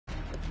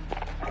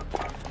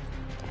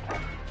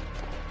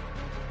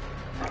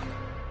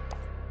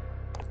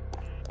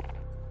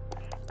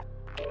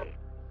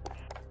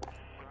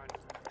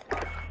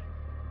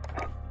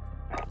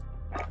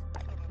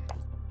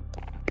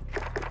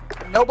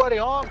Nobody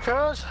on,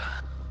 cuz.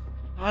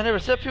 I never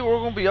said people were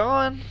gonna be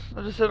on.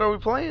 I just said, are we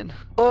playing?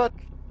 What?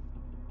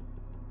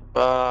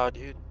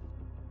 Dude.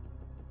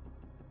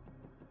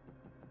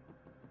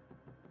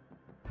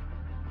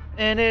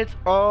 And it's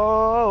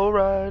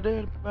alright.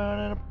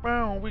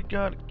 We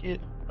gotta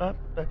get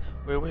right back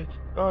where we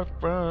got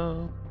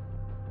from.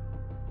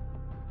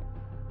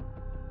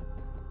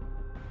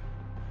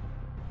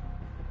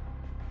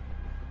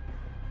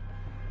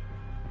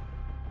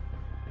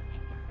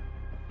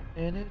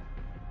 And it.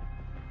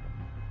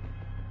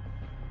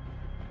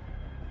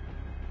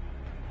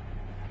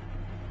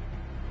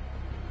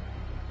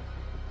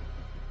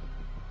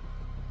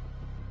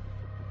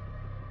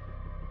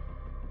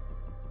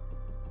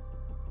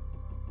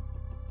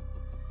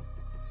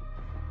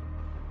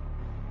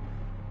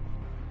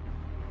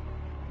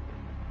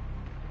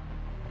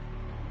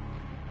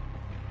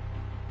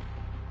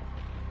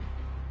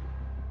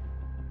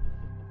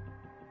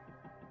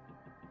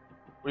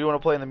 What do you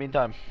want to play in the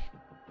meantime?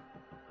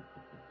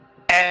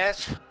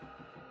 Ass.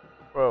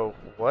 Bro,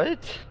 what?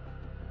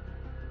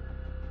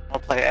 I'll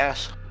play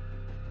ass.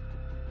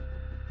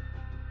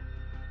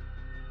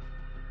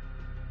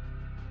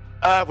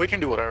 We can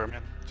do whatever,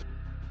 man.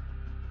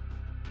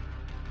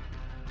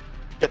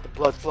 Get the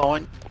blood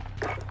flowing.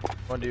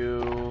 Want to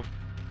do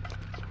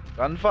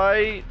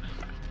gunfight?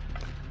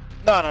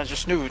 No,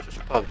 just new, just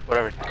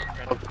whatever.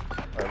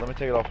 Alright, let me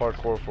take it off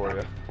hardcore for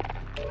you.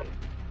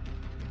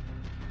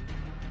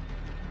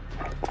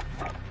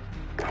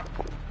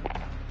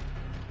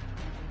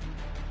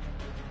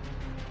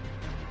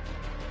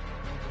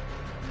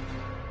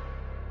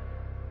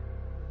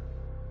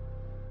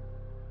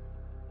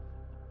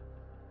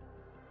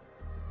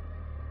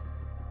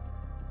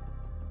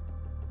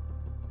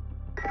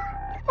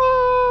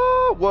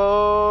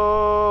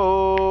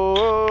 Whoa,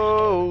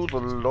 the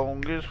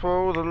longest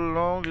for the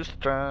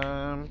longest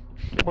time.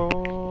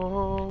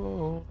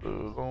 Whoa, the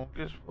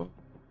longest for.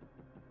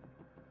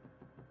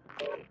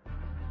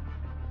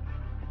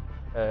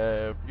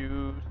 Have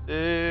you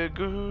said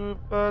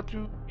goodbye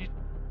to me?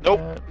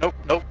 Nope.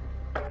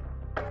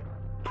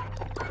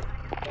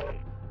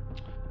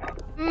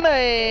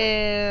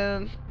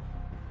 Man.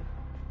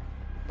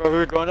 Bro, we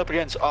were going up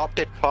against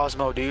Optic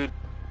Cosmo, dude,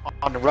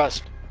 on the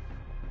Rust.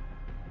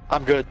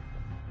 I'm good.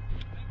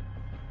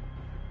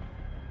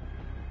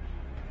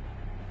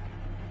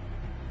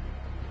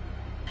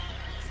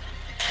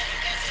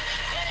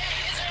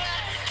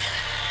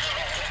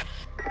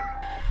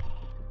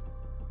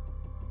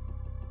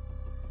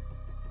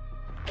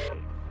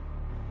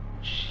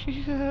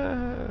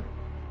 Yeah.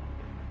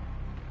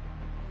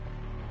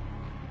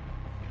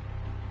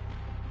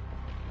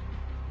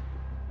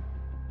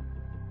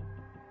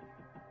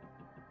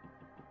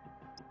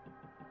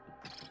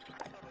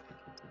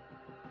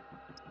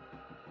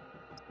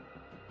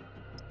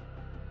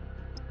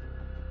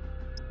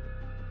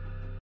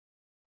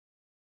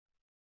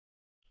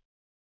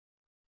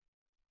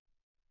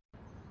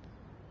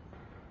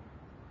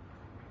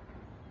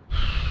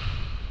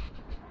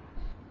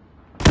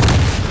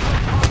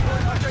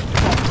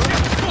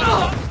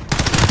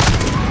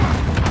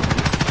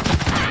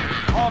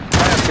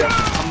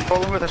 I'm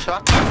rolling with a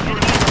shot.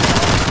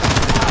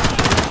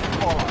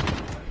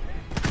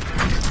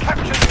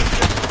 Capture the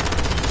objective.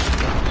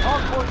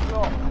 Hardpoint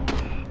locked.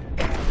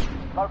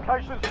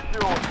 Location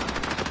secured.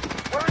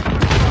 Where is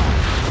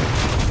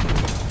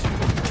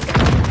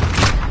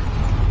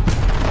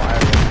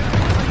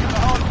the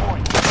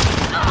hardpoint?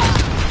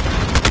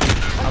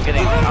 I'm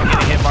getting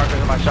hit markers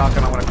in my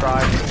shotgun. I'm gonna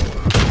cry.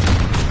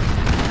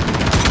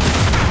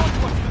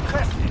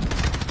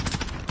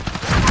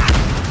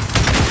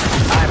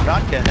 I'm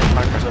not getting hit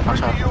markers with my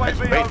shot. That's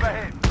UAV great.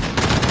 overhead.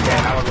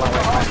 Yeah, I would love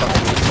it myself.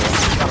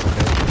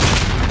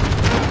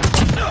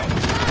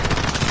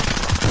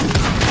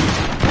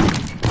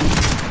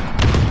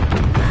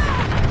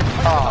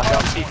 Oh,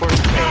 got C4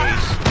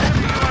 space.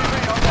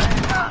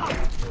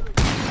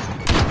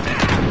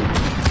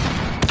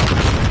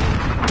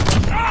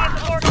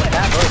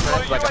 That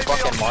versus like a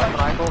fucking Mark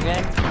Michael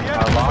game.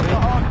 Lobby.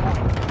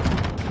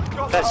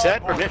 That's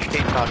Zed or Mitch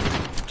Kane talking.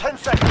 10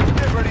 seconds.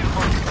 Get ready to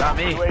move. Not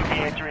me. UAV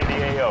entering the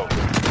AO.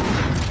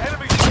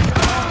 Enemy taking the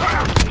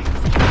hardpoint.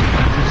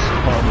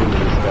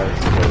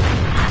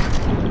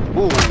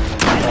 Ooh.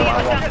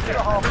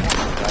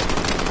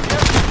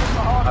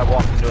 I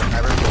walked into it and I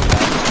really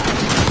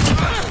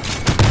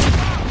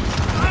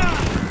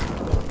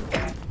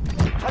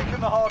Taking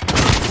the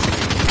hardpoint.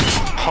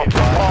 Oh,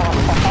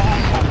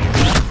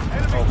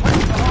 Enemy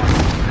taking the hardpoint.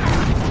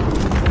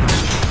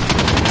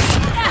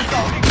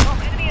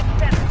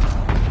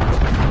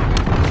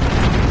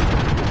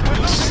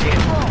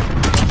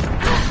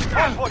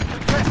 Hardpoint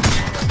contested.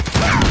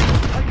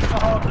 Taking the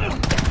hardpoint.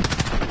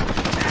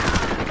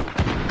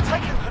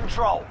 Taking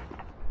control.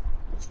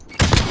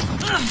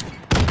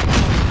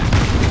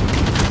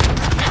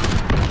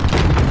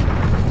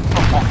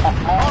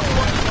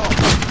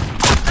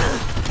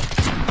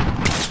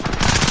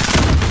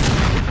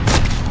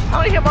 How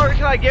many hit markers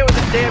can I get with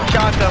this damn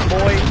shotgun,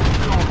 boy?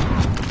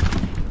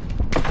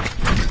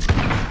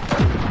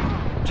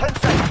 10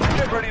 seconds.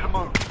 Get ready to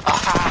move.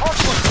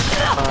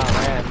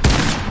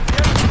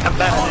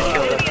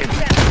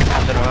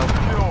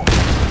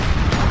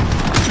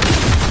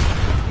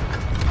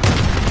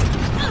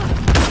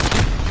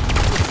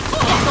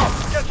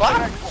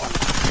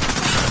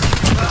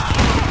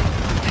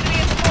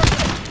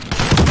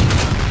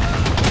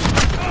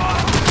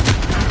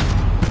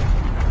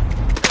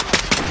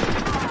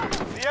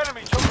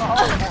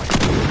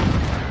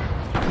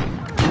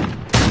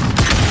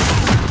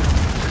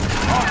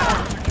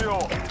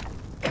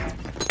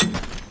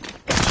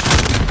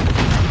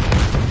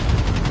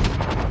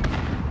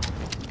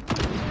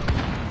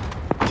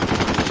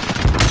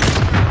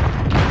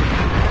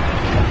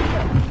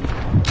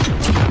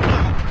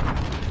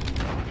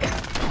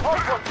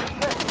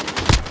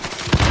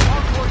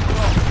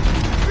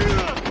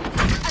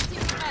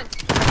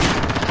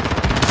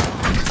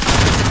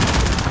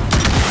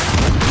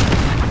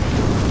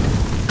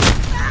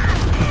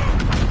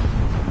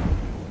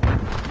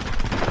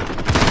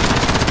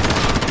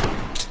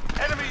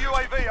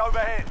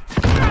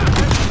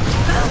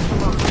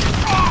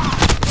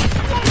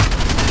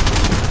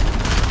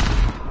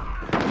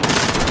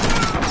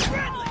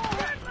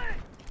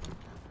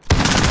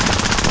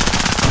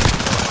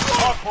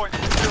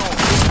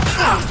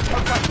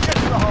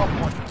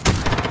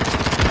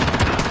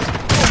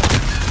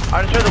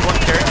 I just heard the one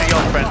character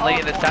yell friendly,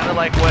 and it sounded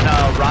like when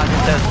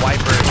Rocket says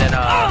wipers in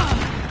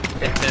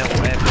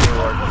Infinity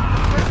Ward.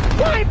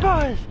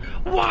 Wipers!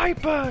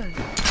 Wipers!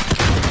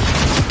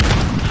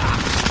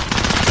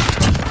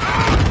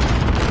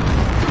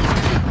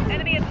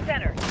 Enemy at the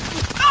center.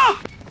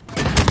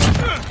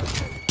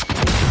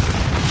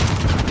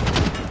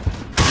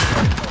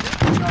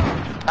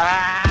 I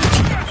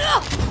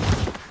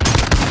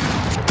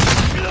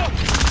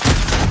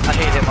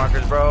hate hit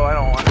markers, bro. I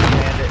don't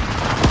understand it.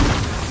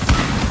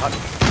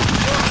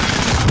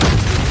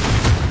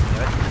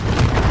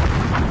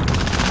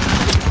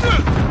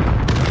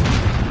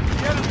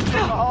 The enemy took the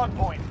hard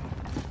point.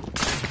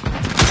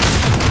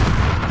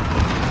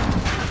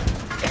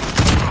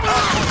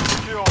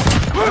 Secure.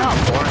 How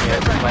boring it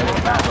is to play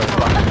this map with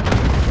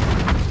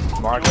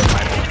fucking Marcus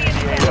might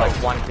like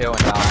 1 kill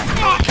and die.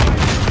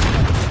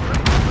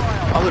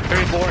 I look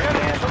very boring, The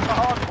enemy man. took the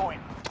hard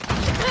point.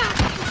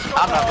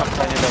 I'm not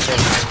complaining about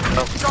this.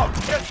 Go,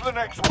 get to the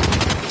next one.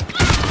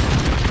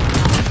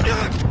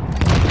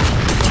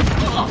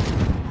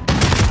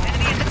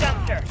 Enemy at the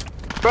dumpster.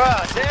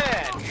 Bruh,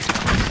 Dan!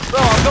 Bro,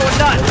 I'm going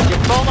nuts!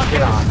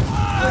 Get on.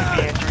 UAV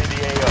entering the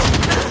AO.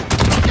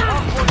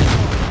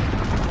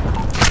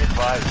 Be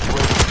advised,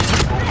 UAV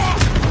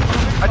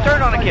I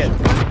turned on a kid.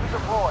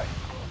 deploy.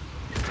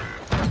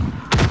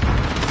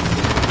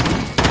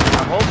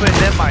 I'm hoping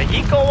that my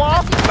heat go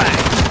off.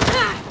 Bang!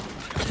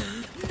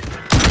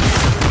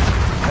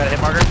 Got a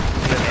hit marker?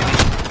 Good, maybe.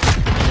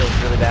 Feels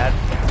really bad.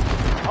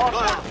 Hard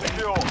point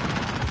secure.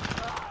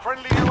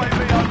 Friendly UAV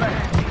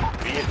overhead.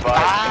 Be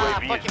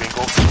advised, UAV is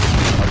bingo.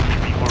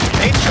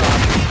 Nate shot.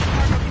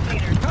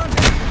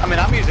 I mean,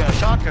 I'm using a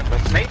shotgun,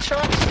 but Nate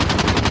shots?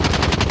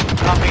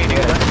 Not me,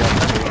 dude.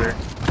 That's weird.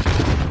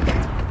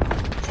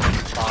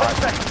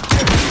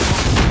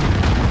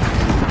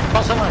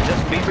 Oh, someone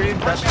just beat for you?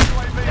 That's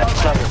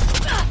trouble.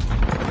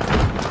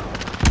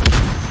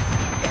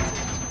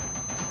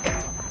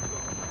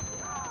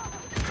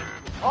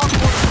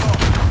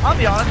 I'll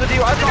be honest with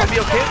you, I think I'd be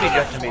okay with being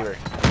Justin Bieber.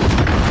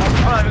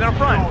 I'm not even gonna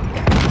front.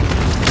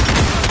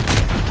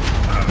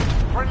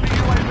 Friendly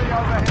UAV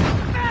overhead.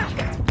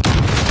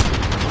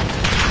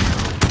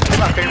 It's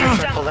my favorite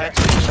circle, that's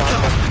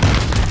shotgun.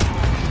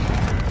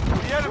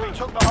 The enemy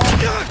took the hard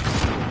point.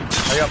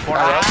 I got 4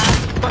 in a row.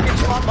 Fucking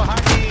spawn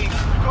behind me.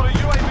 Got a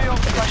UAV on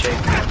station.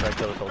 Chase me after I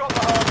kill this whole Got the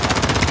hard point.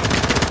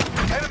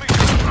 Enemy took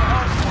the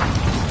hard point.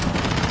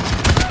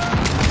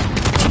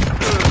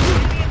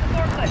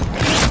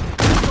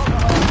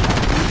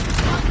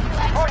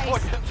 Hard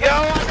point contested. Yo, I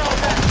know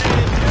that.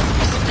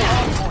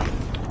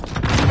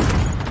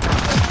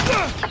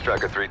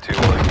 Striker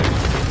 321.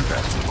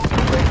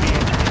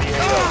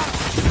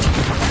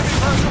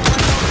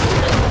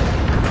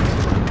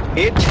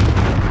 Hit.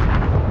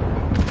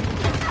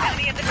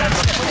 Enemy at the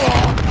dumpster.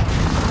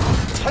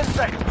 10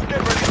 seconds. Get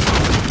ready.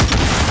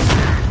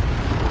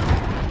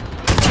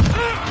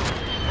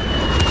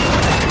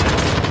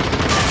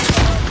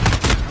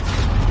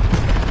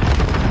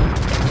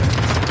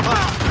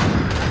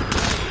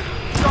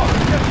 Stop.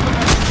 Get to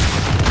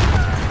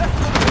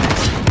the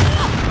next.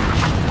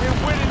 We're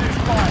winning this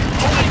fight.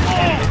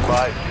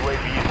 Advise,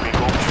 UAV is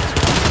bingo.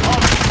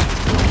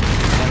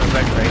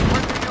 Friendly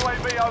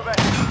UAV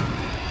overhead.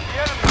 The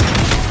enemy.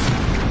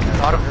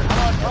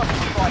 Allied cluster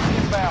strike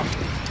inbound.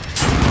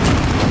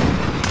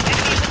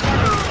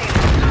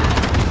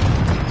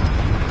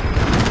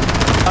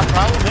 The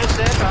problem is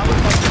that I was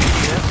fucking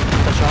idiot.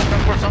 The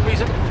shotgun for some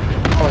reason.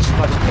 Oh, it's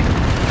fucking.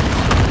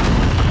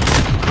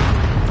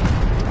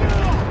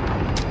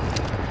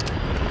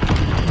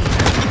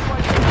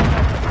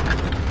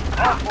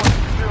 Hardpoint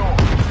secure.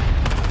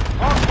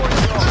 Hardpoint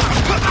secure.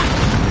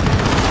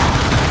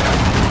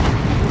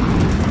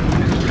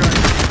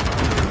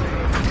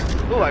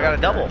 Ooh, I got a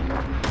double.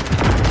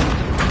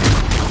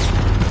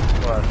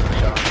 Well, that's a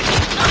shot.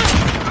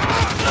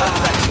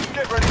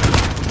 Get ready.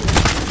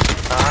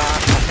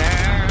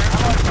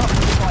 Allied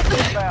cluster strike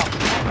inbound.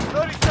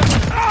 30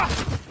 seconds.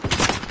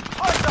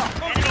 Tighten up.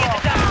 Move Enemy your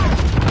at the arms.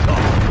 dumpster.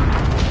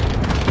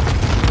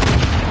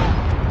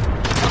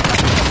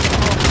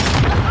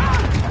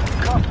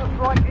 Cluster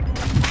strike in.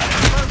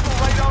 Personal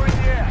radar in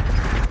the air.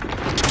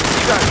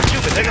 You guys are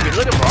stupid. They're gonna be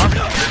looking for arms.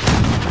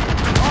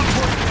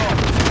 Hardpoint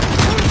strike.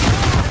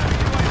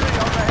 UAV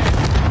overhead.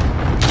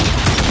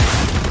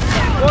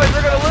 Boys,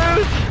 we're gonna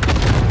lose.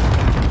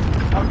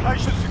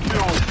 Location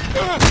secured.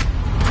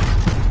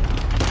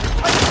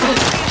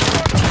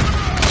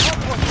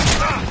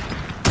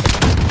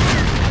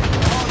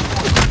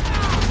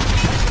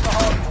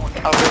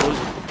 I'll lose.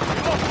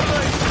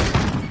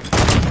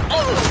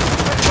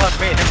 Plus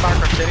me, hit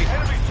marker city.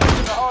 Enemy's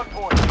taking the hard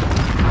point. Enemy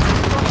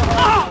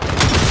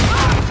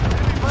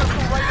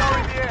personal radar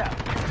in the air.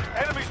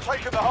 Enemy's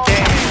taking the hard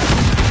point.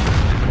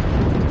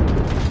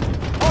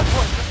 Hard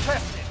point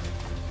contested.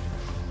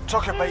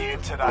 Took a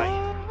beating today.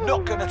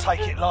 Not gonna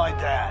take it lying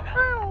down.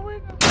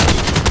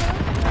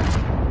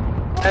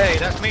 Hey,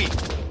 that's me.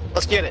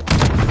 Let's get it.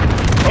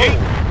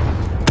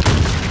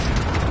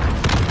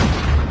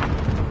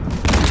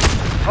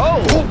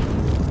 Oh,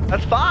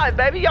 that's 5,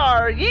 baby.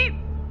 Yar, yeet.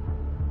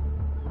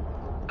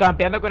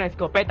 campeando con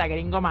escopeta,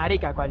 gringo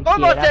marica, ¿Cómo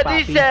cualquiera, se papi.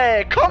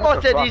 dice? ¿Cómo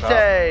Shut se the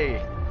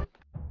dice?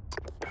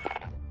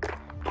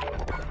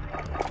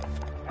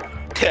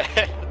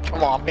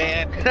 Come on,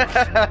 man.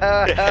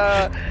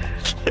 I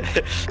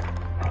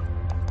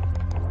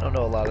don't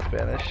know a lot of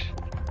Spanish.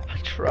 I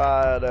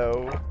try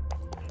though.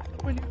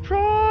 When you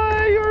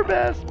try your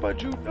best,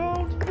 but you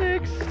don't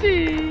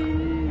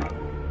succeed.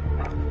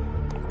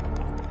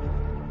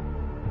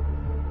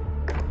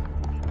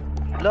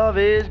 Love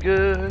is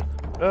good.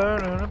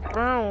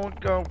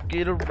 Go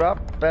get it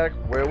right back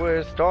where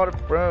we started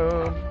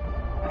from.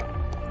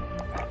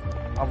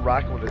 I'm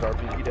rocking with this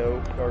RPG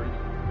though.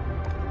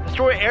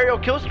 Destroy aerial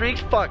kill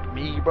streaks? Fuck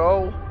me,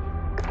 bro.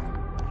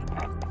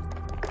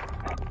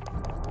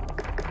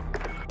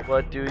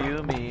 What do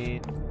you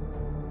mean?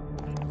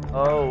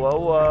 Oh,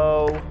 oh,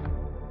 oh.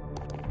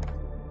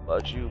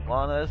 But you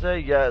wanna say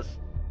yes,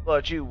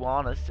 but you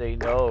wanna say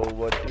no.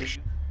 What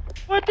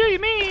do you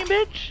mean,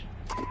 bitch?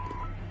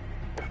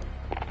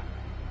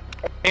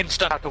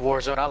 Instant out to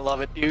Warzone. I love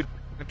it, dude.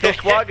 Until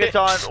squad gets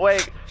on.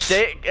 Wait,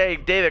 hey,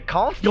 David,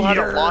 Colin's still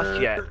hasn't lost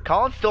yet.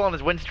 Colin's still on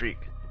his win streak.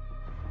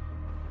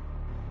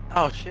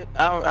 Oh shit.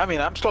 I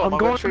mean, I'm still on my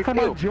going win streak for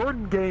my too.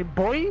 Jordan game,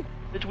 boy.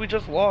 Bitch, we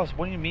just lost.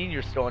 What do you mean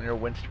you're still on your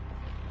win streak?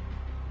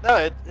 No,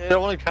 it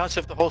only counts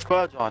if the whole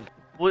squad's on.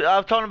 Well,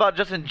 I'm talking about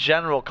just in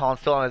general.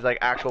 Colin's still on his like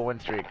actual win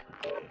streak.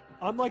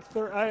 I'm like,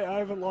 I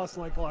haven't lost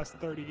in like the last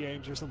 30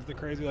 games or something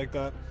crazy like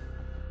that.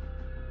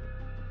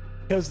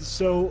 Because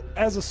so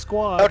as a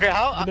squad, Okay,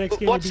 the next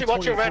game what's would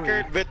be your 23.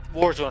 record with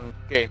Warzone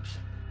games?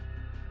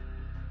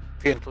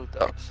 If you include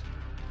those.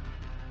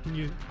 Can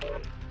you...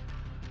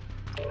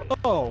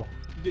 Oh,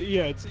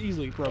 yeah, it's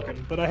easily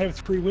broken. But I have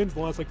 3 wins in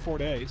the last like 4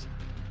 days.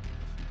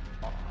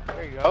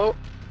 There you go.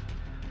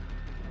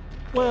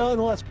 Well, in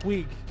the last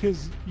week,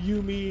 because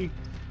you, me,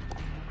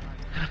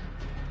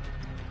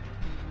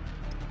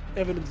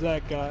 Evan, and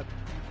Zach got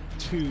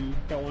 2.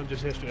 Got 1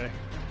 just yesterday.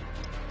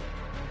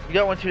 You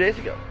got 1 2 days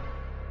ago.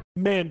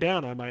 Man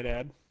down, I might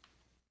add.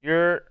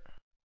 You're.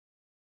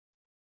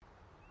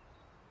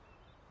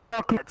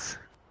 Buckets.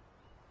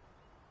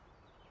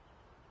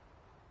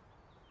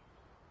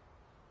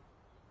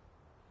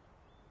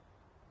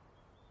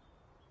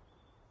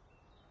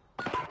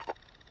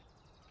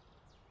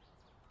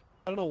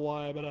 I don't know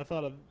why, but I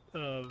thought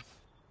of.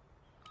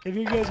 Have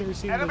you guys ever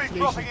seen Enemy the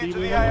dropping Tenacious D into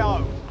the movie?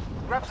 AO.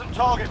 Grab some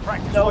target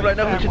practice. No, while but I you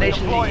know who can. We're Tenacious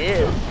D deploying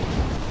is.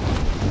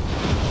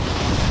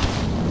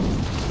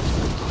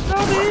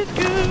 Love is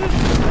good.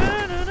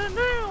 Na, na, na,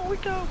 na. We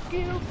don't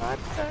give a fuck.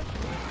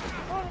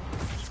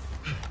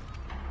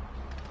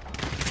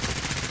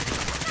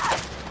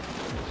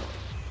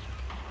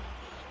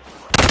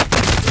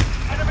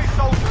 Enemy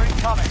soldier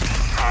incoming.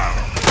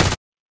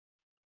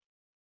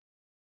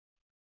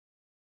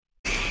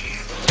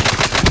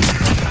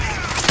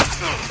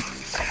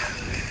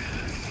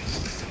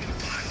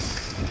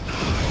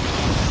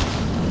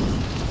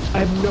 I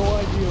have no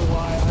idea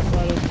why I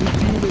thought of the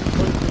demon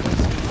person.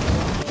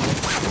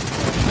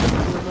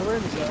 Remember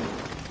any of that?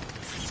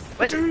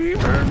 What?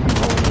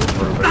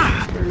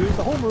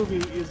 The whole movie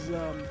is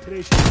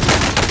Tenacious.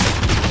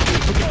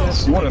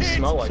 You wanna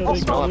smell like so they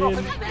smell go it?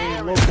 in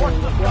a local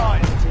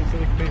restaurant so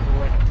they can pay for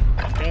rent.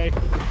 Okay?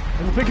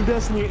 And the Pick of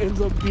Destiny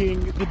ends up being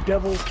the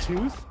Devil's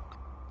Tooth.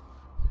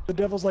 The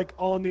Devil's like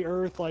on the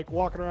earth, like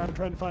walking around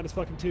trying to find his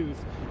fucking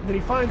tooth. And then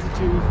he finds the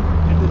tooth,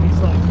 and then he's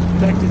like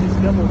back to his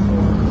devil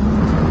form.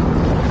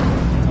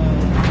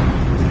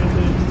 And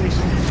then they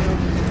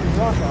should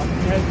rock off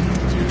and head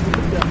to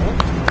the devil.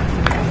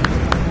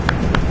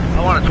 I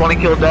want a 20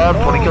 kill dub,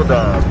 20 kill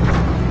dub.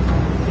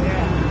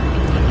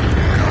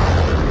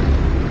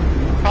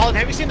 Colin,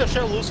 have you seen the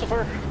show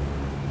Lucifer?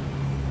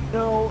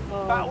 No,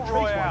 Battle Trace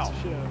Royale.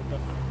 wants to show, but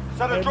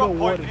Set I a don't drop know point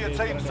what for it your is,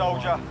 but I team, know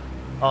soldier. why.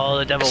 Oh,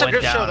 the devil It's a went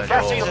good show. down. The at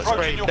first all. season's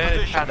Approaching great. your Then it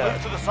position. kind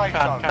Move to the safe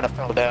zone. of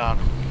fell down.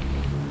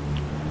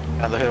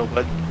 Down the hill,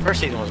 but first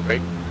season was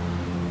great.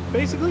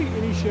 Basically,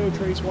 any show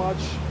Trace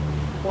watches, you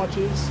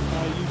just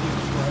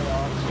write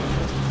off.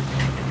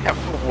 Yeah,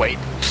 wait.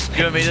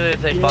 You immediately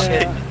say fuck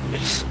it.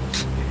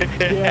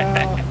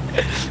 Yeah.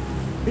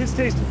 His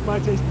taste, my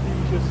taste in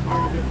TV shows is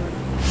very different.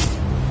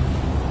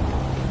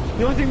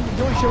 The only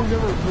show we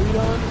ever agreed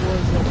on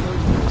was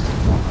Mercenaries.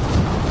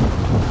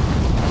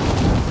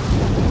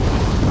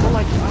 But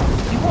like,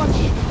 you watch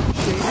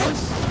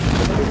Shameless?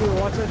 Have you ever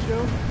watched that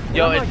show?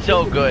 Yo, I'm it's not so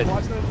kidding, good. you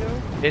watch that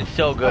show? It's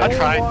so good. I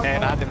tried,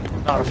 man.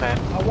 Not a fan.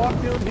 I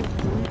walked down him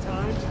 3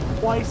 times.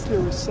 Twice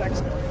there was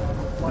sex going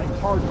on, like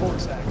hardcore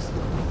sex.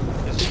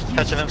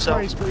 Touching himself.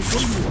 Christ, Grace,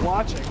 what are you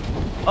watching?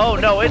 Oh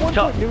no, At it's one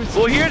tough. point, it was-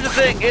 Well, here's the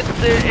thing.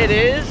 It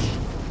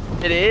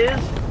is,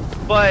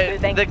 but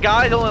the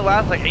guys only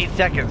last like 8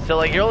 seconds. So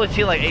like you're only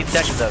seeing like 8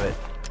 seconds of it.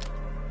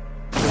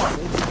 No,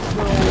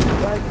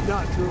 that's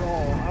not true at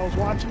all. I was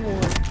watching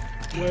one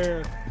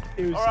where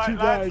it was All right, 2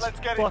 lads, guys let's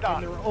get it fucking.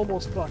 done. They were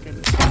almost fucking,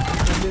 and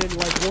then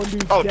like one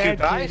dude's Oh, 2 dad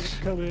guys?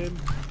 come in.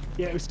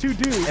 Yeah, it was 2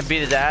 dudes. And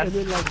beat his ass. And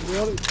then like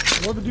one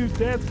of the dude's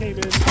dads came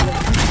in, and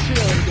like beat the shit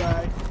out of the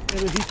guy, and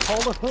then he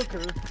called a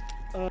hooker,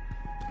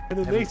 and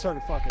then they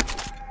started fucking.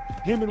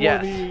 Him and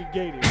Yes. one of the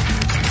gay dudes.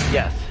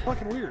 Yes.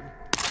 Fucking weird.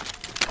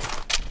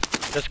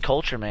 Just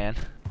culture, man.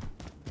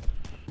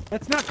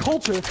 That's not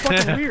culture. It's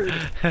fucking weird.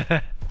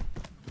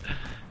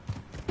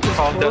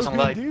 Paul doesn't Good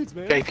like dudes,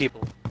 man. gay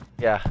people.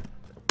 Yeah.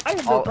 I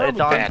have no Oh, problem it's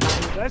with on. that.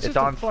 That's It's just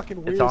on. a fucking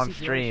weird It's on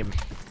situation. stream.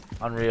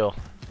 Unreal.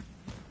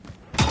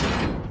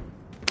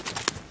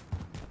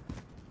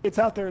 It's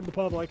out there in the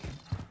public.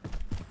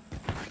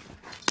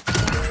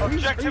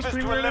 Objective is to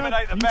streaming right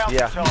eliminate now? the bounty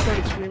Yeah. You target.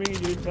 started streaming and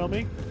you didn't tell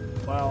me?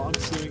 Wow,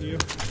 I'm suing you.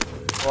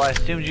 Well, I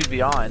assumed you'd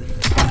be on.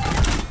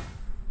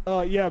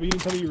 Yeah, but you didn't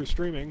tell me you were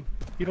streaming.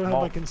 You don't have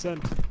Well- my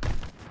consent.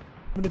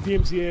 I'm gonna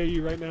DMCA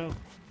you right now.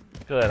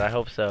 Good, I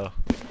hope so.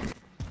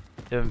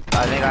 Dude,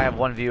 I think I have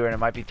one viewer and it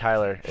might be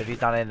Tyler. If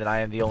he's not in, then I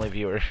am the only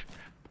viewer.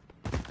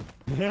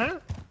 Yeah?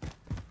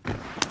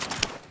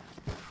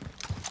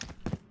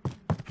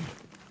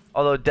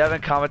 Although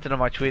Devin commented on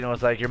my tweet and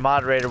was like, your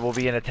moderator will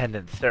be in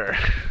attendance, sir.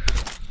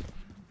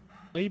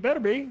 Well, you better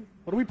be.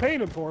 What are we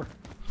paying him for?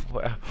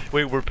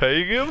 Wait, we're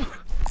paying him?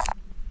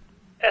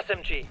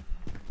 SMG.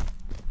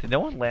 Did no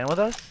one land with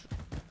us?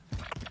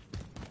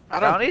 I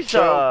don't Bounty's, think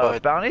so,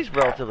 but Bounty's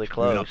relatively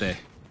close.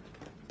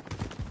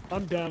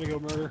 I'm down to go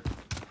murder.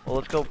 Well,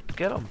 let's go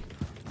get him.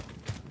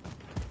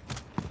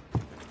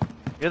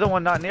 You're the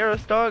one not near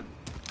us, dog.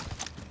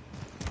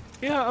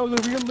 Yeah, I was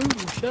over here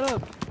looting. Shut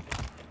up.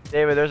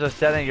 David, there's a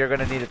setting you're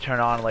gonna need to turn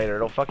on later.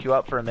 It'll fuck you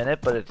up for a minute,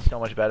 but it's so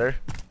much better.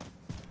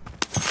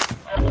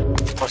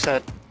 what's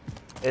that?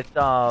 It's,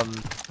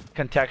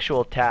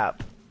 contextual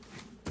tap.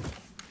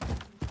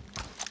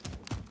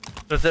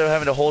 So instead of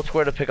having to hold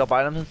square to pick up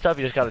items and stuff,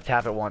 you just gotta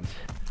tap it once.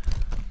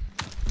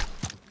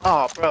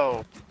 Oh,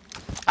 bro.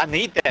 I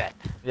need that.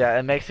 Yeah,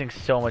 it makes things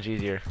so much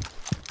easier.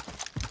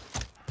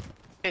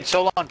 It's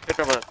so long to pick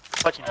up a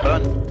fucking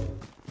gun.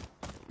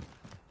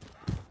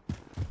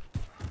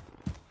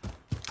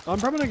 I'm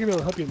probably not gonna be able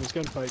to help you in this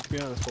gunfight, to be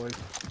honest, boys.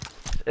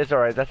 It's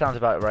alright, that sounds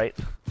about right.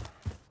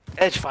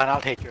 It's fine,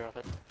 I'll take care of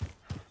it.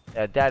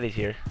 Yeah, Daddy's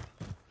here.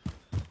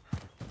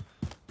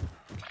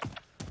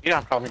 You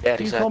don't call me Can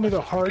daddy, you Zach. call me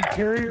the hard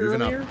carry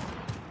Moving up. earlier?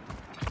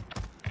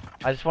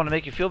 I just want to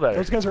make you feel better.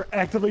 Those guys are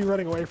actively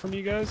running away from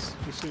you guys,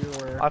 just so you're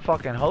aware. I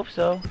fucking hope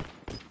so.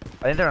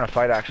 I think they're in a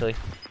fight, actually.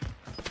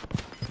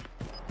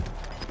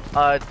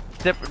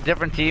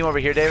 Different team over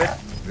here, David.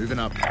 Moving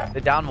up.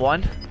 They're down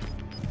one.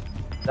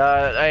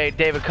 Hey,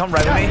 David, come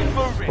right with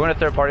me. We're gonna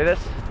third party this.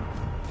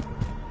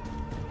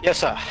 Yes,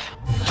 sir.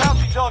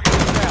 Bounty target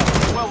is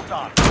down. Well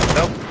done.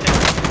 Nope.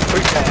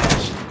 Free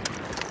cash.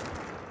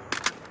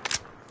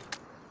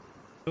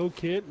 No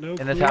kit, no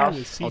In this clear,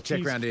 house? the I'll check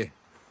CTs. around here.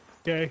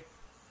 Okay.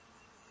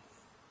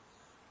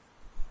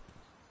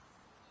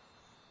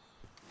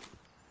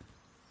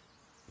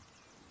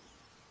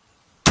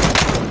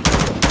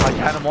 I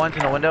got him once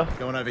in the window.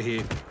 Going over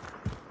here.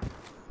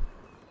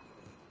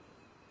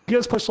 You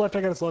guys push left,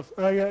 I got his left.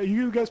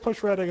 You guys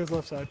push right, I got his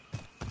left side.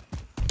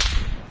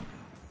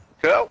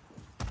 Go.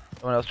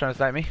 Someone else trying to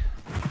snipe me?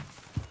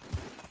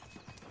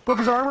 Broke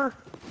his armor.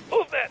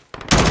 Move that.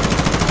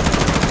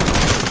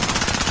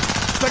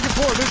 Second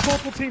floor, there's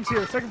multiple teams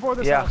here. Second floor of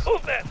this Yeah. house.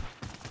 Move that.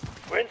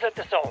 We're inside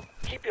the zone.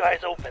 Keep your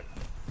eyes open.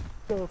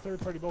 Go third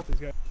party, both these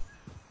guys.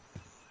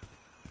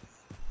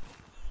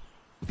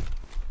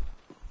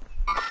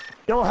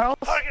 Yellow house,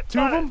 Target two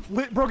of spotted.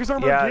 them. Broke his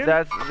armor Yeah, again.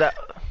 that's that.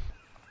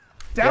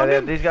 Yeah, Down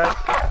him. these guys.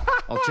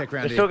 I'll check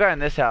around There's still a here. guy in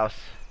this house.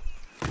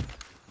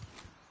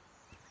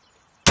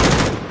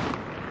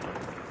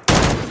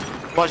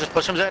 Well, just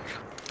push him, Zach.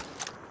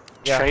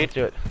 Yeah, Straight. let's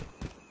do it.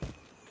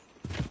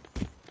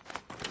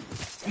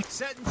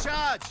 Set and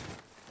charge.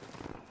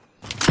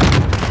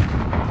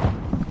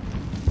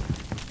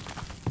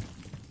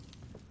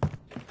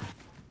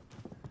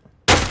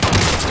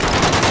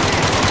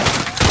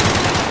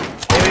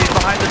 David, he's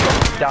behind the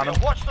door. Down him.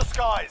 Watch the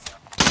skies.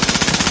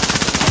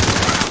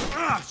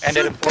 And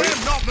then for you,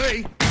 Not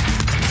me.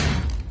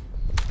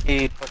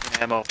 need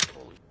fucking ammo.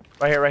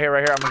 Right here, right here,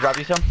 right here. I'm gonna drop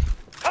you some.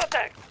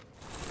 Contact.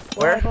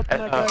 Where? Up to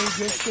that guy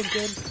who just jumped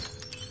in.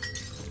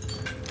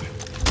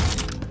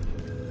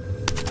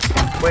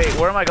 Wait,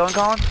 where am I going,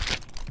 Colin?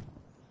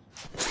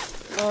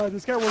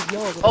 This guy was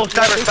yellow. Oh,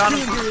 Sniper, There's found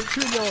two him. in here,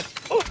 two in yellow.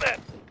 Move that.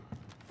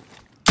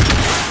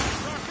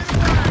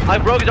 I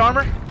broke his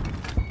armor.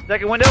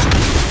 Second window.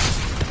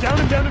 Down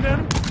him, down him, down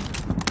him.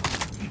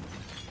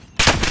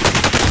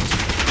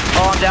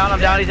 Oh, I'm down, I'm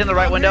down. He's in the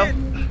right window.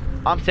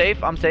 I'm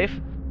safe, I'm safe.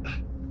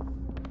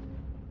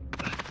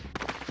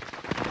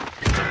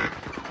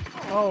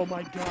 Oh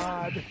my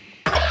god.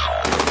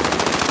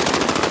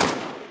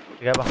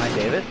 The guy behind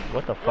David?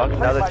 What the fuck?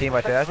 Another team,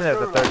 I think. I think that's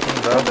the third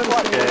team, bro.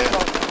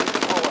 Yeah.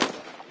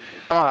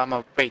 I'm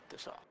gonna bait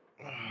this off.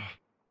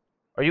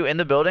 Are you in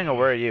the building or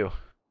where are you?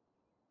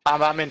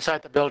 I'm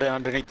inside the building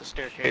underneath the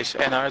staircase,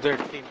 and our other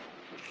team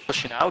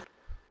pushing out.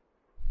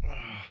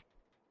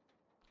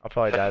 I'll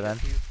probably die then.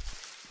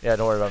 Yeah,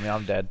 don't worry about me,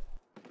 I'm dead.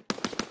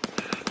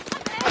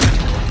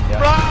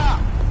 Yeah.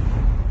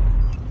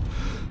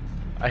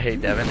 I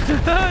hate Devin.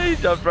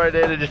 He jumped right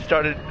in and just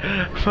started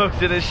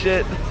focusing his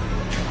shit.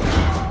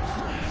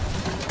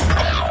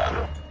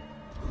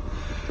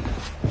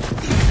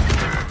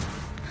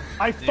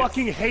 I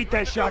fucking hate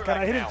that shotgun.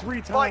 I hit it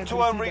 3 Fight times.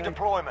 to earn and he died.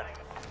 redeployment.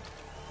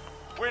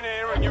 Win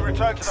here and you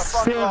return to the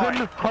front line. You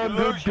 700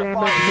 lose your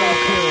damage,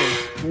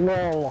 fight. no kills.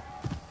 Lol.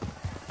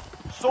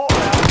 Sort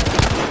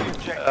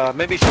out.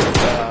 Maybe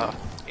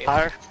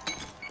higher.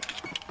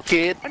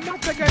 Kid. I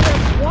knocked that guy down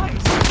twice.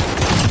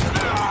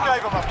 You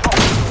gave him a call.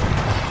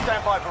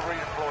 Stand by for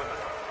redeployment.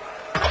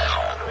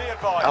 Be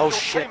advised, Oh, your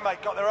shit.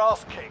 teammate got their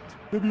ass kicked.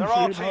 Maybe They're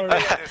you should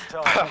RTB this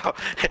time.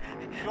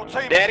 Your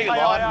team Daddy is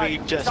lawn KIA. me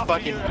just It's up to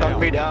fucking you knocked now.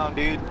 me down,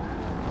 dude.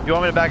 You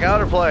want me to back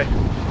out or play?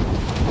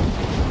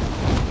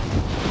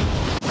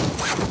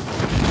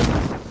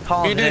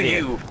 Colin's an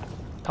idiot.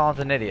 Colin's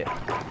an idiot.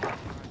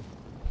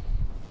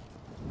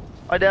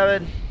 Hi,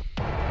 David.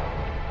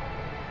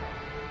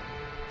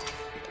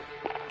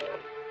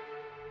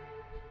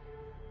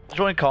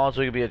 Join Colin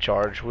so he can be in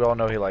charge. We all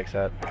know he likes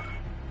that.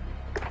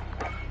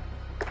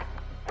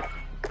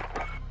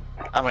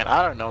 I mean,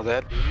 I don't know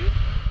that, dude.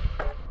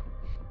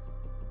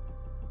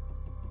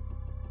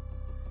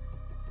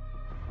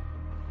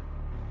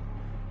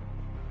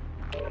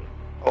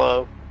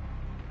 Hello.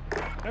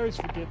 I always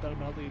forget that I'm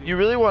not leading. You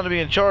really want to be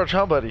in charge,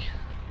 huh, buddy?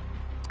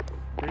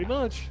 Pretty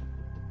much.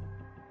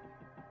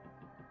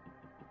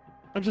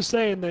 I'm just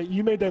saying that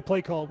you made that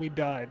play call and we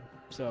died,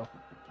 so.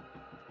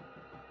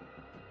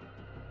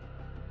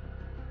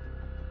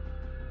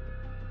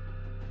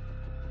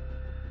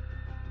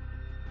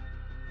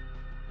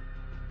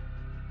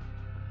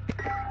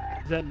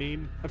 Does that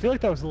mean? I feel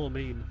like that was a little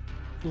mean.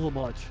 A little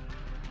much.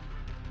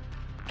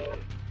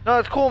 No,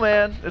 it's cool,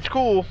 man. It's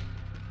cool.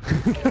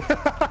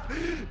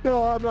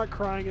 No, I'm not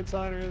crying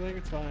inside or anything.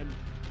 It's fine.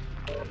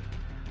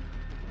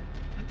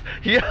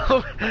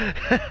 Yo,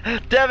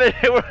 Devin,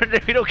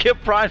 we don't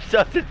get Prime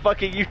subs in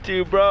fucking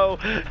YouTube, bro.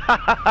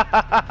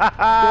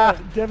 Yeah,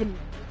 Devin.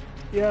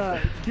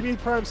 Yeah, give me a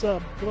Prime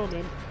sub. Come on,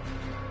 man.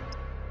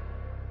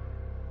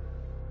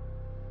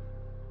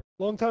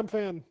 Long time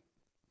fan.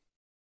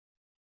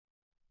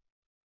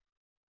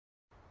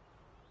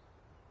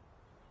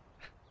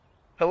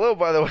 Hello,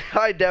 by the way.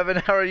 Hi, Devin.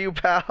 How are you,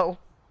 pal?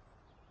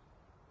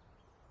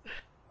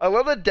 I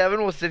love that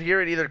Devin will sit here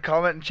and either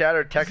comment in chat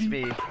or text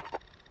me.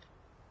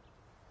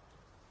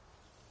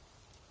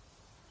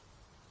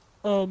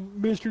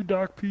 Mr.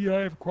 Doc P,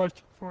 I have a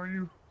question for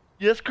you.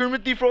 Yes,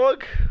 Kermit the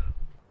Frog?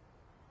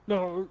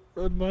 No,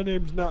 my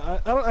name's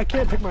not. I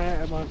can't pick my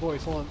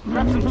voice. Hold on.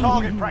 Grab some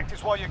target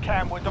practice while you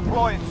can. We're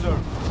deploying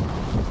soon.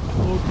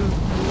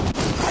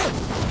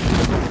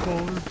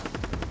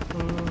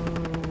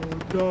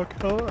 Doc,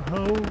 how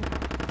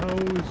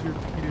is your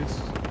penis?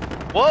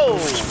 Whoa!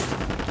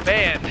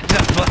 Man.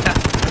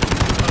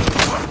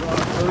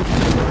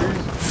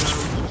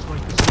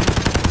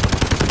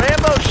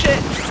 Rambo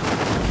shit!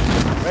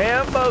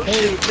 Rambo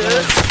shit,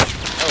 dude!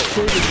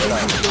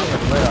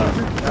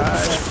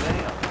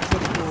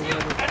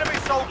 Enemy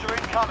soldier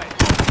incoming.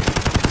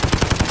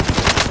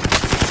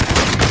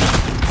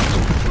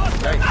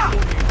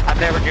 I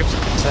never give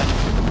some consent.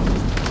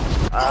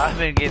 I've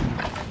been getting...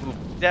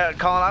 Yeah,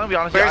 Colin, I'm gonna be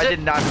honest with you, I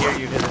did not hear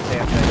you hit the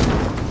damn thing.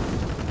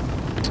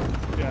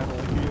 Yeah, I don't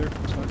like you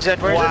either. Is that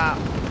where Wow.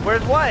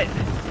 Where's what?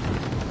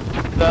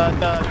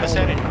 the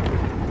setting?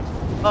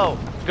 Oh,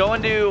 go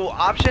into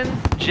Options,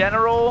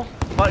 General,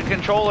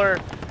 Controller,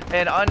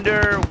 and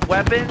under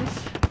Weapons,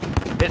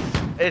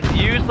 it's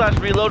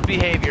use/reload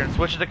behavior, and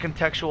switch to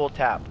contextual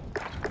tap.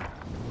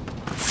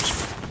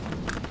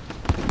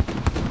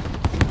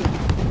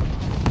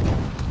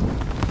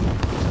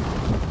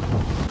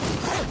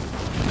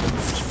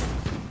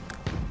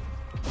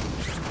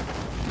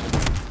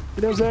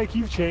 You know, Zach,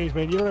 you've changed,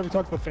 man. You don't ever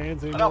talk to the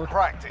fans anymore. Enough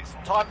practice.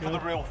 Time for the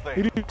real You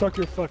thing. need to talk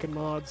to your fucking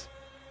mods.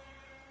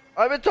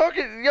 I've been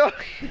talking, yo.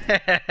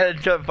 I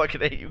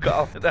fucking hate you,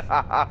 Colin.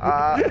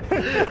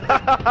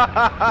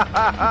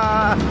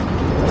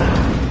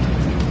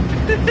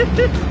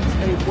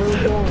 Hey, where are we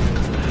going?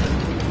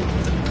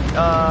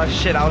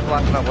 Shit, I was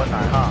laughing at one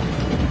time,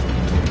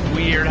 huh?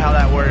 Weird how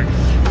that works.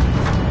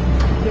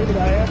 David,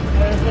 I have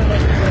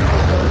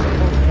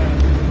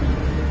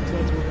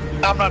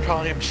I'm not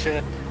calling him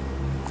shit.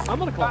 I'm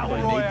gonna call Battle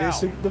it Royale. this.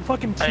 The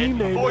fucking team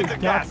name avoid is the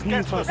gas. Doc P.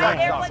 Get to the fucking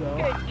safe so.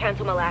 zone.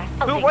 Cancel my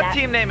last. What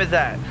team name is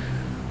that?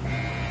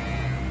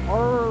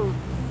 Our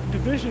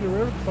division or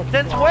whatever the fuck.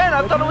 Since when?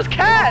 I thought it was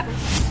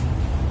Cats!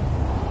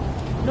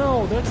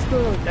 No, that's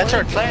the. That's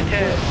our clan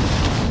head.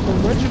 The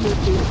regiment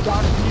is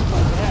Doc P.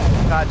 My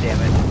dad. God damn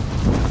it.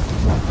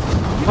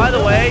 By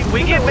the way,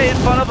 we get made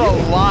fun of a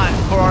lot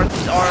for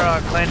our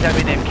clan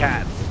tabby named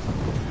Cats.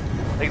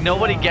 Like,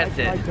 nobody gets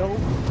I it. don't.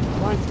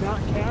 Mine's not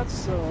cats,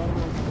 so I don't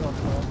know what you're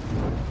talking about.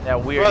 Yeah,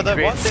 weird. Bro, that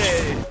He one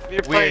created- day we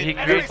were Weird, he playing, we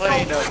were created-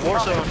 playing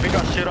Warzone and we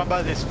got shit on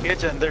by these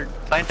kids and their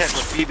clan tag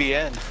was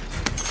BBN.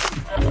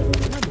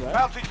 Remember that?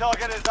 Bounty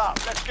target is up.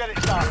 Let's get it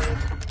done.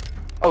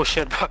 Oh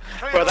shit, bro,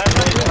 that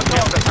really fucked me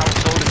up that I was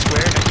told to swear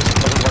and it just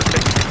wasn't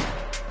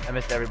working. I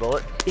missed every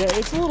bullet. Yeah,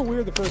 it's a little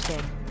weird the first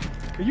time.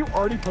 Are you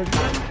already pushing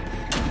him?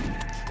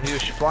 He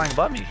was flying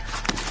above me.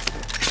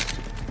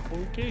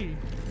 Okay.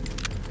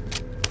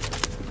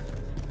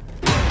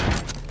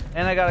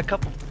 And I got a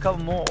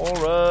couple more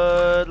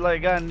aura, like I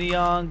got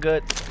neon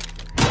gut.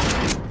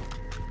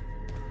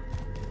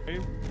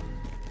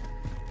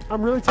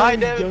 I'm really Hi, tired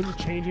of these David. guns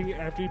changing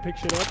after you pick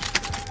shit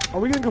up. Are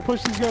we gonna go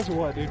push these guys or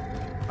what, dude?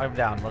 I'm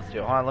down. Let's do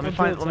it. Hold on. Let me I'm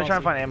find. feeling Let me try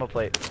and saucy. find ammo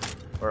plate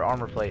or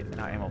armor plate,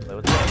 not ammo plate.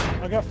 What's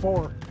that? I got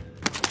 4.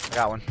 I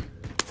got one. Here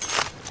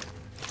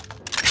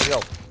we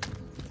go.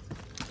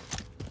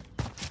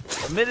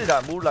 Admitted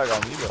I moved like a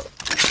amigo.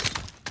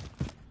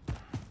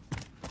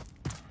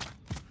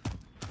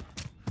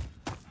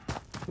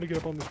 I'm gonna get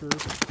up on this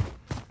roof.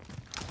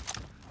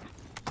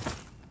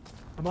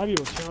 I might be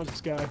able to challenge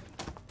this guy.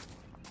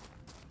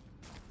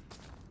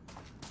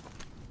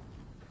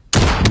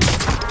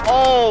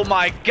 Oh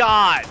my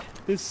god!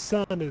 This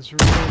sun is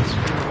really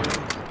screwed.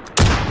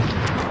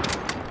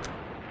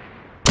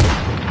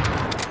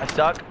 I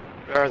suck.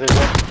 Where are they?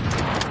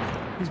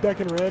 At? He's back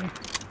in red.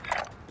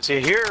 Is he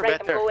here or Right,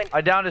 back I'm there? going.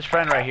 I downed his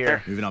friend right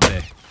here. Moving up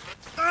there.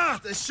 Ah,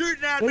 they're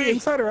shooting at Hey, me.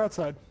 inside or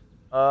outside?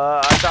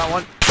 I found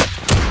one.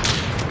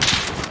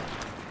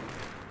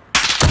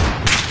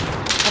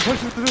 I'm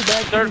pushing through the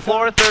back. Third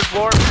floor.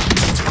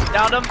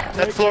 Downed him.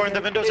 That floor in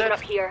the window, Moving Zed?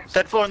 up here.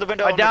 That floor in the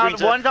window. I on the downed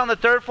green, one's on the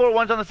third floor,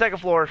 one's on the second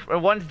floor,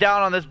 and one's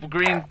down on this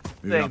green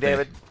thing, up there.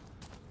 David.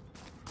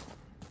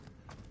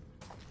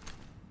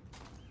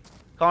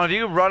 Colin, if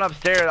you run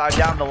upstairs, I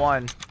downed the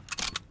one.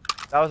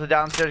 That was the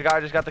downstairs guy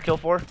I just got the kill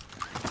for.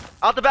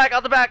 Out the back,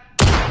 out the back!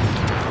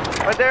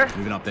 Right there.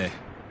 Moving up there.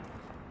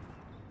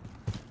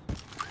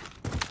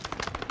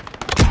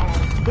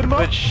 Hit him up.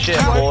 Good shit,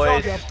 Both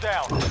boys. targets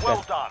down.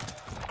 Well done.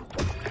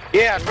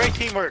 Yeah, great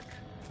teamwork.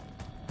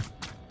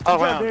 All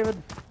Good job, around.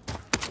 David.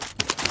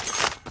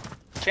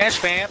 Chance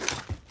fam.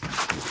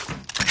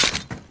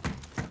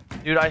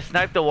 Dude, I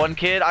sniped the one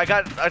kid. I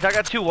got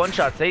 2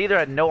 one-shots. They either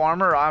had no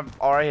armor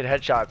or I had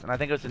headshots, and I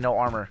think it was the no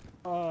armor.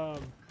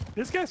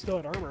 This guy still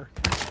had armor.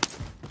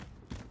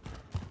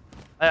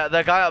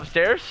 That guy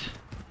upstairs?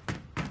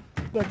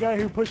 That guy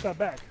who pushed that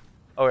back.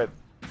 Oh wait.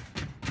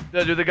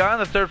 No, dude, the guy on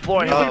the third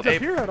floor hit He him up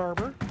with here had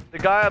armor. the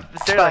guy up the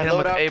stairs I hit him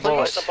with Loadout, a please.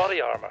 bullet. The body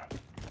armor.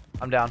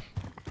 I'm down.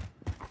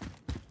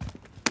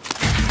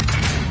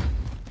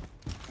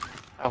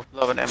 I would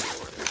love an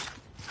M4.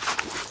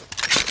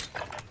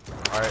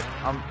 Alright,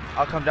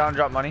 I'll come down and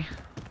drop money.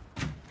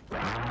 Good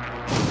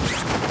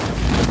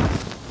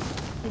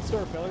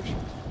start, fellas.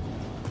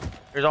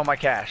 Here's all my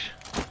cash.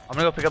 I'm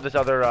gonna go pick up this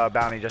other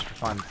bounty just for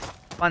fun.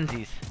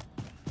 Funsies.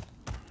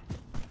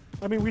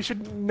 I mean, we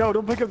should... No,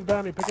 don't pick up the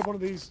bounty. Pick up one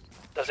of these.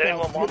 Does scouts.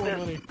 anyone Get want more this?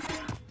 money.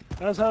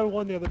 That's how I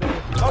won the other day.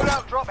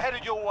 Loadout drop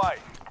headed your way.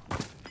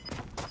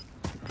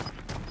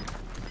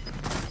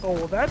 Oh,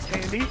 well, that's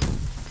handy.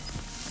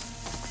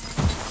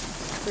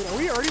 Wait, are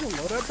we already in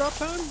loadout drop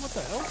time? What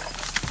the hell?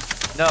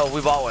 No, we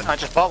bought one. I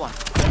just bought one.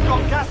 We've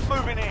got gas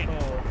moving in. Oh.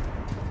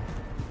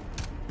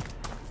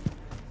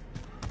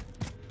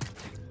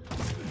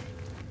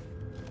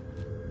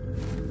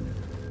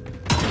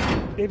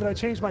 David, I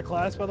changed my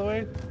class, by the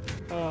way.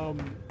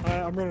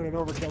 I'm running an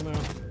overkill now.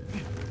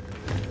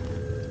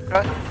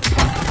 Okay.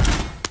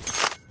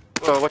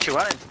 Well, what you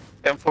running?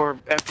 M4,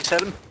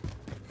 MP7?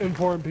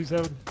 M4,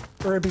 MP7.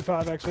 Or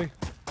MP5, actually.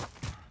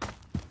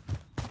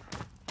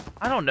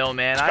 I don't know,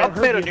 man. I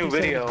heard made a the new MP7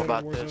 video is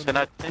about better this, Warzone. and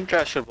I think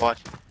I should watch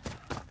it.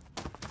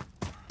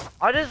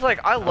 I just like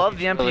I love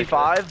the it's really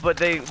MP5, but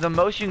the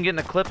most you can get in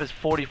a clip is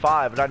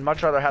 45, and I'd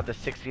much rather have the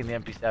 60 in the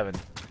MP7.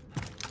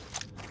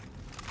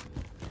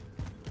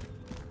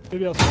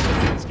 Maybe I'll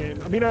start this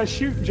game. I mean, I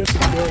shoot just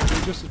as good, or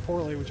just as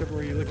poorly, whichever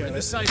way you look at In the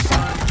it. safe zone.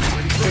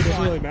 Ready So for it doesn't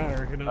one. really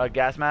matter, you know?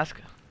 Gas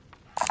mask.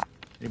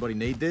 Anybody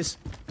need this?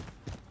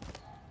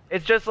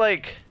 It's just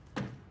like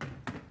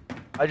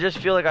I just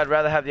feel like I'd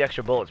rather have the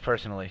extra bullets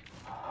personally.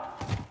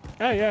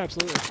 Yeah,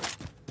 absolutely.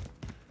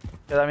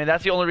 'Cause, I mean,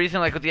 that's the only reason,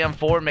 like, with the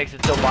M4 makes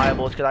it so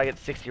viable is because I get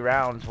 60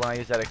 rounds when I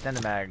use that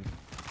extended mag.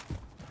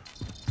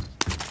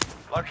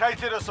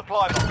 Located a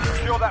supply box.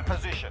 Secure that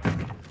position.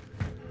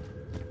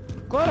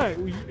 Glad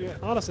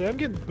honestly, I'm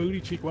getting booty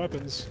cheek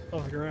weapons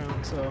off the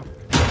ground, so.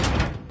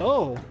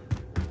 Oh!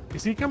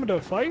 Is he coming to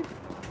a fight?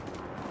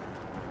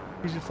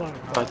 He's just flying.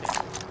 But...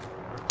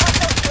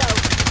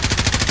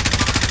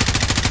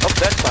 Oh,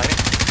 that's fighting.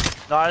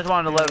 No, I just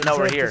wanted to let them know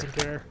we're Zach here. doesn't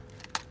care.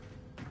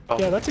 Oh.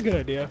 Yeah, that's a good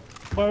idea.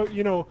 Well,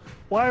 you know,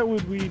 why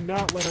would we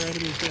not let our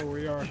enemies know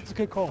where we are? It's a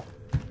good call.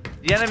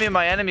 The enemy of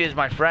my enemy is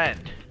my friend.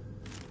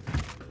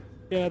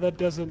 Yeah, that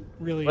doesn't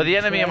really. But the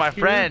enemy of my track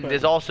here, friend but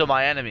is also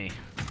my enemy.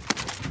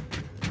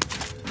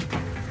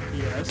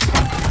 Yes.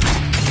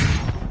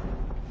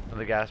 With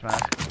the gas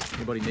mask.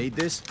 Anybody need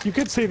this? You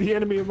could say the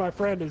enemy of my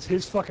friend is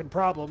his fucking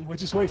problem,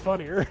 which is way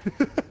funnier.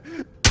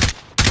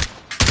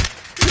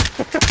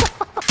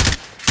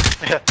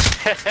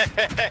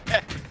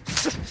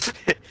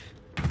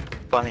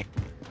 Funny.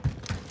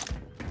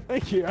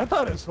 Thank you. I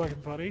thought it was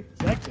fucking funny.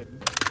 Zach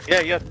didn't.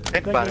 Yeah,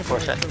 think about it for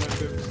a second.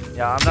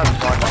 Yeah, I'm not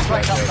smart enough for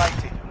Contract that joke.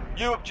 updated.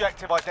 New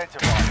objective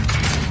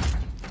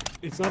identified.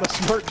 It's not a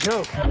smart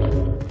joke.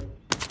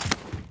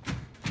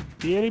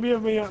 The enemy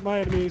of my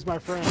enemy is my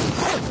friend.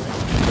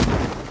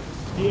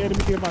 The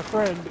enemy of my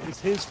friend is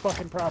his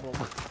fucking problem.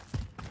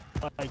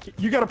 Like,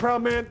 you got a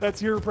problem, man?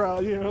 That's your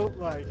problem, you know?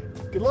 Like,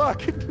 good luck.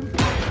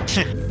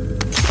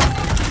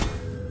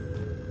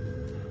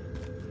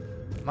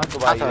 Might go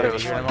buy I thought it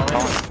was UAV here in a fun.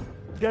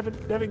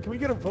 moment. Devin, can we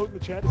get a vote in the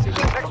chat to see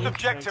what Next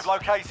objective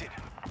located.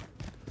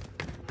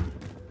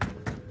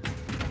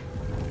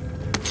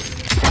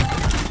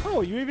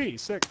 Oh, UAV,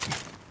 sick.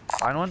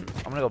 Find one?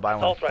 I'm gonna go buy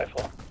one. Assault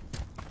rifle.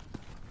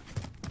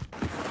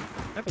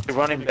 You're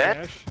running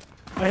back?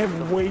 I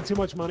have way too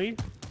much money.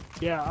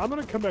 Yeah, I'm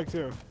gonna come back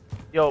too.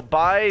 Yo,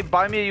 buy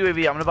me a UAV.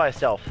 I'm gonna buy a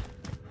stealth.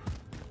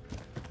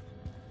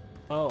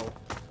 Oh.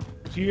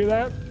 Did you hear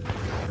that?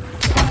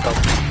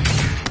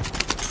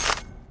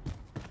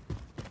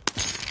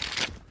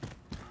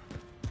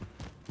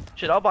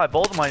 Shit, I'll buy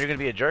both of mine. You're gonna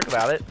be a jerk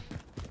about it.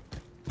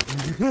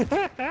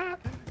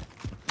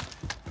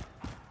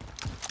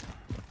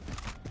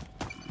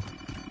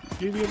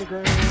 UAV in the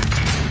ground.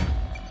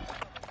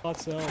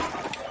 Lots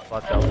of.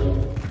 Let's go.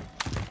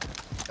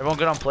 Everyone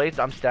good on plates?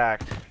 I'm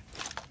stacked.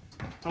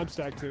 I'm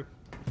stacked too.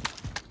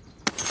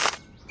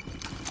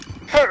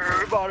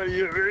 Everybody,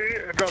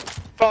 you got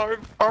 5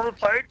 armor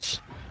plates.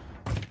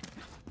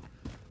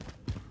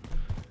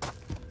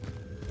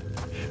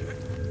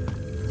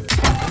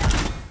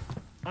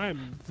 I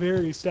am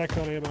very stacked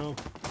on ammo.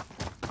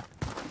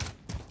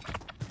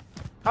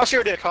 How's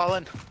your day,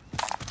 Colin?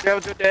 You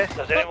have a good day?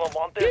 Does anyone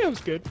want Yeah, this? it was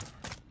good.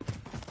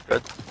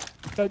 Good.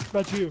 How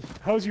about you?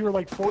 How was your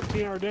like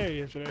 14-hour day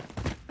yesterday?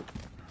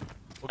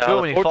 Well,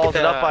 cool when he follows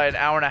it up uh, by an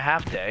hour and a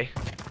half day.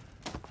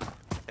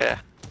 Yeah.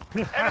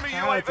 Enemy That's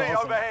UAV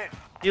awesome. overhead.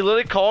 He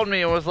literally called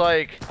me and was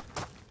like,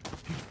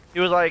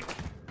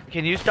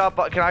 can you stop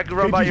by, can I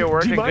run Hey, by do your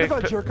work Do you and mind if go,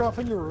 I jerk off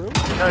in your room?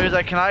 no, he was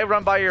like, can I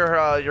run by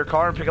your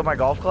car and pick up my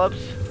golf clubs?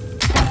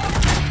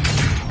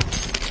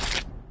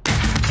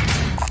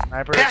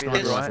 Sniper, if you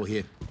Practice. want Rifle it.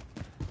 here.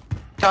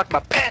 Talk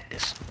about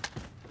practice.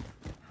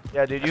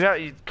 Yeah,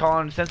 dude,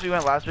 Colin, since we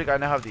went last week, I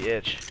now have the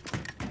itch.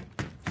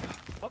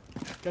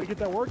 Gotta get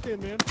that work in,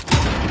 man.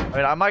 I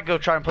mean, I might go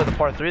try and play the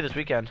par 3 this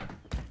weekend.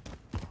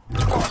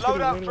 Got a Could've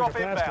loadout waited drop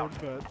like a inbound.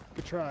 bastard, but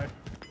good try.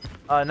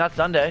 Not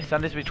Sunday.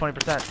 Sunday's be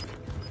 20%.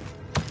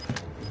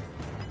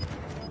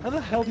 How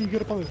the hell do you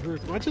get up on this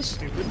roof? Am I just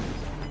stupid?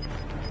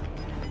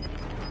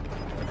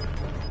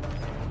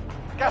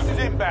 Gas is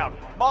inbound.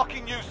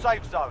 Marking new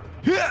safe zone.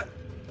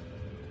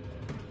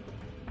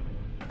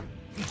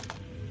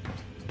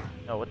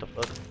 No, what the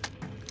fuck?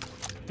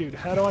 Dude,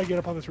 how do I get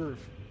up on this roof?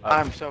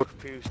 I'm so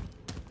confused.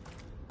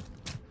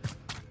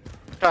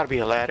 Gotta be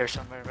a ladder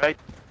somewhere, right?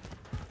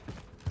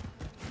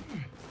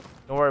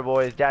 Don't worry,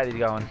 boys. Daddy's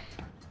going.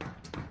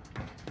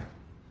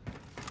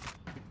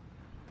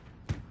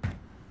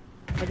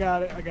 I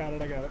got it.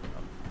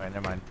 Alright,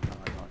 never mind.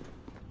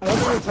 I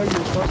don't want to tell you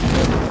you're supposed to do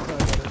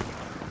it.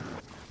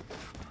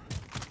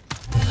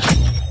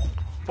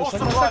 All Just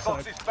like supply the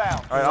boxes sex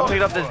found. Alright, I'll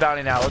pick up this Solid work.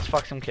 bounty now. Let's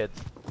fuck some kids.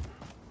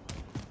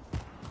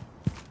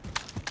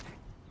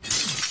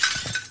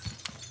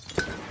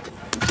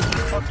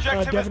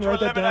 Objective is Devin, to write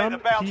that eliminate the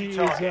down. bounty He is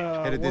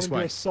target. Headed this wanting to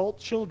way. assault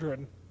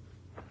children.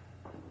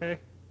 Okay,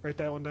 write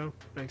that one down.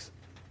 Thanks.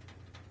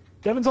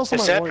 Devin's also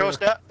If my that lawyer. goes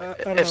down, I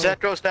don't if know. that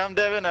goes down,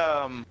 Devin,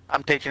 I'm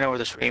taking over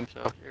the stream,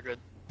 so you're good.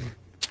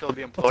 Still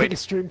be I'll take employed. a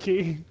stream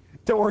key.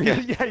 Don't worry.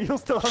 Yeah. Yeah, you'll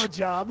still have a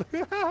job.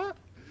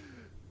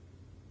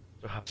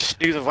 Just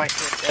do the right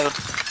thing,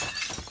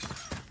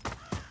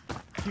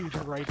 Devin. Do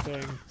the right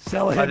thing.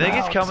 Sell it. I think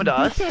he's coming to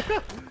us.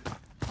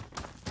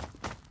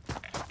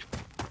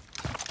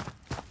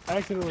 I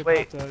accidentally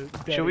Wait, popped a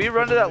should daddy we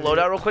run to that because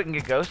loadout real quick and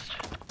get Ghost?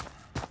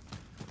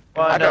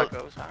 Well, I no, got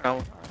goes. I don't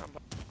know.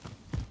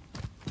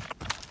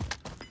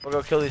 we'll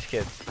go kill these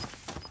kids.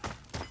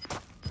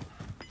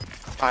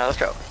 Alright, let's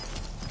go.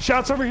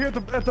 Shots over here at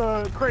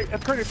the crate.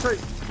 At the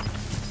crate.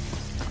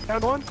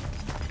 Down one.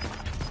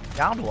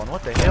 Downed one.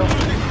 What the hell?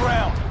 Losing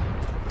ground.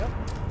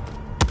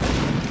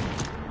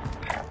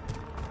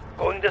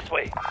 Going this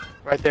way.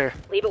 Right there.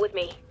 Leave it with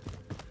me.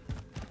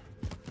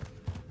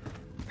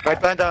 Right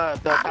behind the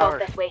Both tower.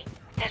 this way.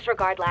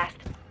 Disregard last.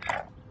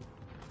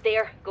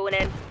 There, going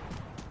in.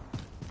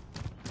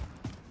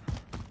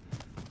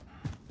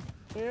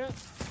 Yeah.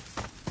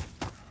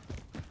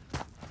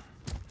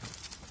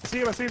 See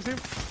him. I see him.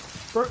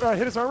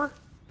 Hit his armor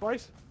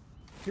twice.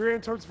 He ran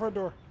towards the front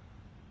door.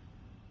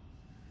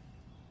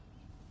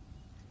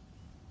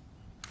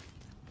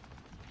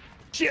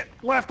 Shit!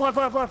 Left. Up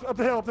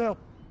the hill.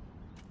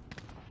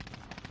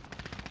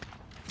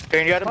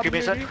 Karen, you got him? Pop Give me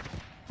a sec. UAV.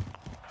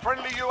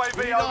 Friendly UAV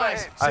Be nice.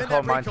 overhead. I Send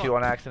called that mine recon. too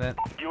on accident.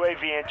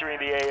 UAV entering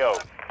the AO.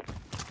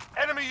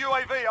 Enemy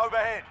UAV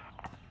overhead.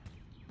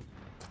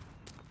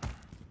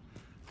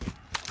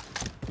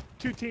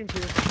 Two teams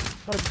here.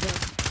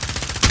 100%.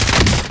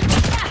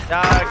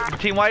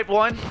 Team wipe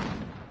one.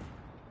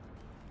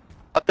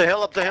 Up the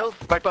hill,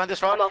 right behind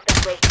this rock. I'm off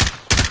this way.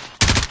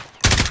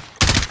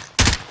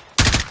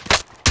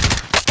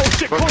 Oh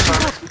shit!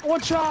 Close.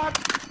 One shot.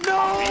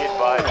 No. Be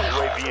advised,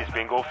 UAV is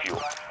bingo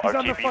fuel. He's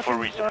on the RTB for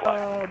fucking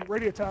resupply.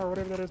 radio tower,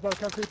 whatever that is, by the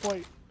concrete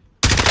plate.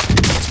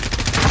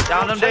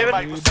 Down them, David.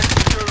 Teammate was sent to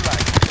the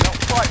gulag. They'll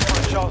fight for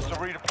a chance to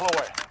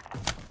redeploy.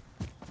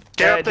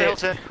 Stare up the hill,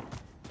 Sid.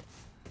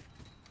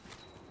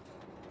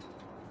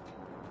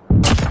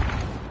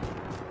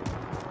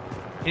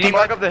 Can you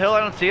mark up the hill? I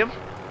don't see him.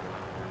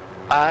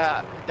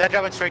 That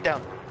guy went straight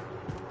down.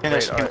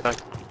 Great,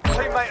 alright.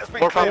 Teammate has been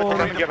More cleared problem,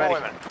 for get ready.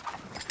 redeployment.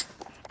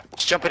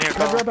 Let's jump in here,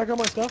 Can I Colin. grab back all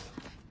my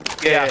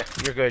stuff? Yeah.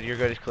 You're good. You're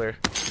good. It's clear.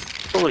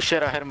 Holy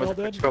shit, I hit him with All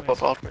the dead? scope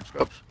up all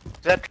scopes. Does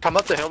that come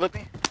up the hill with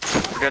me?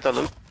 Get that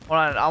loot. Hold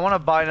on. I want to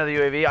buy another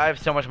UAV. I have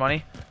so much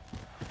money.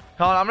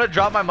 Colin, I'm gonna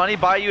drop my money,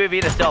 buy a UAV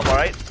and a stealth. All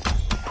right?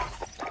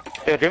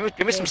 Yeah,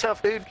 give me some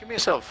stuff, dude. Give me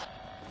stuff.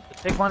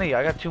 Take money.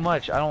 I got too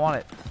much. I don't want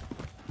it.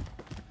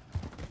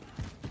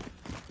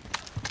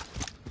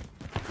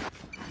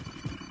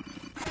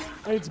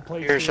 I need some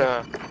plates. Here's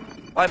too.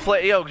 I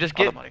play. Yo, just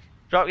all get the money.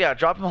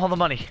 drop him all the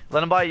money.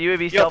 Let him buy a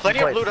UAV Yo, stealth plenty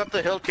and of plates. loot up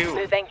the hill too.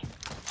 Moving.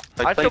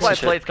 Like I'd still buy and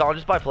shit. plates, Colin.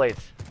 Just buy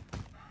plates,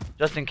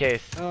 just in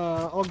case.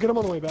 I'll get them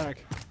on the way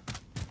back.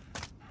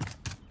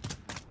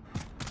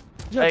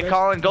 Yeah, Hey, guys.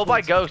 Colin, go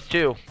buy Ghost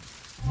too.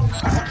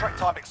 Contract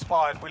time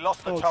expired. We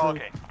lost the Oh, true.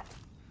 target.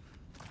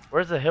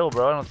 Where's the hill,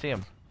 bro? I don't see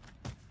him.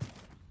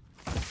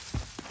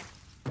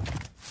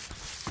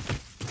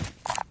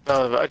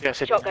 I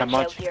guess it didn't have Shotgun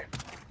shells much. here.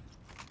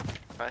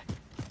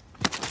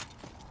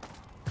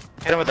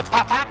 Hit him with the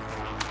pop pop.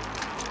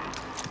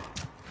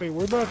 Wait,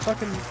 where'd my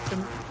fucking...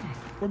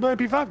 Where'd my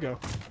MP5 go?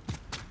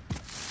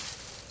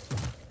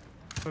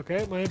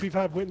 Okay, my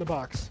MP5 went in the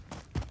box.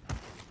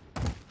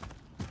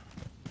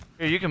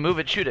 Here, you can move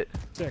it. Shoot it.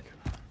 Sick.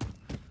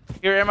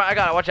 Here, Emma, I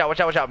got it. Watch out. Watch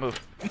out. Watch out. Move.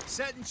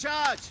 Set and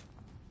charge.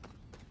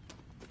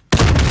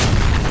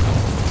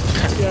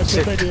 Yeah,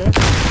 good idea.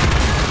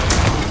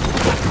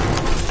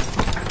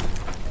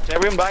 Did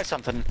everyone buy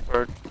something?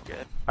 Or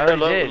I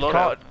already Load- did. load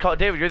Call, out. call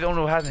David. You're the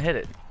only one who hasn't hit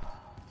it.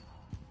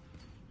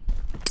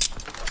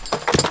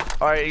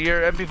 All right,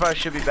 your MP5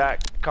 should be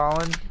back,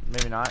 Colin.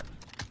 Maybe not.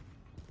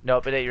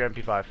 Nope, it ain't your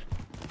MP5.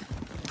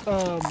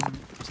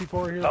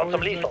 C4 here. Found some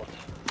boys, lethals.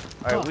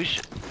 All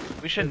right,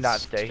 we should not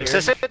stay here. is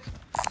this it?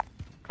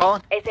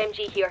 Colin?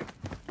 SMG here.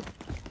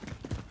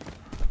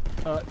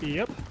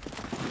 Yep.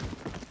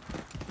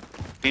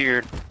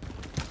 Weird.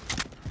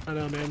 I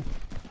know, man.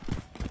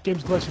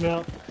 Game's glitching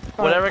out.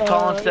 Whatever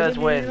Colin is says it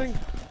wins. anything?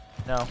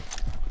 No.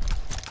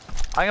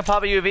 I can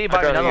pop a UAV, I buy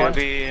me got another one.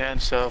 UAV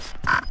and stuff.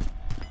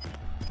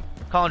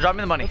 Colin, drop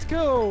me the money. Let's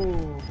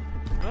go.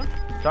 Huh?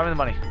 Drop me the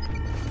money.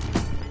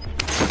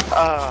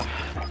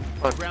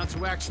 Ground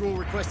to actual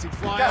requesting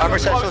fly. Gas Armor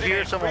is satchel closing here,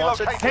 in. someone wants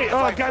it? Relocate Hey, to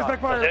the safe guys zone.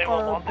 back by Does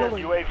anyone want this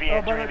building. UAV by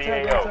entering that the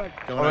tag, AO? that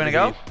tag. Are we gonna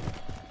go?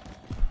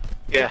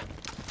 Yeah.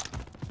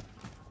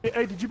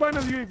 Hey, did you buy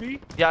another UAV?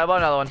 Yeah, I bought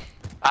another one.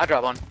 I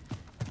drop one.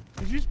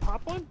 Did you just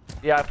pop one?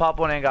 Yeah, I popped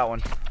one and got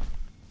one.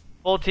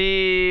 Full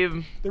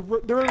team. They're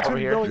in the two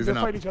here. buildings. They're Moving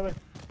up. fighting each other.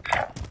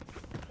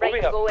 Right,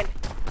 Moving up. go in.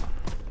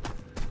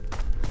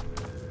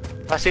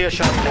 I see a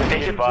shot.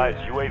 Be advised,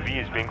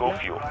 UAV is bingo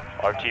fuel.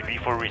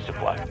 RTB for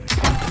resupply.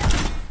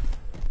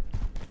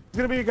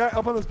 There's gonna be a guy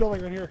up on this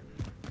building right here.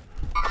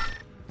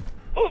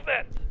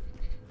 Movement!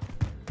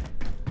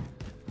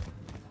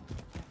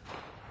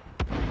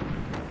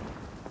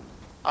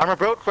 Armor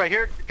broke right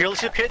here. Ghillie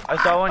suit kid.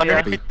 I saw one. Yeah.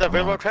 Underneath the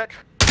railroad track.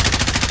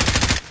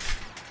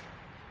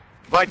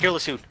 White ghillie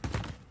suit.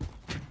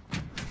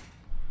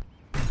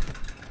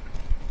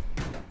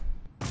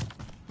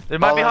 They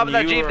might be Colin, hopping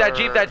that you jeep. That are-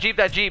 jeep. That jeep.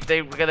 That jeep.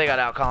 They got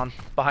out, Colin.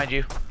 Behind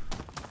you.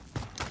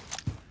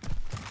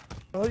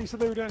 I thought you said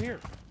they were down here.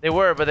 They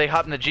were, but they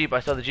hopped in the jeep. I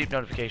saw the jeep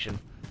notification.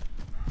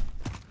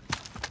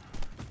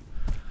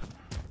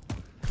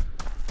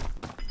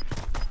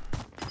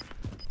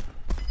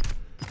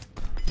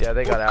 Yeah,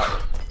 they got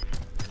out.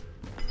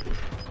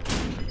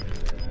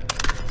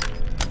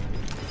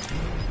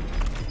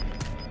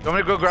 You want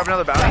me to go grab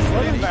another bounty?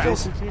 Oh, yeah, there's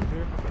still two teams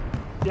here.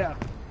 Yeah.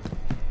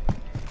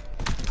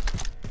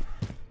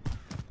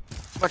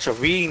 Bunch of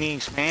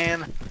weenies,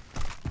 man.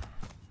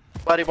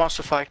 Nobody wants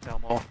to fight no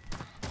more.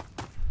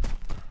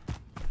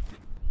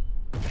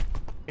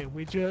 Can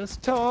we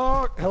just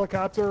talk?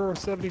 Helicopter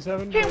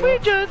 77. Can we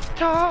just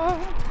talk?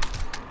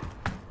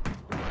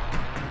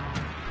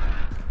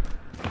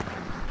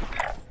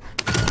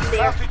 There,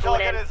 Bounty going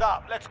target in. is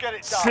up. Let's get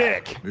it done.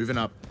 Sick. Moving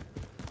up.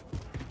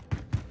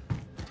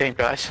 Same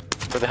guys.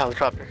 For the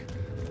helicopter.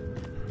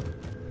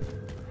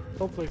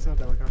 Hopefully it's not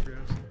the helicopter,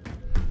 guys.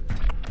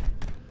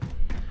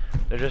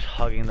 They're just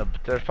hugging the.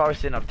 They're probably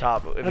sitting up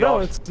top. If I know, y'all-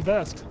 it's the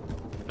best.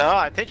 No,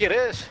 I think it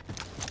is.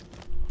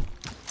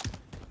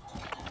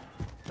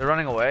 They're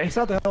running away. It's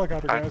not the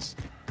helicopter, guys.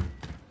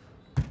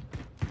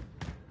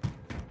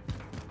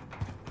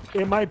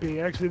 It might be,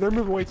 actually. They're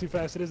moving way too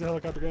fast. It is a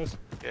helicopter, guys.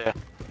 Yeah.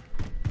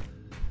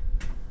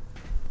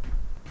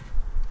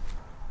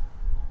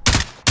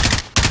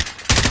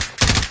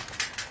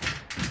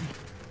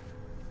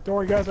 Don't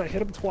worry, guys. I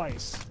hit him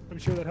twice. I'm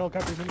sure that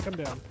helicopter's gonna come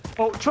down.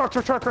 Oh,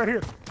 truck right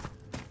here.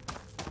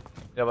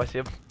 Yep, I see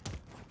him.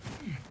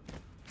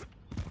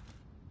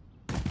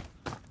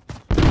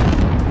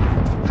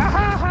 Ha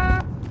ha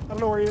ha! I don't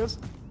know where he is.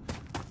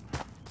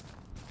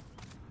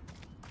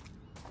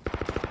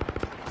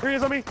 Here he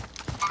is on me.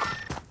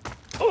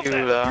 You,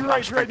 You're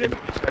right, I'm David.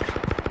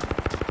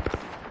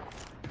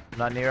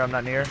 Not near, I'm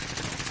not near.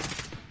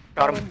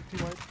 Got him.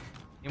 Team wipe.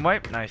 Team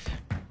wipe? Nice.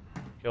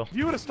 Kill. If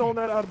you would have stolen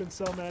that, I'd have been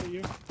so mad at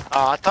you.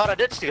 I thought I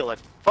did steal it.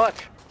 Fuck.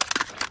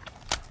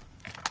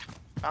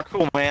 Not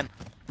cool, man.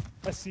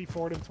 I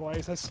C4'd him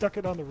twice. I stuck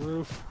it on the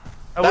roof.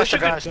 I That's wish the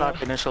you guy I could.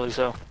 snuck initially,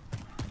 so.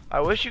 I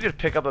wish you could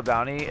pick up a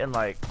bounty and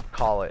like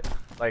call it,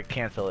 like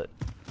cancel it.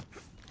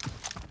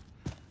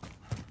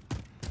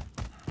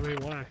 I mean,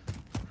 why?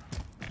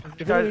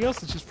 If guys- anything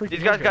else, it's just freaking.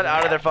 These guys got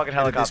out of their fucking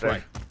Headed this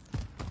helicopter.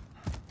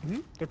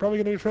 way. They're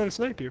probably gonna try to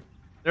snipe you.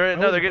 They're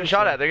wouldn't getting think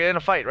shot so. at. They're getting a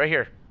fight right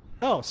here.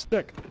 Oh,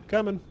 stick.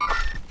 Coming.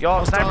 Y'all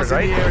have snipers, Hostiles in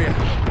right? the area.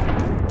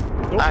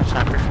 I'm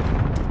sniper.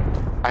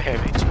 I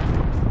have it.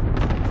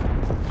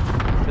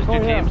 There's Oh,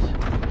 two yeah. teams.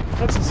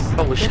 That's a,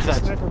 Holy shit, that's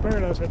a that's- sniper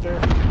paradise right there.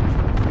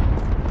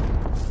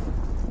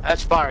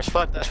 That's fire as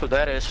fuck. That's what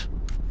that is.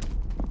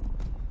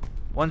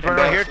 One's running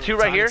right here, two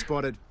right Target here.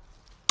 Spotted.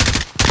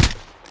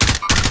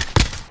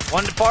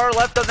 One far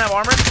left doesn't have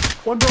armor.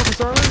 One broke his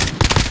armor.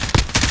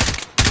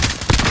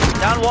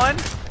 Down one.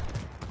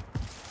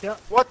 Yeah.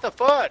 What the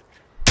fuck?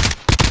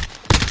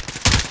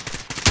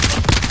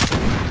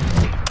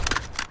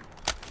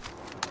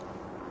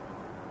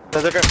 The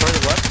other guy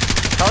further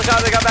left?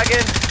 Helicopter, they got back in.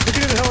 Look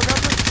at the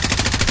helicopter.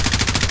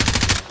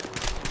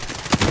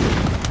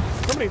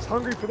 Somebody's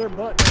hungry for their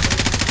butt.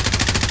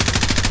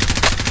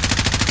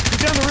 He's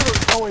down the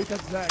river. Oh wait,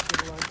 that's Zach.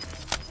 Never mind.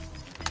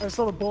 I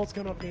saw the bullets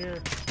coming up in the air.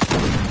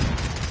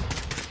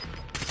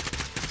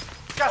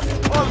 Gas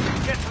is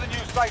closing. Get to the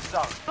new safe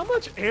zone. How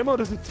much ammo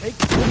does it take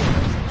to kill one of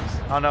those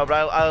things? Oh no,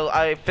 but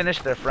I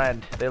finished their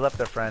friend. They left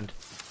their friend.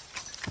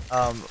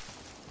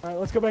 Alright,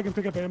 let's go back and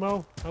pick up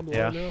ammo. I'm low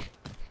Yeah. now.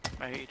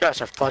 Man, you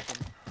guys are fucking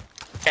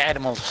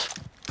animals.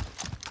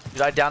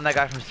 Dude, I downed that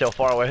guy from so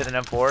far away with an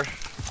M4.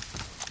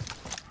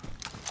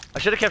 I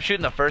should have kept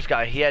shooting the first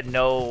guy. He had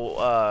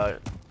no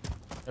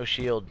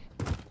shield,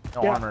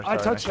 no Yeah, armor. I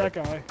sorry. touched that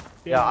guy.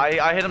 Yeah,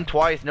 I hit him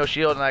twice, no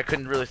shield, and I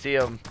couldn't really see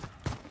him.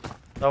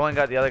 So I went and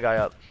got the other guy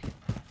up.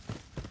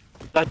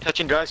 Not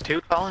touching guys too,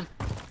 Colin?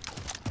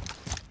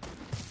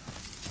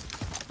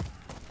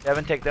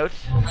 Devin, take notes.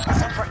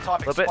 Contract time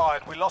Flip it.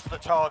 expired. We lost the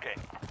target.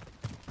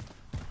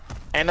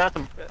 Ain't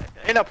nothing.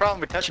 Ain't no problem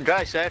with touching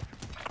guys, Zach.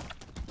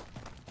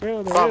 Yeah,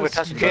 there Well, is. with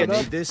touching You got kids.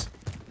 enough? Need this.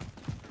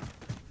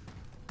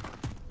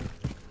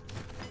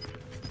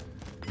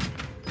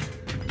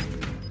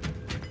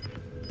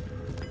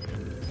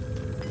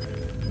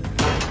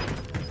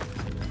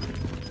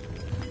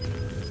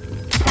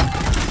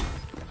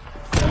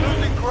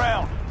 Losing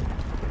ground.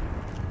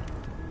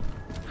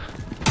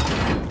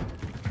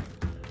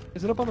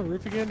 Is it up on the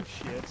roof again?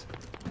 Shit.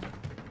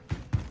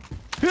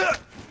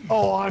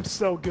 Oh, I'm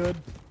so good.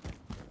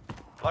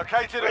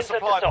 Located a Rinse at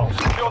supply the box.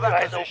 zone. Secure that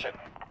Eyes position.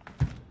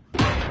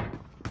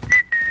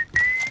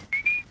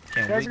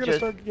 Can Guys we are gonna just...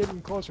 start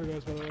getting closer to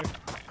us, by the way.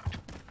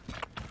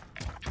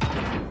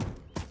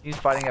 He's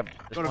fighting up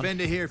this Got a one.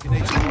 vendor here if you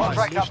need supplies.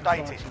 Contract Mission box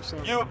or updated.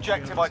 something. New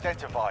objective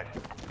identified.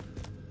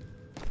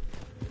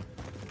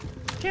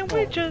 Can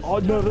we just... Oh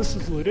no, this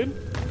is looted.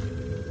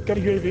 Got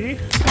a UAV.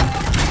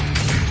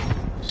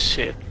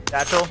 Shit.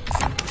 Satchel?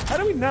 How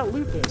do we not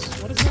loot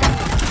this? What is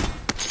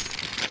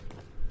that?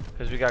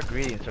 Because we got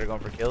greedy and started going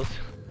for kills.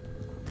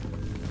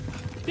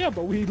 Yeah,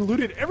 but we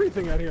looted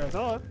everything out here, I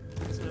thought.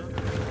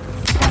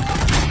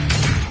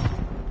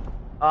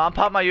 I'm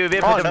popping my UAV, I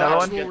picked Oh, up no, another I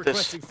one. get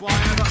this. Requesting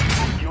flyover.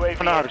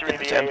 UAV I know how to entering get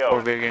the this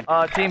AO. M4 big.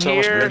 Team So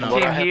what's here, good? What I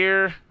team have?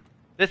 here.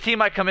 This team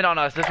might come in on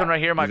us. This one right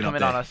here might Moving come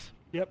up in on there. us.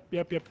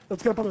 Yep.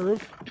 Let's get up on the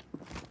roof.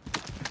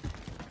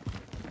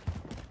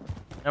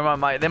 Never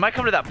mind, they might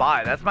come to that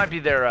buy. That might be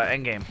their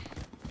end game.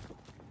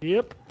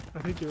 Yep. I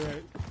think you're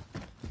right.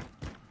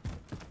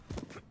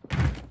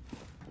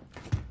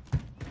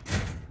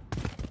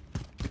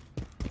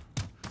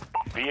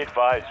 Be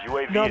advised,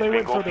 UAV No, is they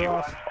went bingo further fuel.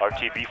 off.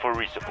 RTB for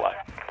resupply.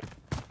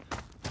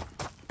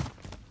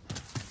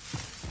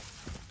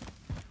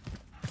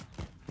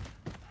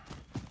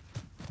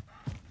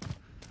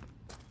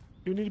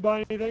 Do you need to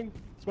buy anything?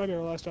 This might be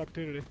our last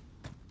opportunity.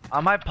 I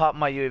might pop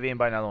my UAV and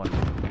buy another one.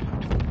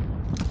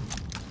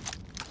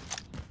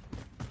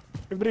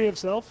 Everybody have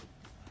self?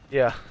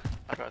 Yeah.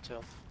 I got to.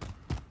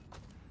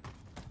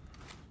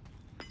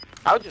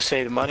 I would just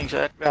say the money,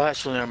 Zach. Well,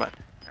 actually, never mind.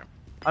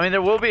 I mean,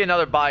 there will be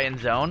another buy-in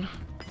zone.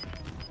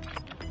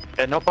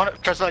 Yeah, no point.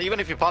 Because even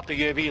if you pop the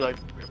UAV, like,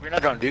 we're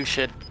not gonna do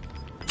shit.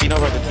 You know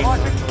where the team.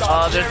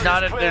 There's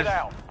not a-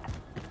 there's-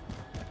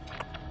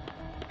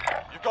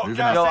 Moving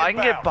gas Yo, I can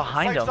inbound. get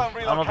behind Safe them. zone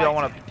I don't know if y'all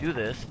want relocated. to do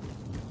this.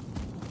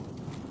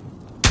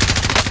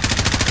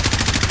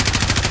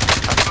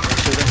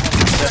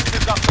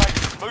 Objectives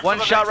updated. Move One to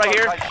the shot next right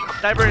here. location.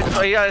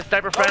 Sniper, you got a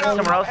sniper friend Those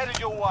somewhere else. Headed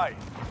your way.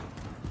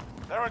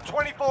 There are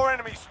 24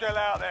 enemies still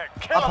out there.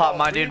 Kill I'll 'em pop all.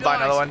 mine, dude, and buy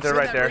another one. They're Send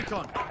right that there.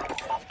 recon.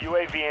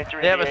 UAV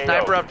entering They have the a AO.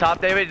 sniper up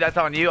top, David. That's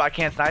on you. I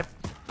can't snipe.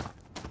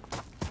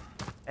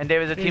 And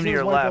David's a team He's to in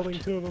your this white left. building,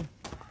 two of them.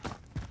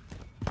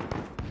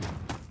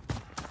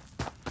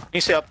 You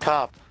say up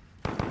top.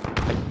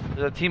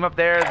 There's a team up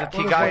there. There's a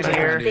team One guy of in them's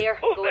here. right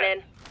Clear. Going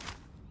in.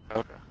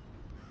 Okay.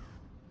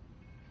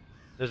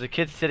 There's a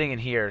kid sitting in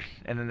here,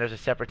 and then there's a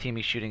separate team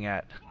he's shooting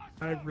at.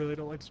 I really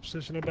don't like this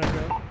position. I back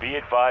up. Be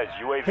advised,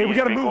 UAV Hey, we is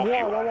gotta bingo move.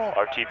 fuel. Wall.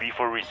 RTB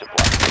for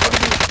resupply.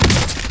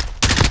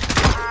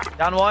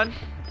 Down one.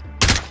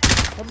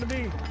 Come to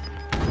me.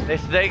 They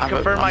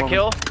confirmed my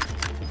kill.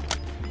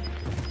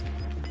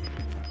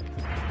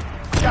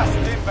 Gas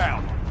is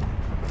inbound.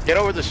 Get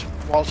over this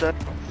wall, Chad.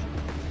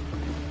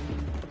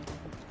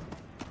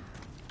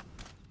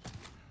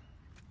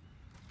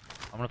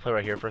 I'm gonna play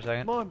right here for a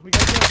second. Come on, we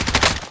gotta go.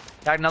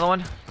 Tag another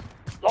one.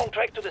 Long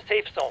track to the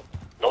safe zone.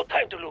 No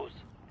time to lose.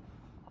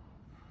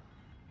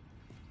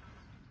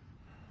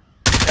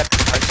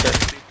 I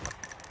said.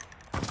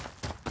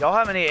 Y'all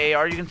have any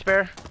AR you can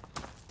spare?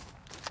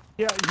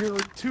 Yeah, you're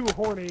too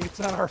horny. It's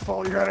not our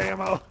fault. You're out of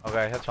ammo.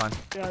 Okay, that's fine.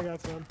 Yeah, I got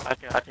some. I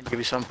can give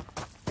you some.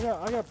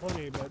 Yeah, I got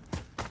plenty, but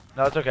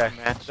No, it's okay.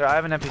 Man. So I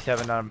have an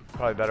MP7 that I'm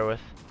probably better with.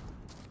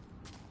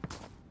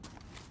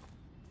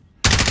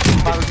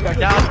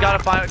 Down,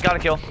 got a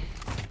kill.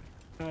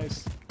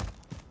 nice.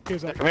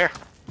 Here's that. Come here.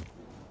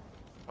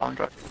 On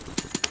truck.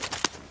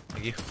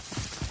 Thank you.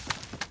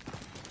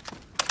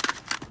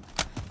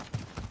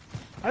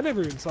 I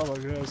never even saw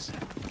those guys.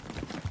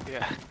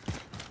 Yeah.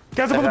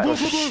 Guys, up on the blue.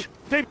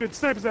 David,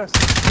 snipe his ass.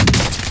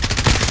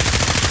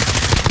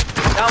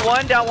 Down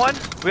one.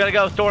 We gotta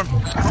go, Storm.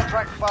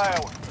 Contract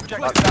failed.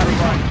 Objective Scan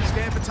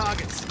done. for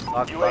targets.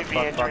 Fuck.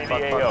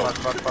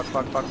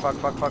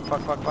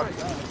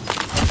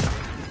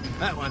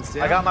 That one's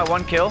down. I got my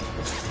one kill.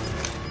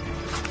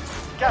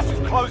 Gas is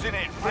closing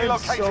in. I am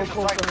Relocate so to the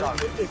close safe to zone.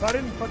 her. If I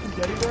didn't fucking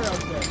get you there, I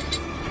was dead.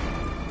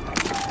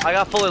 I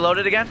got fully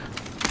loaded again.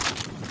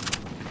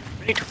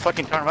 We need to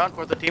fucking turn around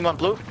for the team on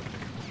blue.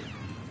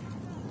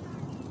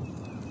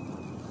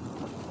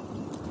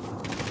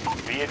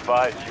 Be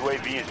advised,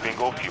 UAV is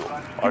bingo fuel.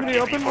 Give me the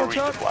open, RTB for one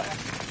shot.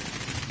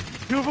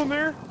 resupply. 2 of them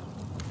there.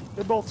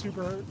 They're both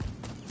super hurt.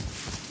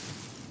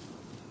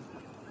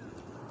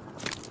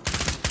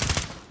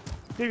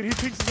 David, he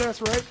peeks his ass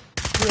right.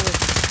 Really.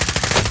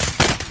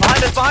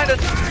 Behind us.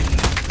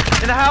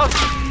 In the house.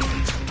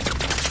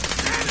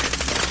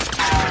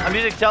 I'm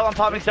using stealth. I'm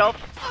popping stealth.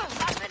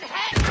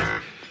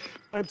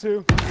 I'm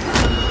 2.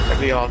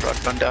 We all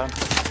got gunned down.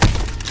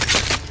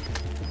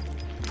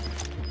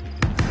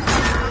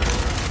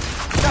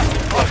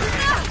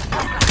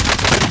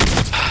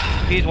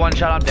 He's one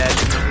shot. I'm dead.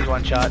 He's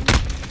one shot.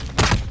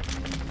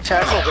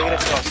 Chad, we'll wait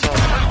until I saw.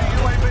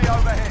 UAV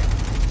overhead.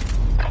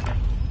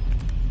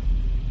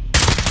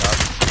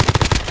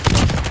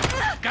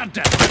 God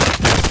damn.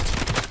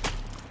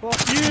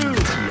 Fuck you!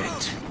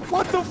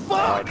 What the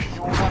fuck?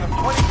 You are one of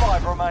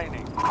 25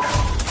 remaining.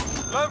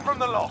 Learn from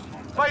the loss.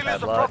 Failure's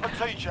Bad a luck. proper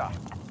teacher.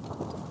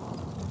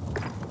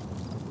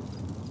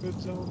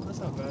 Good zone. That's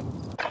not bad.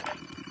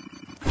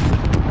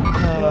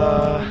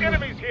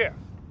 Enemies here.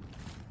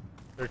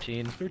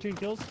 13. 13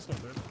 kills? That's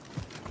not bad.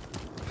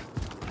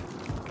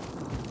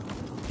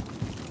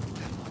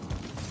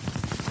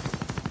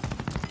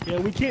 Yeah,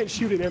 we can't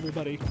shoot at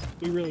everybody.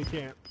 We really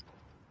can't.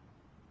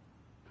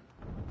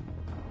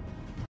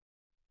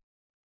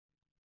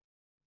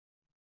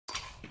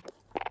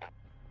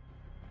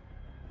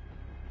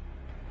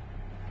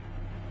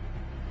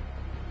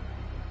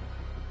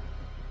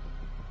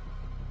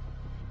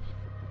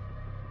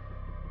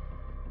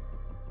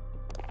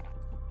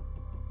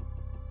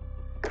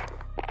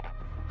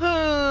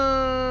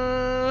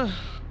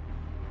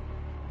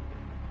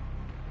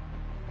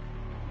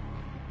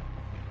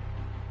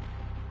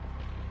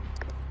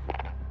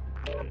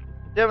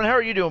 Devin, how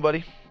are you doing,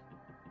 buddy?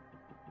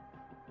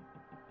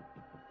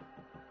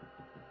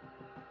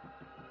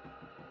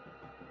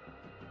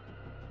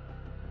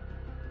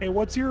 Hey,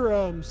 what's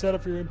your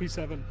setup for your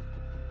MP7?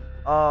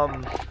 I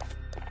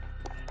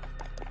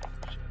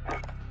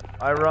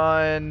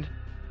run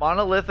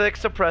monolithic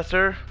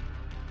suppressor.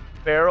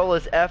 Barrel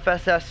is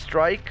FSS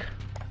strike.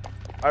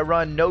 I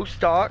run no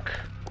stock,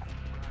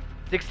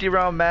 60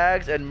 round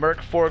mags, and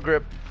Merc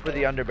foregrip for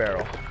the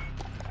underbarrel.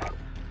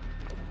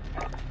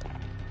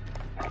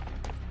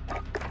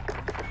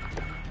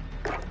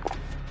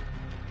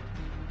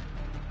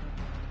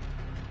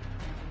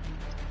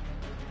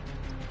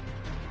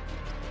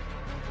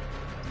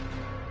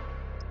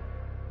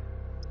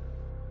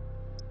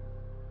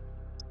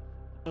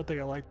 I don't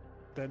think I like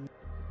that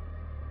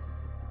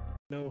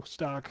no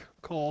stock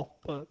call,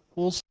 but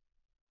we'll see.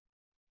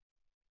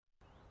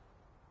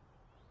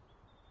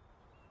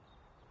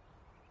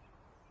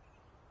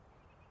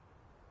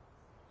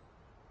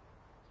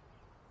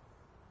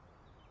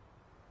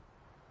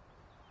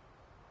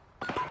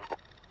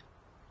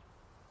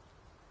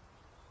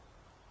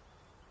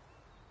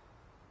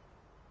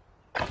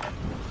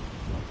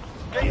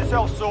 Get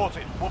yourself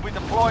sorted. We'll be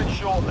deployed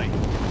shortly.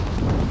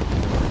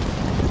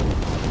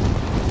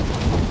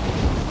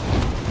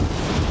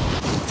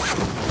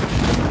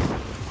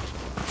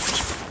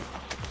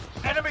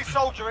 Enemy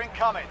soldier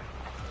incoming.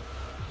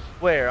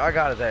 Where? I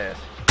got his ass.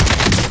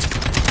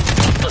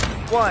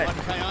 1,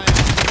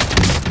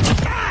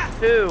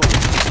 2.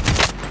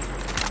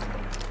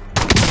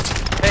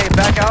 Hey,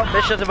 back out.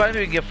 Mission's invited me.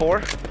 We can get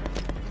 4.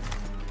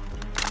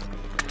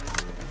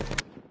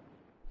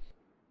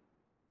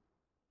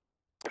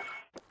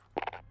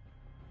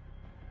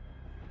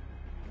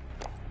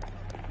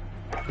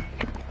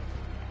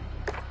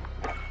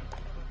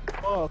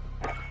 Oh,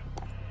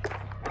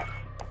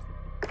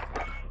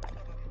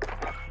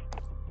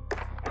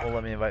 Well,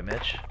 let me invite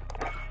Mitch.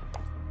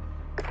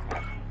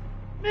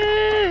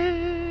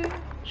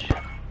 Mitch!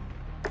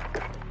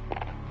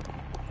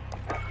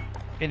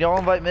 Can y'all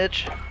invite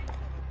Mitch?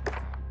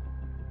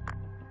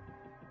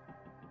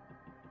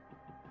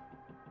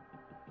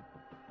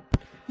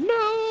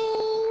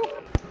 no!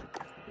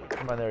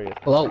 Come on, there he is.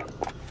 Hello.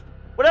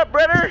 What up,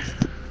 Brenner?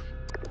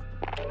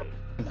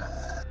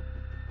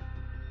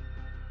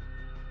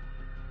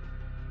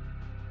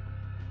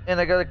 And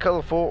I got a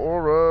colorful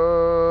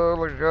aura,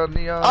 like I got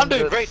neon. I'm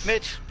doing bits. great,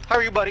 Mitch. How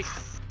are you, buddy?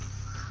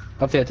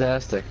 I'm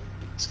fantastic.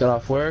 Just got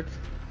off work.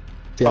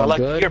 I Feeling like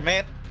to good. hear,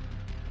 man.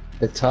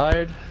 Bit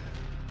tired.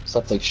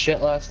 Slept like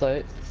shit last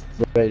night.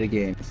 Ready to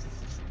game.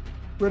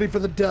 Ready for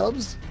the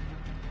dubs?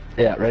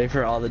 Yeah, ready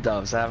for all the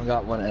dubs. I haven't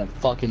got one in a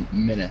fucking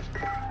minute.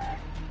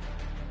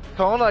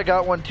 Colin, I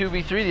got one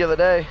 2v3 the other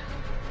day.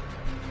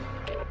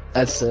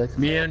 That's sick.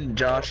 Me and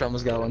Josh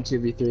almost got one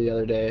 2v3 the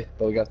other day,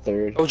 but we got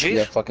third. Oh, jeez. We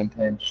got fucking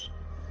pinched.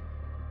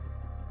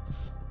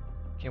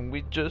 Can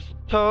we just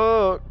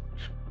talk?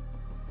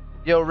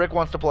 Yo, Rick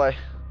wants to play.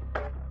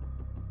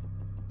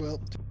 Well,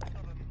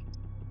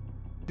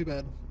 too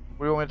bad.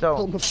 What do you want me to tell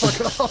Tell him? him to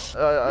fuck off.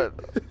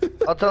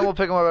 I'll tell him we'll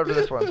pick him up after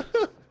this one.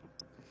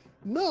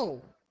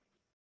 No.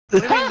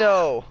 What do you mean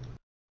no?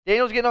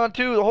 Daniel's getting on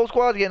too. The whole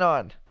squad's getting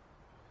on.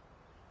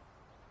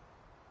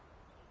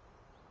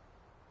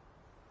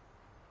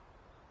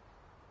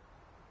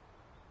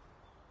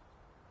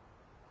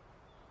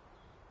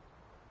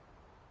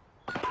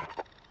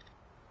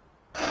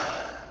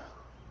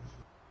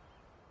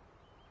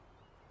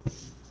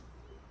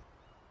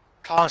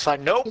 Colin's like,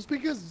 nope.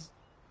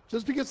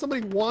 Just because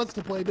somebody wants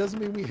to play doesn't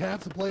mean we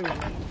have to play with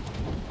them.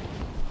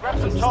 Grab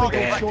some Just target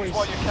make a practice choice.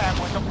 while you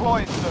can. We're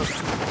deploying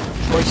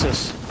soon.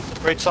 Choices.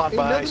 Great song Ain't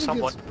by nothing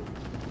someone.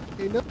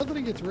 Ain't nothing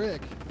against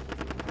Rick.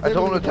 I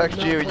told him to Everything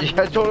text you. about not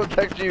I told him to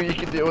text you. You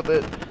can deal with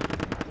it.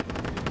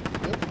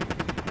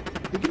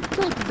 You can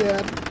talk to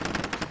Dad.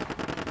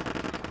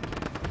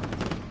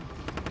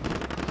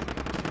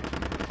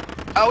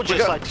 I would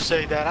just like to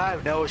say that I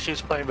have no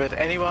issues playing with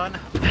anyone.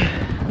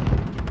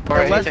 Or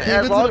Unless, anything.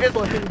 as long as,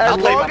 I'll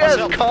play by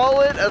myself.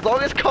 as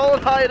long as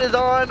Colin Hyatt is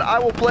on, I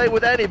will play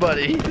with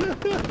anybody.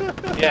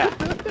 Yeah,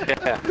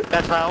 yeah.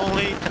 That's my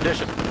only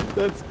condition.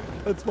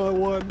 That's my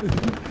one.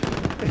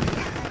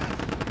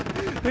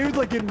 He was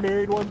like getting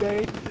married one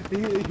day.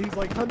 He's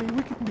like, honey,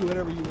 we can do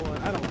whatever you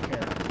want. I don't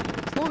care.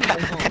 As long as I'm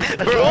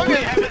home. We're only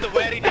having the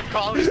wedding if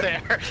Colin's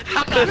there.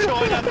 I'm not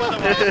showing up on the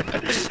wedding.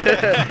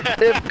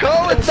 If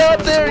Colin's not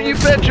there, you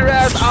bet your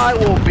ass I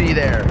will be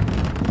there.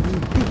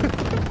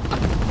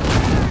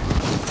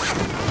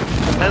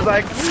 It's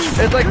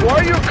like, why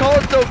are you and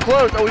Colin so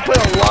close? Oh, we play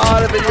a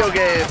lot of video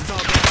games.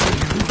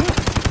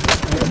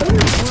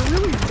 We're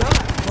really not,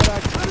 but I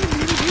kind of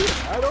need to do it.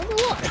 I don't know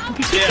why.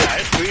 Yeah,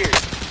 it's weird.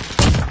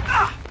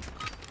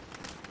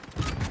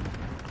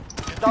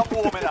 You're done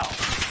warming up.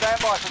 Stand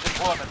by for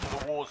deployment to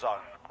the war zone.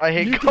 I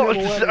hate You can have a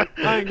Colin. wedding.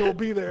 I ain't gonna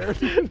be there.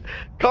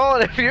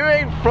 Colin, if you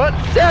ain't front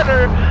and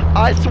center,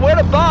 I swear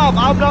to Bob,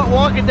 I'm not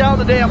walking down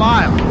the damn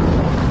aisle. You're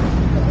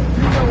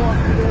not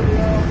walking down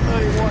the aisle.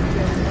 I ain't walking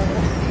down the aisle.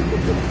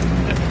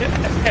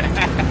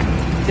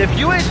 If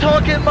you ain't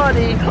talking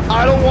money,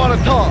 I don't want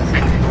to talk.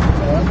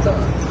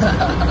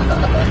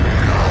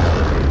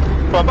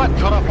 Well, I'm about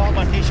to cut off all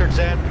my t-shirts,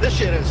 and this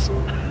shit is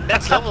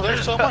next level.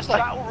 There's so much like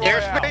Battle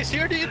Royale. airspace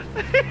here, dude.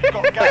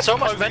 Got gas There's so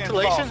much closing in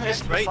ventilation. fast.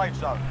 It's Get to the great. safe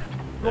zone.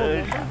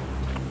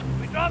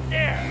 We dropped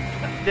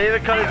there.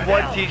 David cut his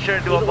one t-shirt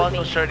into a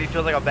muscle shirt. He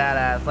feels like a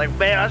badass. Like,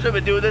 man, I should have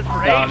been doing this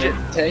for ages.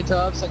 Tank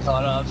tops and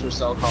cut-offs are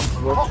so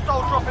comfortable.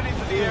 Hostile dropping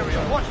into the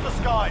area. Watch the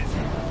skies.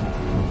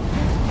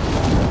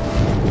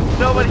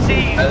 No, but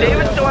see,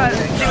 David still has.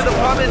 See, the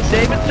problem is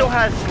David still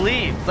has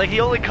sleeves. Like, he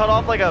only cut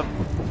off like a.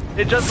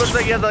 It just looks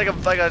like he has like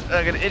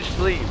an inch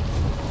sleeve.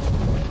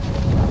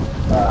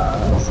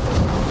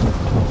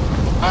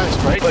 Nice,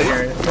 right?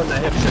 From the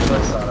hip shit,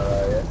 that's not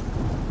alright.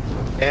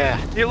 Yeah.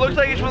 He looks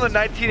like he's from the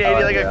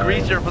 1980, like a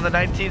greaser from the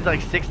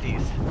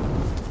 1960s.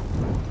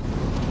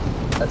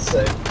 That's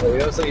sick. He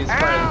looks like he's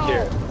trying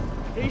to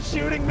cure. He's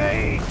shooting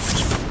me.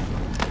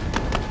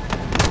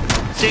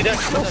 See,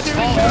 that's the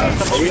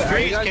movie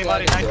Grease came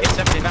out in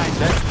 1979.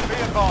 Be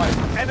advised.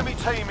 Enemy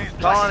team is.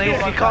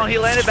 Colin, he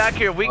landed back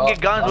here. We can get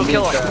guns, we'll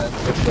kill him.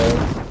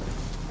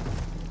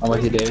 I'm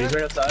with you, Dave. He's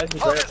right outside.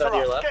 He's right outside to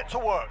your left. Get to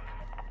work.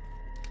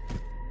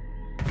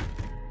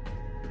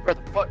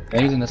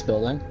 Yeah, he's in this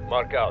building.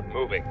 Mark out.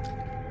 Moving.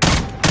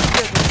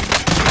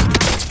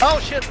 Oh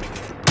shit!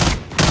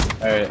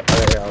 Alright,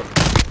 out.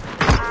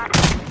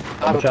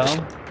 I'm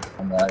down.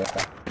 I'm right.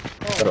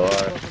 So do I.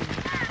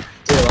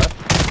 To your left.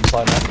 I'm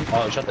sliding up.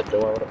 Oh, shut the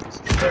door. What a piece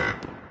of shit.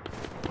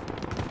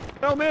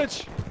 Oh,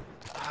 Mitch.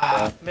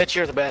 Mitch,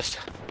 you're the best.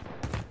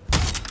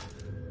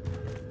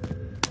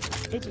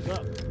 Mitch is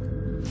up.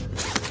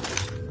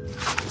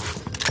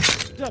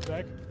 Good job,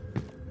 Beck.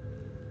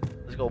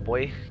 Let's go,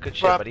 boy. Good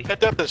shit, Bro, I buddy.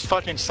 picked up this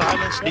fucking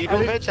silenced I needle,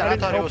 didn't- Mitch, I and I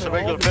didn't thought it help was a at all.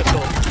 regular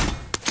pistol.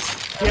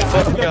 Yeah,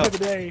 Fuck back yeah. in the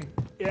day.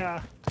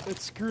 Yeah. it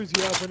screws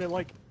you up and it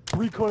like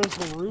recoils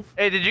the roof.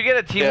 Hey, did you get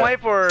a team Yeah.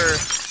 wipe or?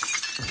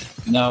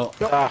 No,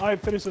 Nope, I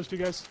finished those two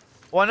guys.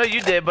 Well, I know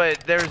you did, but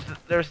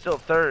there's still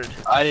third.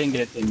 I didn't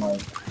get a team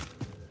wipe.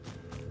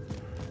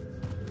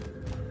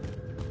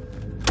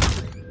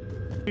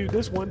 Dude,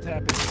 this one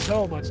tap is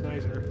so much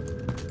nicer.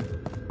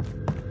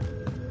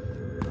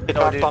 You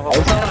know, Oh, dude. I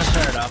just don't want to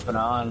turn it up and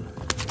on.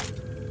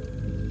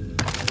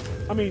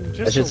 I mean, It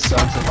just just the,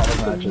 sucks in public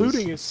the matches.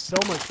 looting is so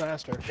much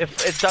faster.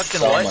 If it sucked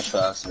in So what? much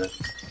faster.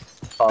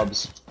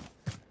 Pubs.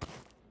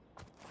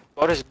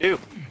 what does it do?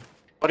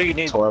 What do you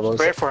need? It's horrible.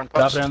 Spray for and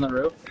Drop push? it on the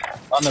roof.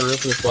 On the roof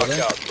of this building.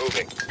 Watch out,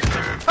 moving.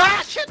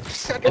 Ah, shit!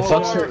 It Oh,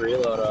 fucks yeah. your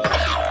reload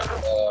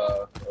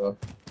up.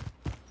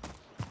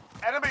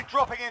 Enemy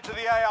dropping into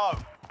the AO.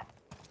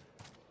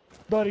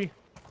 Buddy,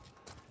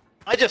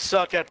 I just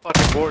suck at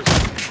fucking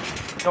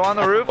Warzone. Go on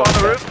the roof,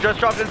 just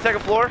dropped in the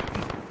second floor.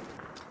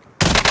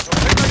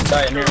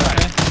 Sorry, I'm here.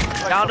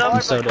 Down him.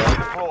 I'm so dead.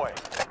 Deploy.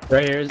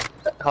 Right here,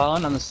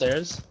 Colin on the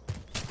stairs.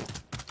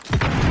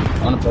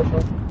 On the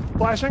purple.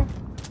 flashing.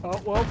 Oh,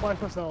 well,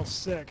 flash myself.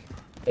 Sick.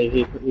 Hey,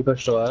 he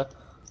pushed away.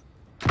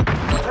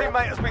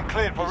 Teammate has been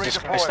cleared for Jesus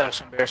Christ, that redeployment.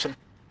 was embarrassing.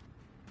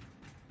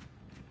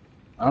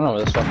 I don't know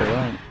where this fucker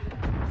went.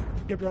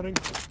 Keep running.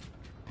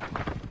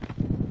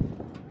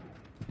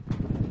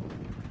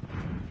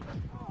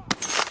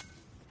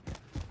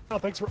 Oh,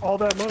 thanks for all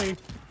that money.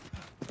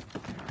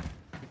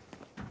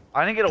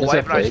 I didn't get a Is wipe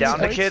that and I plates?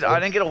 downed the kid. I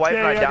didn't get a wipe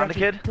and I I downed the got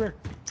you. kid. Come here.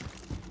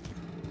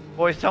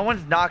 Boys,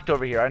 someone's knocked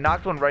over here. I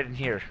knocked one right in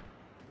here.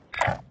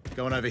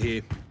 Going over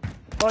here.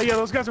 Oh yeah,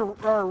 those guys are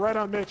right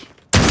on Mitch.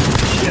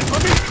 Shit,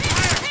 let me.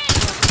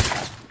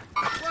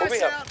 Pull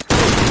me up.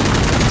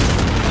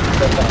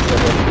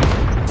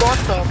 What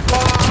the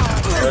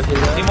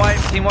fuck? Team wipe,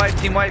 team wipe,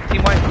 team wipe,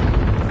 team wipe.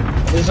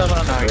 There's someone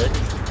on the bridge.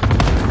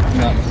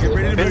 No. Get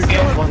ready to This move.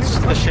 game once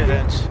the shit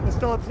ends. There's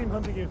still a team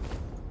hunting you.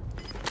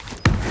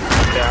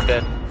 Yeah, I'm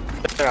dead.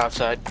 They're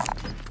outside. There.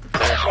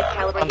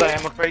 Caliber On the here.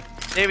 ammo crate.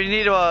 David, you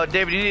need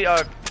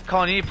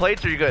Colin, you need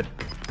plates or you good?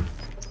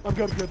 I'm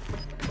good. Losing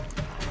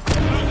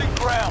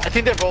ground. I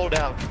think they're rolled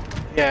out.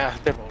 Yeah,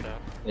 they're rolled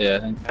out. Yeah, I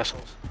think.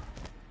 Assholes.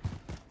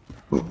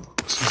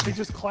 They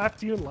just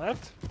clapped you and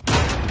left.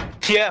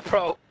 Yeah,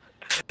 bro.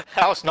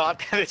 I was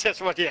not. It's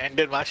just what you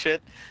ended my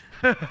shit.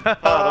 Oh,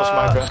 that was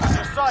my bad.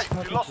 You're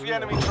safe. You lost the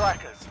enemy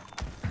trackers.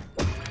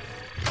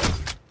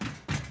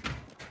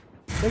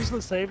 Thanks for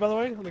the save, by the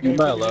way. On the You can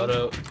buy a game.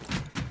 loadout.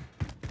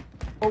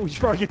 Oh, we should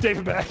probably get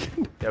David back.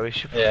 Yeah, we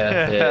should.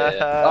 Yeah. Oh, you that's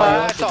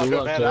watched the all good,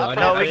 Gulag man. too. I'm I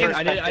No, we didn't- can-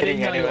 I didn't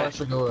know you anyway. watched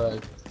the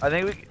Gulag.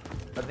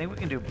 I think we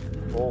can do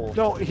both.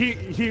 No,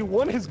 he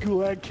won his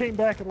gulag, came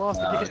back and lost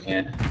Oh,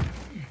 again. okay.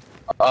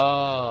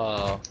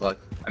 Oh, fuck.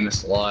 I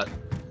missed a lot.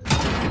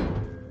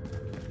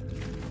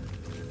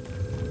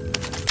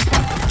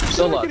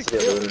 Still lots to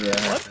get looted,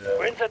 yeah.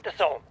 We're inside the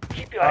zone.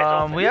 Keep your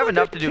eyes open. We have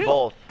enough to do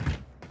both.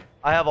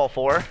 I have all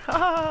four.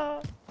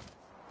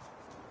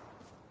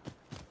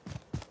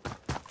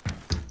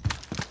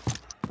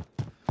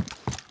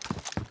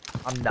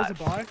 I'm There's nuts.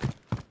 a buy.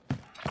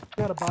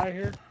 Got a buy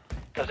here.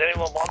 Does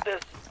anyone want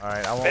this?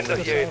 Alright, I won't Vendor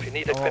loot. here if you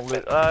need I won't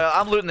equipment. loot.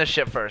 I'm looting this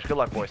ship first. Good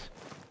luck, boys.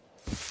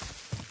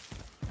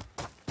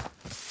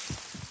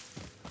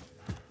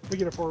 We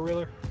get a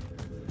four-wheeler.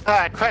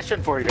 Alright,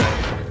 question for you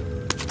guys.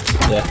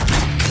 Yeah.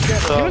 Yeah,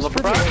 So, he was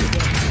LeBron-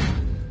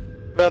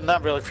 pretty Well,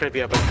 not really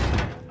trivia, but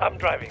I'm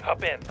driving.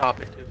 Hop in.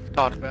 topic to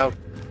talk about.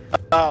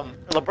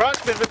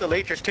 LeBron's been with the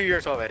Lakers 2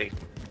 years already.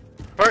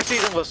 First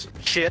season was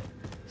shit.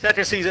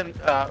 Second season,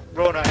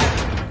 Rona.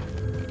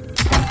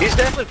 He's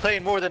definitely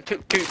playing more than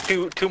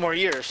two more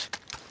years.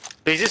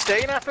 Is he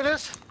staying after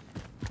this?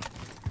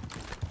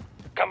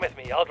 Come with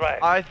me. I'll drive.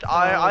 I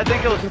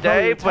think he'll He'll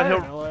stay, probably but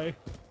retire he'll. in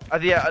LA.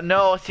 Yeah,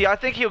 no. See, I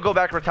think he'll go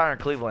back and retire in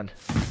Cleveland.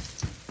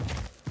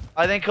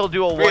 I think he'll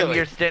do a Really?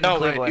 one-year stint No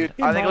in way, Cleveland.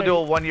 dude. I think he'll do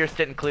a might. one-year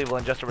stint in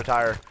Cleveland just to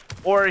retire,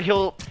 or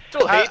he'll.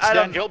 Still hates at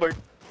Dan a- Gilbert.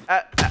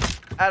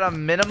 At a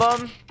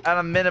minimum,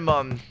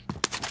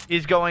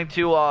 he's going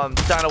to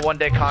sign a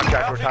one-day contract to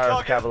Bounty retire as a target's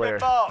been Cavalier.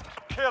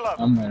 marked. Kill him.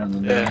 I'm right on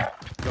the Yeah.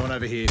 Going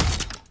over here.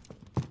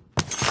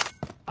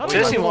 I don't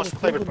Jesse know wants to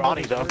if play with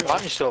Cleveland Bronny though. is real.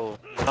 Bronny's still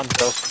young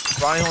though.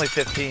 Ronnie's only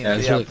 15. Yeah, so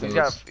it's yeah, really he's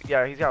got,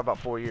 close. he's got about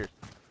 4 years.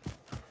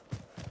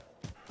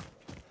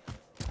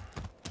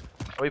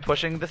 Are we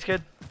pushing this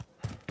kid?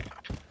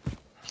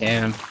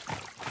 Cam.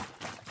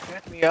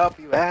 Get me up,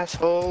 you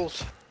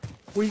assholes.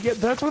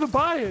 That's where the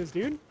buy is,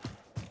 dude.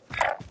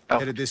 Oh.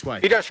 Headed this way.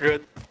 You guys are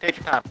good. Take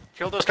your time.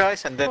 Kill those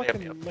guys and then hit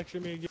me up. Fucking lecture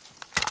me again.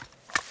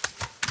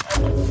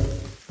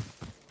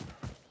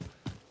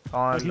 Oh,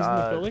 On, he's in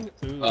the building?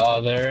 Ooh.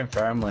 Oh, they're in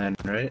farmland,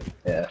 right?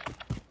 Yeah.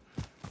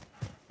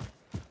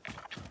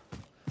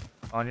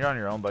 on, you're on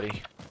your own,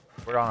 buddy.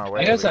 We're on our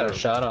way. You guys over had a here.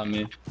 shot on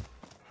me.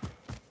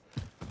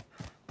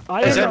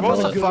 I Is am that not what's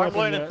a the good farmland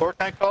weapon in yet.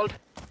 Fortnite called?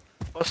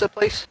 What's that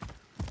place?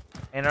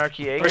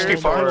 Anarchy Acres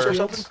Risky Farms or or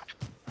something?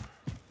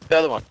 The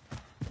other one.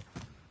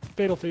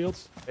 Fatal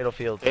Fields. Fatal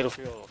Field?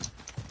 Battlefield.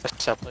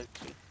 That's that place.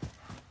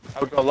 I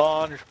would go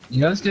launch.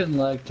 You guys getting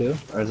lag too?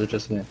 Or is it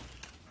just me?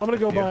 I'm gonna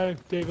go Yeah. by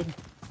David.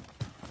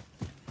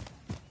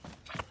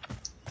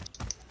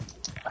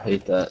 I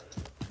hate that.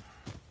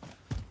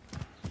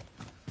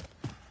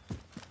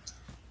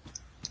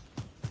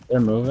 They're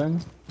moving.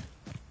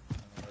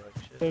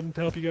 Didn't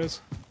help you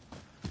guys.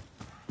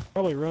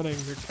 Probably running.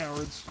 They're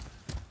cowards.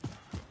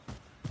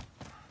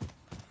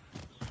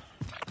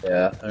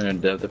 Yeah, they're gonna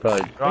dip. They're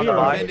probably. They're on the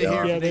buy.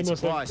 Yeah, they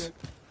must have.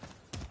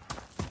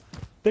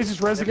 They just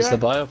res the Is guy. the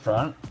buy up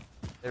front?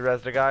 They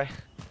rezzed a guy.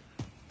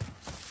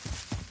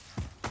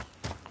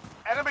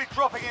 Enemy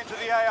dropping into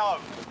the AO.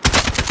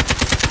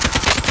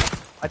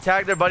 I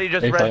tagged their buddy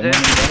just They rezzed in.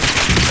 fighting?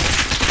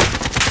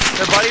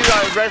 Their buddy who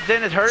got rezzed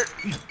in is hurt.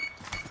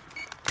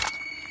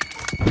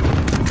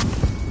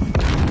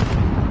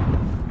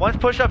 One's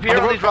pushed up here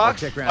on these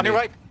rocks. Check On round your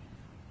here. right.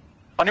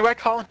 On your right,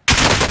 Colin.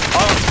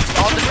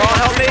 Help me,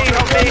 help me,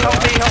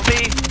 help me, help me.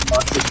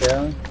 Watch it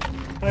down.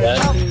 Yeah.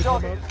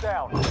 Target is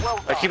down. Well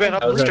done. Keep it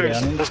up That was the our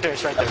stairs. bounty? The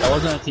stairs right there. That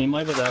wasn't a team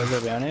wipe, but that was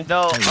their bounty.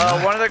 No,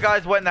 one of the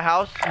guys went in the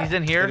house. He's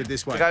in here. Headed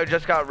this way. The guy who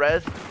just got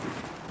rezzed.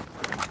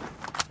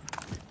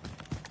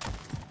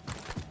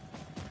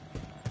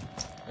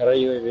 Got a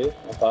UAV.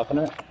 I'm popping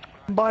it.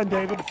 Combine,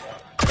 David.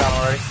 Down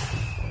already.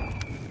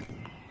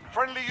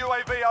 Friendly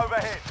UAV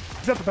overhead.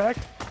 He's at the back.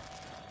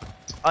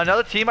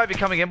 Another team might be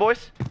coming in,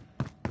 boys.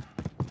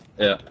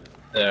 Yeah.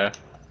 There.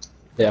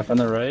 Yeah, from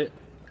the right.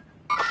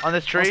 On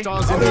this tree.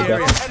 Hostiles in the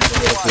area.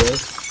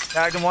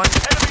 Tagged him one.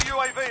 Enemy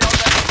UAV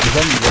overhead. He's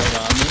on the right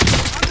on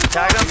me.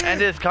 Tagged him.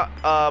 Ended his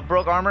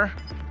broke armor.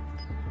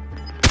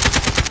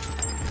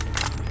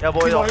 Yeah,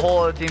 boy, the whole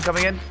other team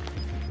coming in.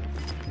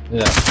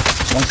 Yeah.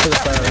 One's to the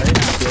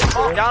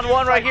far right. Down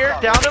one right here.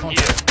 Downed him.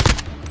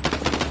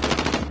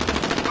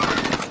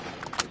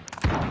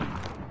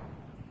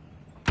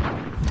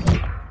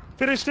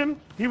 Finished him.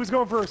 He was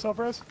going for a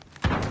self-res.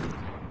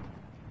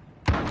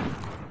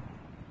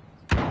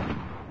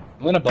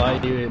 I'm gonna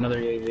buy you another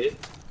UAV.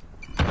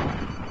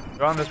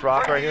 They're on this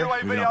rock right Friendly here.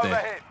 UAV Moving up there.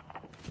 overhead.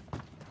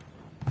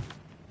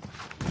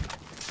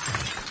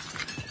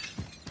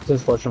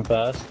 Just push them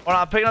fast. Hold on,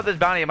 I'm picking up this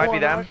bounty. It might be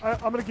Hold on, them.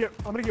 I'm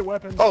gonna get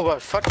weapons. Oh,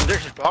 fucking,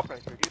 there's just drop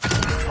right there, dude.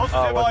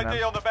 Positive wasn't ID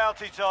them. on the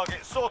bounty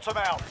target. Sort them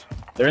out.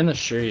 They're in the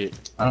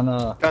street. I don't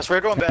know. Guys,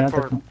 we're going back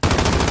for.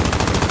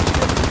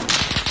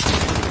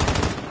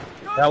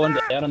 That one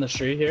down on the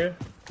street here.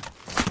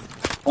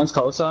 One's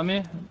close on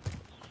me.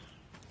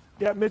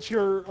 Yeah, Mitch,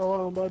 you're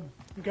alone, bud.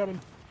 I'm coming.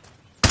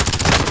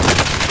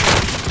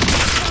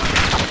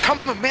 Come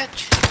on,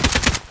 Mitch.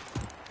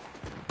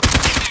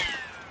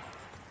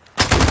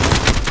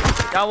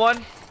 Down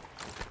one.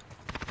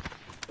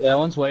 Yeah,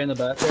 one's way in the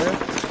back there.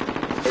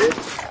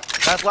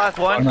 That's last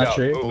On one. that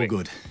tree. All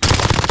good.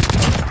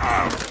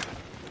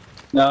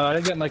 No, I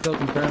didn't get my kill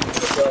confirmed.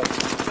 What's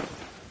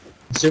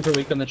up? Super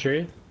weak on the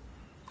tree.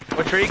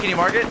 What tree? Can you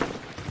mark it?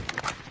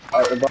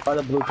 Alright, by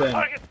the blue pin.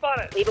 Target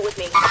spotted. Leave it with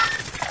me.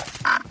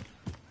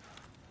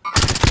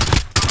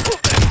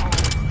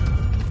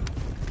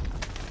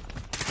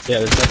 Yeah,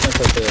 there's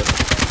definitely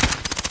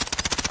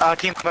like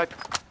Team back.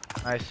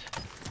 Nice.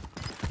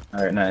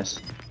 Alright, nice.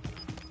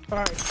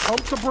 Alright,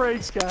 pump the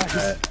brakes, guys.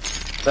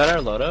 Is that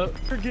our loadout?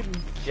 You're getting.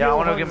 Yeah, I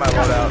want to get my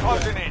load out.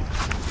 Closing in.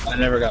 I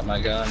never got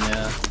my gun,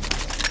 yeah.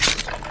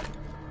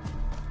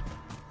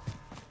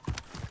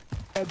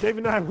 David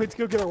and I went to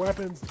go get our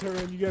weapons,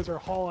 and you guys are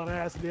hauling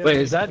ass. at the Wait,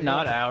 end. is that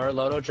not our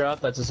loadout drop?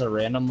 That's just a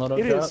random loadout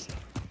It drop? is.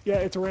 Yeah,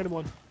 it's a random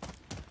one.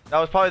 That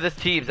was probably this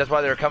team's. That's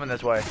why they were coming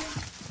this way.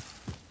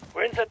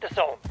 We're inside the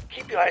zone.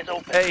 Keep your eyes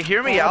open. Hey,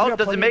 hear me Oh, I've out. got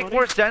Does it plenty make of money.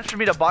 more sense for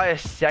me to buy a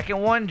second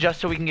one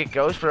just so we can get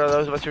ghosts for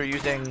those of us who are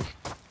using? We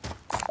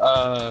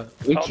Oh,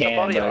 the can,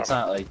 body but it's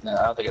armor. not like, no,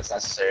 I don't think it's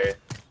necessary.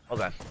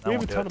 Okay. We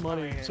have a ton of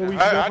money, so we I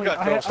definitely.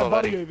 got ghosts I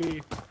bought a already.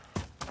 UAV.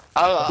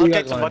 I'll You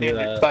get guys some wanna money do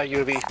and that? buy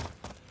UAV.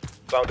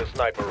 Found a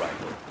sniper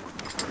rifle.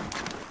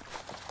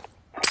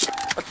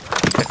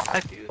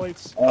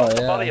 Plates. Oh,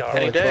 the yeah. body armor.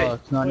 Holy Any day.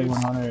 fuck,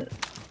 9100.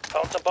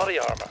 Found some body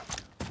armor.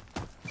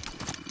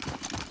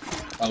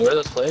 Oh, where are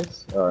those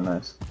plates? Oh,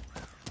 nice.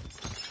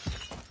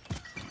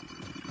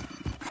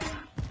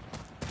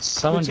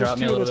 Someone Mitch, dropped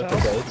me a there's little two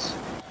bit in for this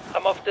plates.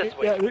 I'm off this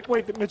way. Yeah,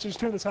 wait, Mitch, there's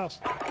two in this house.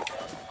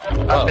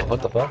 Oh,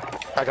 what the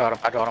fuck? I got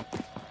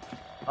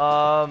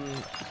him.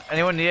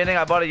 Anyone need anything?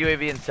 I bought a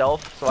UAV in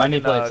self, so Any I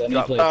can plates, any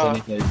drop- plates,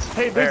 any plates.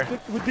 Hey, Where?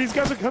 these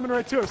guys are coming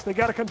right to us. They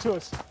gotta come to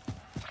us.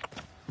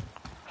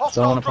 Someone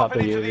Hostile wanna pop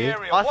dropping a into the UAV?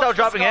 area. Hostile Watch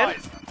the dropping in?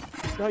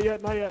 skies. Not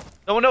yet, not yet.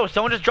 No,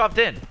 someone just dropped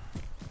in.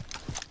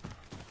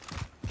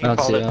 I don't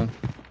called see it. them.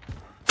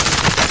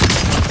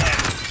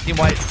 Team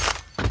white.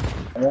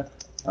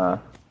 Yeah?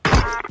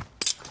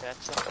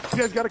 You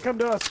guys gotta come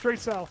to us, straight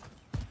south.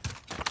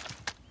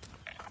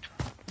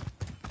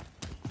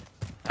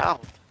 Ow.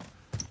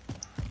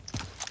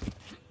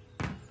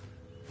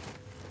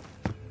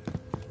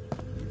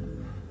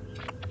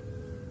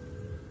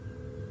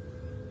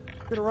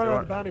 Gonna run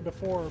out of bounty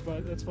before,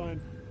 but that's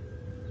fine.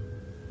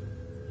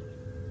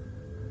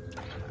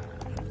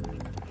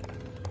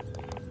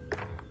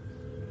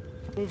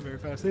 Move very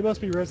fast. They must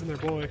be resing their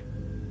boy.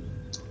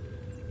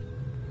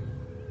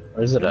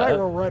 Where's it They might at?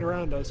 roll right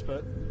around us,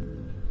 but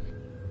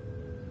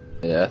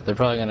Yeah, they're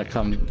probably gonna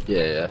come.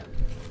 Yeah, yeah.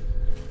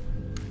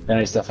 And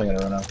he's definitely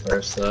gonna run out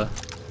first, though.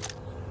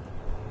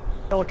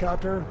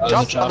 Helicopter. Oh, there's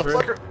a Jump on the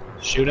chopper.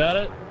 fucker. Shoot at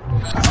it.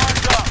 Time's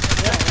up.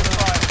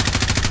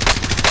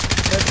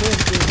 That's him,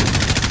 dude.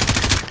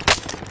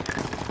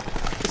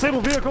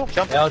 Disabled vehicle.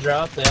 They all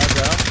dropped.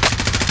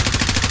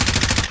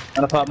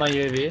 Gonna pop my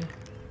UAV.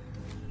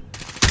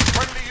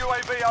 Friendly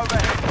UAV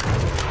overhead.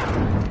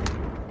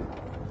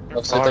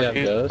 Looks like they have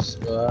ghosts,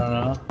 but I don't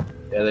know.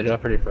 Yeah, they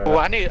drop pretty far. Oh,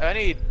 I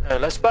need.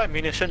 Let's buy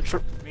munitions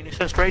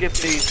straight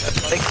if these.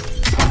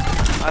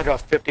 I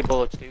got 50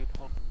 bullets, dude.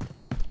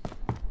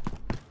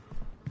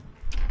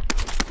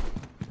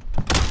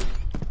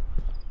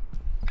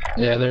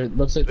 Yeah,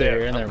 looks like they're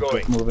There, in I'm there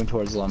going. moving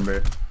towards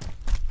lumber.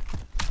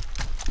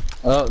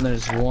 Oh, and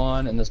there's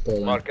one in this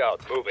building. Mark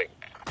out. Moving.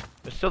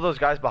 There's still those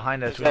guys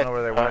behind us. We don't know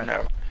where they went.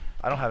 No.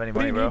 I don't have any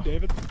What do money, you bro. need,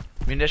 David?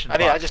 Munitions. I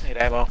box. just need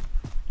ammo.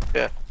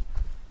 Yeah.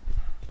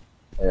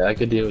 Yeah, I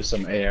could do with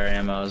some AR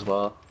ammo as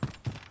well.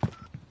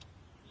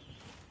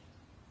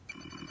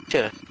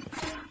 Shit.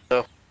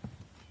 So.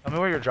 Tell me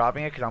where you're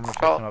dropping it, cause I'm gonna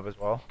pick Oh. them up as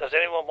well. Does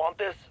anyone want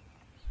this?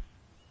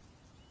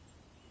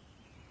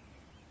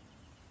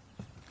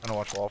 I'm gonna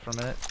watch wall for a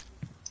minute.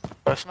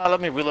 It's not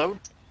let me reload.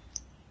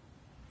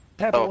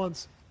 Tap Oh. it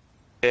once.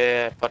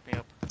 Yeah, put me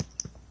up.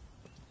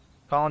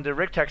 Colin, did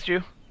Rick text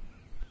you?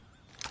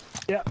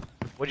 Yeah.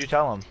 What'd you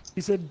tell him?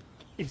 He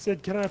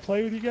said, can I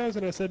play with you guys?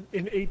 And I said,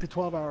 in 8 to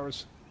 12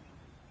 hours.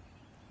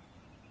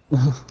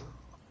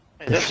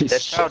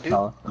 That's how,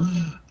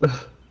 dude.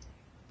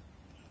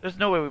 There's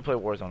no way we play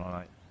Warzone all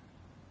night.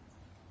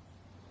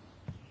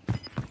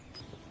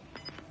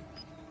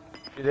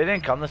 Dude, they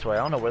didn't come this way. I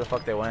don't know where the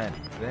fuck they went.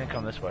 They didn't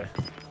come this way.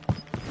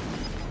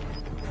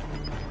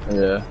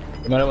 Yeah,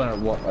 they might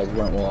have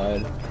went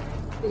wide.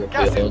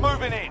 Gas is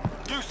moving in.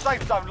 New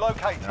safe zone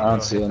located. I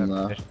don't see them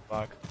though. Munitions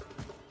box.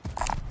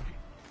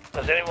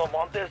 Does anyone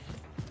want this?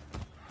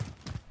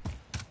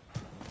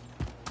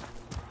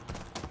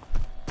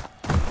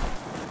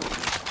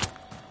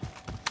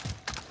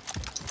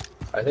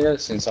 I think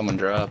I've seen someone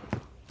drop.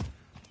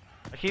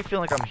 I keep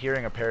feeling like I'm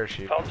hearing a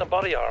parachute. Found some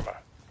body armor.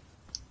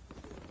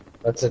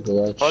 That's a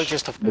glitch. Oh, it's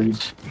just a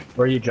fence.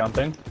 Were you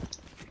jumping?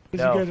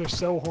 Because No. you guys are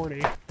so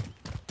horny.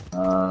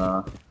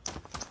 Oh,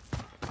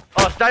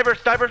 sniper!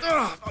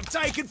 I'm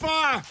taking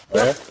fire!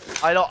 Where?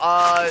 I don't,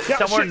 Yeah,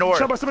 somewhere shit, north.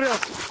 Shot by somebody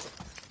else.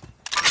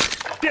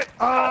 Shit!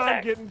 I'm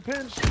Contact. getting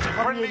pinched.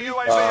 Friendly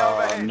UAV Oh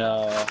overhead.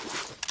 no.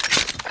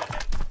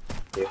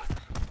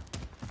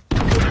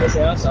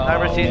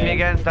 Sniper sees me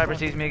again. Sniper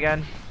sees me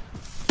again.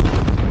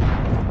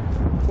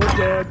 We're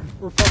dead.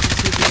 We're fucking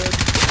super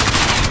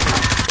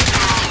dead.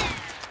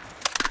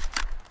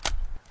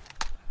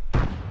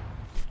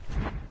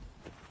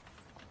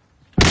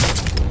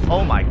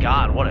 Oh my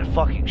god, what a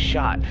fucking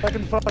shot. Back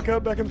in the fuck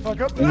up, back in the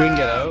fuck up. We can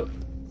get out.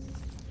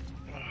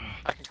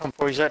 I can come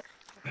for you, Zed.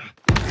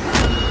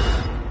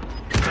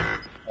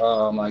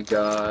 Oh my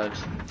god.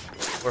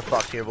 We're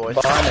fucked here, boys.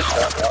 Behind the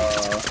truck.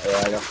 Oh,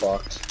 yeah, I got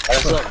fucked. I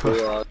just got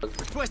gulag.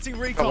 Requesting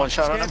Got recon. one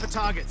shot on Scan him. for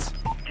targets.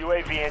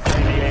 UAV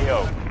entering the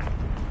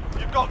AO.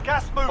 You've got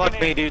gas Fuck moving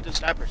me, in. dude. The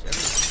snipers.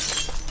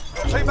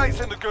 Your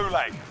teammates in the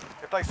gulag.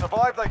 If they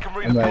survive, they can I'm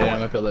ready. I'm redeploy.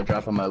 gonna be able to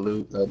drop on my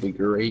loot. That'd be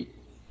great.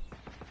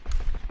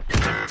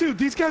 Dude,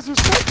 these guys are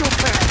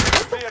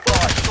psychopaths. Be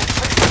advised, your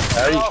team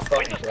How are you is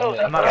fucking kill me?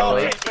 I'm not gonna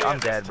wait. I'm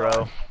dead,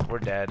 bro. We're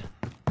dead.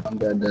 I'm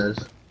dead.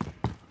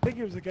 I think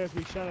it was the guys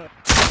we shot at.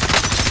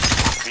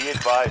 Be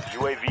advised,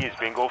 UAV is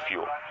bingo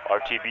fuel.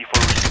 RTB for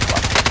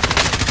resupply.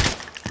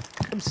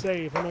 I'm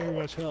safe. I'm not gonna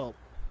much help.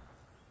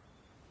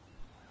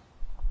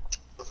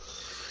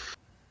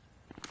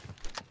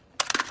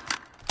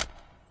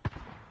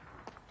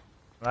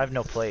 I have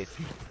no plates.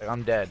 Like,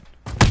 I'm dead.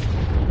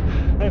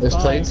 I have There's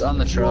 5. plates on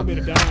the You want truck. me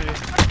to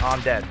die? Oh,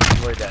 I'm dead.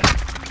 We're dead.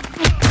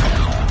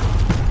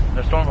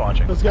 They're storm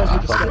watching. Those guys are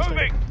disgusting.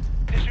 Moving!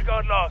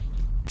 Disregard lost.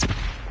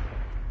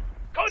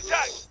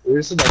 Contact!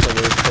 This is like the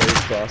worst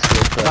place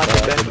possible. for Not the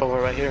that. bend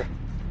over right here.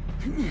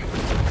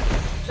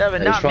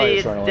 Seven, He's not probably me.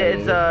 just running away,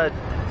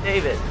 It's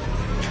David.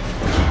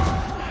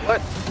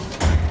 What?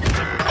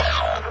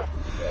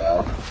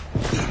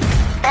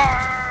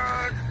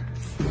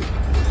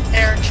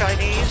 Aaron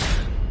Chinese.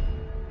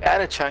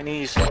 Add a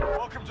Chinese.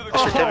 Welcome to the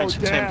Oh, gulag.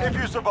 damn. If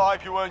you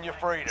survive, you earn your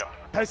freedom.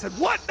 I said,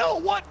 what? No,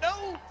 what?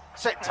 No!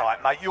 Sit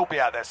tight, mate. You'll be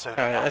out there soon.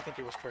 I think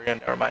he was Korean.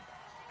 Never mind.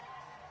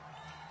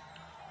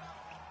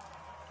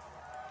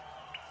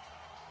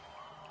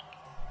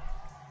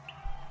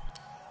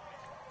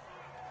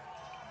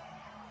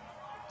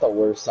 The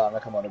worst time to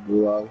come out of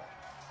gulag.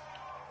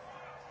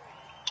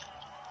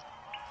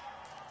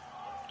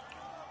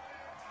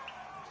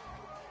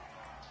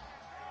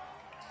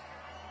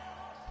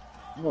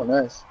 Oh,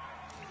 nice.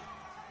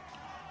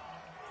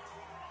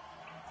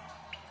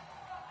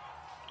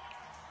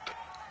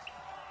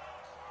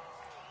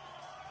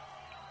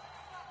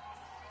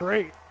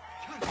 Great.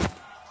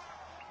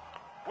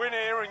 Win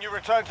here and you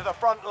return to the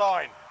front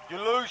line. You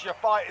lose, your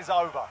fight is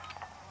over.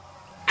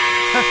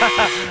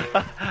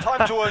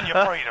 Time to earn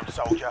your freedom,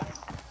 soldier.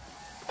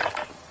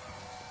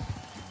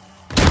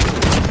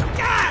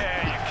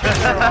 Yeah,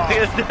 you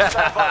kicked your ass.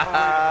 Stand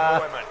by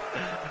for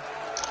redeployment.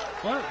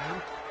 What?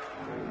 Man?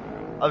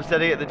 I'm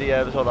sending it the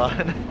DMs, hold on.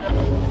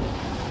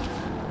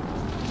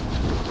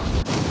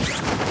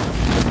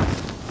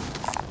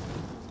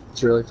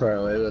 It's really far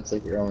away, but it's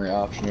like your only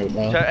option right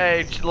now.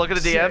 Hey, look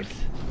at the DMs.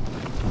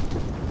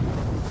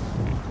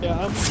 Yeah,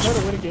 I'm trying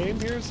to win a game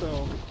here,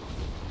 so...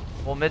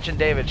 Well, Mitch and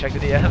David, check the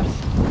DMs.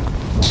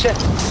 Shit.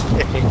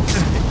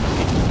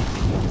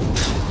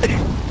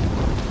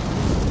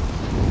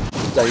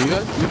 So you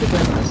can play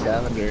on the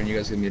scavenger and you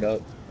guys can meet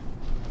up.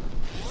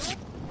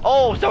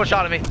 Oh, someone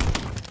shot at me.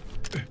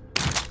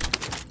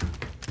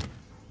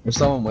 There's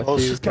someone with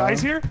you. This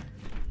guy's here?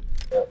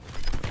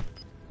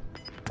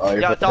 Oh,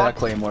 you're Yeah, putting that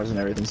claymores and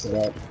everything set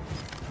up.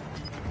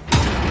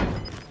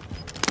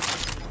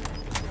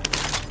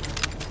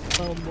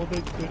 Well, they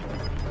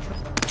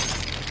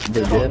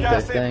They Got did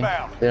gas that thing.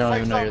 inbound. They don't Safe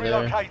even know zone you're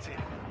there. relocated.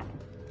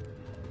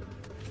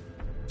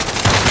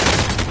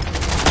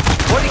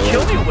 What did he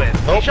kill me with?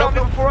 He shot me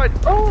before I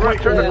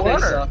turned the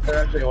corner.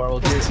 They're actually horrible.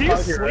 Is he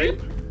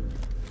asleep?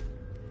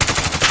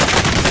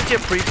 This kid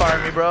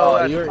pre-fired me, bro. Oh,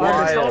 That's you're I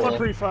just saw wild. the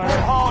pre-fire.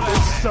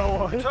 It's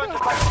so... Turn to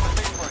base for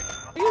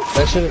debrief.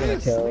 That should have been a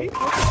kill. Asleep?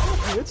 What the fuck,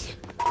 bitch?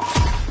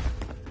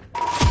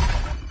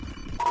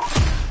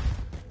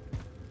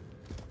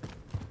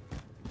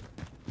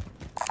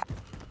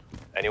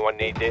 Anyone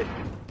need this?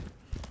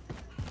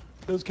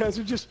 Those guys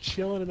are just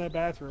chilling in that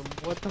bathroom.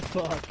 What the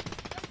fuck?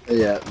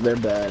 Yeah, they're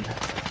bad.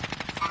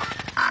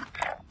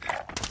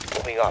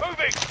 Moving up.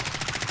 Moving!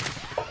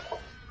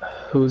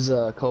 Who's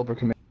Cobra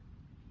Commander?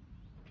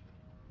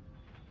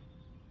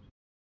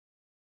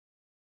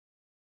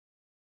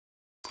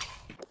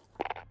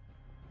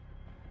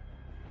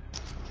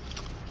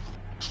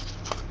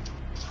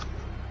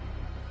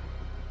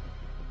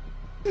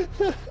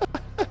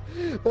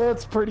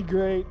 That's pretty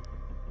great.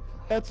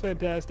 That's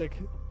fantastic.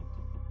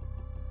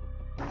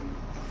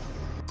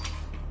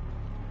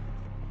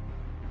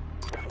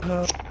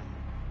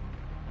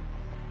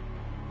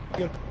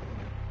 Good.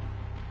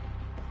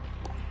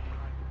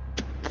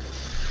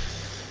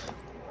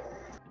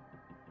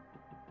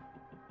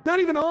 Not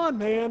even on,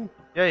 man.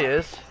 Yeah, he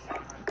is.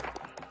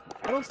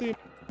 I don't see him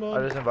on.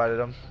 I just invited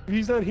him. If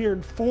he's not here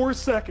in 4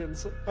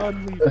 seconds,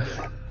 I'm leaving.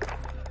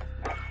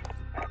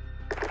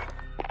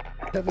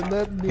 Kevin,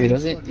 that He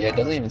doesn't. Yeah, it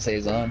doesn't even say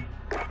he's on.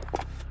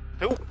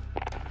 Who?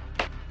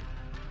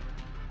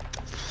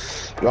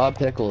 Rob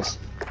Pickles.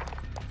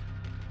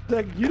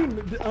 Like, you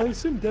didn't. I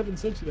assume Devin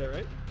sent you that,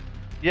 right?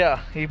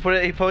 Yeah, he put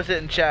it. He posted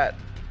it in chat.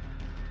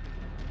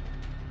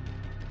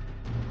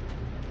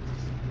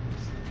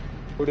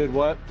 Who did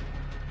what?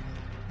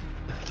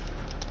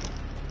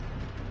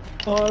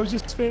 Oh, I was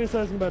just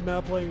fantasizing about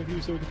not playing with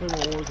you so we can play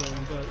more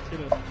Warzone, but you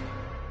know.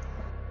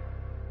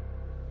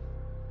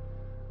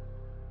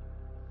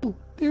 Oh,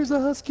 there's a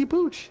Husky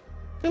Pooch.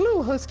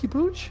 Hello, Husky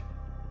Pooch.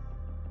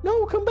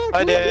 No, come back.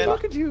 Hi, Dad.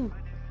 Look at you.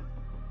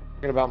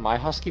 Talking about my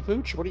husky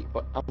pooch? What are you?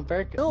 What? I'm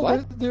very good. No,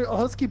 What? a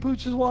Husky Pooch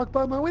just walked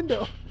by my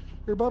window.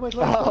 Or by my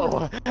glass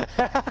door.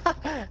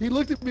 He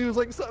looked at me and was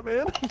like, "What's up,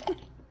 man?"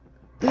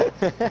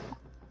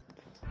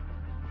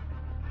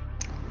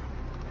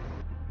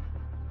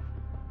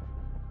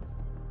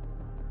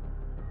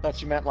 Thought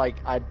you meant like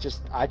I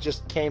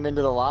just came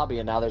into the lobby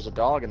and now there's a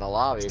dog in the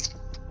lobby.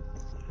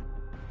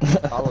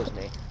 Follows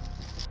me.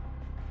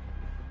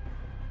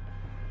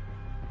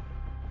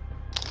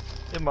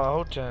 In my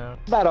hotel.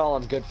 About all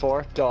I'm good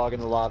for. Dog in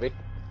the lobby.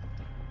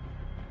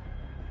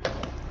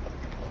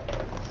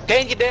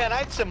 Dang you, Dan,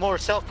 I need some more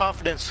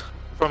self-confidence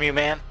from you,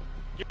 man.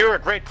 You're a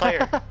great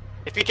player.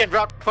 If you can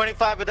drop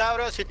 25 without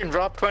us, you can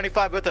drop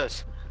 25 with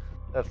us.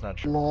 That's not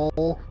true.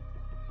 Lol.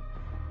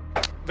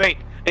 Wait,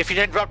 if you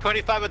didn't drop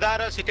 25 without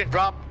us, you can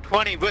drop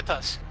 20 with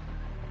us.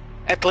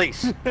 At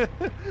least.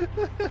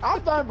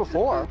 I've done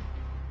before.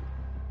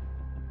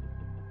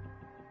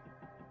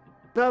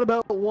 Not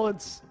about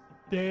once,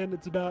 Dan.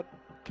 It's about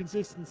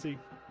consistency.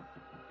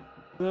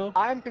 No.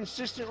 I'm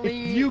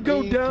consistently. If you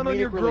go the down on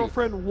your comedic relief.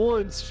 girlfriend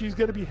once, she's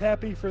gonna be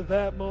happy for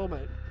that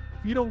moment.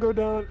 If you don't go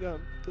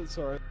down,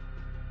 sorry.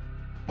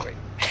 Wait,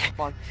 come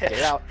on, get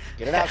it out,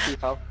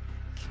 Tifo.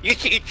 You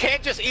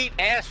can't just eat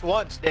ass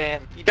once,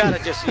 Dan. You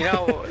gotta just, you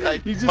know,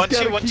 like, You just once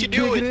gotta you keep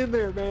do digging it, in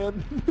there,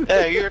 man.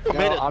 yeah, you're No,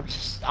 committed.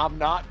 I'm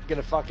not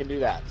gonna fucking do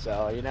that.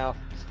 So you know,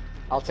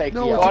 I'll take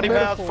No, the. it's a Body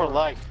mouth metaphor. for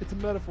life. It's a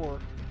metaphor.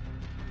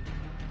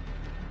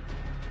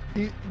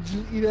 Eat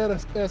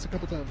ass a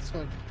couple times. It's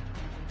fine.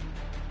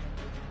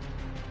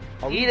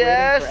 Are we Eat waiting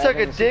ass, for suck a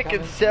Evan to dick, come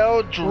and in? sell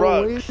We're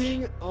drugs.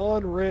 waiting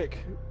on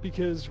Rick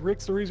because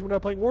Rick's the reason we're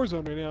not playing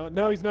Warzone right now.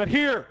 Now he's not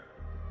here.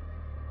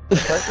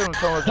 Text him,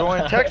 tell him to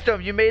join. Text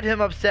him. You made him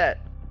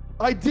upset.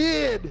 I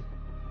did.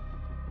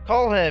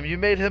 Call him. You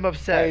made him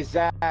upset. Hey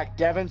Zach,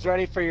 Devin's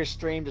ready for your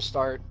stream to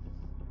start.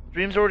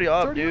 Stream's already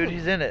up, already dude. on.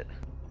 He's in it.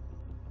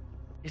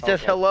 He says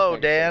Okay, hello,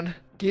 thank you. Dan.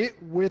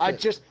 Get with I it.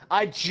 just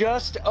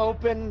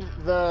opened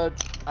the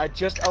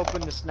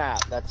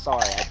snap. That's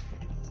sorry.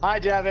 Hi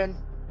Devin.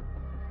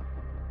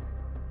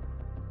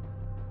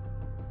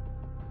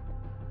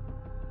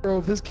 Bro,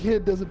 if this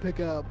kid doesn't pick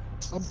up,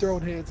 I'm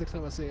throwing hands next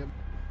time I see him.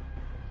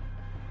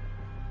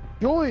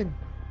 Join.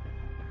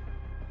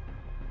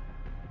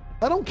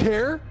 I don't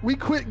care. We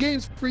quit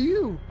games for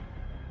you.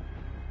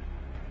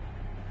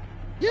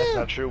 Yeah. That's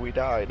not true. We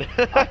died.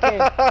 Shut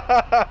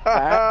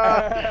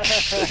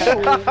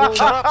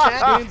up,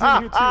 Chad. Game's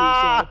in here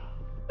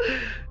too,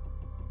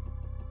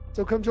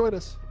 so come join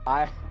us.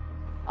 I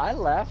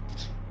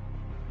left.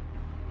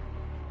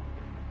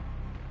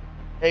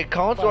 Hey,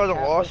 Collins hasn't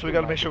lost, so we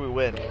gotta make sure we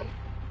win.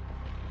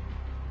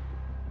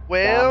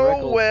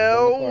 Rickles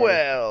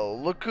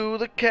Well. Look who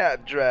the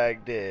cat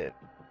dragged in.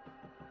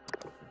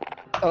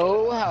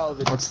 Oh, how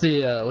the What's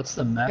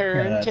the map?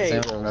 turntable.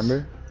 Sam,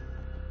 remember?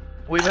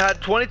 We've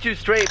had 22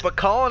 straight, but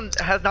Colin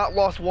has not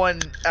lost one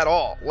at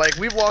all. Like,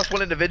 we've lost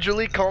one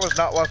individually, Colin has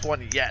not lost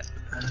one yet.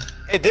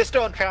 Hey, this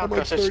don't count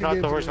because it's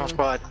not the original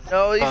squad.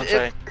 No, I'm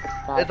sorry.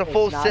 it's a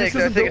full not. 6. This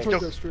I isn't think it's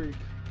built for still, the streak.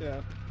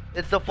 Yeah.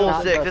 it's the full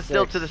Not 6. the It's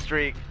still 6. to the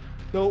streak.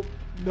 Nope.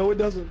 No, it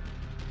doesn't.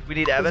 We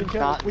need Evan. Doesn't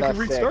count. Not We the can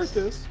restart 6.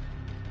 this.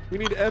 We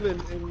need Evan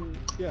and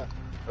yeah,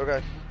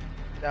 Okay.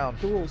 Down.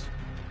 the rules.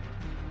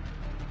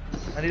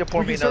 I need to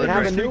pour We me can another We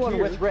can have a drink. new one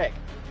here. with Rick.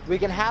 We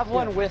can have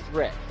one with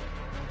Rick.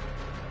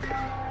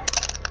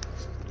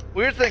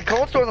 Weird thing,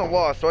 Colin still hasn't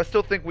lost, so I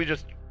still think we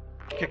just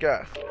kick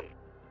ass.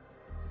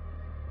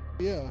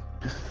 Yeah.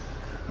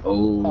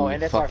 Oh,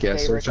 And it's our fuck yeah!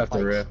 favorite Search after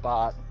like, rip.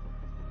 spot.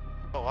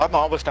 Oh, I'm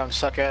always down to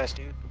suck ass,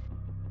 dude.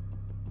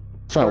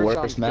 It's my Search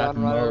worst on map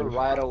Gunrunner mode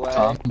right away.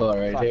 combo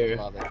right Fucking here.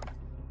 love it.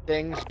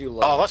 Things you Oh,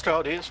 love. let's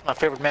go, dude. It's my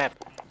favorite map.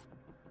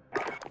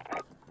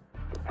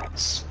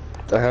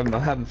 I'm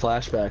having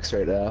flashbacks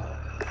right now.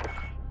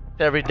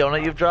 Every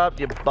donut you've dropped,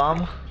 you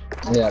bum.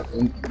 Yeah,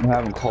 I'm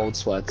having cold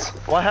sweats.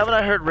 Why haven't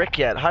I heard Rick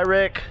yet? Hi,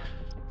 Rick.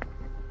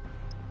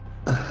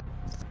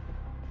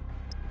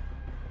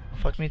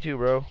 Fuck me too,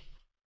 bro.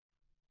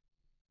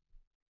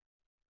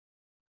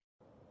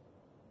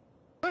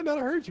 Might not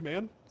have heard you,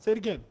 man. Say it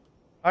again.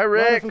 Hi, Louder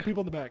Rick. for the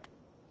people in the back.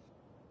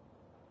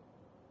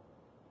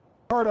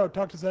 Cardo,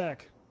 talk to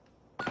Zach.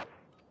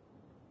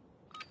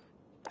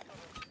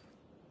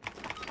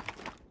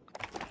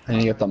 I need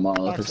to get the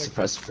monolithic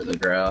suppressor for the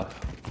growl.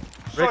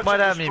 Rick might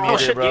have me Oh muted,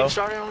 shit, bro. dude.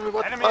 Sorry,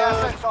 what? Enemy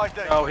assets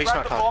ID. Oh, he's Grab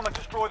not the talking. bomb and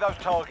destroy those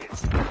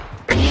targets.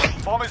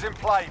 Bomb is in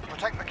play.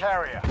 Protect the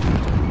carrier.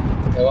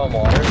 Hey, want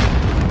water?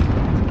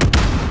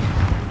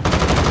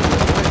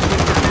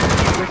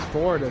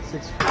 6'4" to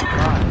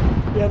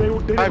 6'5". Yeah, they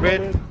didn't Hi, run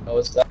Red. in. That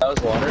was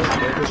water.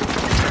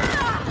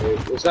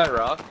 Wait, was that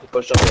rock? He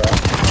pushed up the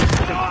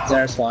rock. Is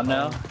there a spawn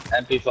now?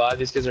 MP5.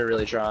 These kids are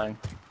really trying.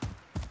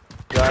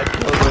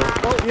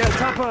 Oh yeah,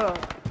 top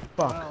Fuck.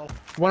 wow.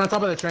 One on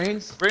top of the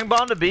trains. Bring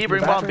bomb to B,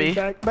 bring bomb B.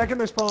 Back in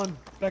their spawn.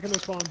 Back in their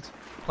spawns.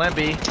 Plant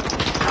B.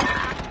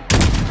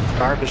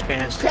 Garbage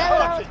cans. Damn it,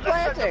 I was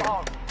planting!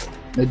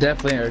 They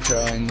definitely are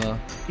trying though.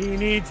 He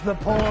needs the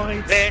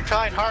points. They ain't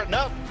trying hard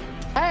enough.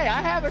 Hey,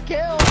 I have a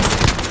kill!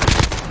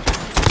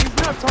 He's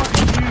not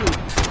talking to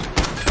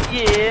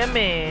you. Yeah,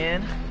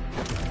 man.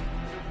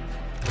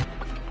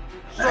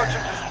 Search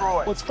and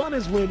destroy. What's fun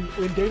is when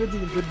David's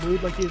in a good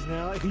mood like he is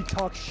now, he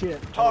talks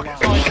shit.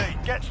 Target's ID.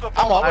 Get to the I'm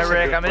bomb. always Hi,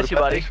 Rick. in a I good miss you,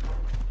 mood, buddy.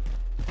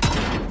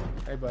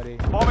 Hey, buddy.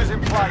 Bomb is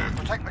in play.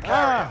 Protect the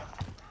carrier.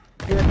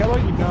 Eric, how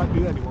about you not do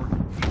that anymore?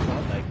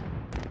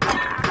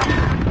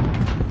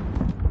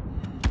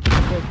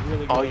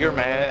 Really Oh, good. you're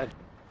mad.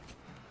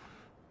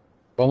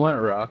 One went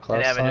rock last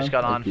And Evan time. just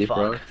got like on. deep Fuck.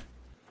 rock.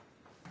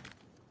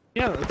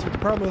 Yeah, that's the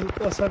problem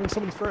with us having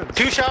someone's friends.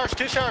 Two showers,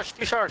 two showers,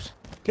 two showers.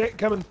 Okay,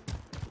 coming.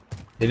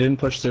 He didn't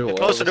push through.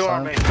 Close the this door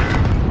on time.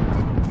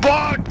 me.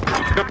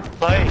 Fuck! Good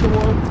play. Good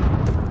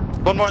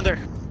one. One more in there.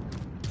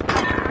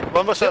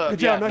 One was Good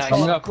job, nice nice.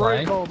 call. Not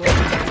Great playing. call, bro.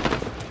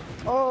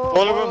 Oh,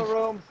 All of all them.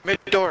 room. Mid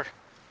door.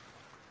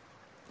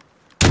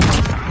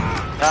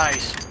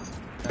 Nice.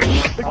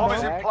 Bomb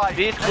is in play.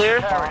 B is Protect the clear.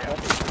 carrier.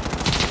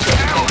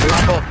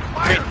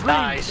 Mid,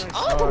 nice.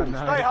 Oh, Stay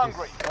nice.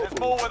 hungry. There's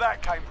more where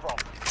that came from.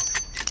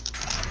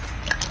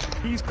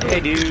 He's Hey,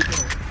 dude.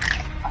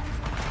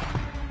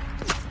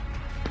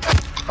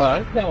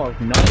 Oh, that was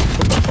nice.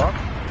 What the fuck?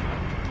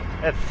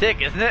 That's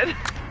sick, isn't it?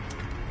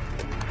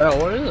 Oh,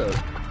 what is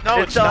it? No,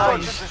 It's, it's Search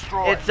and nice.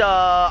 destroy. It's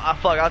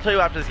fuck. I'll tell you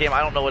after this game. I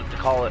don't know what to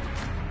call it.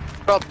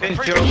 Well, pin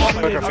Free Joe, the bomb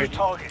and Burger those Feed.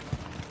 targets.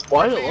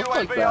 Why does it Friendly look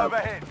like UAV that?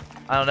 overhead.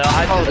 I don't know.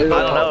 I don't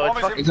know. Bomb It's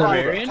is fucking. in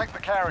play. Variant? Protect the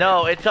carrier.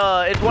 No, it's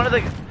one of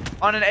the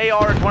on an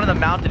AR. It's one of the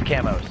mounted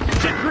camos.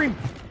 Shit, green.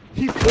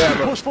 He Yeah,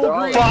 but pushed full they're all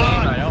green. the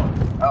same, I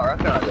don't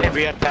recognize And it.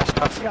 we had passed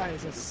This off. guy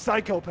is a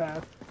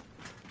psychopath.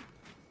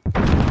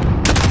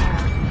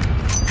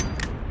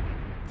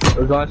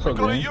 Those guys still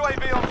Got a green.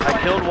 UAV on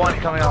I killed one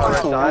coming on the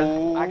right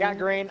side. I got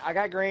green. I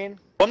got green.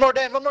 One more,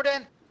 Dan. One more,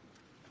 Dan.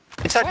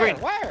 Inside Where?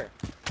 green. Where?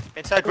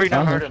 Inside green.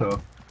 I I heard think him.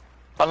 so.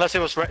 Unless it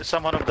was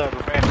someone of the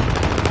random.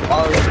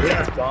 Oh,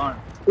 yeah, it's gone.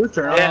 Who's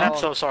turn? Dan, I'm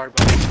so sorry,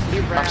 buddy. He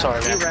wrapped.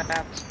 sorry, He man.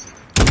 wrapped.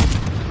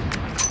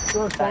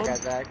 You're a That spawn. guy,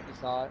 Zach. You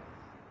saw it.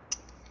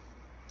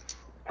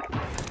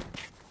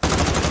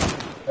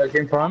 That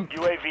came from?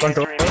 UAV Front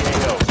door. entering the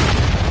AO.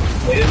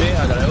 Wait at me,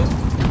 I got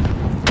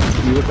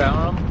out. You look down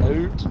on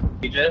him?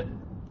 Out. PJ?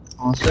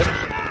 On six?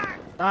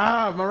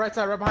 Ah, my right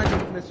side, right behind you,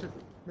 Mr.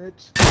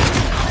 Mitch.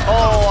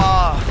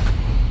 Oh,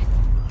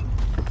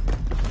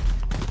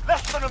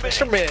 Less than a minute.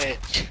 Mr.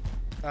 Mitch.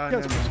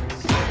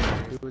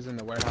 No. He was in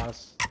the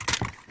warehouse.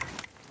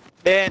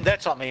 Man,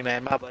 that's on me,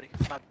 man. My buddy.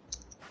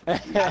 Be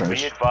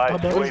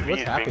advised, UAV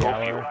is happy bingo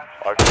hour? fuel.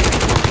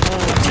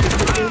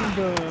 If you're in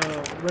the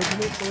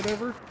regiment or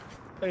whatever,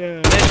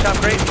 Mitch, I'm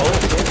great.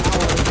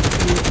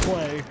 you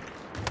play,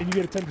 and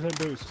you get a 10%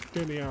 boost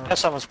during the hour. That's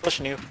someone's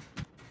pushing you.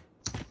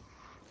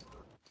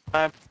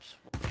 I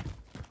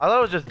thought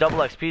it was just double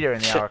XP during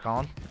the hour,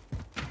 Colin.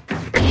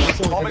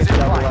 Bomb is in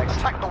play.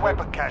 Attack the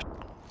weapon cache.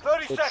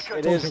 30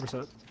 seconds. It is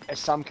 10%. it's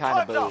some kind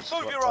of Time's up. boost,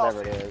 Move your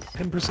whatever it is.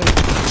 10%.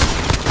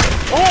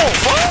 Oh!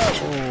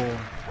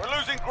 We're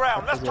losing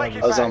ground. Let's take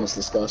it That was back. almost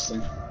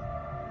disgusting.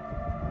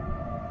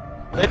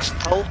 Let's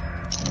hold.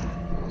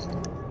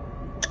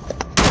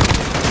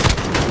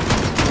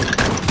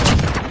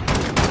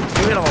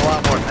 You hit him a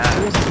lot more than that.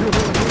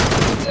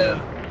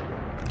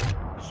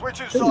 Yeah.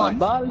 Switching This is my sides.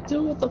 body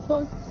too, what the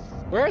fuck?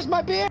 Where's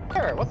my beer?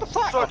 What the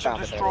fuck? Search and I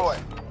found it. destroy.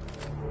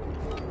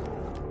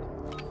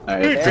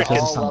 Alright, You're this drinking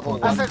is all level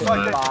something. Assets Five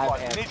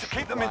identified. and You need to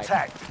keep them right.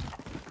 intact.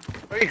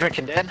 What are you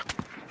drinking, Dan?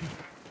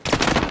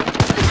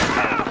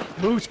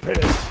 Moose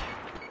piss.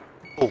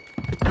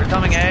 They're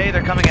coming A,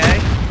 they're coming A.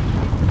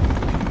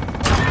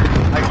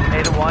 Like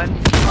A to 1.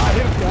 I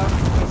hit him down.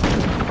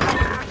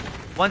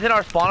 One's in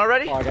our spawn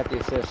already? Oh, I got the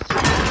assist.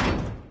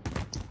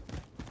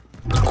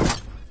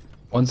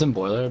 One's in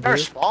boiler, I Our believe.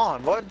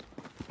 spawn, what?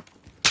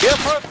 Yeah,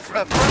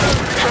 front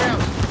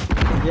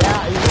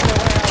Yeah, he's in the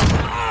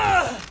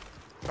warehouse.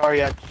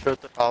 Sorry, I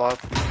showed the call out.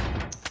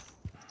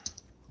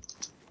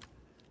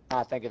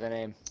 Ah, think of the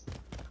name.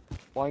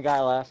 One guy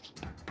left.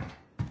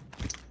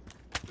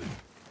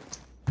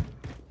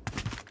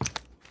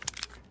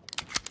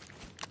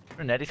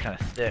 Netty's kind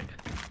of sick.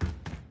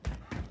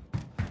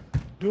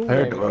 Dual I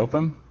heard range. door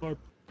open. That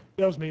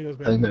was me. That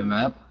was I think me. the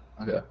map.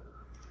 Okay.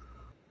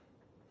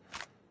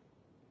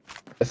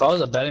 If I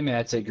was a betting man,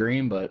 I'd say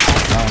green, but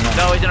I don't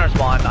know. No, he's in our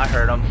spawn. I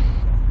heard him.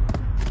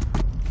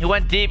 He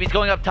went deep. He's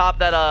going up top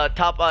that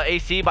top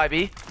AC by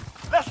B.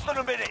 Less than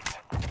a minute.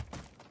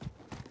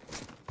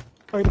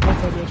 I got the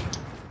pump that bitch.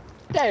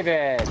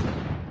 David!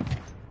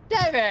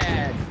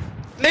 David!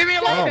 Leave me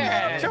alone!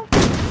 David!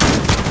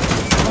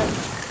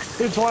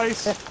 Hit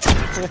twice.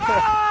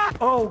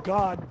 Oh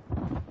god.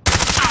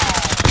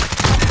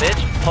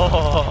 Bitch.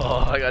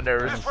 Oh, I got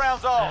nervous. This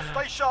round's off.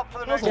 Stay sharp for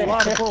the That was next a one.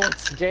 lot of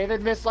bullets.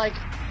 David missed like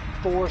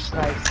 4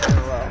 snipes in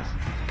a row.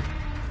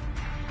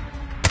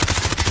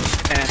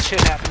 And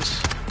shit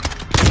happens.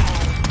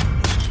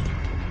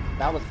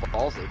 That was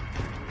ballsy.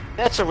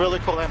 That's a really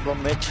cool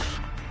emblem, Mitch.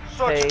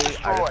 Search Hey, and I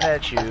destroy. just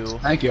met you.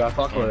 Thank you, I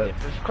fuck with And it.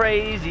 it was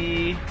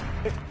crazy.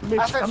 Mitch,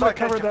 Assets I'm gonna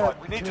cover identified.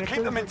 that. We need to keep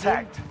connector them again.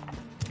 intact.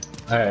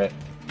 Alright.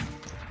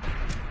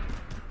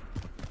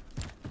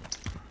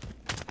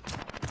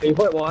 Can you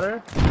put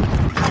water?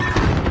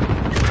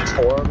 It's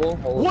horrible.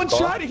 Holy One fuck.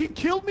 shot, he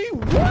killed me?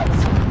 What?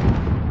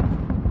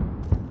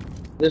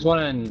 There's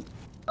one in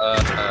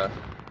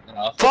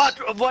office.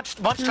 But one's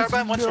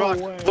turbine, one's no rock.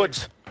 way.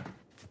 Woods.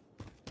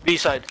 B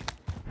side.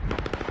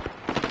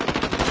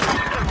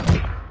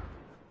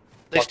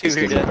 There's Fuck, two this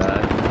here kid's dead.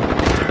 bad.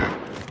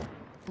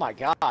 Oh my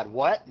god,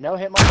 what? No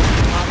hit mark?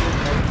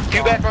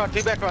 Two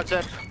back rods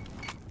in.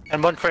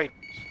 And one crate.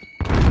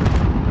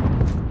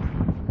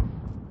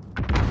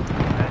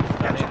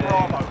 Get to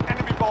Bravo.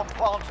 Enemy bomb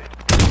planted.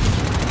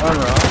 One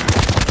rock.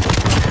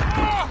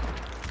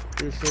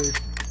 Seriously.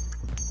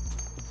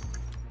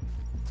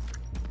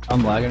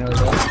 I'm lagging really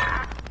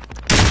bad.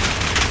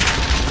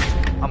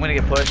 I'm gonna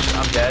get pushed.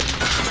 I'm dead.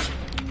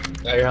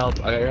 Got your help.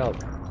 I got your help.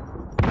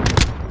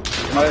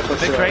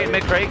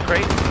 Mid crate.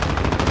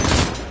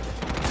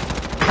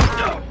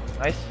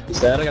 Nice. He's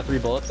dead. I got 3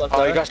 bullets left. Oh,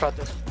 there. you guys got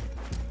this.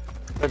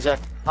 Where's that?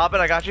 Hobbit,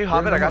 I got you.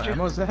 Hobbit, I got you.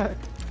 Ammo's that?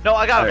 No,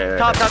 I got him. Okay,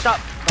 Top. okay.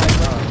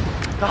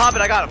 The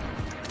Hobbit, I got him.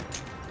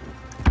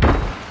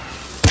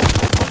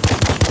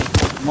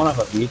 I'm one off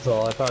a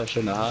VTOL. I probably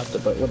shouldn't have hopped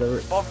it, but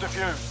whatever. Bomb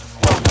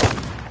defused. Well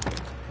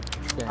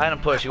done. I had him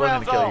push. He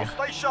wasn't Round's gonna kill you. off.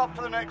 Stay sharp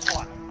for the next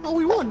one. Oh,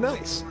 we won.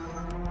 Nice.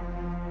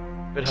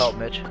 Good help,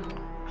 Mitch.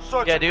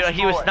 Search Yeah, and dude,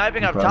 he was destroy.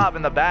 sniping up No problem. top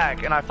in the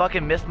back, and I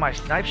fucking missed my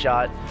snipe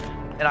shot,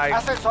 and I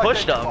Assets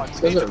pushed him.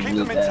 identified. We need to keep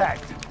them Those are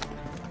intact.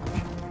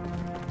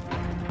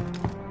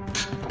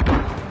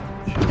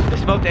 They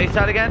smoked A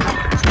side again.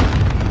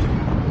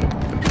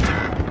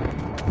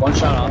 One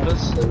shot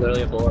office. There's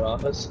literally a bullet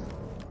office.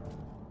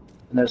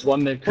 And there's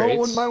one mid Oh, crates.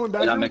 one by one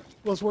back. and I'm room.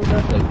 Let's one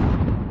back.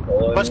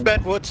 bullet. One's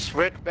bed, Woods.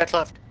 Red, bed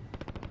left.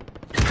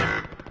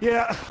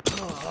 Yeah.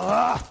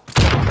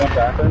 One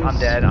bathroom. I'm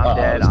dead. I'm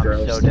dead. that's I'm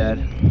gross. so dead.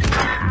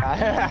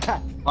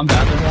 I'm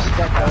bathroom.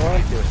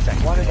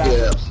 One in Yeah.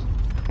 bathrooms.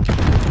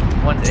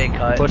 One's A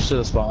cut. Push to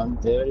the spawn.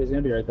 David, he's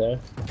gonna be right there.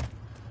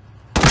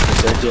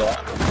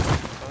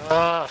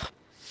 Yeah.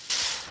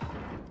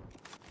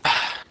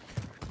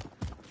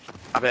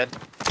 My bad.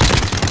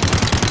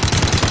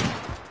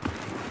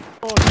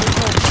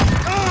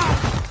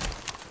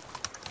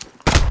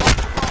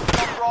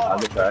 I'll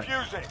get back.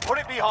 Defuse it. Put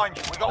it behind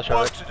you. We got That's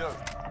right. work to do.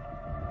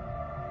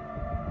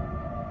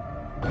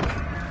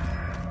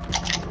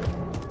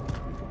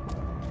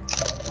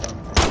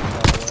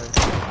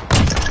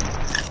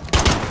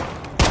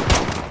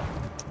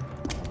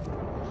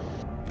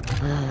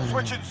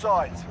 Switching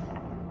sides.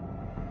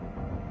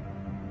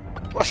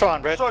 What's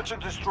wrong, Red? Search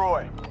and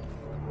destroy.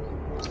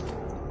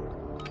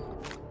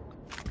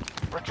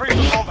 Retrieve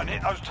the bomb and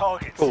hit those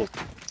targets. Cool.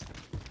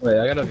 Wait,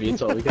 I got a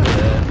VTOL. We can do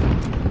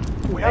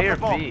that. We A or have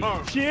the bomb. B?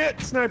 Move.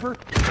 Shit, sniper.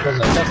 Doesn't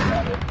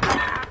matter.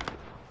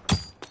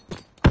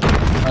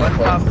 One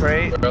top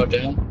crate. Bro,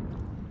 down.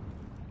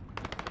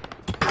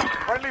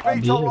 Friendly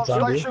I'm VTOL on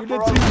zombie. station We for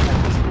did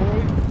overhaul.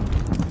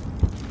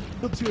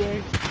 Kill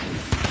 2A.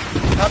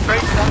 Top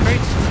crates, top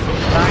crates.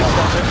 Nice,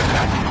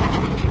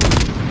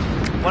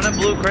 One in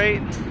blue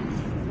crate.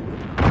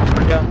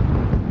 yeah.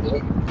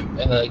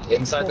 And like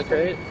inside the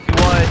crate.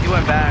 He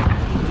went back.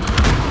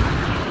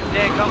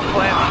 Dan, come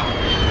plant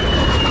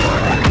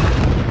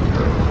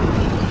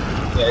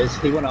Yeah, is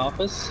he went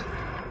office?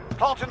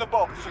 Planting the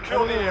bomb.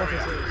 Secure the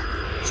area.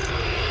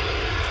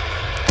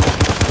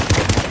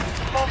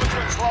 Bomb has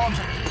been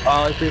planted.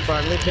 Oh, it's pretty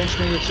far. They pinched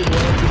me. Two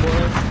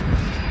boys.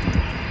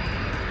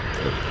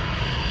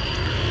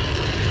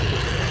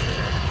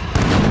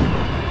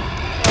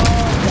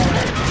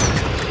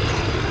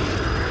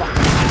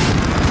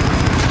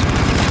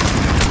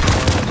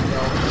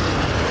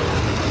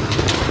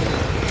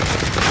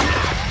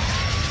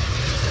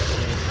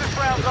 This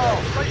round's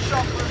off. Stay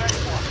sharp for the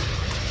next one.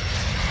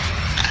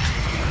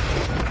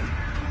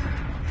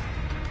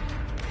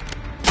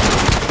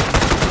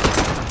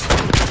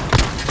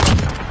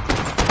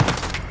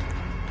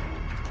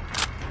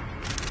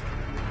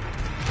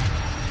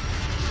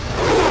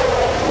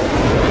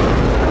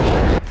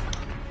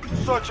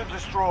 Search and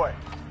destroy.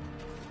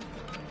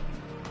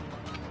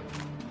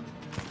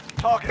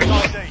 Target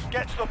ID.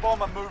 Get to the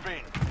bomb and move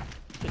in.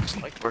 It's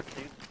like work,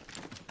 dude.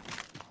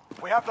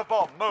 We have the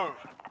bomb. Move.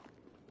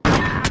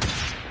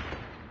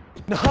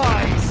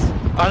 Nice.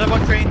 Other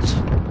one cranes.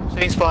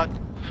 Same spot.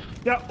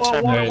 Yeah,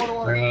 well, water, water,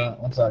 water.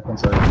 One second.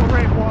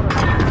 Rain, water.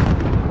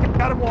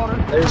 Got him, water.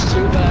 There's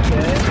two back in,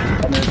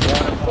 and there's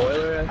one in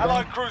boiler.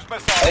 Allied cruise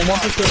missile. Hey, one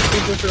for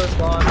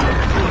spawn.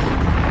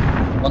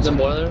 One's in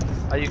boiler.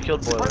 Oh, you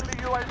killed boiler. Friendly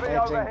UAV Planting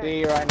overhead.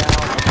 B right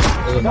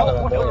now. There's another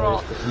one We're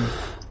boiler.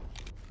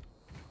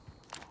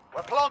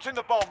 planting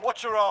the bomb.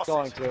 Watch your asses.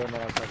 Going through and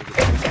then I'll try to get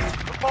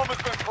The bomb has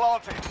been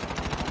planted.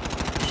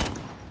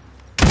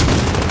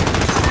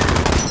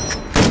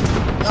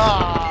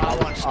 Ah, I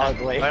want to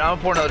ugly. Alright, I'm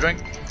gonna pour another drink.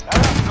 Now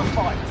that's the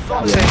fight.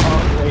 Solid.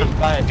 ugly.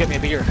 Alright, get me a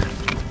beer.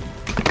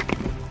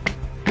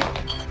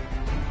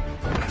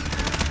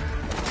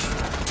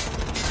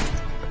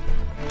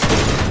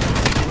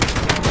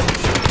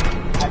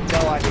 I have no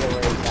idea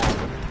where he's at.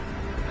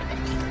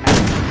 I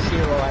have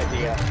zero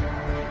idea.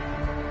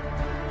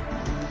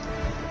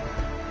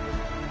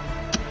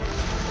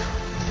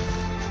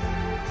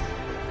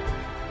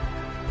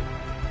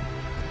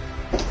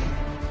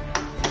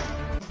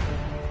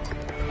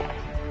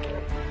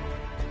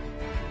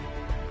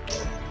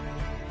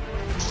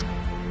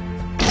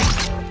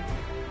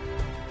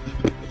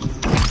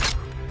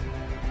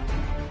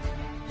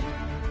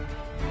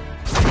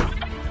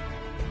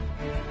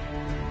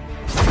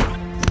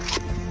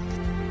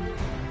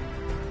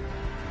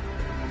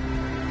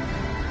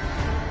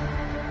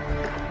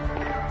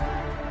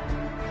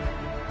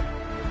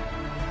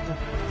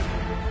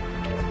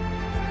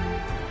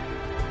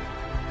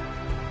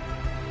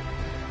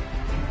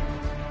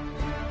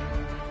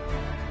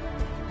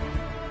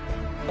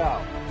 So,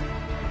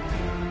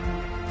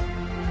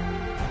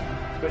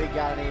 anybody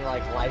got any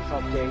like life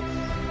updates?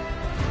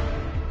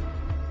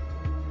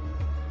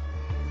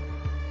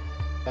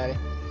 Daddy?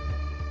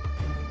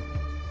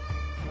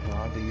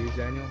 How to use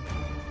Daniel?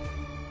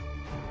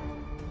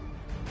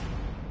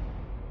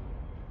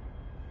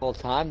 Full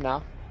time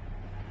now.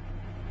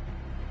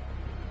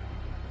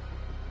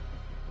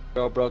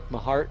 Girl broke my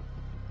heart.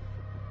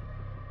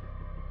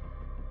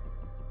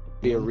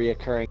 Be a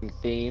reoccurring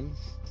theme.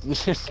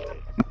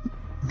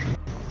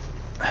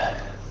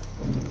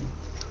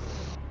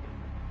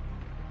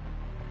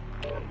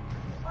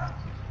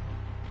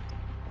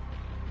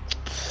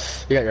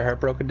 You got your heart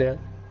broken, Dad?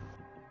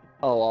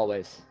 Oh,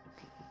 always.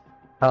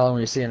 How long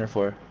were you seeing her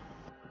for?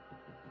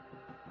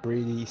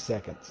 3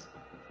 seconds.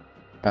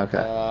 Okay.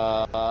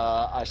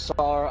 I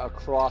saw her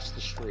across the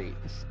street.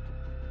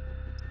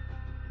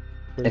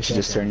 And she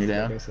just turned you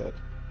down? Like I said.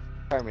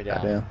 Turned me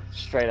down. Goddamn.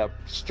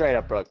 Straight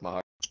up broke my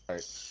heart.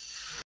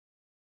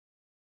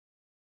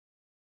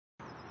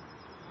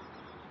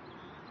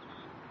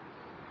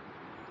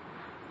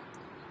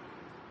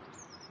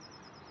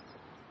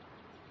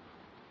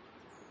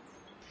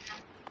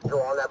 Go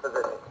on that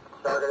position.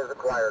 Target is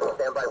acquired.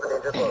 Stand by for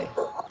danger close.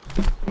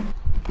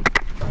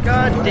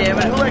 God damn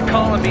it, who let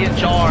Colin be in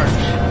charge?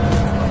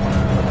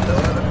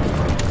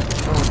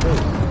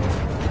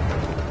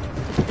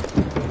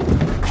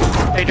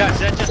 Hey guys,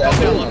 Zed just told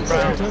me I look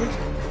brown.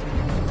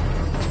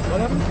 What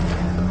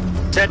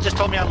happened? Zed just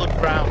told me I look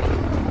brown.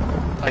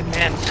 Like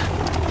mint.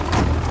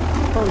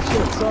 Oh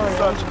shit, sorry.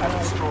 Search and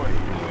destroy.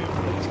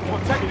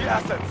 Protect the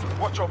assets.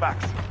 Watch your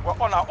backs. We're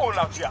on our own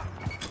out here.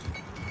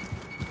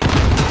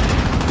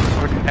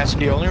 Or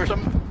SD only or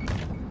something?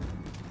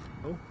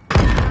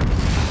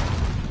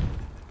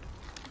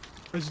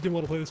 I just didn't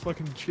want to play this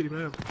fucking shitty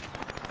map.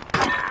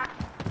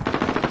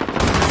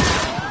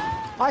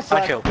 I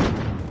suck. I killed.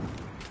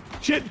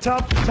 Shit,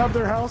 top of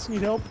their house,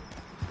 need help.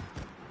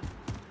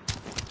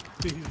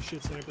 Dude, he's a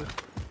shit sniper.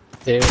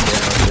 Dude,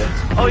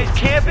 yeah, Oh, he's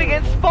camping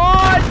in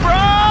spawn,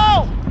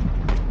 bro!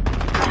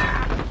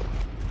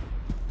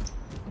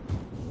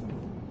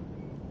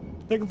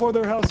 Taking for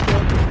their house,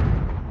 still.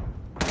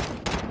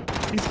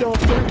 He's still up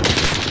there.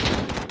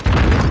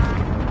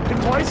 Hit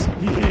him twice?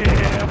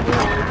 Yeah,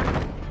 boy.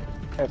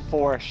 Had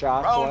 4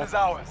 shots Round left. is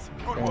ours.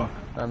 Good work.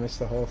 I missed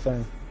the whole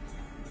thing.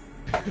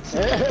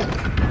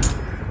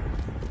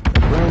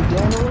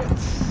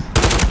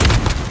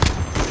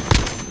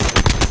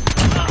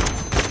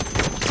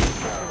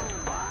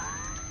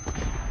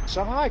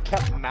 Somehow I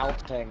kept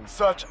melting.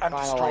 Search and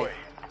trying to, destroy.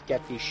 like,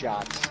 get these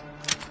shots.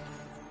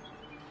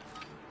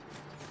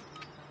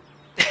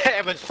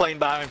 Evan's playing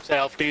by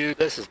himself, dude.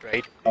 This is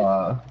great.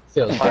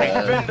 feels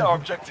bad. Defend our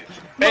objective.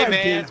 Hey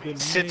man,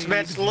 6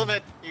 minutes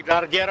limit. You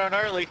gotta get on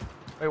early.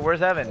 Wait,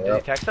 where's Evan? Did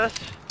he text us?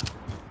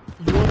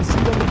 You want to see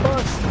on the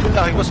bus?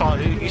 No, he was on.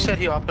 He said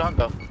he hopped on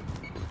though.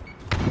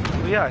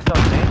 Oh, yeah, I saw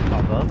his name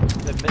pop up.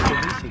 The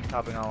Mr. Weeseek's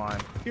hopping online.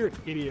 You're an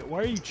idiot. Why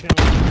are you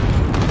challenging?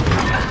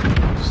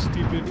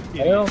 Stupid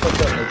idiot. I don't think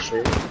that makes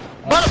sure.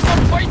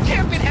 Motherfucker, why you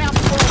camping half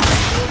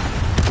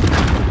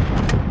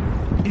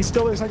full? He's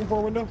still there, second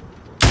floor window.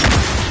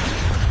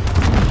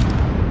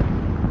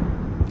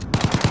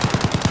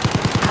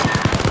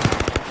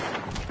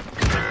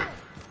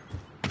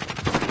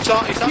 He's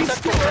on He's that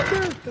still floor. up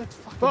there? That's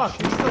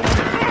fucking shit. He's still up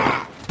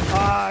there.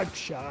 5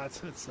 shots.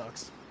 That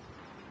sucks.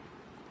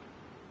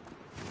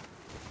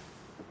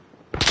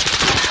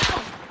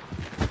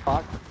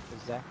 Fuck.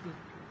 Exactly.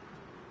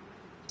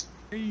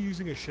 Why are you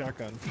using a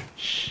shotgun?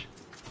 Shh.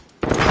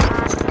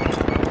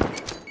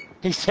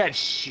 He said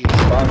shit.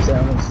 Bombs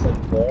down and stuff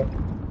there.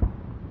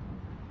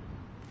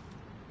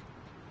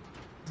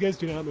 These guys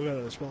do not move out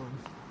of the spawn.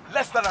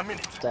 Less than a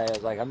minute. I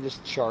was like, I'm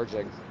just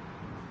charging.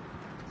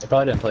 I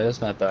probably didn't play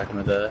this map back in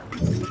the day.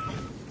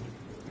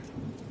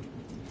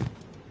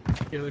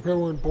 Yeah, they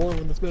probably weren't born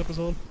when this map was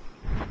on.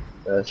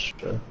 That's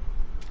true.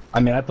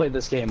 I mean, I played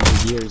this game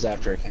years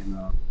after it came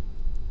out.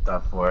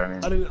 Top 4,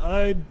 I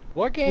mean.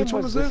 What game Which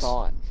one was was this this?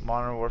 on?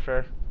 Modern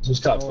Warfare. This was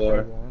top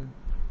 4.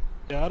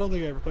 Yeah, I don't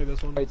think I ever played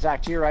this one. Wait,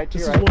 Zach, to your right, to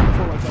This your is right. one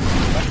before my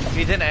time.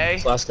 He's in A.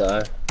 This last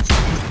guy.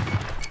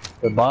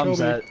 The bombs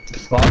Kobe.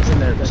 bombs in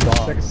there just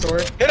Second bomb.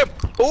 story. Hit him!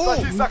 Ooh!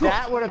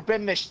 That would have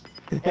been the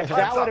if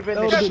that would have been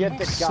That the would've shit been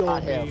that so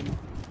got him. mean.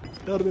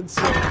 That would have been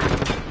so mean.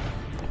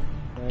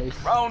 Nice.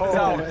 Round is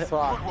Holy ours.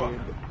 fuck, Good work.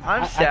 dude.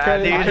 I'm I sad,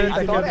 could've- dude. I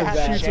Anything thought it that had a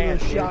shoots with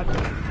chance, a dude.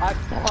 shotgun. I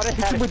thought it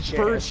Hits had him a with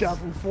bird chance. shot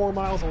from 4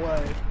 miles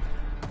away.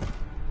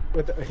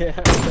 With the, yeah.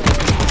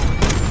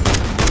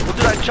 Well,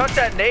 dude, I chucked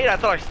that nade. I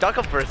thought I stuck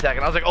him for a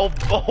second. I was like, oh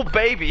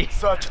baby.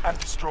 Search and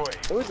destroy.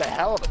 It was a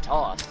hell of a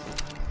toss.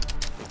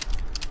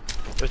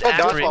 It was That's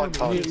accurate. what I'm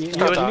talking You It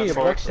need was, a it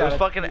buckshot. was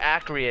fucking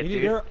accurate,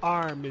 dude. Your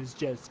arm is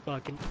just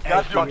fucking.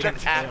 Got the fucking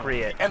objective.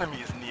 accurate. The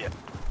enemy is near.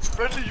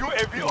 Friendly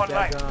UAV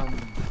online. That,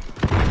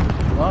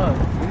 love.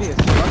 We need a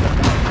slug at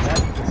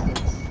that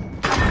distance.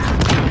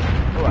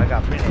 Oh, I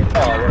got grenaded. Oh,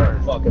 what a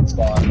fucking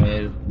spawn,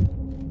 made.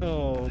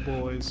 Oh,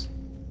 boys.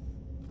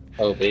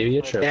 Oh, baby,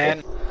 a triple.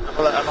 And I'm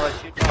gonna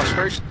let you cross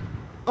first.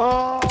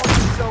 Oh,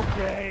 it's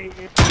okay.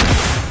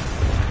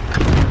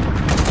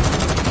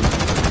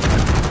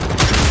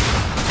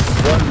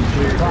 One,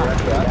 two,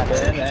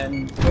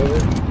 and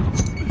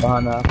over.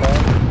 On that ball.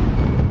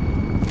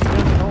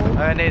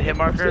 I need hit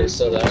marker. Okay,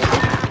 so that.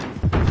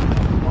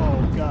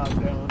 Oh, god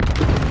damn.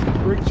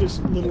 Rick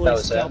just That literally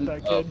was scalped him.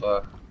 that Oh, kid.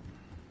 fuck.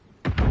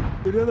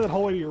 They're in that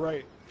hallway to your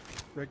right,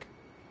 Rick.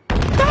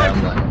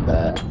 I'm like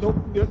that. Nope,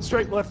 yeah,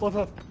 straight, left.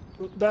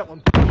 That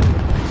one.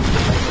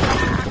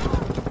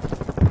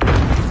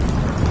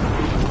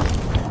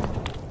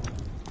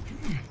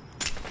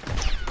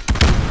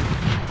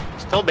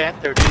 Still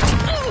banned there, dude.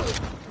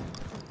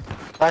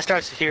 Last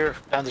starts here,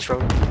 down this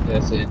road. Yeah, I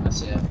see him.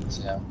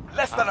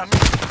 Less than a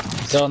minute.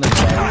 Still in the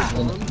car.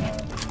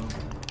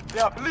 They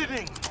are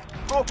bleeding.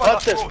 Go for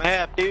Fuck the this throat.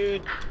 map,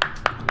 dude.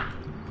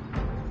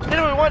 Hit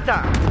him with 1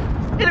 time.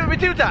 Hit him with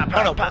 2 times.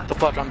 I don't know what the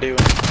fuck I'm doing.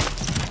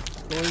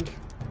 Going.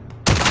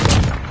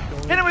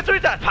 Hit him with 3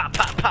 times. Pop,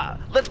 pop, pop.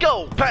 Let's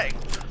go. Bang.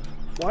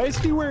 Why is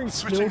he wearing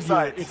snow Switching gear?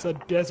 sides. It's a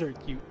desert,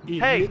 you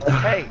Hey, idiot.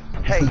 hey.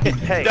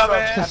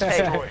 Dumbass.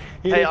 Destroy.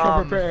 He Hey, didn't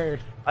come prepared.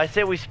 I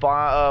say we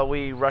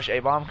we rush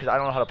A-bomb because I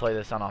don't know how to play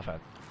this on offense.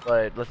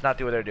 But let's not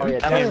do what they're Oh doing.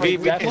 yeah, I mean, we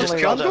definitely just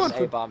killed was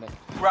them. A-bombing.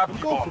 Grab the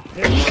bomb.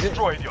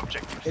 Destroy the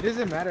objective. It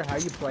doesn't matter how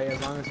you play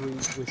as long as we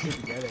sit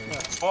together.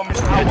 Bomb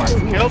is ours.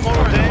 Kill more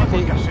of them. As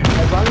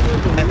long as we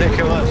And they believe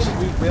kill we us. win,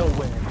 we will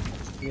win.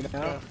 You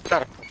know?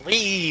 Gotta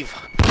leave.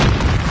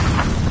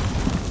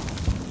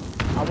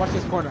 I'll watch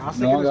this corner. I'll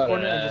stick No, in this I got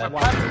corner it. and just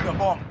watch. Planting the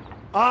bomb.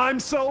 I'm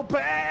so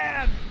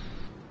bad!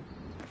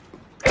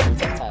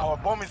 Our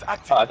bomb is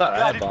active. Oh, I thought I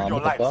Guard had it with bomb. your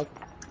What the lives. fuck?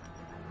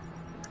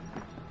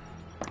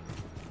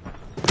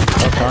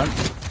 Up front.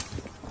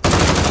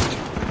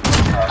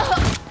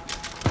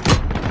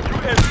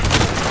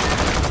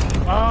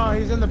 UAV. Oh,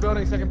 he's in the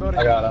building, second building.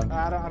 I got him.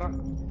 I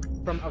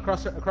don't. From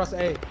across A.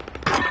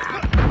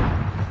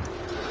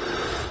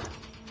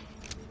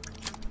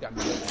 Got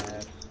me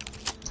mad.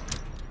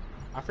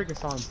 I freaking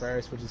saw him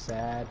first, which is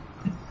sad.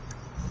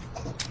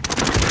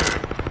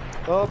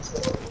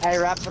 Oops. Hey,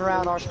 wrapping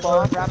around our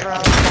spawn. Wrapping around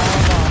our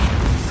spawn.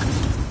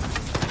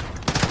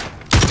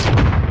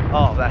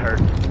 Oh, that hurt.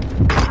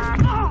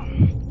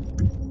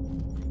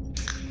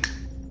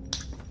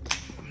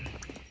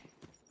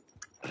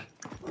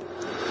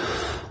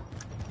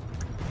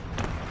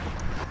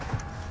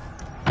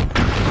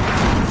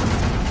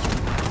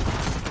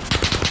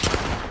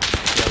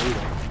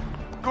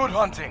 Good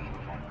hunting.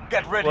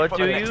 Get ready What for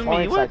do the next you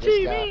one. mean? What do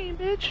you mean,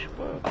 bitch?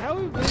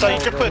 So you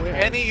can put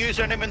any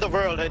username in the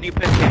world and you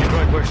pick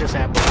Android versus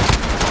Apple.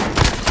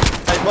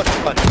 Like, what's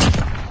funny?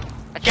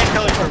 I can't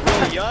tell if we're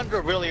really young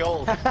or really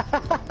old.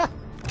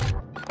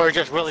 Or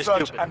just really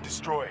Search stupid. and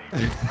destroy.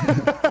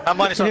 I'm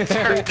on his own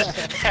turn.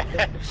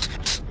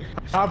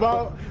 How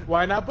about,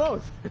 why not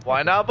both?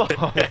 Why not both?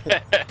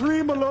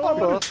 Three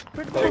Malone.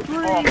 Pick the Take the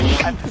bomb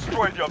three. and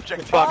destroy the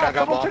objective. Fuck, I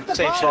got Someone bomb. took the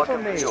Same bomb shit.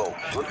 from me.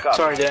 Good copy.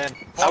 Sorry, Dan.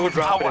 I would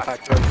drop it if I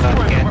could. Destroy I the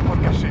can't.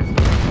 weapon caches.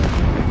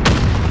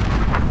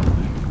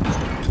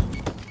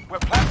 We're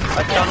planting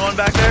I found one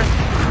back there.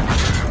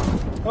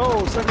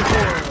 Oh, second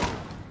floor.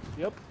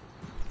 Yep.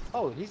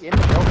 Oh, he's in the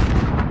building.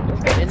 He's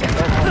been in the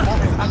building.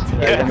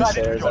 Yeah, Got it,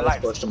 downstairs. your I life.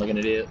 just pushed him like an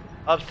idiot.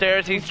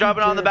 Upstairs, he's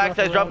dropping on the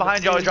backside. He's dropping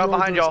behind y'all. He's dropping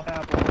behind y'all.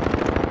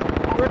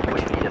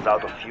 UAV is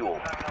out of fuel.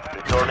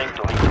 Returning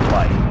to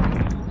resupply.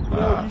 Yo,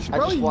 you should I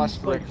probably just watched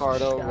use, like,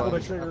 Ricardo shadow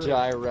run trigger.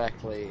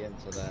 directly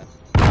into that.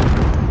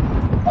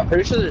 I'm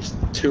pretty sure there's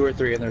 2 or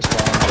 3 in their spawn.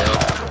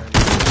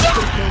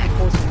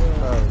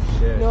 Oh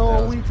shit.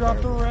 No, we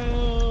dropped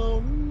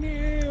around.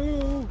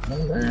 No.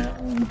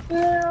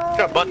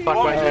 Got a butt fuck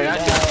right there. I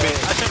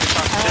think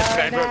it's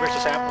Android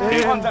versus Apple.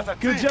 Hunt And as a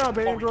good team, job,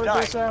 or we Android die.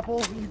 versus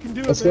Apple. You can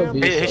do it, Let's go man.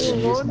 beat He's-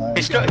 some.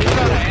 He's got an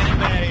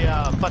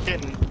anime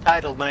fucking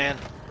title, man.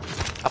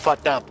 I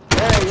fucked up. You're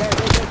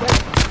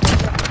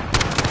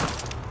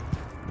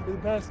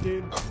the best,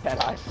 dude. And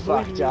I Believe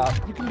fucked you. up.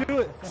 You can do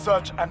it.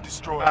 Search and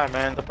destroy. Alright,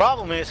 man. The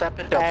problem is I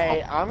picked up.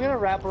 Hey, I'm gonna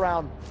wrap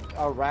around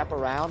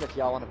if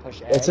y'all want to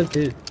push A. That's it,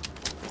 dude.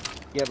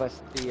 Give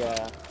us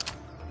the,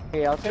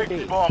 Hey, I'll take Take the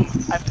B. bomb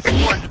and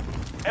destroy it.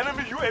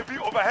 Enemy UAV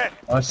overhead.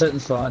 I'm sitting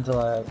spawn until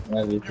I have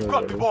my You've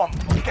got the bomb.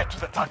 Get to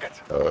the target.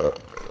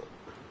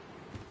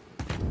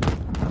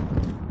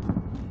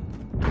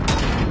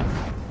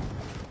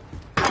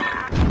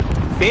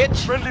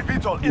 Bitch! Friendly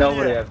VTOL in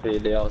Nobody the air.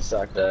 FB, they all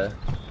suck there.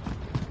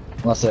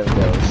 Unless they have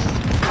ghosts.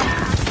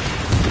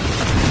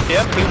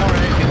 Yep, two more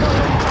in, two more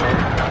in.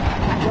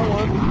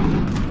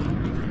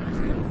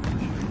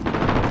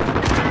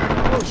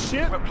 Oh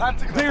shit! We're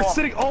planting the They're bomb.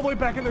 sitting all the way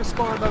back in their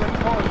spawn by that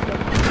car.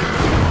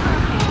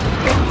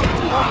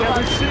 Yeah,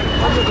 they're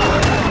sitting under the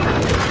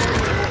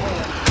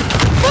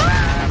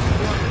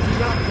Do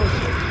not push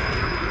it.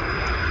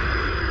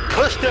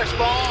 Push their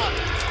spawn!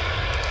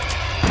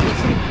 They're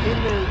sitting in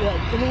there,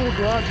 yeah, in the little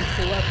garage just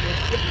to the left.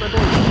 Yep, my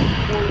door.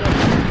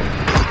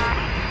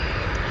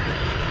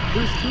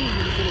 There's two in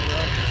these little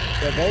garages.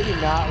 Yeah, they do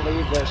not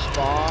leave their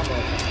spawn. You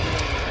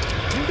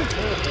can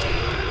tell it, man.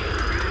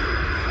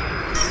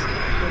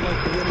 They're like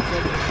the winning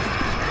segment.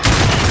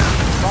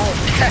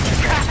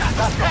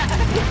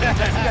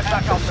 Get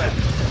back out there.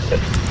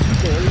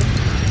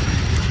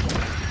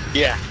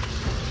 Yeah.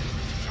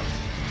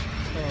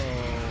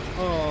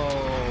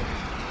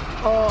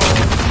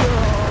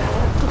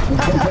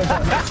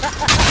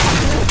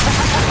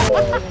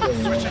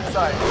 Switching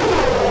sides.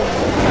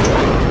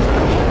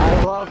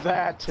 I love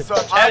that.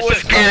 Search I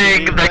was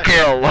getting the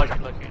kill.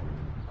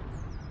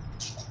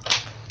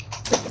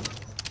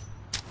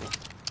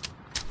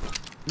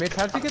 Mitch,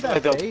 how'd you get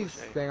that face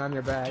thing on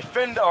your back?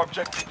 Defend our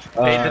objective.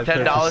 Paid the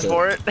 $10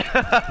 for it.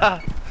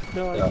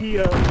 No, Yeah. he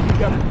got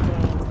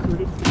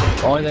recruited.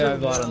 Only thing I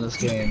bought on this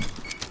game.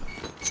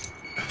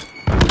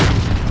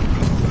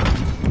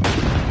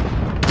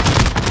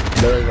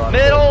 Literally bought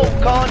Middle,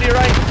 it. calling to your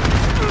right.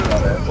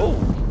 Oh,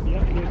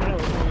 Yeah, he didn't know.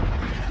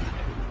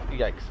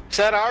 yikes. Is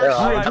that ours? They're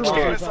all, I'm Enemy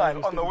scared.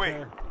 missile on the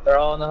way. they're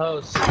all in the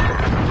host.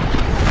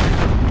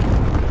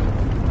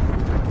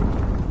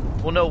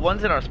 Well, no,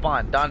 one's in our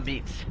spawn. Don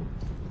Beats.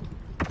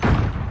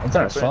 It's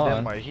not a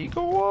spawn. Might he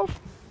go off?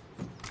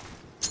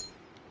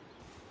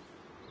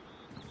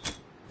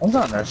 It's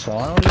not in their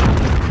spawn.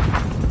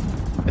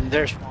 And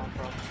there's spawn,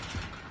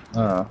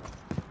 bro. Oh.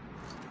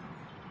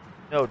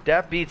 No,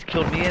 Dat Beats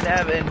killed me and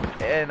Evan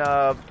and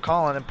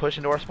Colin and pushed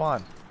into our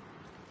spawn.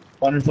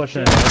 One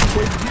pushing.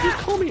 Wait, did you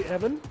call me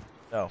Evan?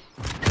 No.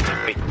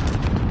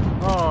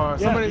 Oh, Yeah,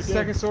 somebody's he did.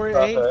 second story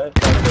Drop A. it.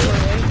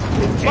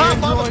 Come on,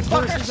 Android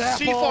motherfucker! versus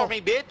See Apple. for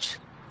me, bitch!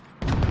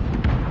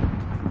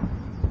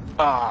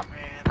 Aw, man.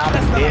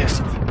 I'm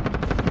pissed.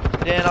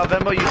 Dan, I'll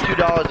Venmo you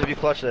 $2 if you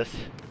clutch this.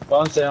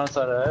 One stay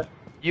outside of it.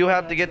 You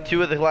have to get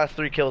 2 of the last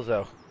 3 kills,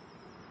 though.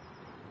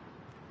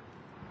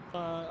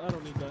 I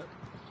don't need that.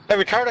 Hey,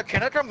 Ricardo,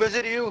 can I come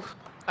visit you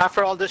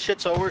after all this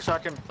shit's over so I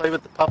can play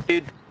with the pup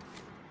dude?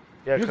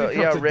 Yeah, You can come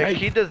yeah, Rick. today.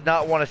 He does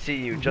not want to see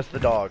you. Just the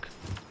dog.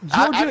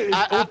 Georgia is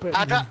open.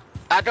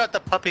 I got the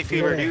puppy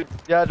fever, dude.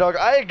 Yeah, dog.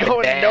 I ain't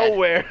going Dad.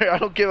 nowhere. I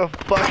don't give a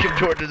fuck if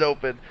Georgia's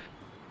open.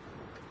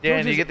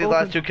 Dan, Georgia's you get these open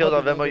last 2 for kills,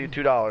 I'll puppy Venmo you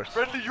 $2.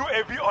 Friendly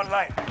UAV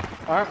online.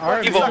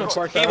 Our He won't. of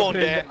course, He won't,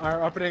 Dan.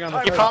 are opening on the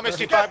He first. promised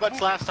you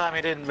 $5 last time.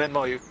 He didn't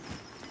Venmo you.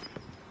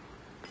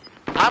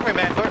 I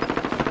remember.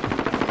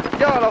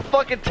 Yo, the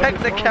fucking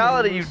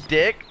technicality, you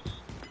dick.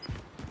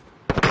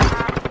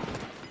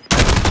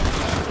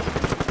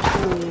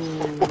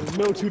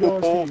 No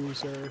 $2 for you,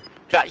 sir.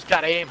 You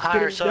gotta aim higher,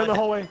 Down the son.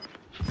 hallway.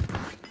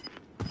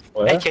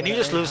 Hey, can you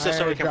just lose this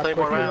so we can play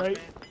more Quickly, rounds? right?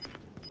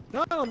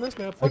 Not on this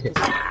map. Fuck Okay.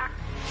 this.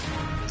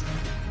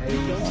 Hey,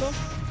 You done some?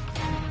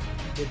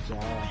 good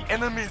job. The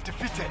enemy is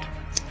defeated.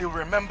 He'll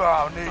remember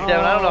our name.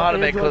 Devin, I don't know how to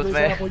make Android close, this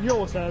man. apple. You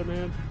almost had it,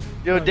 man.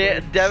 Yo, Alright,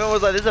 buddy. Devin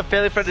was like, this is a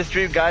family friendly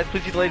stream, guys.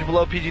 Please keep the ladies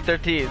below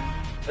PG-13.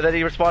 And then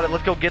he responded,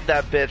 let's go get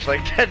that bitch,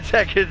 like 10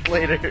 seconds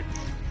later.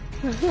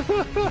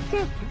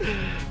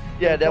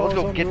 Yeah, Devin, let's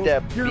go get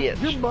that Your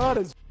bitch. mod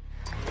is...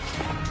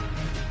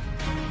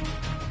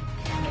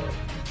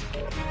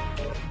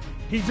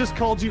 He just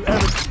called you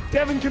Evan.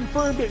 Devin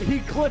confirmed it. He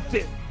clipped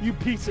it. You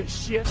piece of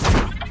shit.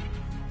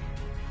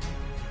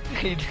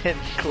 He didn't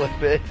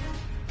clip it.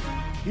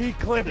 He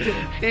clipped it.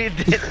 He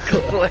didn't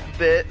clip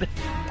it.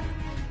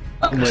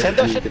 Send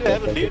that shit to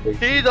Evan, dude.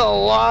 He's a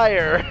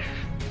liar.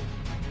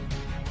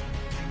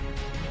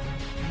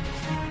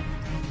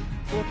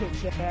 Clip it,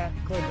 chat.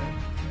 Clip it.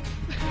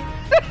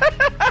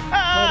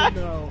 Let him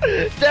know.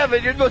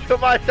 Devin, you're supposed to be on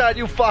my side,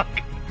 you fuck.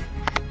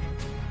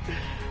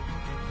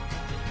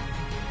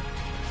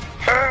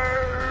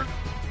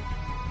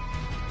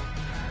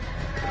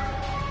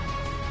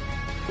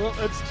 Well,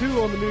 that's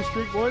 2 on the new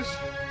streak, boys.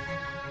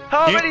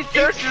 How many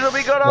searches are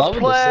we gonna Love the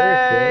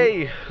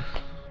play?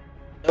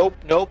 Nope,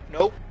 nope,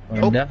 nope.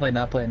 I'm definitely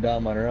not playing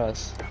Dom or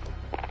us.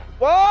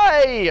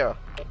 Why?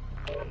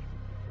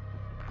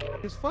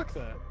 Just fuck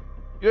that.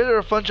 You guys are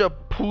a bunch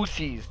of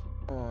pussies.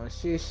 Oh,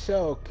 she's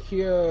so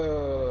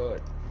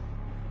cute.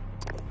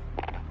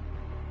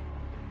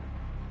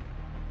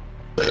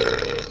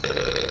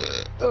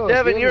 Oh,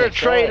 Devin, you're a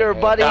traitor,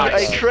 buddy.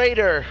 Nice. A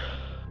traitor.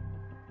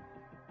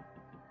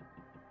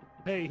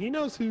 Hey, he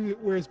knows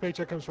where his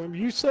paycheck comes from.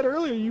 You said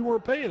earlier you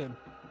weren't paying him.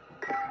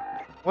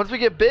 Once we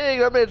get big,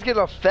 that man's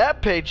getting a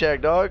fat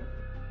paycheck, dog.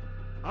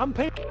 I'm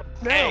paying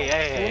now. Hey, hey,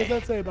 So hey. what does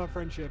that say about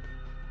friendship?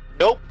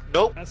 Nope,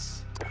 nope.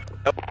 That's...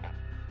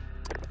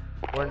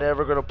 We're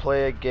never gonna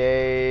play a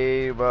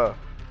game.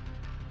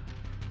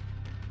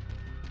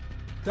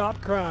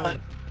 Stop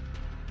crying.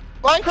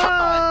 Like, come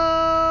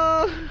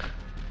on.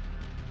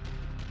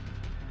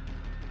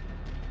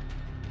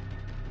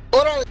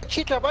 What are the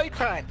cheetah? Why are you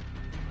crying?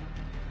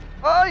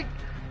 Ay,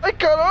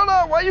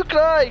 Corona, why you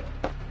cry?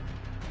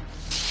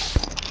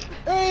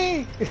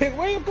 Hey,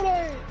 where you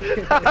playing? Are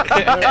you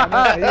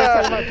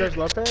talking about George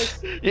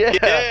Lopez? Yeah.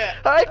 Yeah.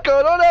 Hi,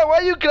 Corona,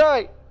 why you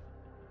cry?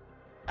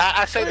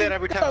 I say that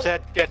every time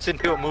Zed gets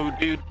into a mood,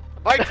 dude.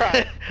 Why you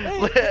crying?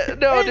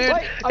 No, hey, dude.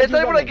 wait, I'll It's do like when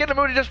I running. get in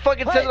the mood, he just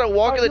fucking says Wait, and I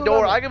walk in I'll the do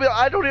door. running.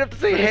 I don't even have to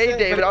say, But it hey, says-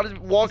 David. but I'll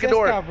just walk in the says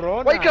door.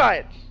 cabrona. Why you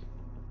crying?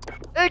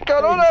 Hey,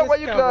 Corona, why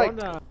you crying?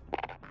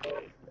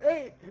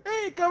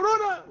 Hey,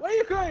 cabrona, why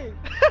you crying?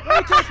 Why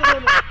you crying,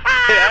 cabrona?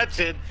 That's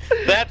it.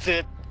 That's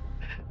it.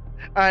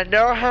 I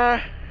know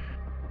her.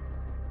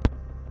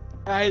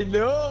 I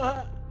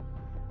know.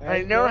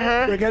 I know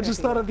her. Like, I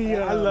just thought of the...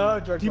 I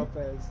love George do you,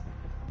 Lopez.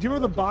 Do you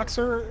remember the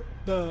boxer?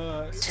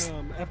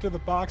 After the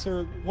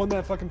boxer won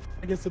that fucking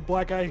fight against the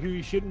black guy who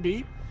he shouldn't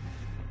beat?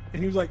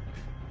 And he was like,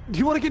 do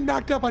you want to get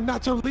knocked up by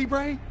Nacho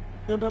Libre? You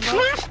know what I'm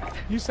talking about?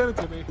 You sent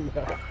it to me.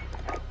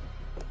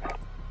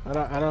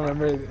 I don't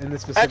remember in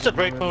this specific. That's a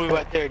great moment. movie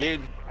right there,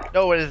 dude.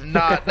 No, it is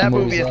not. That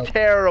movie is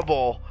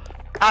terrible.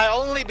 I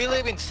only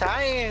believe in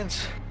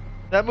science.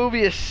 That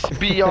movie is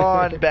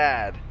beyond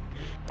bad.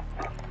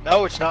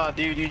 No, it's not,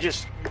 dude. You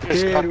just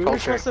Dude, pop we were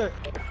culture. supposed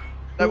to.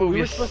 That we movie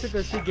were is supposed to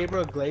go see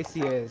Gabriel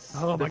Iglesias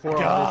Oh my before all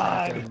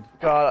God. this happened.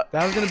 God.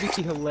 That was gonna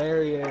be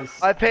hilarious.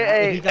 I pay- And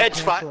hey, he got it's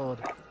fine. canceled.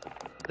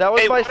 That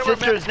was Hey, my whatever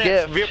sister's matters next,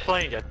 gift. We're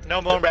playing it.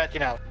 No more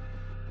ratting out.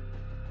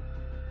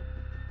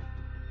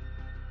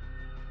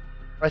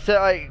 I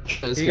said,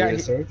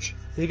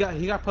 He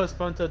got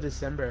postponed till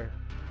December.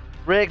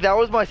 Rick, that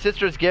was my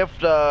sister's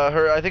gift.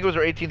 I think it was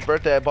her 18th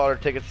birthday. I bought her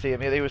tickets to see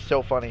him. He was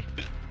so funny.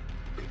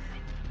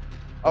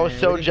 I was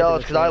Man, so we didn't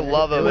jealous get to because I go.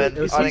 love him, It and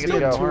was I didn't get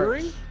to still go.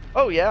 touring?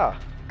 Oh yeah.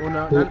 Well,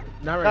 not right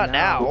Not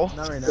now.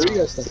 Not right now. Who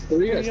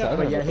are you guys Yeah, talking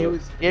But yeah, about? he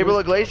was. Gabriel he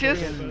was Iglesias?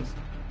 freaking-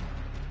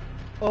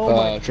 Oh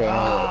my Trevor.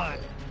 God.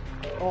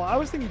 Oh, I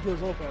was thinking George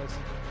Lopez.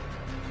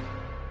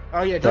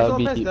 Oh yeah, George That'd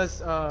be Lopez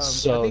does.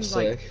 so I think sick.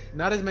 like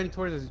not as many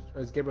tours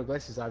as Gabriel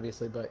Iglesias,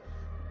 obviously, but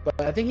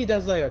I think he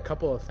does like a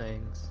couple of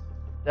things.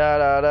 Da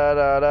da da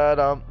da da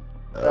dum.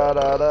 Da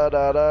da da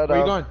da da Where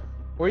you dum. going?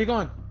 Where you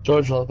going?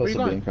 George Where Lopez you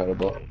would be going?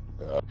 incredible.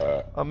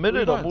 A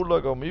minute, Where I you move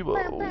like amoeba.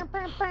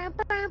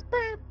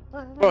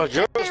 Bro,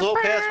 George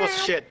Lopez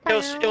was shit.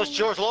 It was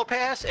George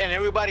Lopez and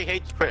everybody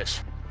hates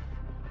Chris.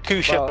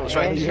 Two shows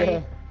right Oh, there.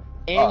 yeah.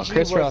 Angie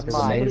Chris was Rock is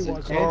mine. amazing.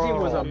 Angie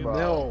was a bro.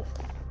 MILF.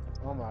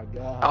 Oh my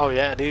god. Oh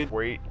yeah, dude.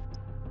 Wait.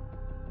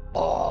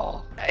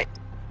 Oh.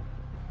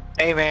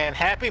 Hey man,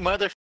 happy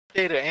Mother's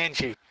Day to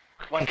Angie.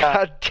 One time.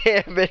 God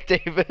damn it,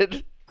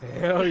 David.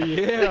 Hell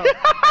yeah.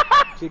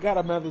 She got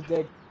a Mother's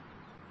Day.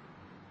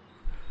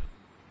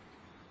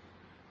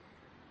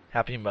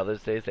 Happy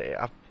Mother's Day.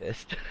 I'm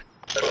pissed.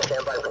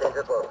 Stand by for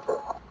danger close.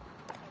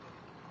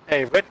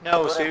 Hey, Rick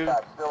knows, dude.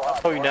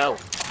 Oh, you know.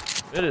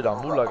 Did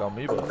I'm like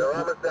amoeba. Their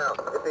armor's down.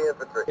 Get the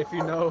infantry. If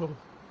you know.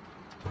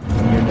 You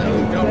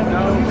don't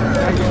know.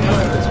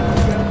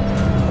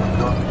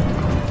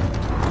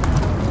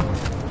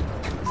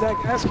 Zach,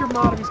 ask your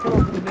mod if he's come up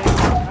with a name. I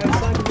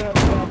assigned him that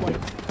job like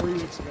 3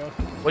 weeks ago.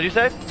 What'd you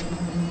say?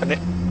 A name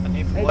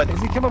for Hey, what? has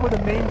he come up with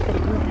a name for the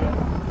group yet?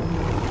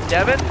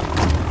 Devin?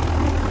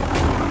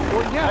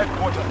 Well, yeah.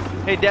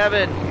 Hey,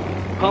 Devin.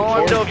 I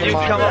want to know if you've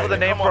come up with a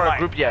name for our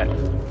group yet.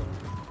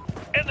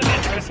 I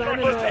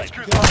assigned him that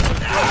job.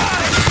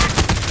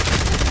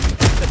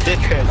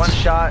 One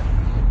shot.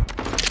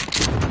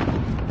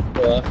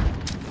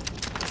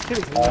 Kid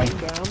is laying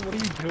down. What are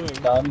you doing?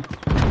 Done.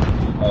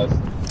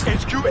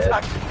 HQ is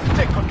active.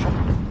 Take control.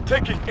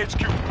 Taking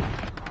HQ.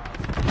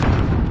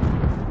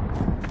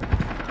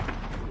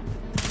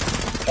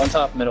 One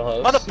top, middle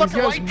house.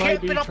 Motherfucker, why you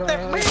camping up there,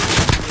 man?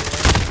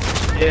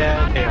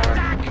 Yeah, they are.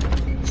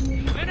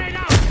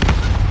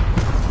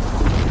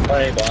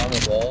 Fire bomb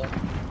as well.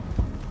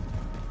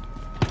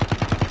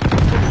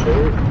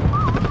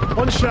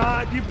 One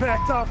shot. You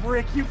backed off,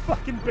 Rick. You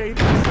fucking baited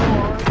me so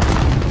hard.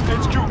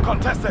 HQ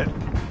contested.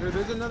 Dude,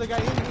 there's another guy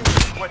in here.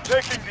 We're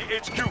taking the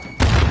HQ.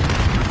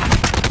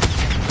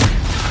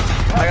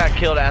 I got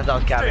killed as I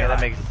was capping. That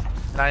makes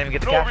not even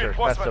get the No capture. That's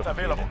so reinforcements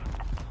confusing. available.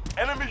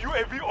 Enemy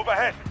UAV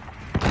overhead.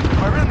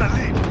 We're in the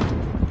lead.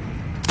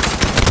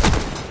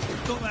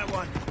 Kill that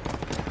one.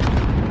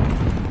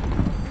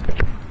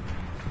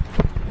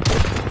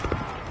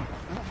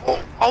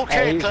 Okay,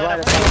 Hey, he's Clint, right I'm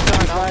about, gonna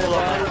he's start right off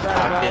about, he's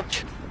right about. bitch.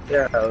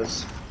 Their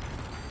house.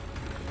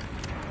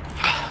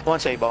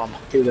 Once a bomb.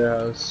 To their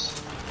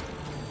house.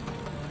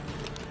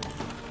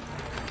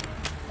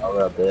 Oh,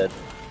 we're dead.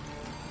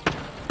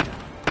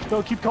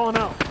 Go, keep calling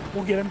out.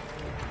 We'll get him.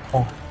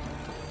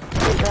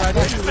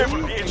 Disable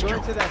the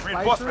HQ.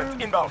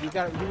 Reinforcements inbound. You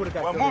would have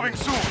got We're killed. moving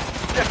soon.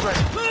 Get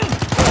ready.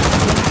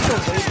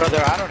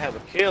 Brother, I don't have a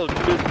kill,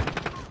 dude.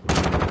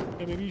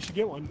 Hey, maybe you should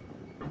get one.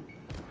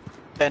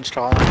 Ben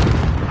strong.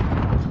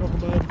 Over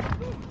mud.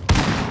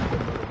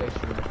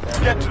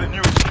 Get to the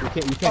new HQ.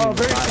 You can't Oh, even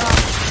very buy top.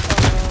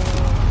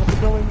 Of the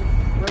building.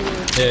 Right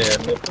there. Yeah.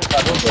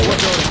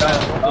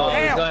 Oh,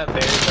 he's gonna have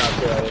bears out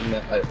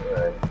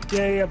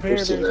there. Yeah, very,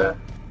 see very that. top.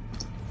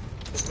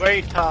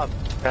 Very top,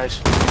 guys.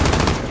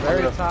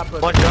 Very top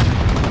of One the jump.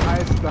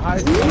 highest.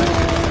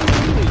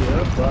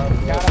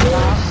 Got a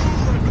top.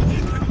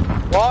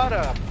 What a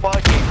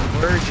fucking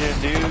virgin,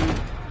 dude.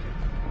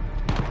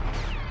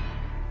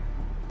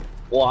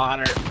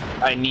 Water.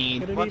 I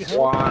need Gonna need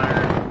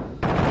water.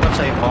 Once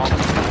a bomb.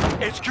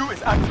 HQ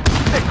is active.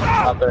 Take control.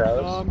 Out their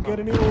house. I'm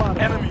gonna need a lot of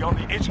Enemy on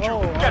the HQ.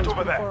 Oh, I Get was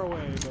over pretty far there.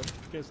 away, but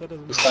guess that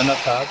doesn't Stand up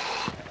top.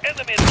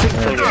 Enemy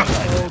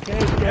Okay,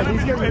 yeah,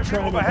 these guys are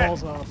trying their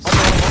balls off.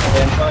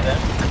 Inside him.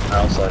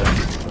 Outside him.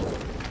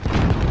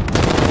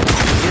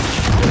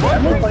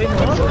 Everybody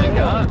knows what I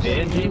got,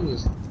 man.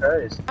 Jesus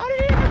Christ.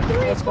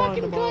 That's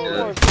fine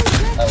tomorrow.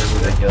 That was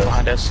ridiculous.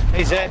 Behind us.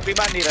 Hey, Zed, we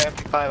might need an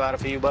MP5 out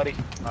of you, buddy.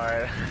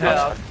 Alright.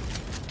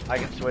 I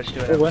can switch to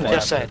We're an winning.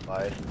 Just said.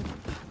 M5.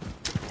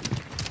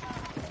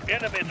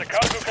 Enemy at the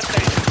cargo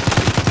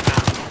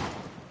container.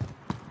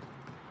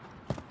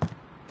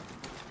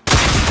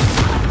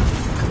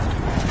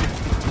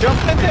 Jump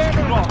in there!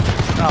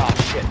 Oh,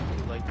 shit.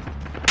 Like,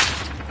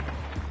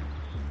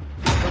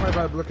 Don't worry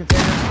about the blue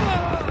container.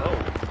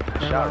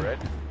 Shot red.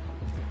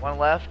 One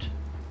left.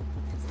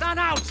 Stand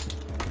out!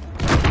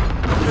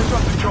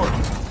 Location secured.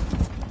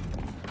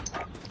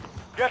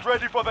 Get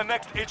ready for the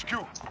next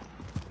HQ.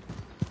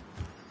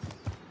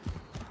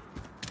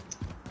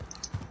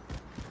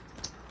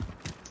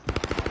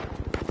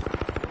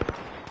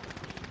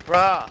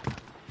 bruh.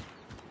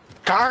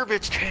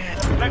 Garbage can.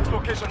 Next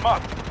location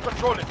marked.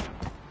 Control it.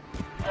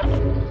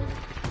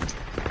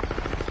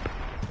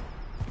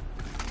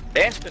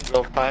 Dan's been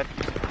drove by.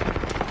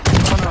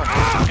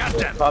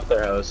 Pop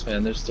their house,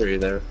 man. There's 3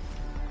 there.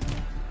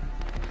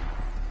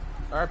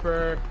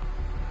 Harper.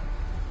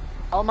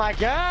 Oh my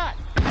god!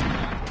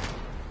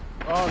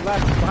 Oh,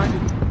 left behind you.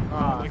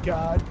 Oh my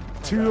god.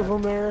 2 of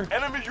them there.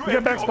 Enemy We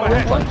got UAV back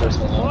overhead. spawn. Punch us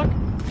along.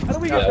 How do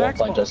we Yeah, get back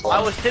punch us spawn? I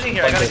along. was sitting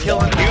here. I gotta kill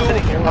him.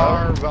 You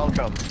are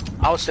welcome.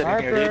 I was sitting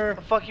here, dude. Harper.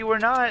 The fuck you were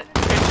not.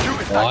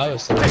 HQ is Well, I active.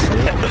 was still asleep.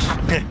 Why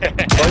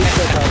you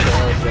still pop their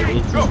house like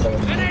 18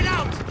 seconds? Grenade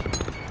out!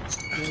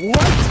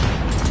 What?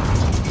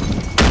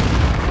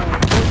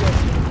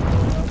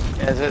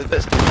 Yeah,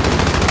 this.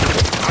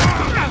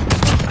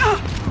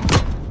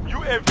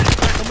 UAV.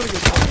 Somebody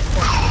get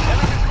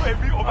Enemy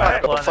UAV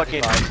overhead. Alright,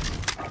 fucking.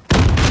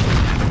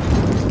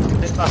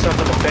 Hit myself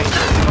in the face.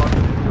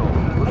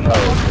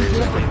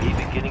 UAV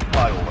beginning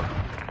flyover.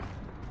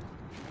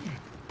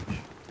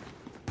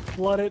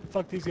 flood it.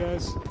 Fuck these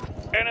guys.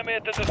 Enemy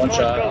at the One destroyed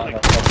shot on building.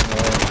 the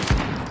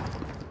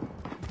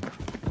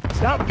fucking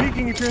Stop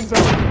peeking if you're in zone.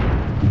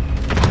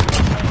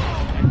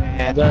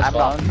 And That's I'm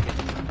not. fine.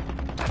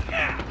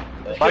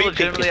 I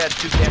legitimately had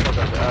 2 camos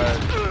up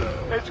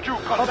there. HQ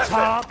Up contested.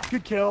 top.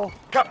 Good kill.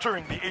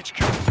 Capturing the HQ.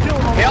 Kill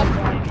him. Help!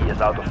 UAV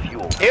is out of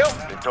fuel.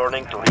 Help!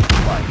 Returning to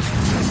resupply.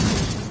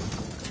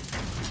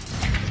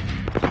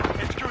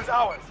 HQ is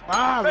ours.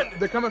 Ah, Defend it.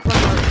 they're coming from our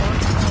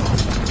front.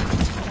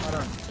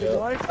 Good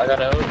life. I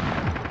got out.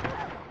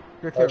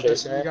 Good Oh, kill.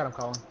 Jason, You got him,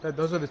 Colin.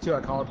 Those are the 2 I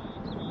called.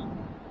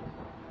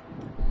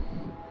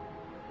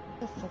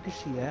 Where the fuck is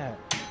she at?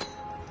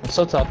 I'm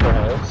still top for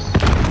house.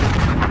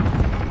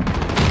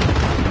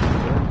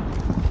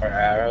 Our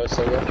arrow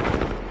so good.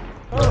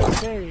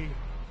 Okay.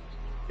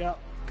 Yeah.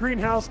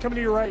 Greenhouse coming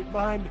to your right,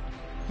 behind.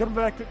 Coming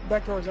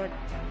back towards Zach.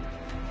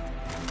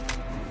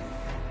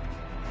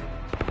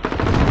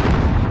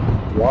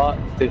 What?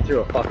 They threw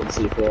a fucking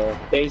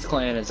C4. FaZe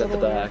Clan is at the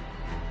back.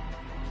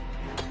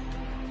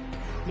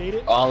 Need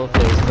it. All of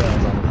FaZe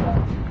Clan's on the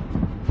front.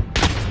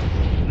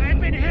 I've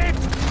been hit.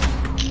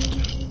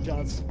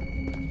 Shots.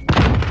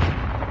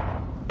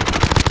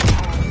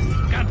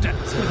 Got it.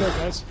 Let's go,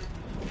 guys.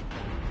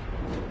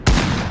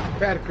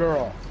 Bad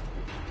girl.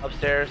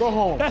 Upstairs. Go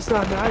home. That's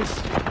not nice.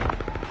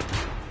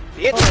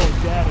 It's,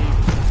 Oh,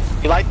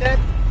 daddy. you like that?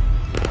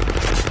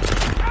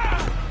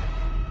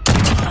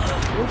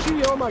 Don't you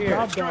yell my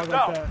god dog like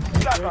Down.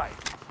 that. Stand by.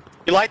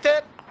 You like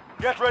that?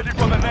 Get ready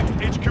for the next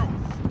HQ.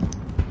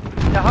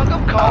 Now, how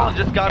come Colin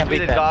just got Can't me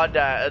beat the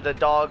that.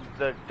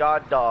 the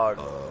god dog?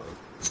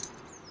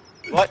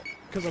 What?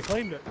 Because I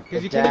claimed it.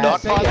 Because you Dad,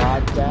 can't say it.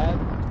 Dad.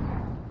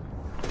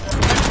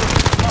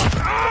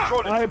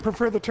 Control it. I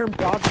prefer the term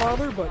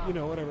godfather, but you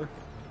know, whatever.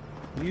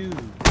 You.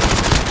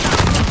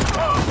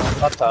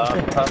 Up top,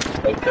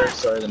 like third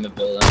story in the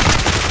building.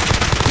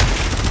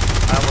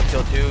 I almost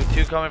killed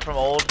 2. 2 coming from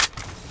old.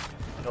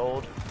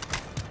 Old.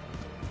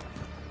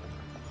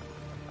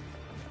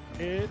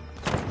 It.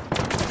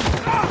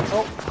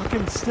 Oh,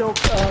 fucking still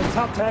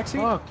top taxi.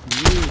 Fuck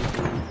you.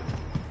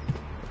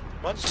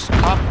 What's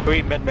top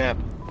green mid map?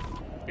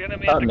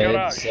 Enemy Top at the mid,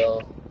 garage.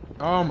 so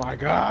Oh my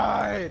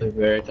god. they're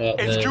very top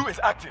mid. HQ is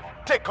active.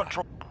 Take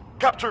control.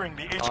 Capturing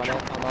the On HQ.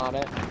 it. I'm on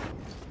it.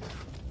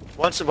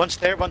 One's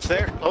there,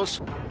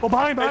 close. Oh,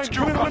 behind. HQ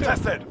Come in the window.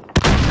 contested.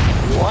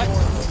 What?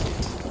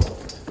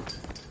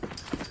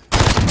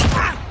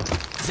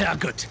 Sehr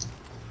good.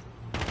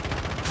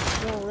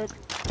 No, Rick.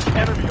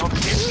 Enemy on the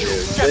HQ.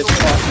 This Get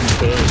fucking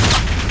kid.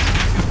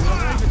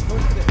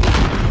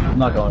 I'm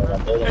not going to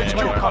that building HQ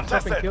anymore. Fucking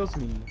contested. kills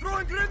me.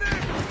 Throwing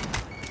grenade.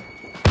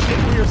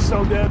 We are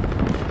so dead.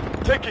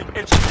 Taking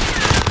HQ.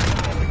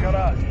 The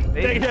garage.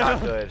 Stay It's not down.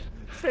 good.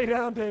 Stay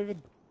down, David.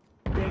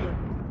 Daniel.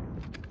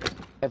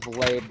 I've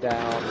laid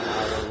down.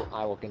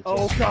 I will continue.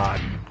 Oh God.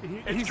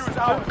 He's HQ is third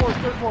ours. floor,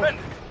 third floor. Defend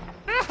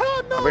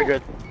it. No. Very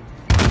good.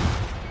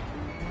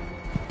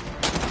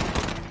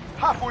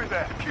 Halfway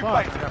there. Keep Fuck.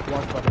 I fighting. got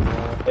one fucking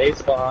wall.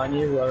 Base behind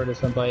you, whoever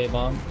just went by a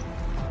bomb.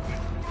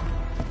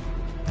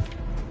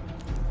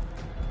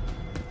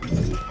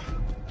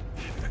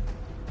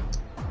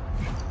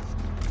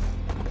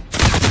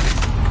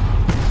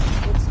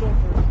 It's still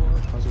third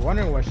floor. I was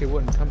wondering why she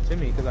wouldn't come to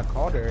me because I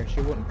called her and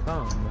she wouldn't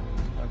come.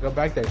 I go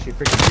back there, she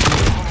freaking.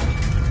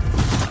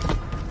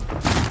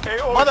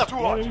 AO Mother- is too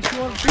hot. Yeah, you see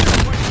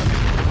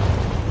one?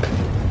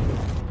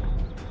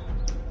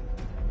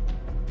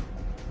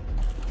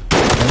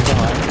 One's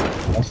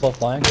behind. One's still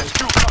flying. HQ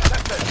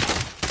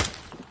contested.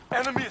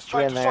 Enemy is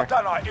trying In to there. shut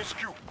down our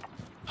HQ.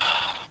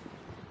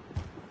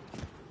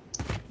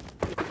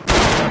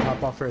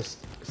 Hop off for a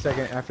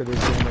second after this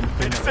game and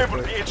They clean up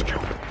disabled real the quick.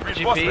 HQ.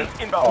 Reinforcements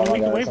inbound. We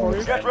can wait for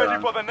you. Get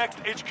ready for the next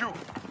HQ.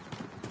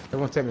 It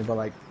won't take me, but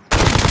like.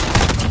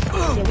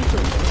 Yeah, we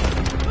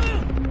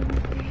should.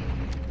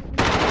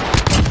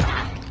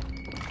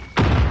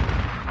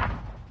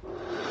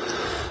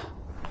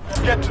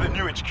 Get to the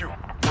new HQ.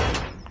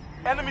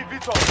 Enemy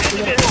VTOL.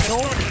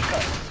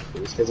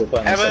 These kids are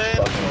playing Evan. such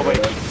fucking Oh, wait.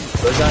 good.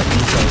 Where's that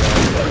Nissan?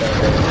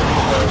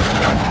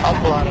 I'll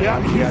pull out of Yeah,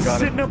 it. he's I got it.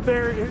 sitting up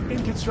there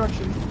in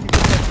construction.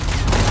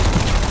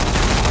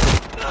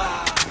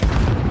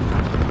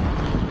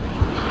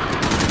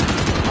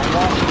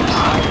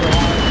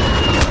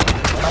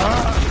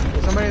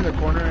 There's somebody in the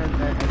corner and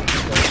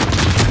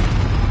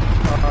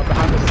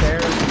behind the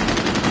stairs.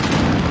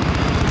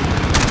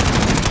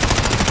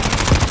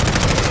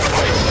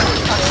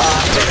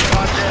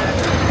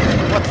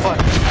 What the fuck?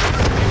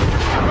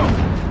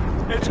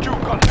 HQ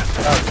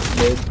contested.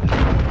 Mid.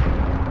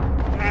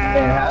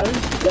 Man, how did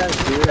you guys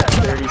do that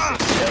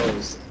 36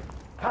 kills?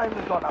 Time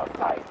is on our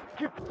side.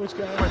 Which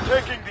guy? We're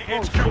taking the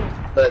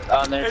HQ. But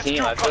on their HQ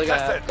team, I feel like I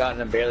contested. have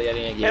gotten barely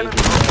any engagement.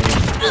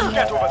 Enemy.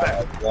 Get over there.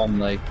 I've won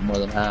like more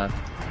than half.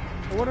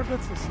 I wonder if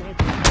it's the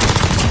sniper.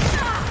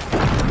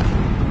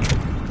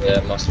 Yeah,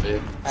 it must be.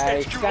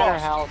 Hey, HQ center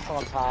lost. house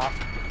on top.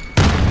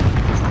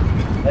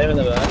 Hey, in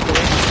the back.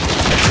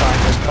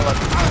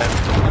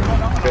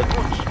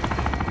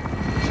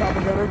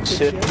 Chopper gunner. Good Shit.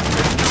 shit.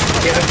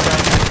 Get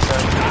inside.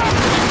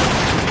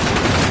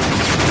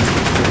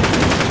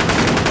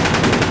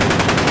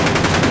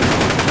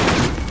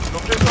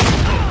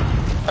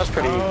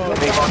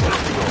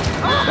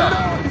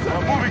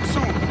 We're moving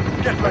soon.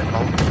 Get ready.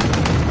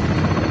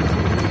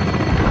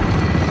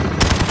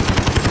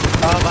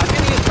 I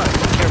can use my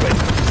here, wait.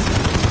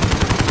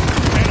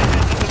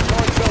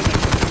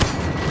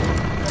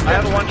 I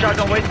have a one shot,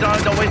 don't waste on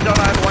it, don't waste on it,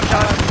 I have a one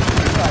shot.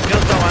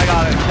 Kill someone, I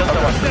got it, kill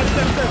someone.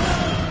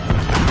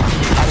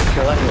 I didn't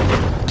kill anyone.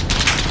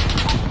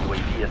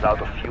 UAV is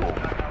out of fuel.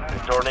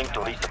 Returning to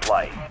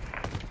resupply.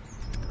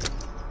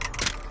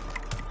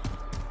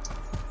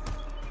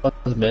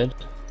 What's mid?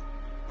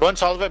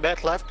 One's all the way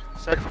back left,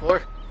 second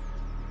floor.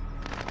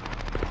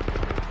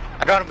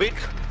 I got him weak.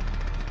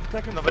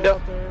 Second No floor window.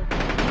 out there.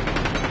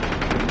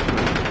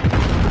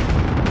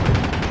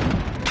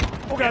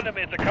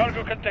 Enemy at the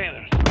cargo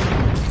containers.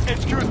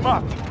 HQ is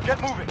marked. Get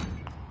moving.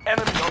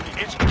 Enemy on the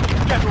HQ.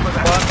 Get over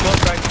there. One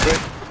close right, good.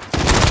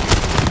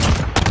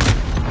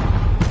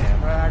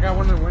 I got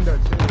one in the window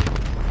too.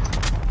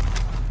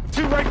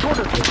 Two right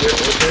corner.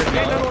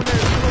 Another one there.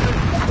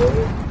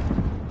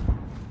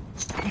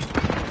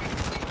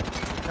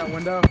 That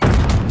window.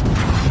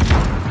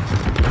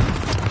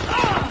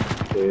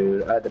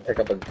 Dude, I had to pick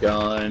up a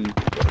gun.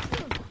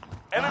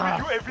 Enemy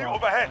UAV I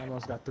overhead.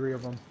 almost got 3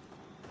 of them.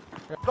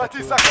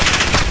 30 seconds.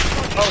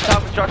 Oh,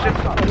 top construction.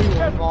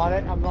 I'm on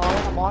it. I'm on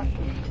it. I'm on it.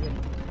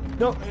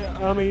 No,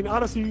 yeah, I mean,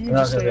 honestly, you can We're not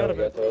just gonna stay be out able of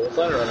to it. get through. Let's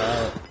let it run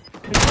out.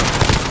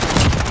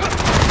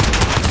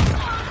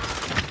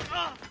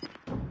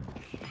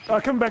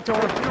 Coming back to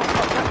our.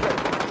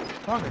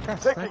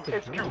 Taking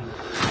HQ.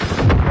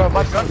 Bro,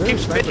 my gun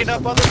keeps picking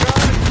up other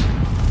guns.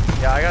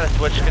 Yeah, I gotta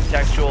switch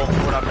contextual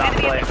when I'm not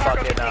playing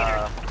fucking,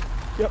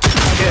 Yep.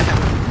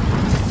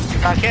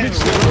 I can't.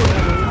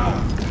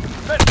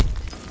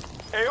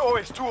 AO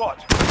is too hot.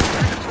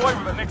 Deploy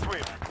with the next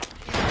wave.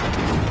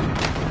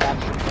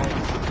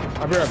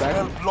 I'll be right back.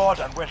 Held Blood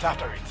and went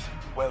after it.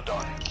 Well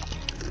done.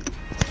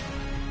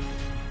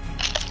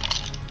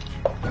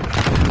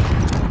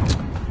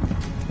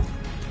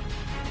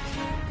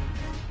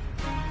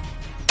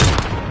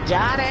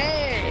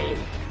 Johnny!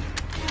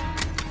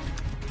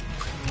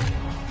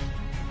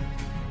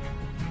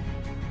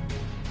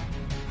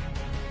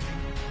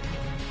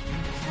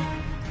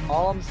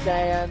 All I'm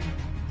saying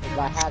is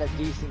I had a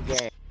decent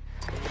game.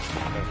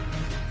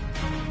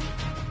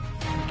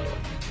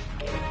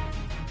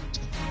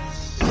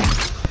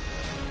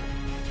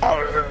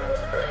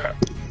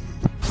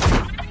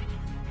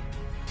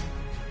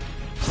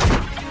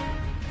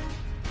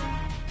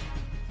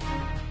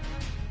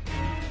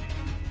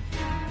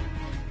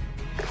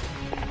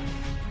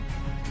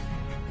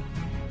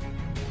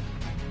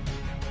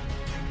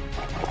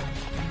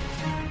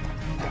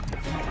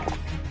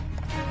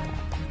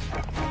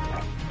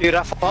 Dude,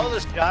 I follow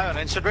this guy on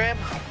Instagram,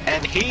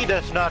 and he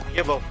does not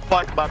give a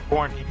fuck about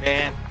quarantine,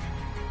 man.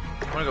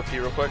 I'm gonna go pee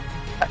real quick.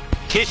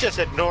 He's just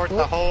ignored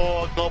the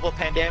whole global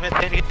pandemic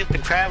thing. He's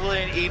been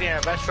traveling, eating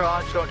at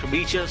restaurants, going to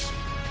beaches,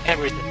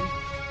 everything.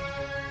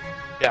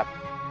 Yeah.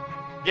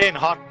 Getting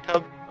hot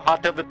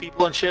tub with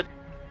people and shit.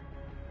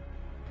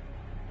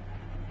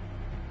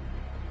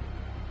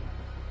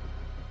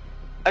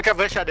 Like, I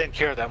wish I didn't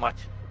care that much.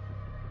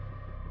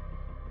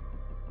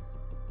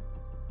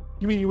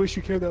 You mean you wish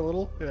you cared that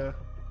little? Yeah.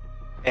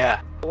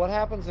 Yeah. What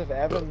happens if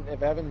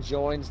Evan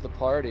joins the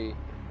party?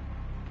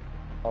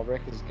 Oh,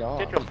 Rick is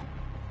gone.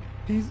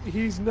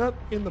 He's not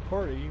in the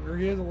party, or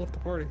he hasn't left the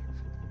party.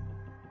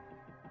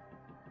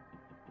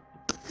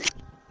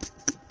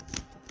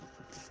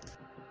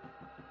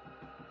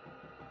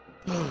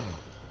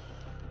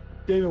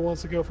 David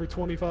wants to go for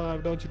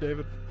 25, don't you,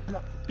 David?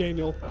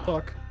 Daniel,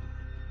 fuck.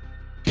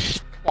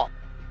 Well,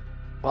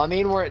 I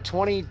mean, we're at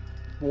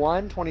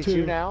 21,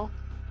 22 now.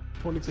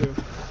 22.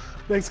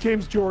 Next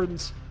game's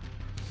Jordan's.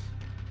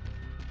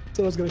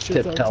 So I was gonna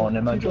shit talk. Tiptoeing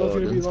in my People are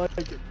gonna be Jordans.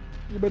 like,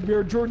 you better be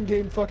our Jordan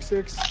game, fuck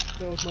 6.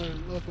 That was my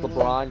line.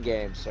 LeBron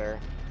game, sir.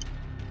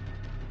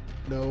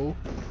 No.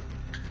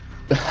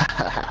 It's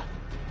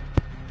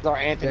our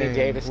Anthony Dang,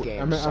 Davis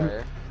game,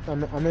 sir. I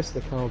missed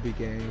the Kobe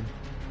game.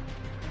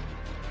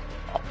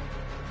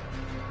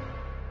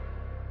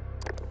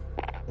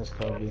 That's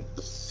Kobe.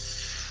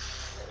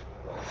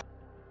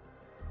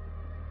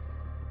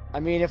 I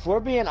mean, if we're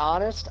being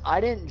honest,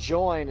 I didn't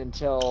join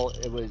until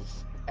it was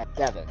at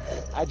 7.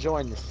 I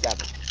joined the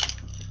 7th.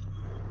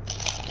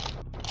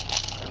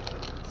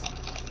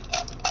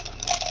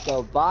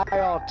 So by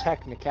all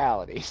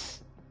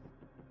technicalities.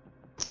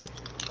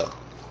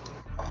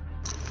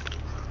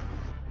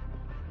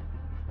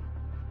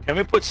 Can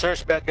we put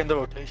Search back in the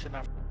rotation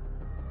now?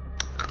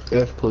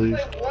 Yes, please.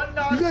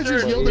 You guys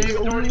just yelled at me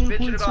over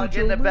Bitching about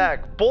getting it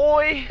back,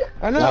 boy.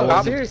 I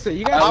know, seriously,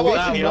 you guys I are was-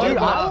 wasting I money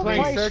was- on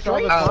playing search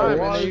all the time,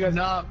 and then you guys...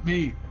 not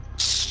me.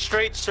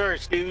 Straight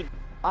Search, dude.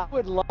 I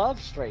would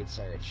love straight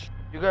search.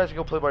 You guys can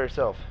go play by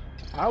yourself.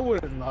 I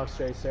wouldn't love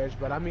straight search,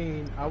 but I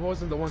mean, I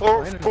wasn't the one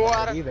Four complaining out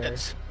about of it either.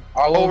 it's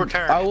I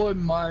overturned.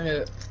 wouldn't mind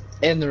it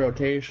in the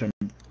rotation.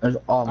 That's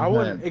all I I'm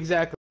wouldn't, saying.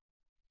 exactly.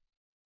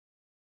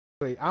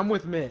 I'm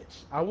with Mitch.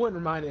 I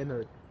wouldn't mind it in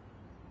the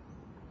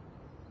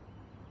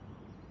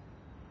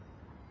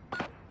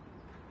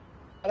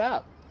Shut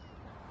up.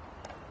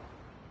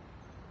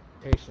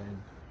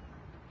 rotation.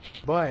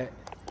 But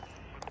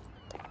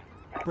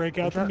Break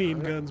out the meme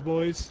guns,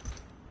 boys.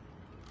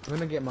 I'm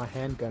gonna get my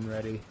handgun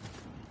ready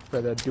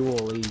for the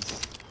dual ease.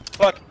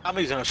 Fuck, I'm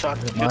using a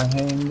shotgun. My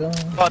handgun.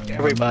 Fuck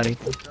everybody.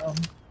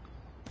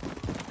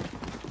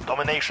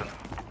 Domination.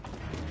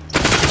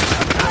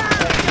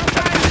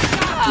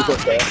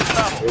 Securing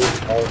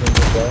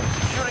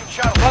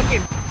shuttle.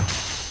 Fucking.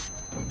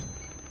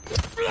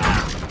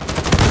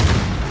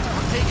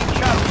 Taking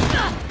shuttle.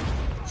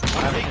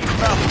 Taking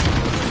shuttle.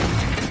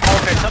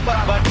 Okay,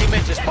 somebody, my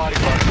teammate just body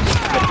blocked.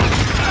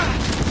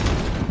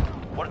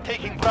 We're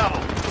taking Bravo.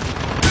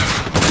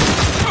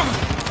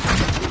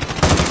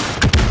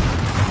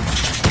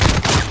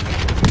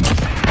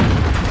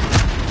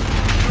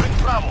 Securing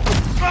Bravo.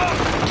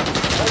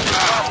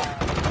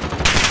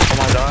 Oh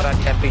my god, I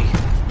can't be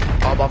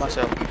all by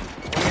myself. I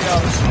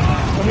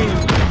mean,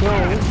 no,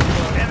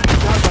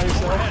 not by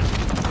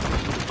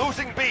yourself.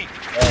 Losing B.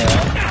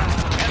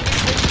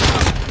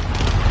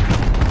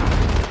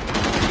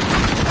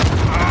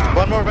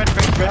 One more red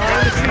face, red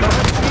face.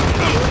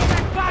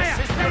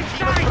 Assist your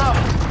team with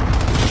Bravo.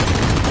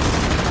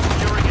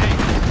 Securing A.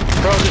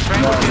 Bro, this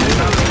rainbow kid is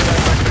not really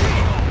that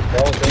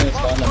Bro, thing is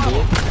fun on B.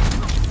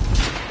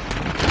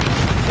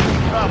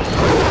 Bravo.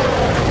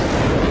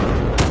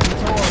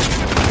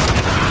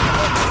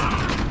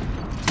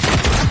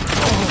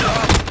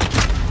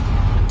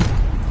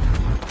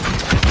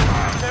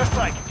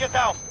 Airstrike, get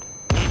down.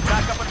 Need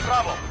backup at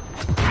Bravo.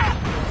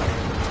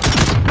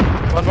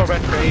 One more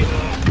red face.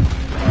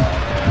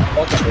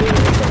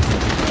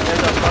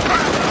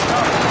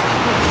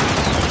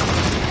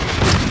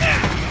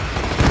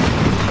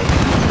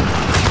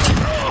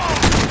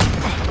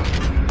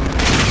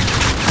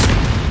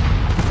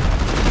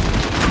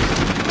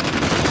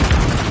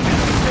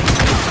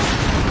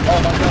 Oh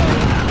my god.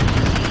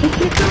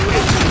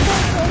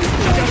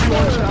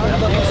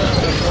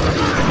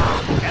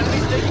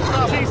 Enemies taking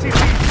Bravo.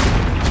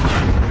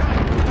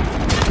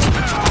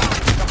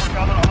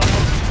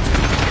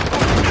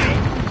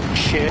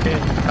 Shit.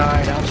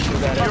 Alright, I'll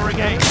shoot at it. Securing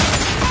A.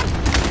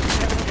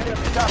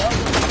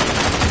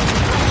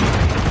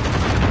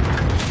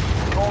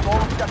 Hold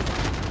all objectives.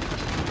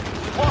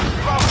 We lost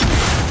Bravo.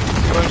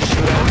 Going to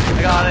shoot at it. I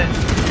got it.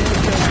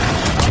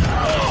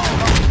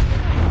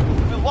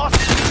 We lost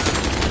it.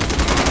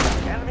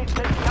 Enemy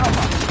taking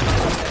Alpha.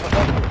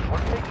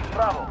 We're taking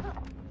Bravo.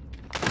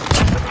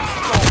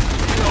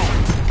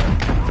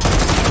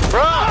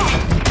 Bro!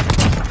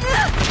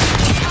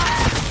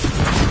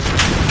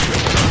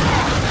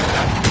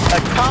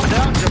 Like, calm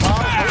down,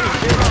 Jamal. Holy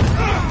shit.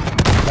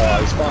 Oh,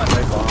 he's fine,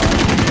 right behind.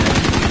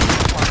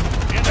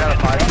 Got a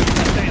fight.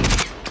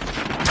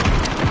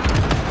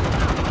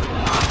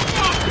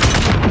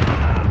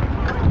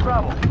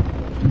 Bravo.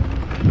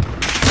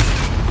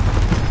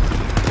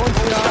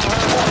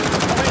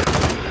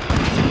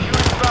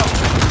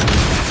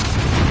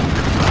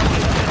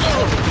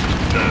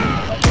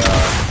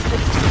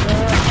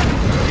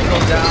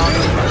 Goes down.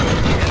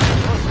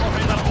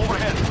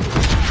 Overhead.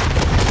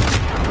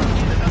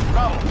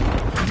 Bravo.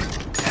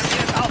 Enemy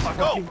at Alpha,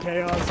 go. Fucking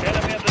chaos.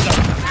 Enemy at the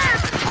dump.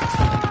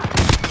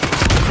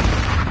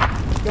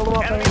 Kill them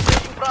off, Enemy man.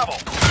 taking Bravo.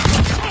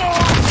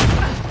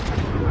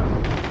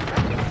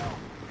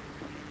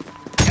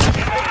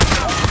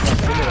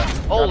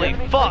 Holy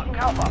fuck! Taking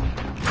Alpha.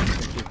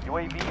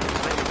 UAV is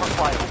ready for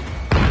flight.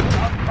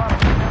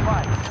 Stand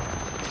by.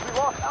 We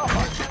lost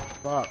Alpha.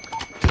 Fuck.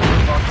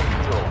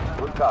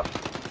 Good copy.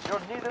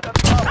 You're needed at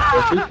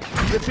Bravo.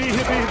 Hit B,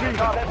 hit B, hit B.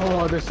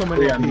 Oh, there's so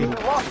many Yeah, people. We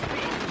lost B.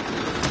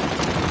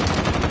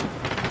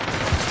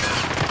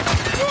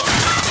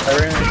 I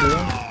ran into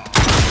him.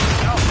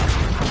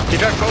 You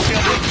got trophy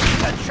on me?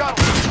 And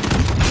shuttle.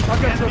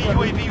 Enemy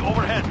UAV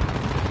overhead.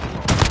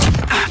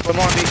 Come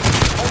on, B.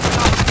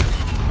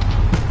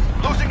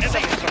 Losing C.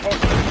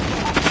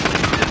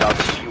 Without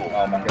fuel.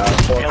 Oh my god,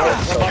 so bad.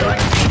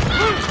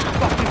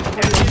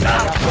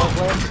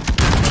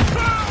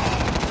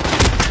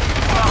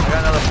 I got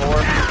another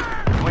 4.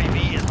 UAV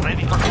is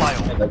ready for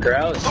flyover. And the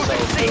ground is so good.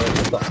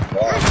 What the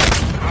fuck?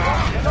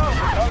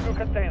 Cargo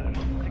containers.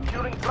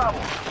 Securing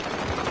Bravo.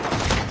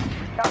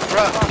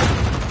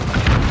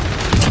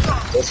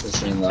 This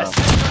machine though.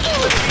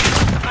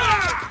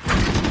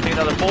 Take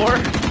another 4.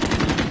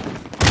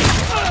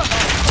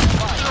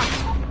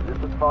 This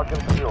is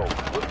Falcon Fuel.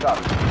 Good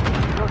copy.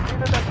 You're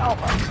needed at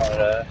Alpha.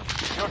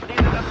 You're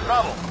needed at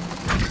Bravo.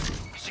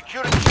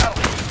 Securing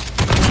Charlie.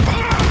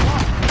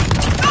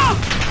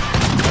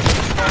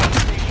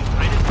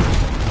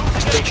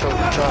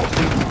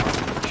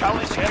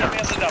 Charlie secure. Enemy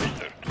at the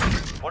dumpster.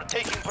 We're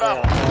taking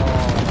Bravo.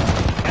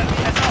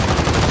 Enemy at Alpha.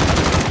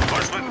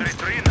 Horseman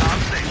 3-3 now on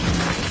station.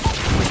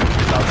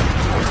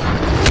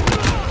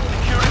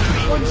 Securing B.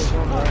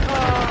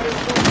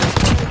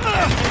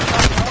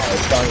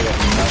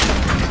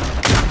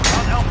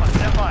 On Alpha,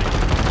 stand by.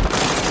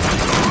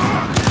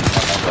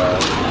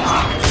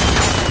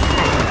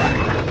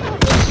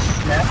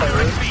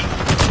 Securing B.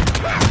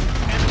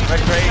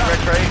 Red crate,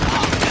 red crate.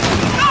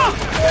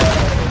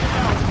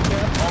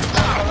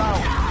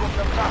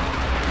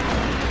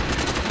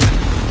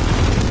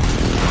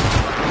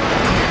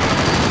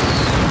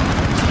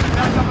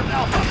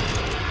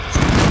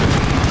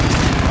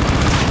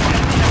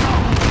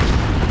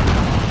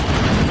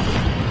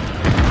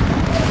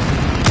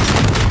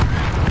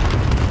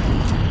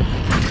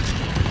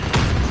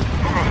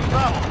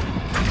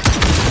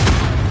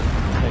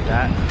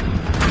 that.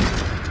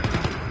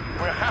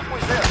 We're halfway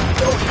there.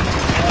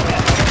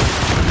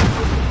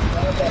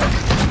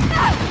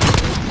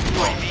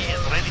 UAV is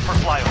ready for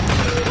flyover.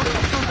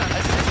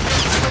 Assist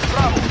with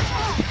Bravo.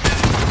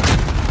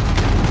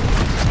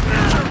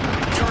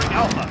 Securing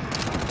Alpha.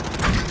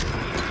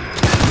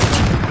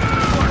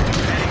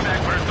 Heading back.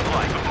 Where's the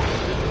flight?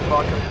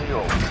 Falcon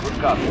 0. Good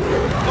copy.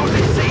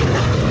 Losing C.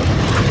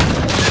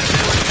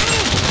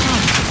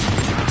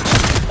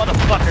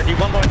 Motherfucker, dude,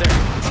 one more there.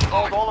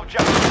 Hold all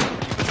objectives.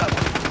 Keep it up.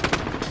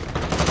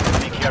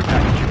 Take care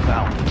package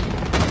inbound.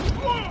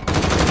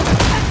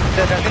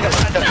 I think I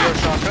lined up your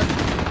shotgun.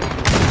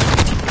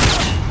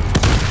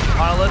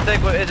 Monolithic,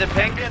 is it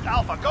pink? Get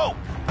Alpha, go!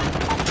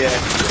 Yeah.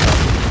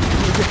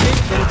 Is it pink?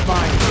 Then it's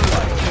mine.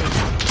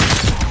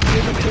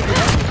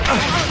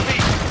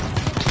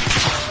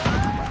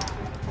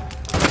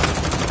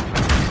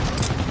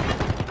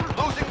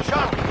 Losing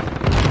Charlie.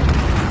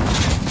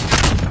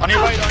 On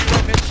your right,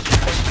 Mitch.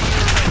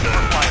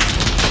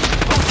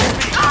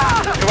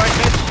 Your right,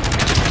 Mitch.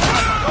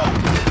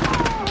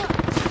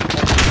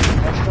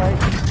 That's right.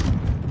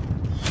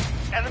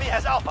 Enemy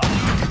has Alpha.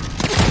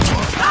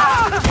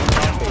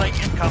 Flank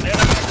incoming.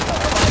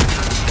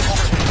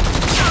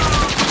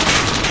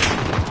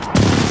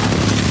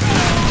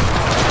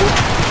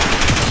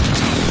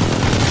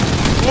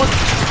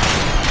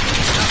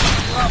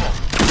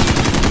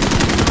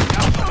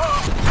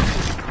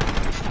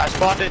 I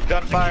spotted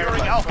gunfire from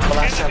the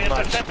last 7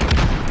 months.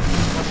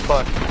 One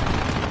spot.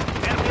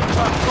 Enemy in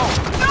front, go!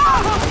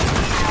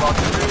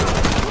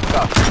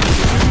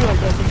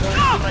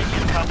 Flank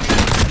incoming.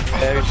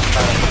 There's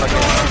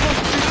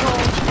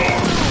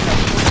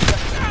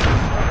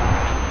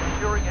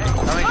Securing A.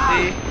 Coming C.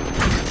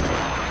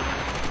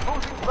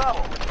 Losing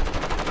Bravo.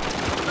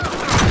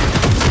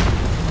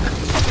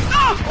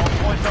 All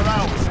points are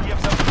ours. Give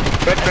some.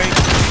 red crate, 2.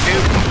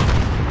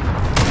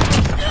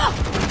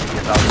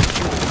 Get out of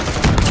fuel.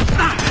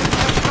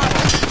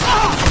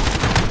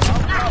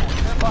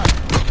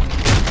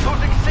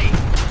 Losing C.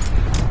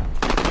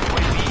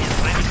 UAV is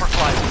ready for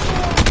flight.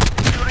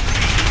 Securing B.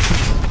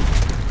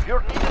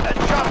 You're needed at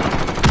Charlie.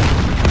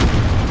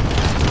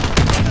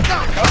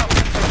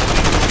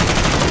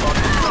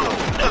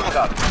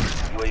 Got it.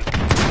 UAV.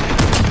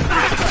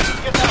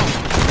 Get down.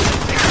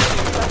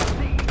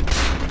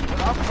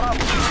 Without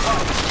problem. Enemy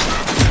inbound.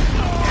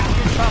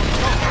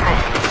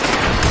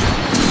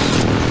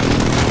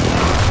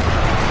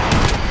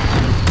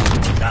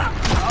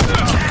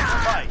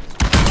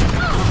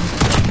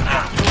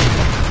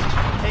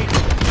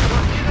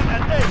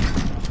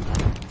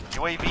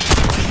 UAV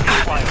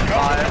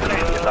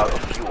is out of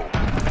fuel.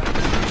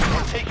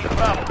 We're taking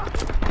Bravo.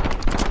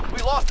 We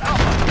lost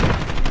Alpha.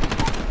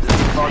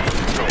 Target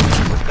control.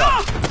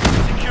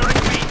 Securing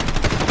B.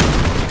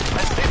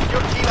 Assist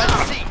your team at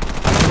C.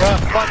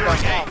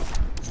 Securing A.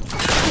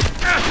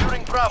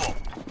 Securing Bravo.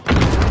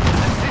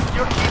 Assist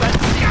your team at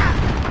C.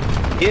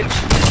 Hit.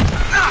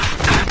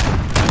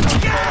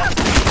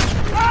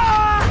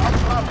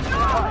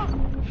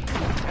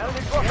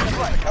 Enemy dropping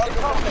right.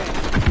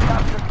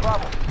 Capture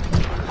Bravo.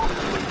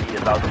 UAV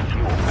is out of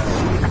fuel.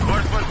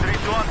 Course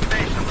 132 on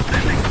station.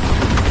 Descending.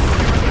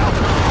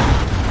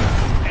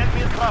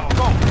 Enemy is Bravo.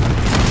 Go.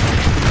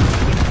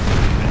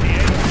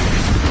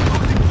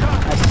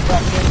 I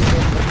stuck in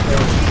with the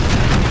kill.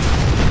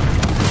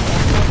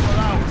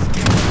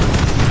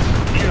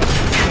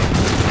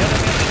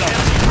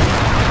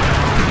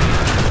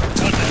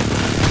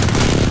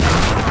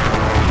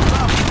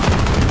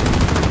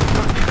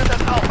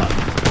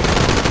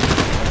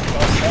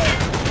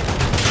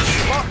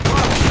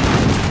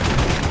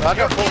 I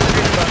got full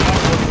screen, but I'm not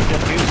supposed to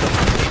just use them.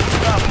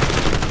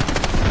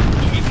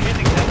 Keep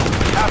hitting them.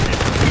 Captain.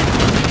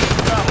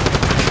 Bravo.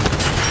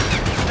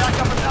 Back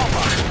up at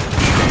Alpha.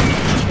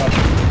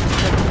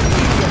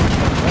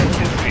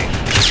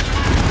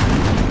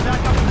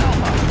 Back up at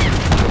Alpha.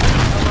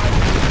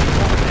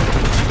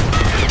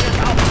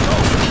 Alpha, go.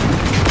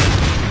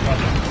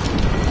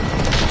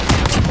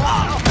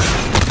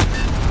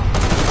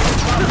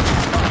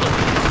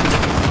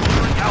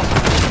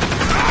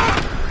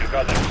 You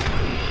got it.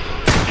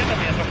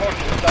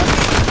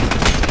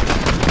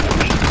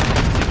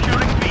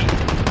 Securing B.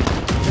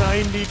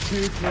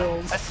 92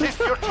 kills. Assist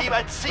your team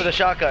at C. With a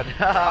shotgun.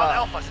 On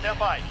Alpha, stand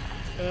by.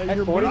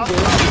 You're 40 moving.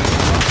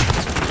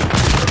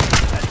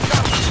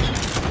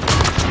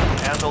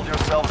 Handled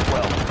yourselves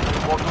well.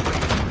 Report to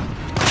brief.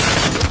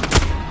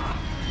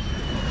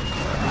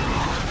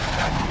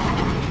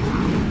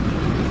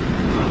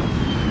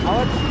 How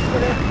much you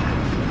put in?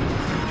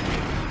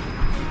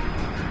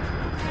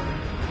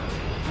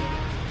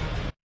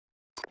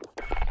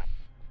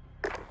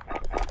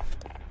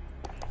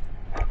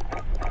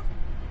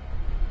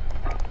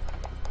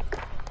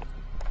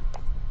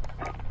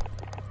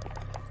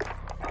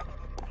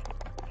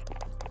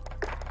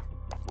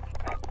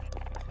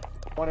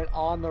 Want it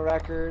on the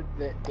record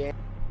that Dan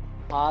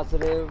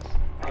positive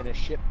in a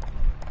ship.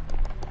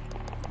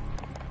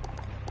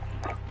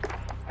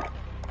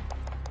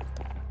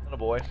 Oh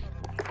boy.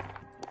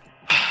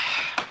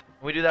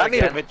 Can we do that I need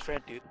a again? mid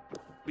friend, dude.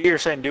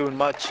 Beers ain't doing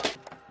much.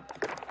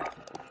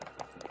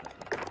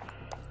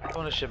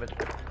 Bonus shipment.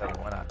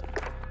 Why not?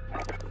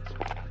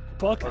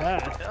 Fuck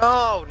that.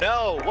 Oh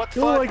no! What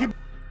You don't fuck? like it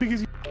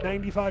because you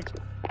 95.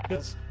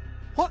 Yes.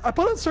 What? I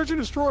put on search and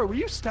destroy. Will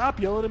you stop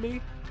yelling at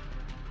me?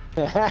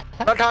 I'm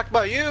not talking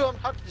about you. I'm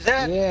talking to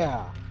Zach.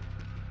 Yeah.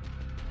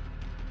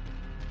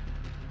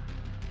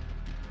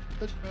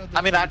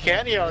 I mean, I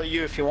can yell at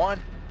you if you want.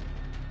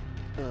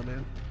 Oh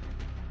man.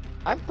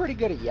 I'm pretty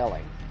good at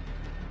yelling.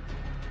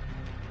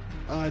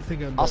 I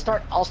think I'm. I'll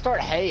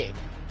start haying.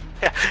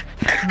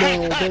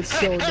 No, that's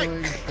so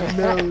annoying.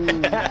 No,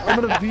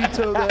 I'm gonna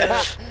veto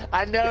that.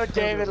 I know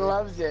David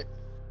loves it.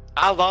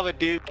 I love it,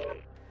 dude.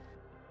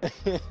 Yeah,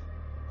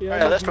 Yeah, I'm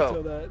gonna let's veto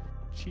go. that,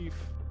 Chief.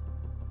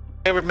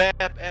 Favorite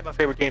map and my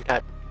favorite game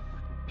type.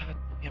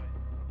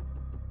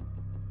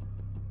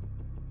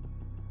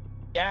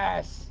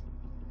 Yes.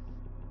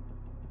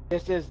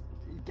 This is.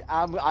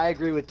 I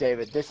agree with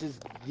David. This is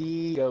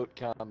the GOAT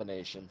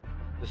combination.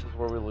 This is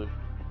where we lose.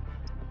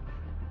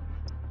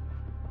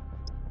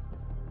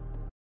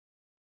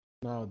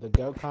 No, the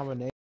goat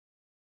combination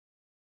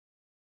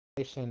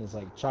is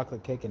like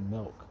chocolate cake and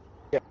milk.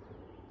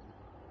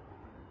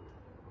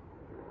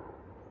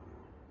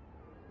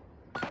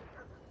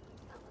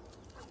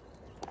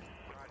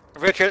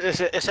 Richard,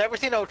 is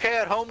everything okay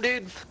at home,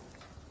 dude?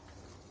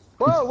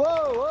 Whoa,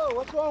 whoa, whoa!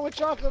 What's wrong with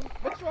chocolate?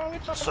 What's wrong with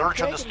chocolate? Search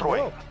and cake destroy.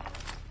 milk?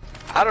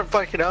 I don't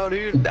fucking know,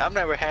 dude. I've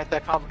never had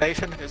that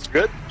combination. It's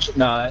good.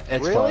 No,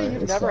 it's Really? fire.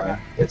 You've It's never fire.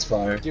 had- It's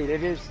fire. Dude,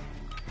 it is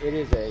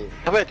a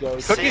How about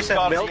GOAT. cookies and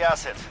Safeguard milk? the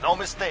assets. No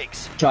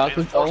mistakes.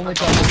 Chocolate, only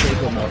chocolate cake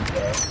and milk,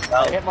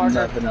 bro. Hit marker.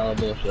 Not vanilla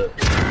bullshit.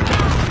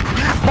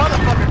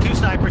 Motherfucker, 2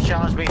 snipers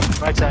challenged me.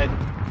 Right side.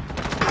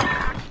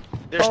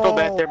 They're still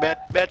back there,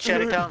 bad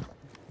shanty town.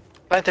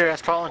 Plant their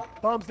ass crawling.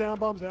 Bombs down,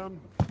 bombs down.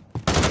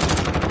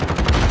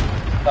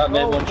 Top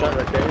mid, one shot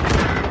right there.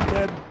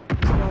 Dead.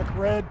 Smoke,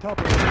 red, top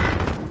red.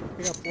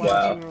 They got flash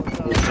Wow. in there.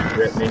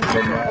 Rip me,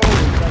 midnight.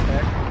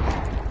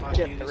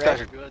 Dude, these guys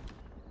are good.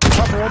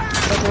 Top red,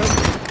 top red.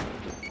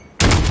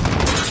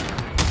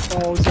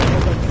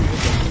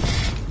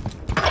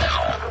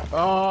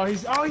 Oh,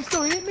 he's Oh, he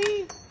still hit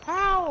me?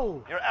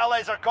 How? Your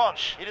allies are gone.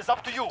 It is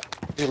up to you.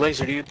 You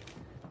laser, dude.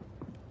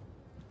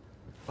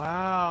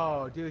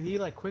 Wow, dude, he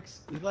like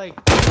he like.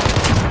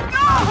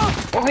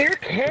 Oh, you're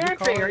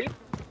camping. Are you?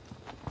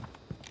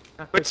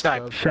 Quick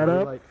snipe. Shut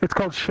up. It's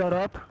called shut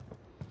up.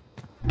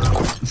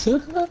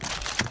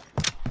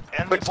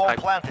 Enemy bomb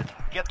planted.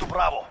 Get to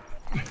Bravo.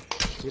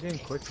 He didn't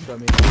quick scope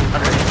me.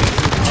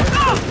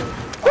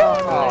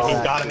 Oh, He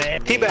got him,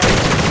 man. Teabag.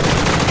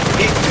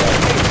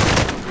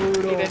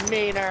 even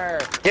meaner.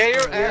 Yeah,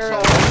 you're an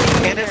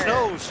asshole. In his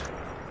nose.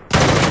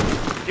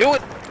 Do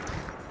it.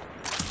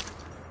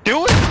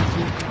 Do it.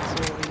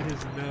 In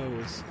his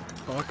nose.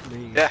 Fuck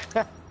me. Yeah.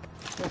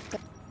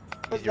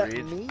 Easy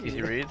reads.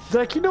 Easy reads.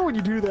 Zach, you know when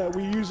you do that,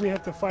 we usually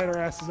have to fight our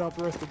asses out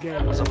the rest of the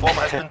game. The bomb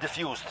has been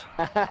defused.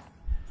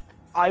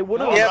 I would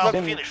have Yeah, but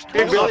been finished.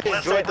 we really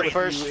Let's enjoyed the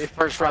celebrate.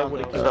 first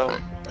round, so.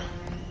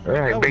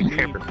 Alright, big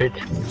camper bitch.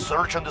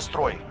 Search and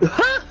destroy.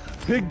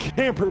 Big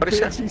camper, What is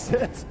bitch, he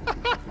says.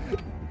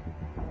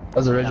 That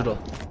was original.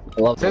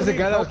 I love There's that. a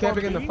guy that was Help on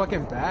camping in the B?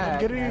 fucking back.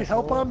 Get any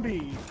help on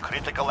B.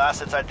 Critical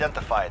assets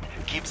identified.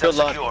 Keep them Good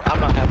luck. secure. I'm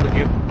not happy with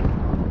you.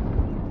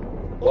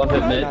 One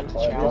hit mid. Not to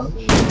challenge.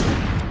 He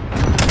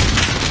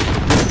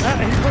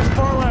pushed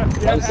far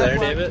left. Yeah, I was there, left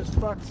David. just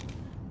fucked.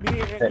 Me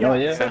and, Okay, no,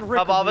 yeah. send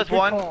Rick Above a us, big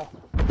one. call.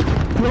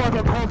 We're like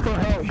a call for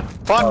help.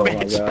 Fuck, Oh my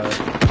bitch. god.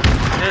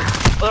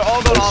 They're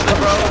all going off, bro.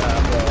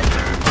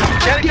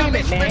 Shanty, come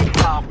in, man.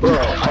 Bro,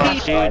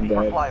 Fly I'm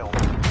dead. flyover.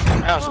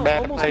 That was a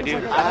bad almost play, looks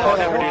dude. like a I would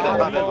never do call.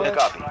 that. My bad.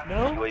 Copy. No?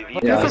 UAV.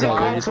 Yeah, This is a I call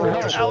got for it.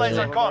 help. Allies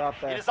are gone.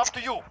 It is up to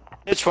you.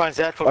 It's fine,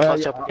 Zach will Oh, clutch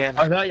yeah. up again. I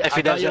thought you- If I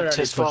he thought you doesn't, already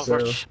his fault pushed for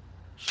through.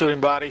 shooting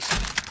bodies.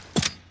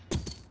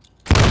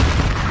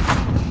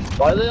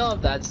 Why do they all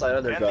have that side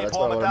of their gun? Enemy That's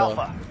what bomb I at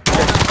want to know.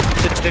 Alpha.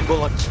 16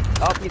 bullets.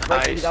 Oh, he's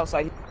right, he's Nice.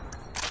 outside.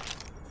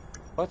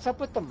 What's up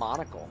with the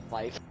monocle?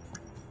 Like,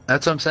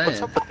 That's what I'm saying.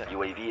 What's up with that?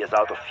 UAV is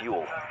out of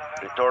fuel.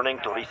 Returning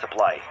to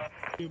resupply.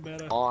 You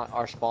meta. on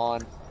our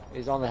spawn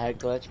is on the head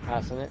glitch,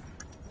 passing it.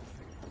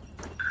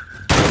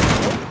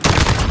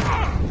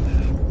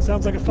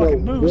 Sounds like a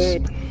fucking moose.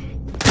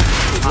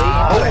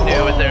 I knew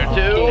it was there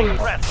too.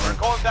 Threats. We're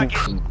going back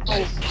in.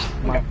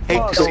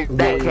 Hate to see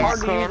that.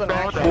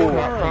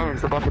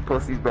 It's a bunch of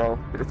pussies, bro.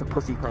 It's a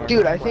pussy clan.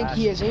 Dude, I think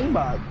he has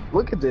aimbot.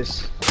 Look at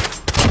this.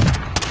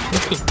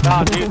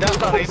 Nah, dude, that's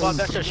not aimbot.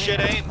 That's just shit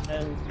aim.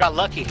 Got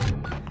lucky.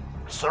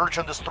 Search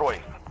and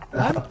destroy.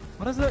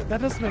 What is that?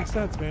 That doesn't make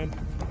sense, man.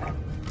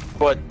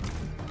 What?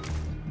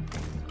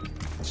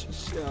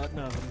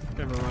 Nothing.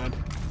 Never mind.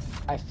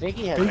 I think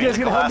he has. Are you guys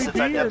gonna Critical help me assets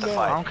B or no?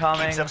 identified. I'm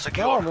coming. Keep them No,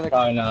 secure. I'm gonna.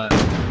 Probably not.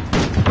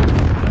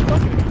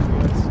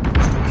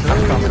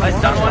 I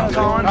stun one,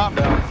 Colin. Calm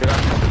down, dude. I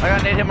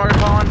got an 8 hit marker,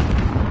 Colin.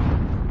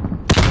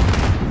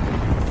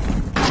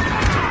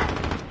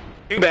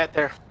 Too bad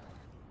there.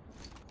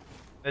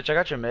 Mitch, I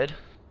got your mid.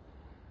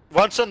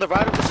 One's on the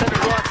right of the center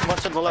block, and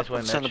one's on the left Nice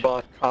of the one, center Mitch.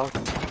 block.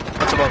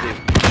 What's above you?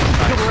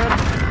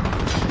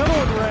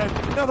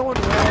 Another one.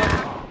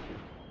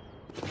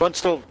 One's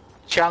still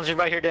challenging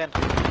right here, Dan.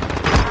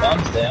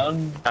 Bombs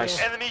down. Nice.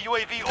 Enemy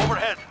UAV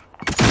overhead.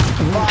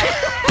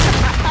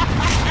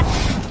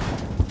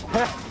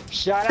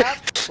 Shut up.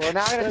 We're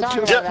not gonna talk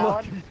about that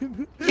one.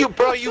 You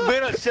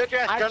been on such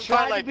a I gunfight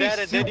tried like to be that,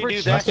 and then you do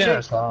super that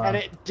chill, shit. and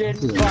it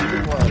didn't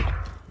fucking work.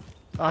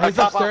 He's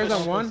upstairs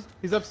on one.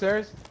 He's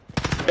upstairs.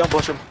 Don't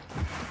push him.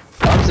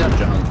 Bombs down,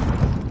 John.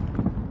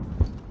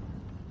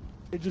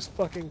 It just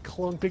fucking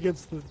clunked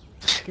against the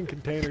fucking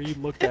container. You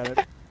looked at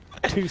it.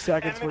 2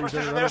 seconds Enemy before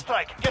you precision said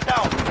it. airstrike. Get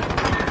down.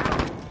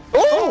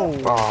 Oh!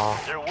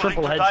 They're willing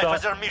Triple to die headshot.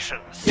 for their mission.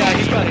 Yeah,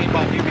 he's got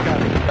aimbot. You got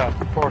it.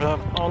 Report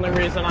him. Only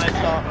reason I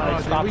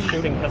stopped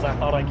shooting because I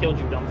thought I killed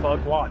you, dumb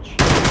fuck. Watch.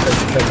 Oh,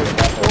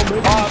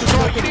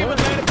 you didn't even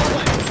land a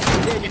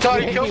bullet. You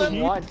thought you killed him?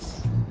 Once.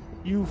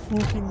 You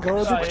fucking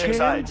garbage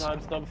cans.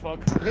 Dumb fuck.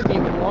 Hit me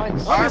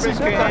once. Garbage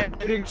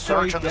can.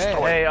 Search and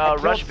destroy. Hey,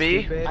 rush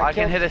B. I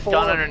can hit a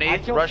stun I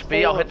underneath. killed Rush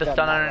B, I'll hit the 4 of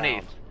stun them that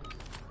underneath.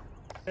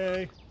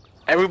 Hey.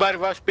 Everybody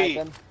rush B.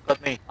 Nothing.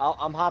 But me.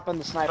 I'm hopping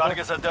the sniper.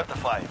 Targets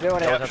identified.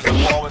 Doing it. Capture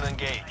the ball and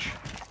engage.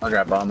 I'll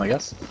grab bomb, I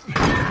guess. We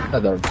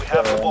have the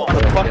ball.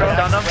 Fucker,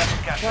 stun him.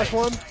 Last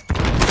one.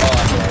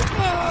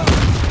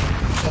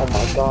 Oh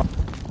my god.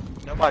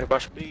 Nobody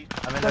rush B.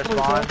 I'm in their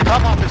spawn.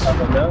 Come on, this.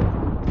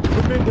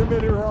 They're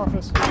mid your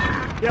office.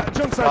 Yeah,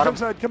 jump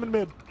side, come in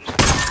mid.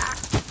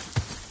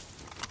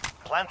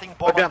 Planting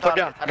bomb on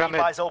target. Keep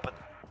eyes open.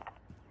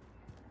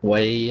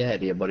 Way ahead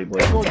of you, buddy boy.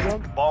 Go,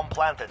 junk. Bomb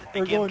planted.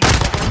 They're Begin. going.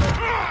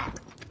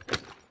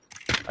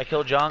 I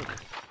killed Junk.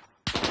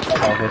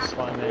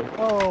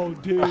 Oh,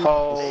 dude.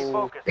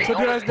 Oh. So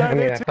did I die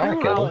there too? I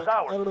or killed what?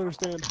 I don't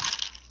understand.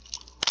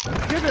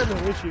 Maybe I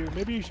have no issue.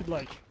 Maybe you should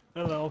like, I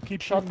don't know,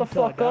 keep Shut shooting the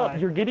until I fuck up. die.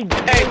 You're getting.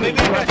 Hey, maybe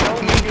you guys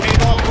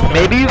don't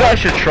Maybe you guys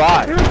should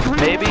try.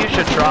 Maybe you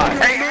should try.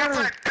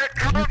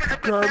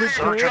 Garbage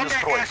Search and can.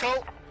 destroy.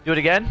 Do it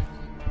again?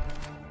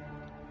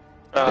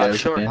 Yeah,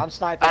 Sure. yeah. I'm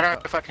sniping. I don't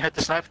know if I can hit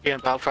the sniper again,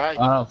 but I'll try. I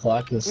don't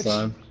flak this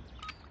time.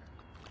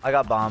 I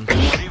got bombed.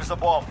 Leaves the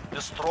bomb.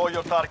 Destroy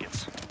your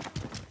targets.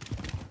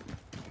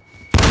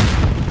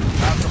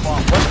 Have the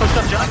bomb. Let's push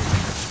up, John.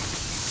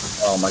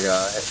 Oh my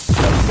god.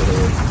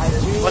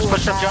 Let's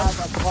push up, John.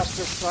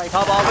 Cluster strike.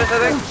 Top office, I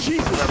think. Oh,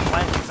 Jesus. They're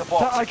planting the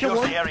bomb. I killed Secure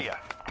one. the area.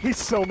 He's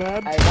so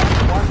mad. Hey,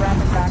 one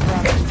rapid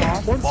background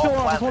response. One's still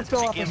Bomb off, one's planted. still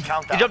off. Begin He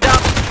countdown. jumped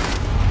down.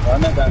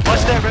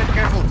 Push there, Red.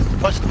 Careful.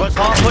 Push.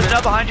 Colin pushing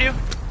up behind you.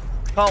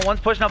 Colin, one's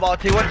pushing up all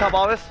T1 top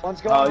office.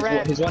 One's going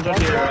red. He's one One's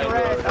to your going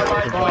right. red.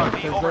 Allied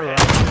UAV overhead.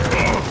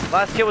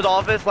 Last kid was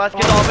office. Last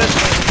kid's office.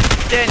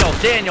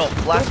 Daniel.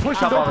 Last Don't push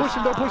him, top don't office. push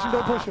him, don't push him,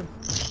 don't push him.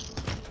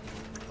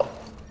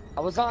 I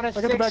was on a I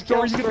got the back 6 door,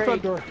 kill you get the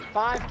front streak. door.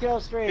 5 kill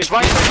streak. He's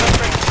right.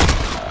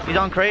 He's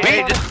on crate. I'm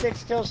Hey, on a just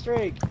 6 kill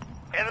streak.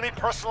 Enemy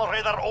personal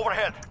radar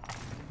overhead.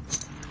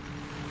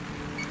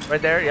 right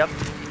there. Yep.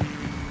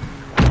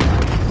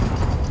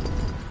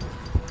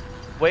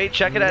 Wait,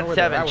 check it You know at where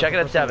they're 7. with Check it the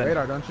at personal 7.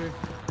 Radar, don't you?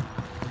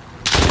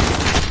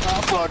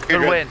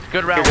 Good win.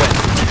 Good round win.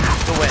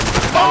 Good win.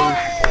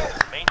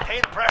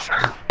 Maintain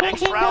pressure.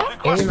 Next round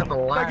requested.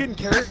 Am I getting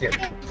carried?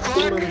 I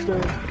don't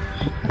understand.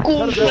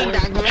 How does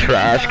that work?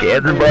 Trash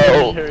cans,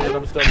 bro.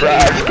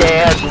 Trash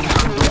cans.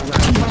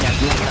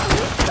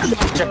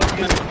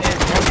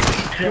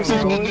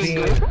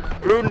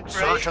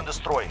 Search and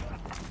destroy.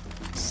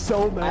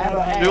 So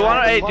mad. Do you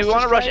want to? Hey, do you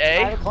want to rush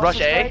A?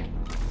 Rush A.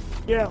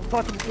 Yeah, let's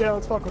fuck with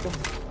them.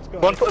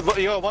 Let's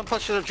go. One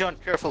push to the John.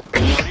 Careful.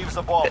 Leaves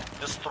the bomb.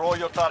 Destroy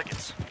your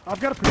targets. I've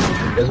got a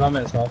precision. There's 1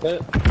 minute smoke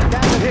it.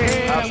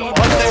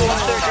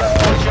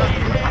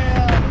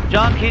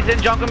 Junk, he's in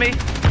junk with me.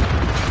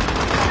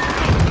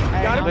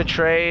 Got him.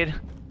 Betrayed.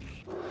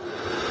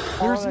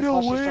 There's no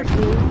way.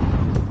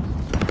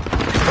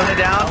 Put it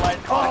down.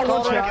 Oh,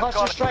 watch out.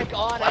 Cluster strike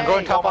on I'm A.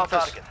 going top Bomb on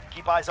office. target.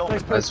 Keep eyes open.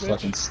 Nice That's push,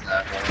 fucking Mitch.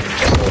 snap.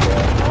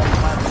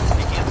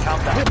 Begin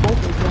countdown. Hit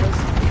both those guys.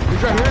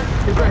 He's right here.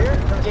 He's right here.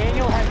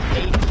 Daniel has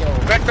 8 kills.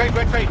 Red.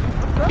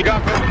 You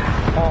got Red.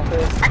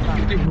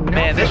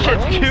 Man, this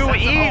shit's too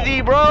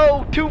easy,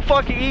 bro. Too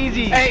fucking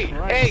easy. Hey.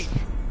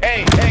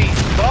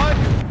 Bug,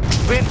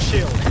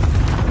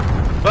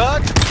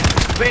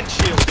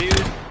 windshield.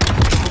 Dude.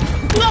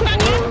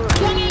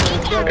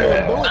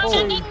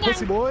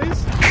 Pussy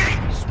boys.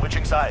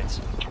 Switching sides.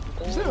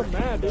 You said I'm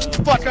mad, dude.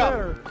 Fuck What's the up.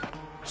 matter?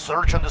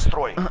 Search and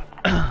destroy.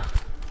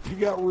 You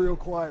got real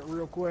quiet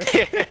real quick.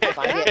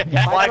 Why?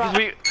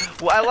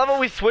 Cause I love when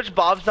we switched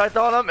bomb sites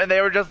on them, and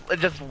they were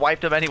just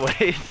wiped them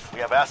anyways. We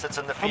have assets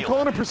in the I'm field.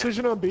 calling a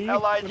precision on B.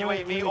 Allied You know,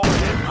 UAV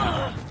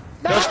overhead.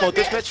 No smoke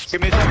this bitch.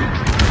 Give me a second.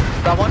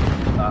 That one.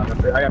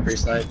 I got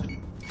pre-snipe.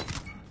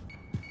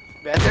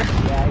 Right there.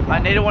 I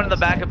needed one in the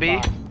back of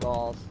B.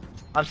 Balls.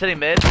 I'm sitting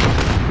mid.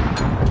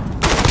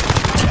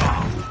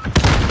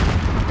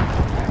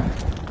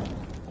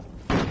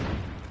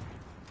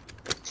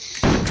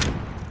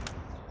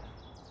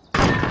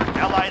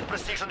 Allied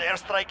precision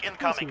airstrike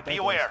incoming. Be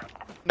aware.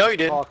 No, you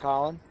didn't. Call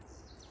Colin.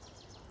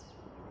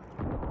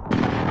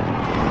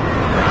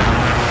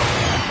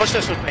 Push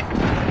this with me.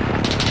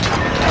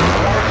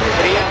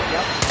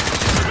 Yep.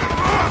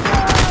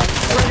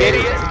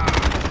 Idiot.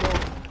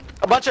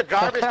 A bunch of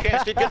garbage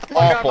cans, dude. Get the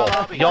fuck out of my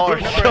lobby. Y'all are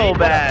Number so 8,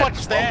 bad. What the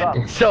fuck's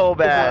that? So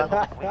bad.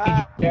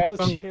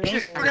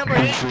 You're number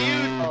 8,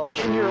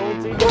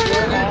 dude.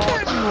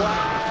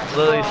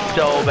 Literally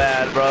so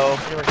bad, bro.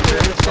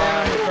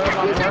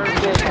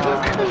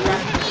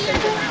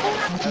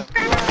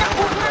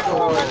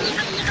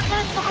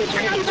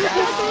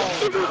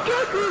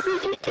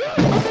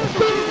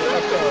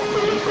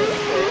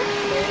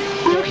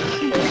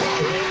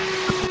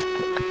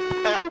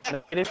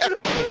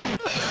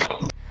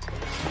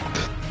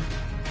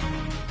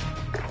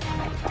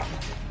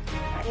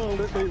 Oh,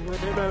 they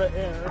ran out of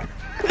air.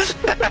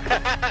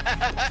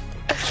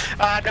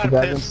 I got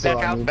Devin pissed. still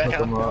Back on out, me, back put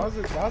them out. up.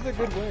 That was a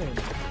good win.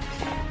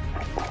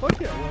 Fuck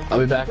yeah, well, I'll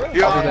be back. Yo, I'll be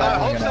I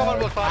back. hope in someone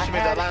an was hour. watching me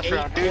that last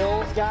round, dude.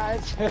 Kills,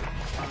 guys.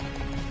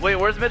 Wait,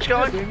 where's Mitch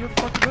yeah, going? dude, you're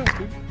the fucking best,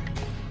 dude.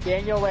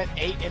 Daniel went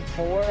 8 and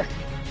 4.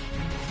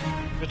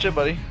 Good shit,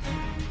 buddy.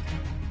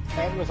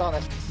 And was on a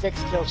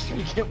 6-kill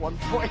streak at one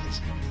point.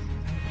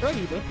 Right,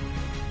 either.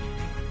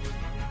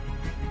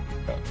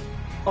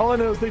 All I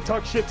know is they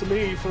talk shit to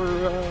me for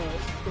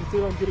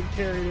until I'm getting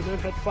carried, and then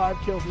had 5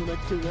 kills in the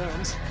next 2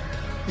 rounds.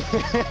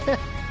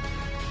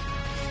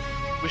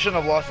 We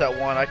shouldn't have lost that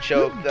one. I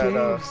choked that.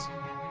 Games.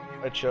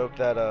 I choked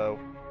that.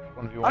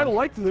 1v1. I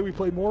liked that we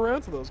played more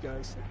rounds with those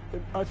guys.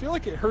 I feel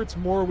like it hurts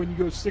more when you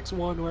go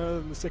 6-1 rather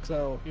than the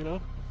 6-0. You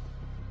know,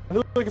 I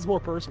feel like it's more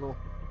personal.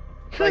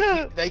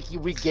 Like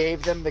we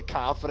gave them the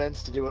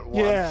confidence to do it once.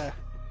 Yeah.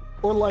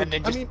 Or like, And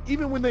then I just mean,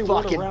 even when they won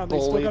a fucking round, they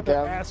still bullied got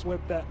their them. ass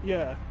whipped. That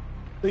yeah,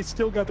 they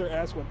still got their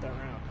ass whipped that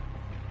round.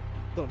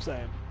 That's what I'm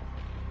saying.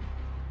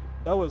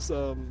 That was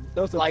a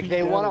Like beat they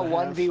down won a and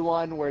half.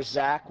 1v1 where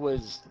Zach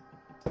was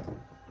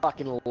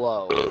fucking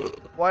low.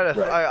 Why?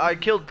 I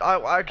killed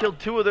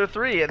 2 of their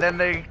 3, and then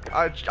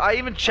I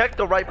even checked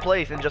the right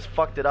place and just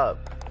fucked it up.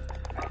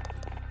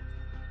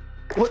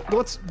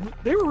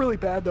 They were really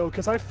bad though,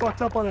 because I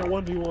fucked up on that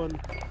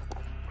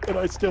 1v1, and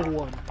I still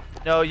won.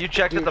 No, you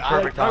checked at the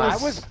perfect time. I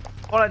was.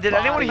 Hold on, did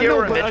anyone hear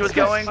where Mitch was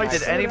going? I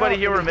Did said anybody out,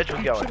 hear where and Mitch was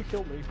he going? should've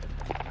killed me.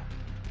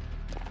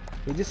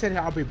 He just said,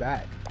 "I'll be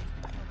back."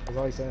 That's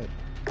all he said.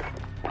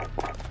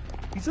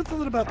 He said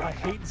something about I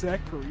hate Zach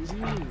Parisi.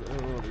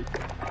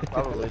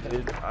 Probably,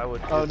 dude. I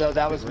would. Oh no,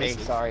 that was me.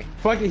 Sorry.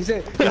 Fuck it. He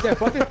said,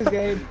 "Fuck this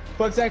game.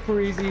 Fuck Zach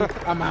Parisi.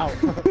 I'm out."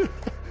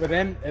 But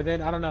then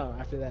I don't know.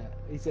 After that,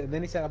 he said,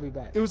 "I'll be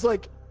back." It was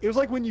like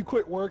when you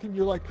quit work and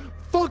you're like,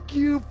 fuck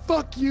you,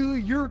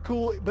 you're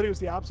cool. But it was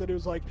the opposite. It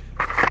was like,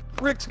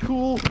 Rick's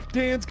cool,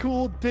 Dan's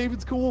cool,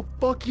 David's cool,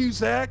 fuck you,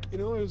 Zach. You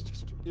know, it was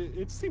just,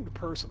 it seemed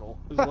personal.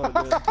 Is what it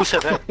did. Who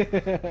said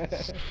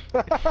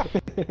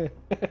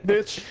that?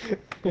 Mitch.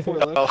 Before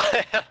I left.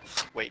 Oh,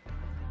 wait.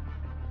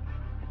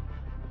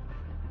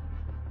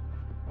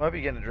 I might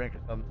be getting a drink or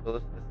something. So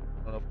this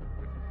I don't know.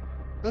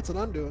 That's what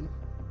I'm doing.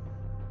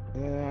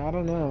 Yeah, I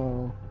don't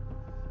know.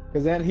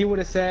 Because then he would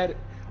have said,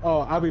 "Oh,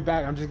 I'll be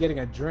back. I'm just getting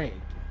a drink."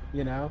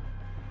 You know?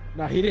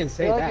 No, he didn't I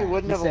say feel that. like he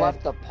wouldn't have said,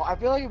 left the. I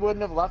feel like he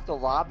wouldn't have left the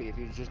lobby if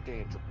he was just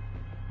getting.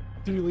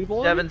 Did you leave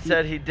alone? Devin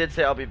said he did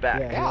say I'll be back.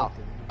 Yeah.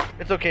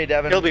 It's okay,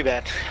 Devin. He'll be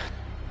back.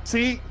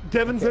 See,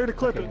 Devin's there to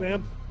clip it,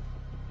 man.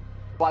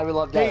 Why we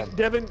love Hey,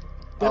 Devin.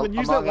 Devin,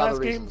 use that among other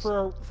last game reasons.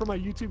 for my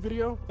YouTube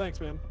video. Thanks,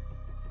 man.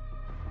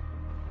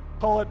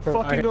 Call it For,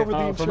 fucking over the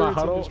for insurance my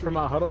huddle, industry. for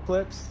my huddle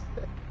clips.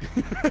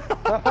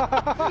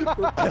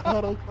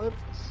 Huddle clips.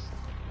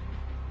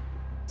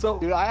 So,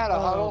 Dude, I had a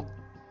huddle.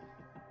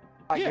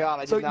 My yeah, God,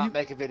 I so did not you-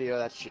 make a video of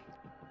that shit.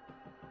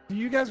 do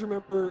you guys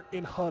remember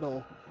in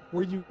Huddle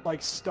where you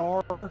like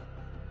star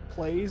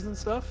plays and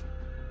stuff?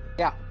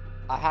 Yeah,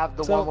 I have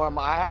the So- one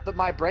where I have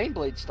my brain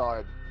bleed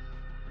started.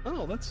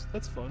 Oh, that's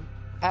fun.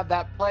 Have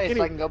that play so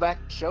Any- I can go back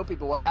and show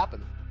people what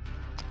happened.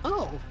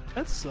 Oh,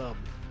 it's a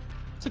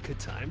good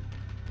time.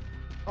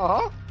 Uh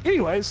huh.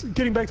 Anyways,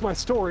 getting back to my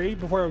story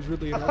before I was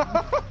really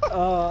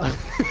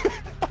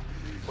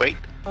Wait.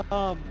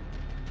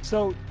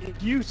 So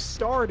if you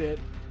start it,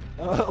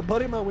 a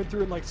buddy of mine went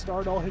through and like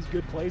starred all his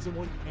good plays in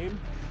one game,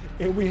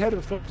 and we had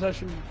a film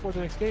session before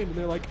the next game, and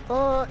they're like,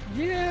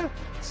 yeah,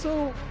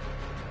 so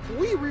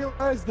we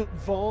realized that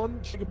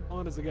Jacob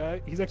Vaughn is a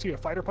guy. He's actually a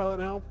fighter pilot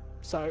now.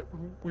 So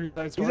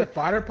He's a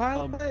fighter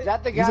pilot. Is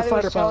that the He's guy a that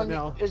fighter was pilot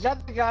telling? now. Is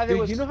that the guy that Dude,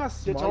 was? you know how that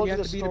smart told you have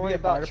the to be to story be a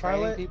about fighter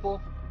training pilot?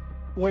 people?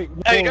 Wait,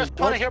 Hey, you whoa, guys want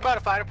what? to hear about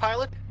a fighter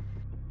pilot?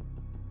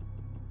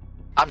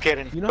 I'm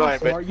kidding. You know Go how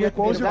ahead, man. smart you have to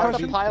What be was to your Is that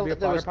be the question? a pilot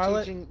that was fighter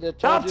pilot? teaching? That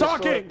Stop told you the story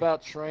talking!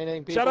 about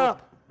training people. Shut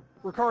up,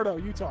 Ricardo.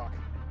 You talk.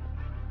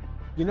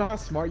 You know how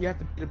smart you have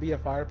to be a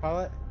fighter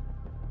pilot?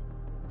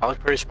 I was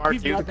pretty smart,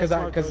 He's dude. not that Because I-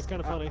 smart, though. because It's kind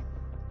of I- funny.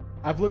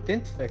 I've looked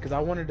into it because I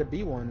wanted to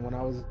be one when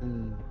I was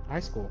in high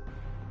school.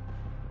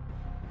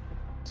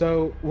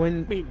 So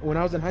when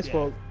I was in high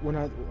school, when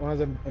I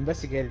was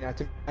investigating, I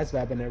took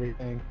ASVAB and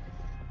everything.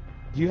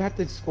 You have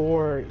to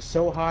score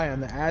so high on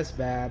the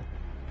ASVAB,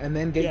 and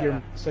then get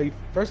your. So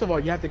first of all,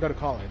 you have to go to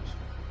college,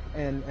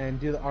 and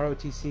do the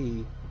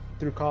ROTC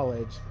through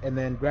college, and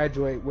then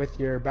graduate with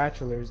your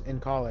bachelor's in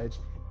college,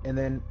 and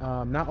then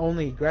not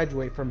only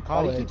graduate from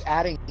Why do you college. keep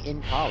adding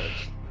in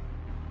college?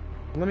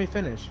 Let me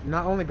finish.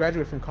 Not only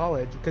graduate from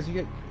college, because you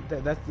get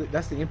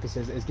that's the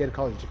emphasis is get a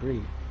college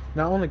degree.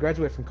 Not only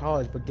graduate from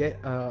college, but get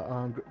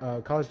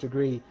a college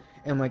degree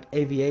in like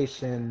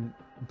aviation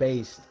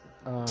based.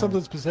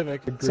 Something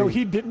specific. Degree. So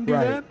he didn't do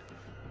Right.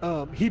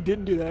 that. He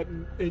didn't do that,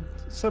 and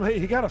somehow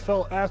he kind of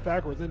fell ass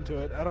backwards into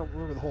it. I don't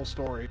remember the whole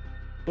story,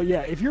 but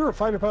yeah, if you're a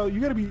fighter pilot,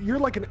 you're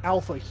like an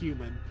alpha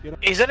human. You know?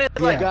 Isn't it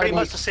like Yeah. pretty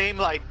much the same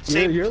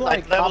you're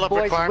like like level Top of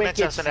Boy's requirements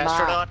wicked as an smart.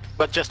 astronaut,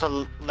 but just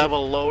a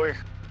level lower?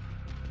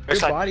 It's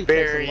Your like body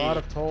very, takes a lot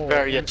of toll.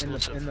 very in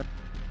expensive. the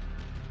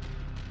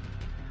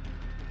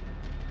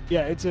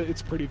Yeah,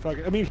 it's pretty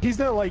fucking. I mean, he's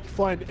not like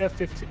flying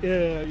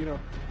F-15,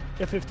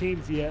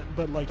 F-15s yet,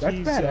 but like That's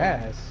he's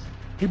badass.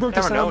 He broke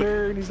the Never known.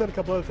 sounder, and he's done a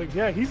couple other things.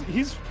 Yeah,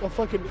 he's a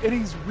fucking, and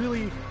he's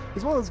one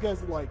of those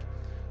guys that like,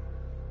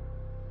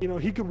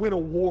 he could win a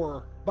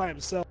war by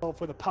himself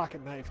with a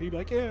pocket knife. He'd be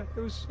like, yeah,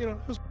 it was.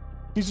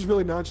 He's just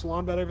really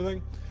nonchalant about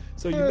everything.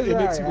 So it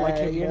makes him like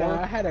him more.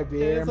 I had a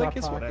beer Yeah, in my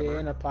it's pocket whatever.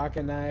 and a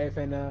pocket knife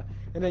and then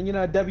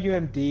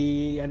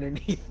WMD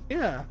underneath.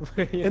 Yeah.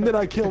 Yeah. And then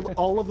I killed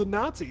all of the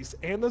Nazis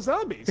and the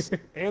zombies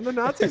and the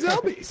Nazi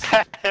zombies.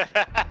 I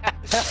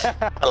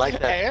like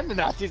that. And the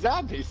Nazi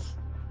zombies.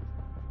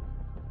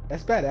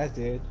 That's badass,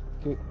 dude.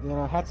 Good,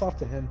 hats off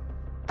to him.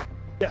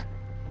 Yeah.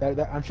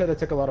 I'm sure that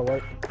took a lot of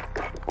work.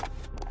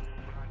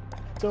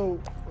 So,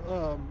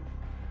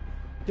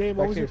 Dame,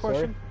 what Back was to your your story?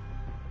 question?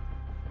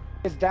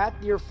 Is that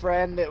your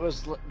friend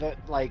that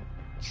like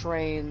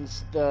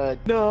trains the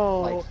No,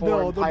 like,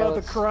 foreign about the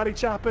pilots? karate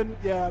chopping.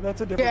 Yeah,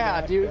 that's a different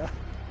Yeah, guy. dude. Yeah.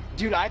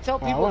 Dude, I tell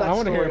I people want that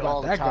to story hear all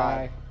about the that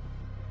time. guy.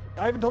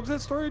 I haven't told you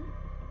that story.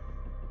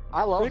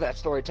 I love Rick? that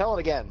story. Tell it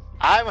again.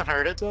 I haven't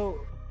heard it. So,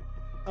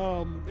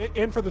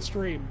 and for the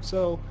stream.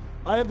 So,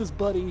 I have this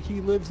buddy.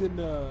 He lives in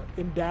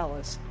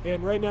Dallas,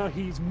 and right now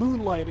he's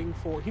moonlighting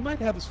for. He might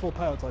have his full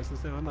pilot's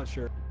license now. I'm not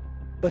sure,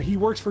 but he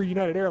works for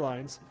United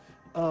Airlines,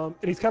 and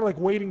he's kind of like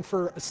waiting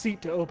for a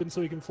seat to open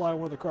so he can fly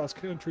one of the cross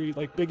country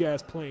like big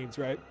ass planes,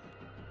 right?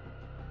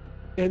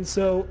 And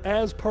so,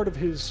 as part of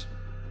his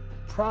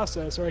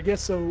process, or I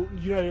guess so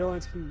United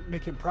Airlines can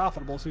make him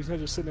profitable, so he's not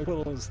just sitting there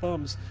twiddling his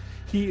thumbs.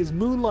 He is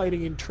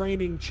moonlighting and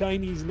training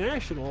Chinese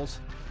nationals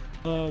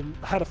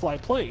how to fly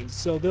planes.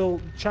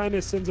 So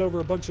China sends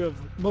over a bunch of,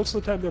 most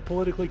of the time they're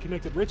politically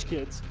connected rich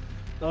kids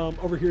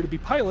over here to be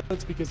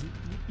pilots because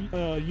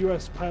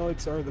U.S.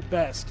 pilots are the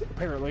best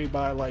apparently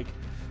by like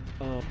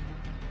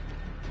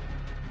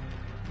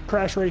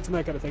crash rates and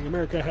that kind of thing.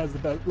 America has the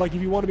best. Like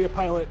if you want to be a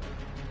pilot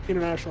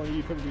internationally,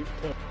 you couldn't be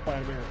fly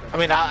in America. I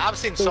mean, I've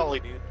seen Sully,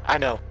 dude. I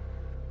know.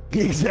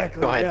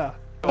 Exactly. Go ahead. Yeah.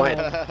 Go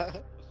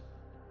ahead.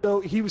 So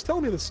he was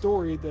telling me the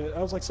story that I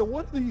was like, so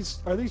what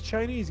are these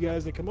Chinese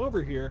guys that come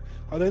over here?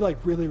 Are they like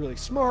really, really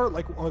smart?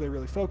 Like, are they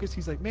really focused?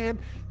 He's like, man,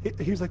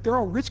 he was like, they're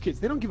all rich kids.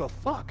 They don't give a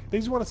fuck. They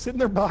just want to sit in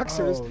their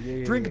boxers,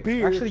 drink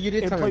beer, Actually, you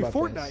did and tell me play about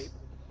Fortnite. this.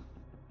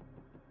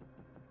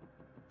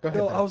 Go ahead,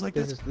 So Ben. I was like,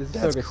 This that's is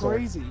so good story.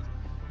 crazy.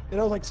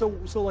 And I was like, so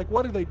like,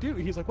 what do they do?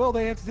 He's like, well,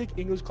 they have to take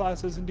English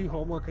classes and do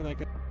homework and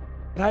like,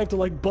 and I have to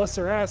like bust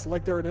their ass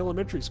like they're an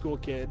elementary school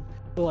kid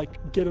to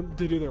like get them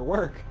to do their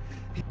work.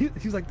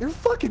 He's like, they're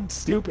fucking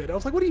stupid. I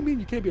was like, what do you mean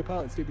you can't be a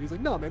pilot stupid? He's like,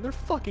 no, man, they're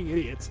fucking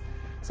idiots.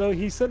 So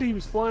he said he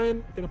was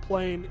flying in a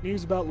plane, and he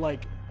was about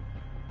like,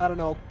 I don't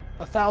know,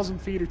 1,000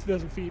 feet or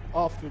 2,000 feet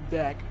off the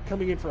deck,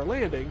 coming in for a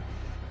landing.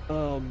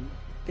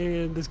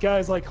 And this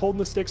guy's like holding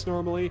the sticks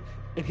normally,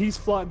 and he's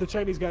flying. The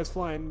Chinese guy's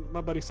flying,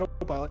 my buddy's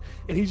pilot,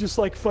 and he just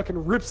like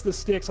fucking rips the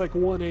sticks like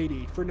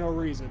 180 for no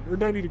reason, or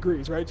 90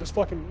 degrees, right? Just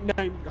fucking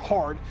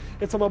hard.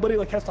 And so my buddy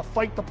like has to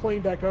fight the plane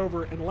back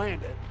over and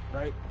land it,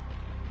 right?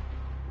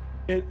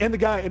 And the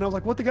guy, and I was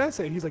like, what the guy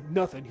say? He's like,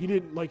 nothing. He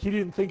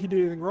didn't think he did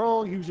anything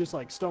wrong. He was just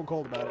like stone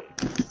cold about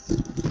it.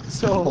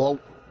 So, Hello.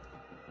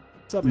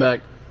 what's up, man?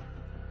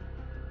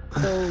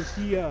 Back. So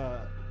he, the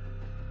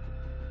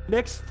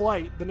next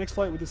flight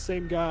with the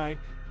same guy,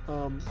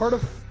 part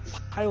of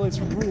pilot's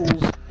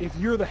rules, if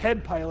you're the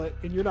head pilot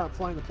and you're not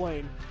flying the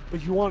plane,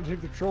 but you want to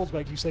take the controls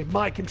back, you say,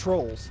 my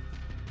controls.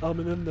 And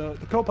then the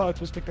co-pilots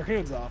will stick their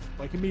hands off,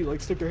 like immediately,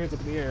 like stick their hands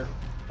up in the air,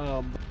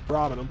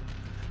 robbing them.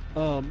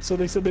 So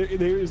they said there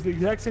is the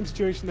exact same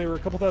situation. They were a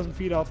couple thousand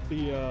feet off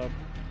the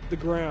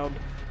ground,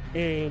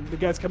 and the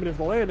guy's coming in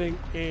for the landing,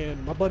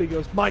 and my buddy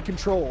goes, my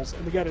controls,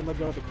 and the guy didn't let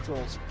go of the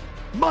controls.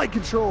 My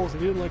controls,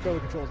 and he didn't let go of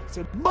the controls. He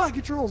said, my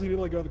controls, and he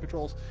didn't let go of the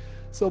controls.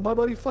 So my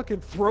buddy fucking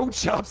throat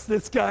chops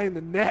this guy in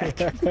the neck,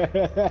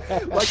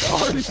 like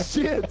hard as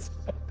shit.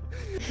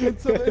 And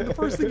so the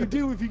first thing you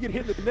do if you get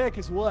hit in the neck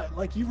is what?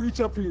 Like you reach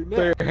up for your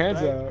neck. Put your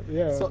hands right? up,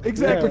 yeah. So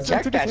exactly. Yeah. So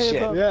he took his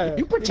hands up. Yeah.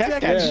 You protect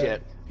Exactly. that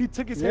shit. He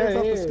took his hands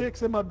off the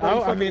sticks, and my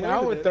buddy. I mean, I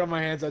landed would it. throw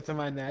my hands up to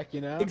my neck,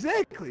 you know.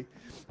 Exactly.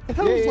 And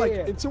I was like,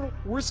 and so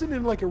we're sitting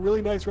in like a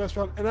really nice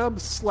restaurant, and I'm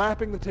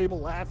slapping the table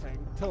laughing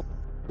to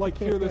like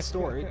hear this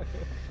story.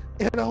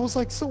 And I was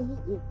like, so,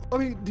 I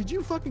mean, did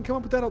you fucking come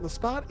up with that on the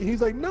spot? And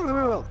he's like,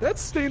 no,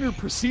 that's standard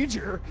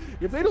procedure.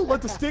 If they don't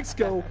let the sticks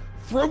go,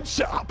 throat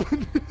chop.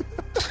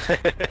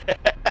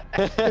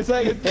 it's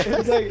like,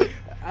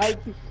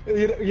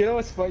 you know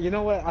what's fun? You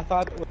know what I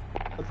thought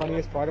the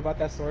funniest part about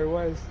that story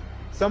was?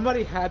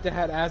 somebody had to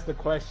have asked the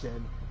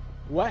question.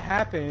 What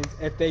happens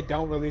if they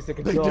don't release the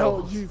They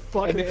controls? don't. You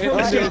fucking. And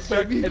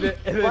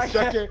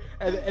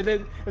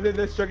then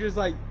the instructor's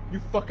like, you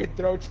fucking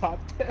throw chop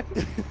them.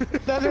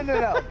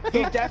 No.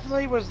 He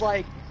definitely was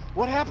like,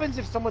 what happens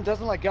if someone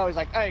doesn't let go? He's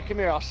like, hey, come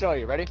here, I'll show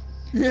you. Ready?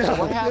 Yeah. So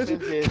what happens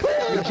is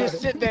you just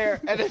sit there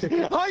and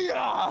then, oh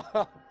yeah.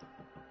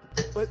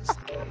 But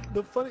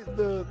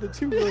the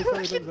two really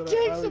funny things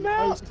that I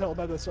always tell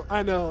about this story.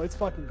 I know it's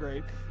fucking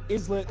great.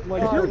 Is that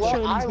like you're a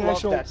Chinese I love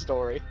national? that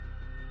story.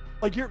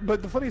 Like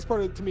but the funniest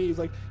part of it to me is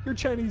like you're a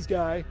Chinese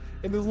guy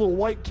and this little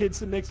white kid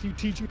sitting next to you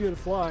teaching you to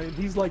fly and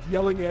he's like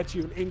yelling at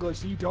you in English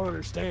that you don't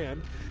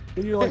understand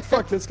and you're like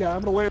fuck this guy,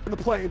 I'm gonna land in the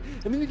plane,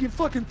 and then you get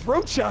fucking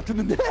throat chopped in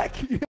the neck.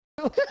 You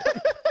know?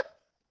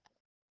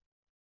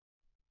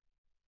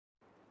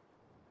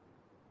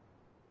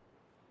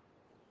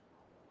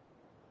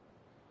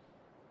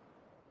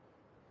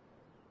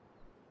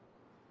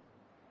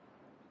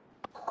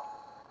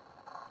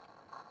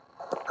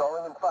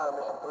 Calling in fire,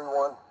 mission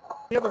 3-1.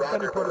 The other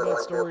funny part of that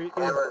story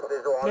is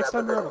next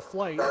time you're on a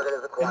flight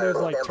and there's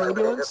like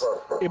turbulence,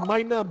 it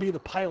might not be the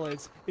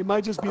pilots, it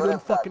might just be them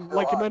fucking,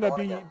 like it might not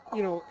be,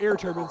 you know, air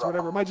turbulence or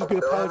whatever, it might just be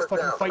the pilots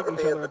fucking fighting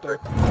each other out there.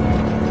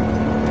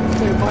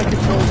 Say my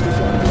controls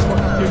just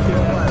fucking kicked in.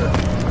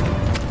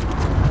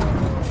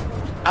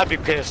 I'd be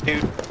pissed,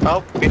 dude.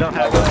 Oh, we don't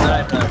have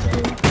that.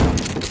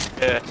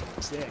 Yeah.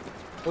 Sick.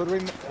 Who do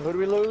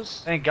we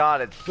lose? Thank God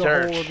it's The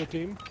Church. whole of the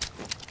team.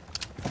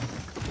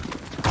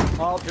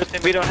 Good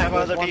thing we don't have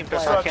other team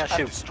because I can't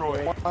shoot.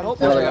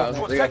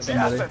 Protect the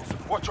assets.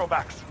 Watch your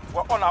backs.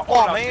 We're on our own.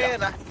 Oh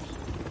man,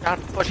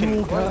 I'm pushing.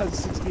 Oh god,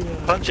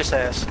 69. Punch his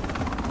ass.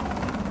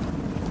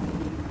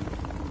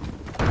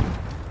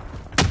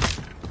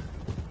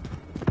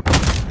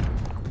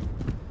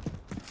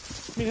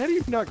 I mean, how do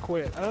you not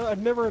quit?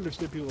 I've never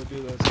understood people that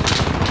do this.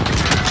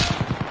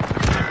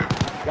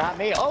 Got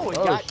me. Oh, we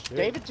got shit.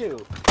 David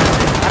too.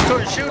 I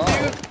couldn't shoot,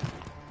 dude.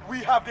 We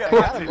have the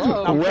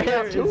Where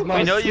advantage. is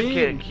We know you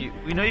can't.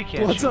 We know you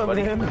can't What's shoot, up,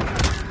 buddy. man?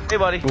 Hey,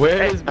 buddy.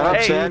 Where is my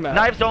Hey, team at?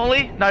 knives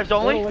only. Knives I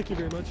only. don't like you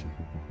very much.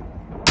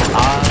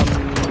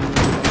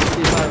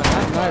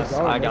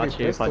 I got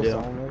you if I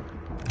do.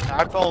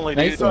 I've only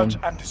Make dude. one.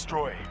 Search and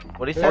destroy.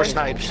 What do you Or say?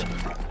 snipes.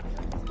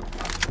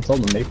 I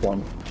told them make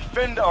one.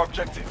 Defend our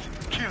objective.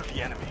 Kill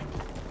the enemy.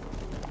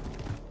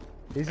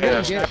 He's Yeah,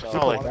 gonna get snipers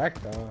people only. back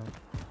though.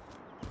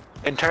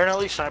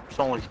 Internally, snipers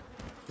only.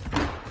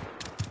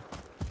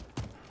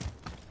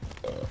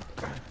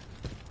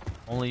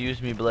 Only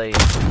use me blade.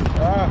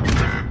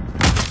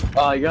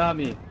 Oh, you got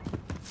me.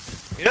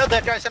 You know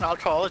that guy's an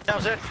alcoholic now,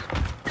 Zach?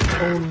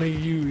 Only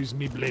use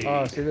me blade.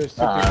 Oh, see, there's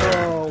two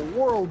Oh,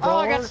 world Oh,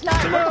 I bar. got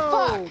sniped. What the No,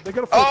 fuck? they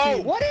got a full Oh,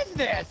 team. What is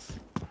this?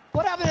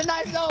 What happened to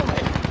knives only?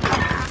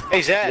 Hey,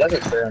 You Zach. guys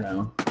are fair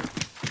now.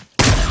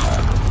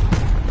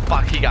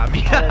 Fuck, he got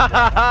me.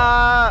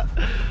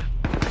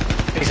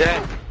 Hey,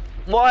 Zach.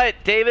 What,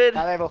 David?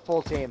 Now they have a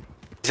full team.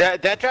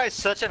 That guy's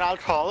such an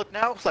alcoholic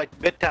now, it's like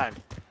big time.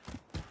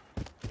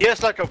 He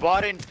has like a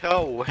body in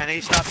tow, and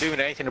he's not doing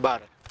anything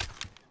about it.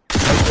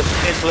 Like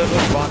his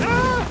liver body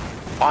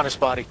on his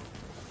body.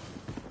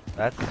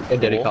 That's Hey,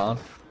 Diddy cool. Kong.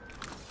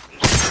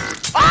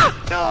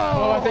 No!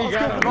 Oh, I think you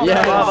got him.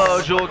 Yes.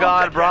 Bravo, Jewel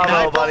God. Bravo,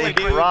 Knife buddy. only,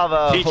 dude.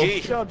 Bravo. Good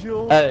GG. job,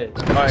 Jules. Hey,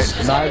 Alright.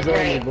 knives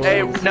only, boys.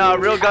 Hey, no,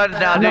 real guns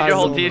now, dude. Your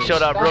whole team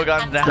showed up. Real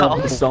guns now.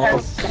 Don't.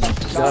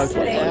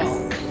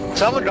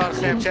 Someone got a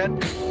Snapchat.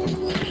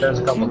 There's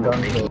a couple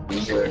guns.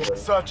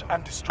 Search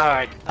and destroy.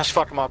 Alright, let's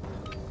fuck him up.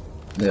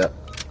 Yeah,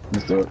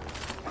 let's do it.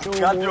 No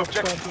Got the more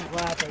objective. fucking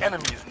laughing.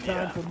 Enemy is Time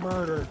near. for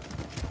murder.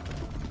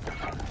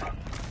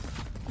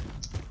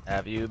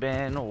 Have you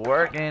been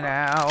working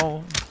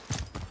out?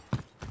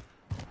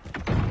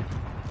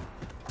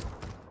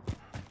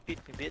 Beat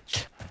me,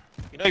 bitch.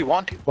 You know you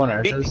want to. One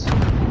Beat me. archers.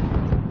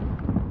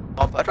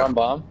 Butter. One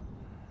bomb.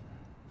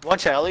 One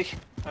Sally.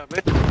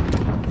 Bit.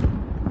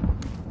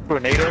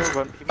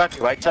 Tornado. He might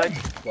be right side.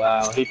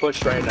 Wow, he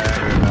pushed right there.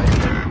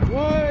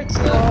 What?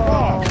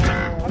 Oh!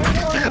 What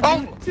are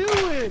you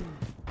doing?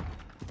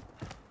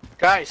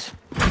 Guys.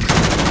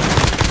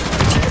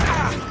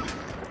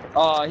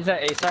 Oh, he's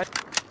at A side.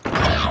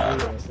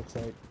 Looks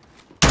like.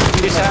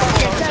 He's out.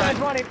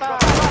 725.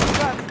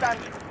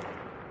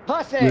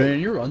 Pussy. Man,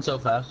 you run so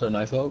fast on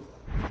Knife Oak.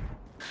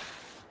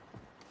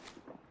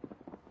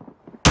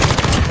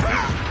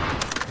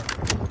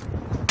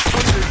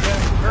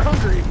 We're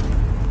hungry.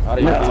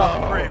 Let's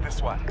upgrade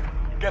this one.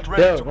 Get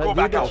ready to go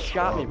back out.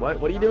 Shot me.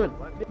 What are you doing?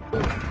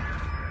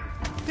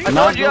 I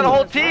told you had a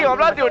whole team. I'm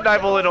not doing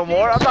knife only no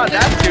more. I'm not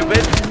that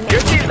stupid.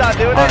 Your team's not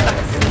doing it.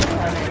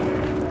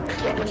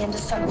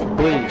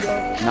 Please,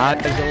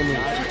 knives only.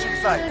 Switching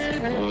sides.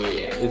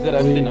 Is it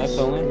actually knives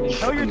only?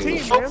 Tell your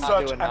team, I'm man.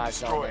 Search and knives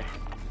destroy.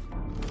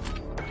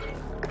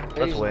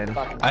 Let's win.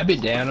 I'd be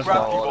damned if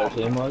all other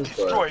team was,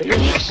 Destroy. but... We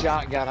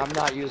Shotgun. I'm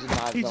not using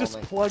knives He just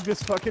only. plugged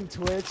his fucking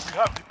Twitch.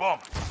 have the bomb.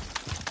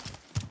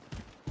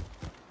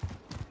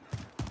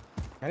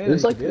 I didn't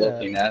It's like do that.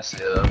 looking nasty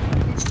though.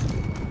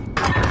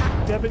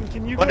 Devin,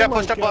 can you One go guy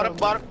pushed like, up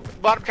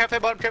bottom cafe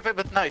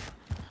with knife.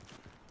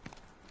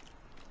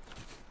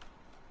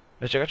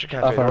 Mitch, I got your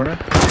cafe. armor.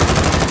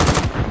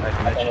 Nice,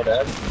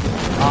 Mitch.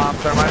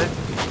 Thermite.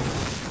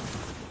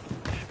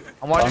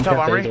 I'm watching top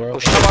armory. Top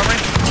armory.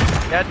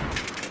 Dead.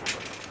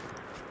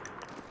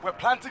 We're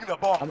planting the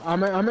bomb.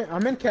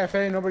 I'm in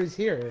cafe. Nobody's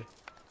here.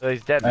 So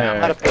he's dead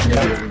now. Our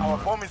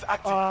bomb is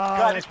active.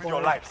 Guard it with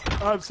your lives.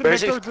 Sitting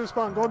next towards the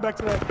spawn, going back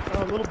to that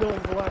little building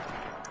to the left.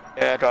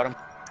 Yeah, I got him.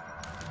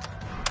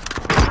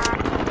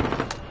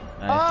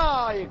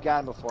 Oh, you got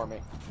him before me.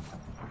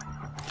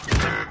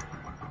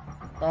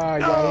 Oh,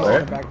 yeah,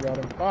 he's back got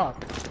him. Fuck.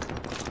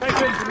 I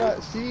did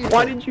not see.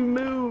 Why did you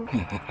move? You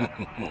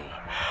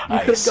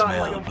could have gotten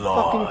like a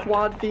fucking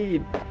quad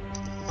feed.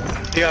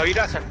 Yo, you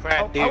got some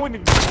crap, dude. I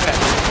wouldn't even.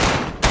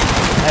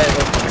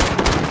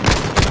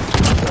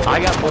 I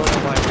got blown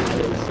up by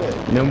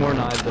no more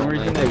knives. The only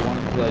reason they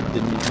wanted because I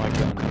didn't use my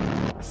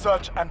gun.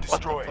 Search and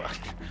destroy.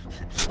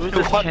 Who's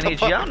this Kenny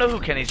G? I don't know who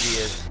Kenny G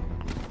is.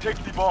 Take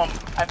the bomb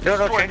and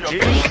destroy your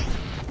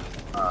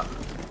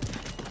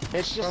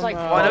It's just like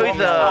I know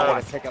he's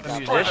a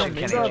musician,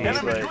 Kenny G,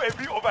 Enemy but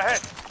UAV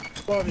overhead.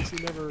 Well, obviously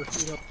never,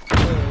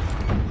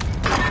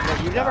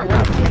 you never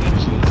heard of Kenny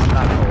G.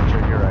 Not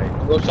culture, you're right.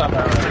 We'll stop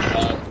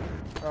that.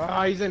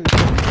 Ah, he's in.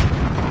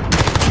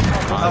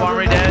 Top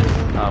armory dead.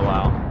 Oh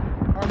wow.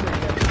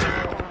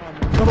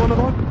 Another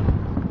one.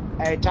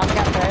 Hey, top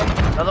cafe.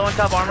 Another one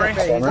top armory.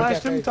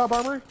 Flashed him, top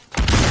armory.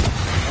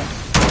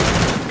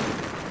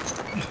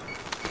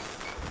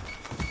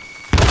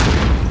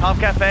 Top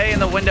cafe in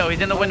the window. He's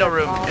in the window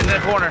room. In the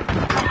corner.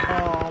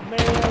 Oh man.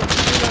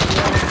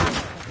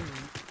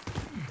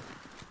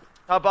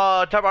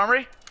 Top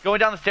armory. Going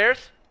down the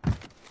stairs.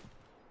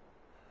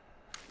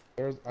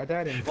 I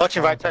died in.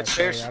 Watching right side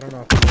stairs. I don't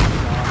know.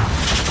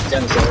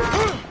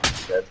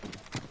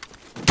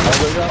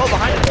 Oh,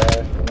 behind him.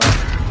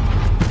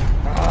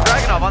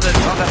 Dragunov on the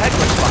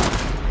headquarters spot.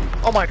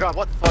 Oh my god,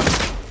 what the fuck?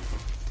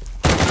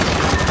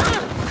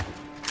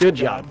 Good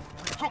job.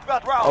 Took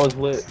that round. I was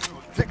lit.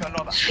 Take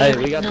another. Hey,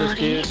 we got this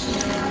dude.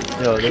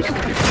 Yo,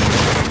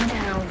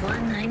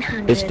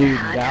 this dude,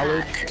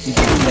 Ballard, he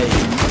can fade.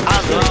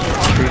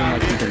 Treat him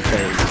like he can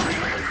fade.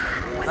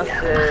 I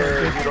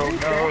said, you don't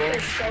know.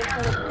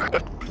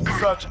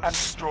 Search and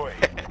destroy.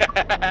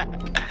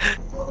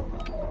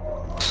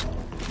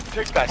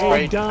 Take the Guy's bomb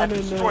great. and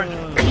destroy it.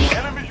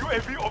 Enemy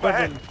UAV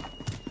overhead.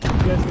 You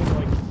guys gonna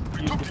like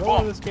use control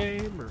of this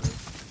game or?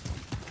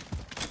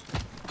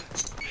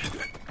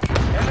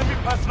 Enemy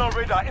personal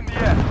radar in the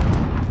air.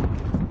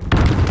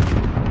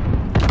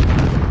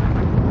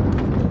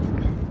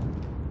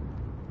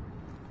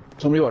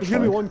 Somebody watch. There's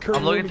gonna be one current.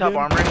 I'm looking top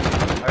again. armory. I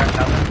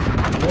got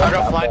nothing. I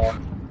got flight.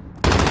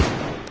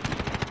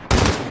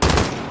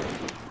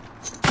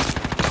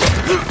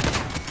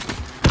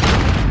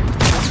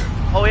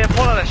 Oh, yeah,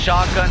 pulled out a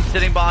shotgun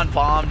sitting behind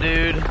bomb,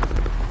 dude.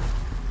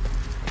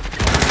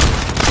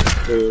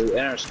 Dude, in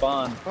our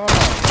spawn. Oh. I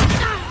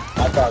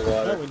thought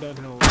water. That went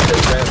downhill.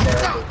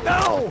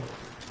 No!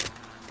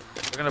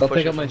 We're gonna They'll push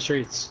pick it up my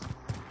streets.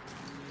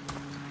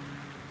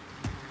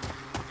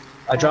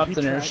 I dropped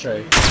an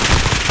airstrike.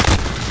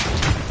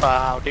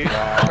 Wow, dude.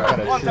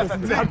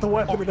 Not the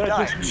weapon,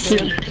 that just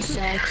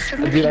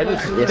Dude, I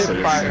just hit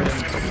fire.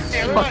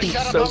 Hey, we're gonna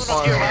shut up, I'm gonna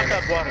steal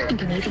hot water.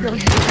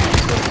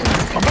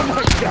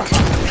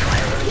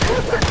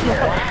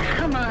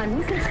 Come on,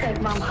 you can expect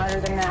mom harder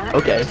than that.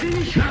 Okay.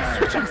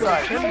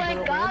 Oh my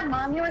god,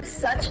 mom, you are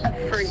such a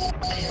freak.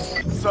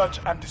 Search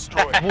and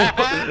destroy.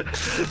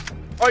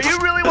 Are you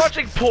really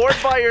watching porn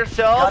by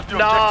yourself?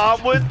 Nah,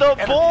 I'm with the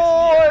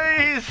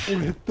boys!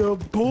 With the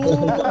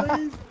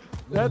boys!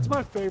 That's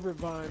my favorite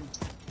Vine.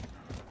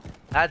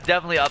 That's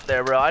definitely up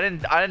there, bro.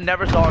 I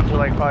never saw it until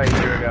like probably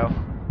a year ago.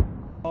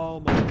 Oh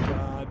my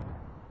god.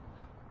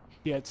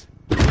 Yet.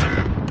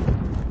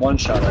 One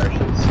shot,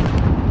 Arches.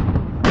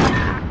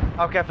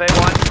 Top cafe,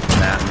 one.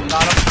 Nah,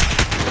 got him.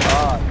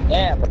 Oh,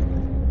 damn.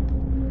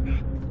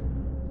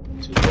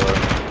 Too low.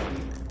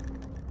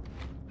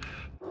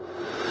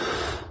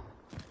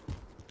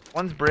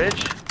 One's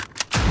bridge.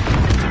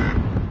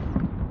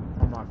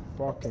 Oh my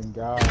fucking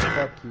god.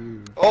 Fuck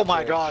you. Oh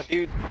my god,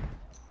 dude.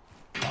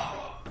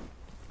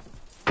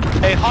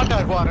 Hey, hot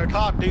dog water,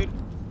 top, dude.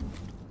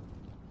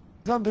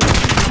 No.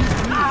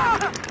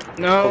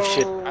 Oh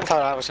shit, I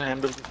thought I was in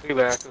him, but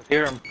I could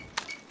hear him.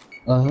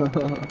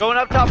 Going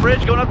up top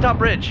bridge, going up top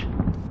bridge.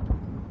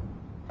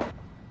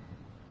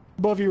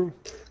 Above you.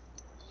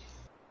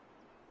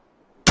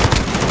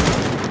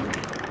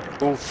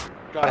 Oof.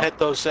 Gotta hit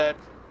those set.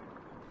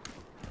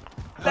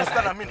 Less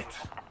than a minute.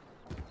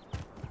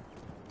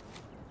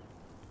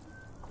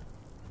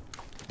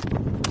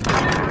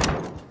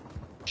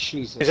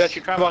 Jesus. Is that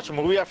you trying to watch a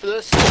movie after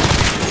this?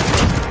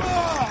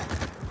 I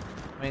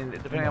mean,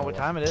 depending on what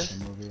time it is.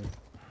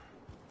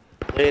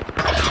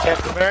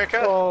 Captain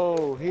America?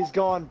 Oh, he's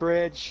gone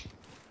bridge.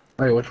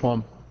 Wait, which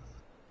one?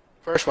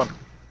 First one.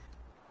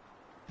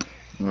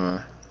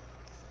 You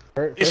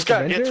just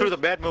gotta get through the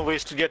bad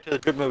movies to get to the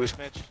good movies,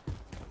 Mitch.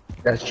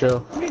 That's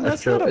true. I mean,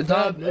 That's that's true. not a It's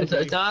bad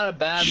not. It's not a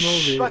bad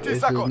movie. 30 It's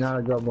just seconds. not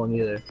a good one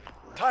either.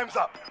 Time's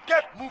up.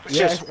 Get moving. It's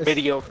just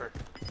mediocre.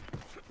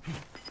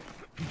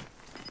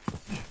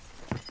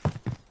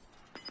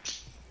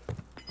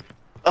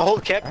 whole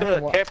Captain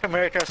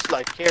America's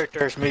like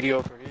character is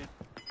mediocre, dude.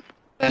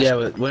 Yeah,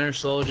 but Winter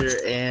Soldier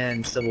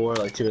and Civil War are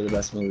like two of the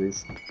best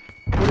movies.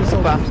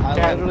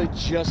 I literally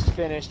just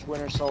finished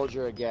Winter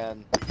Soldier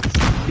again.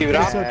 Dude,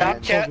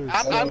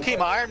 I'm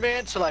Team Iron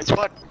Man, so like,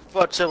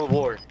 fuck Civil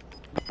War.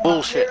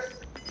 Bullshit.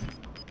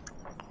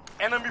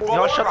 You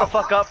want to shut the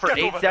fuck up for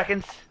 8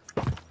 seconds?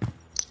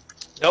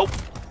 Nope.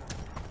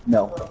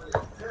 No.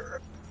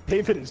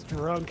 David is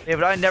drunk. Yeah,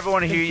 but I never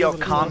want to hear you yell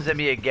comms at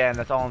me again,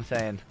 that's all I'm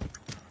saying.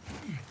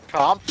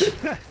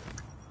 Comms?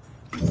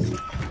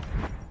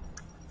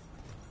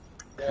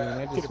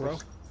 Yeah, Get it, bro.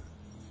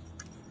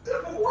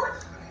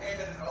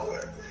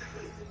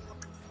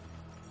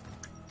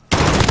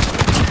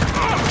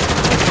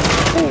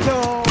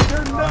 No,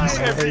 they're not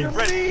every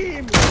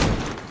team.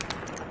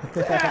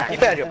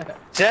 Teabag him.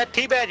 Zed,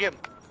 teabag him.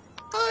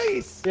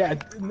 Nice. Yeah,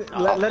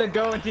 let it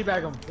go and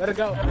teabag him. Let it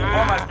go. Bomb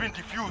has been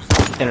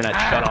defused. Internet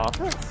shut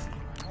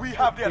off. We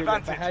have the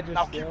advantage.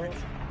 Now keep it.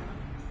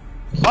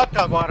 Hot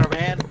dog water,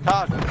 man.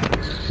 Talk.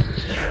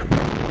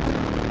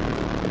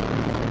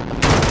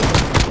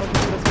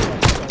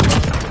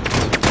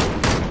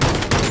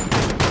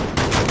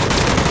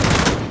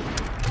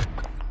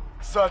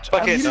 Search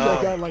I muted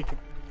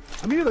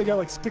that guy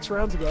like 6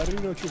 rounds ago. I didn't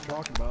even know what you were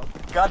talking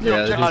about. Got the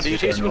Yeah,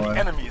 objective.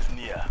 Enemy is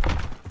near.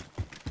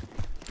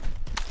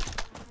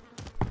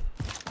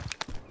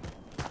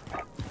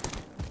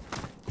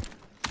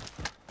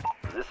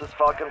 This is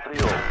Falcon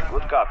 3-0.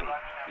 Good copy.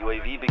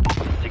 UAV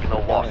begins.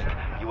 Signal lost.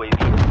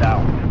 UAV is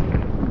down.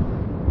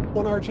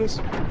 One Arches.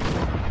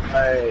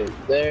 Alright,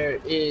 there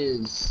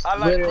is I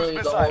like literally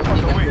Chris the whole Missile,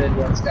 team fuck away. in mid,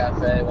 one's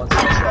cafe, one's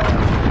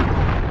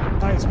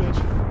restaurant. Nice, Mitch.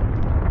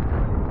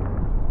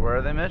 Where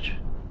are they, Mitch?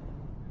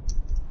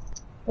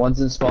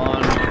 One's in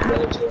spawn, the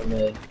other two are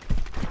mid.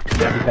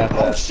 Every cafe.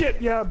 Oh shit!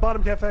 Yeah,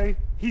 bottom cafe.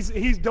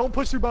 He's don't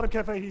push through bottom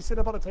cafe. He's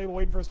sitting up on a table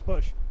waiting for us to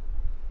push.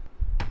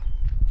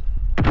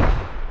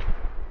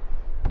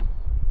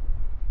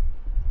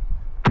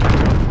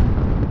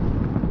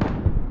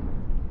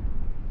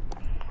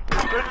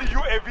 Friendly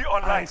UAV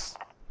online. Nice.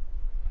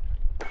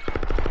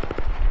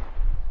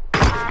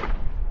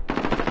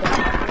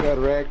 Good,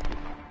 Rick.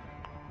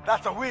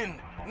 That's a win.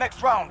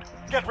 Next round.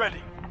 Get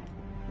ready.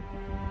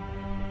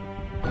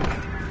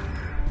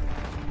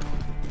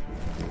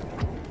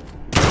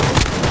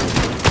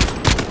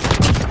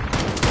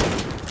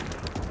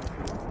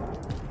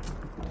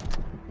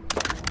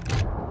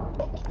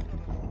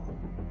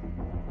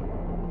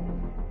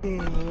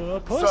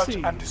 Pussy.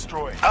 Search and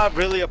destroy. I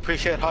really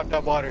appreciate Hot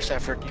Dog Water's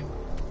effort.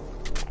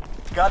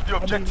 Got the I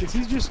mean, objective. is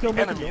he just still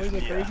making Enemy noise is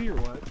like near. crazy or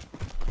what?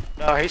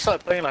 No, he's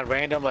like playing like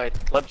random like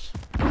clips.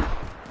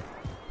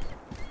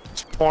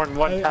 It's porn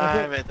one I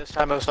time, think- and this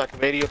time it was like a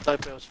radio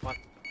clip. It was fun.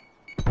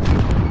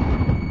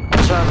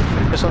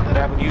 This one that I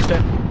haven't used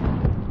it.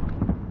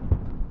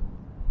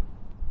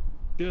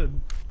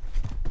 Good.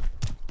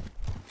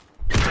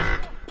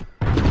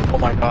 Oh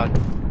my god.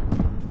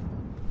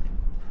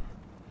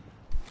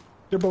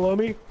 They're below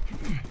me.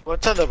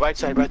 What's on the right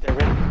side right there,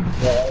 Rick?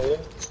 Yeah,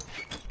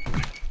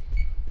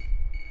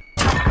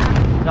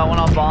 Got one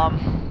on bomb.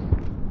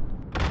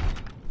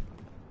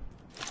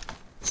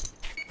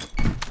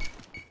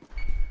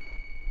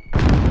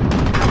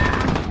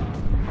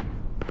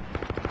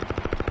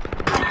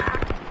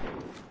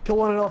 Kill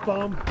one off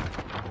bomb.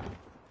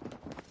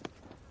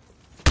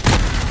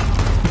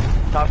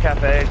 Top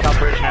cafe, top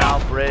bridge now,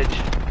 bridge.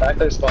 back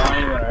there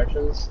spawning in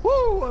arches.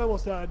 Woo! I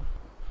almost died.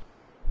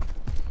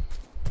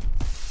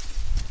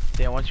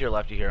 Dan, once to your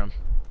left, you hear him.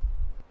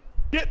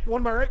 Get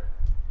one by right.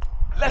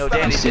 No,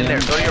 Dan, he's in there.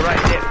 Go to your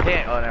right.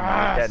 Dan. Oh, never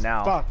mind. He's dead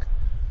now. Fuck.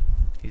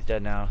 He's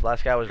dead now.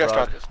 Last guy was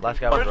Rug. Last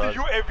guy was Rug.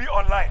 UAV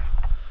online.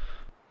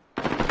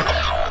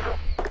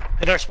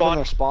 In our spawn. In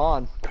our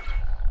spawn.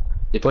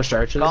 They pushed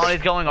arches.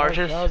 Colony's going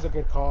arches. That was a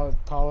good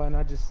call in.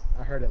 I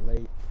heard it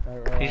late.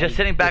 He's just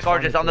sitting back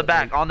arches on the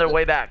back, on their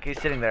way back.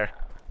 He's sitting there.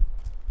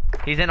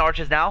 He's in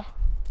arches now.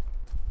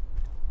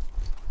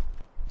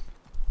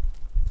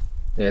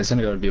 Yeah, it's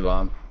gonna go to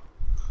B-bomb.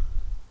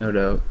 No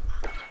doubt.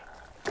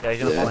 Yeah,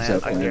 he's gonna plant. I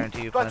definitely.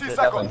 guarantee you plant it.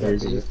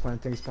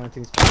 He's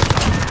planting.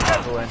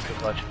 Go in, good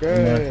clutch.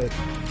 Good.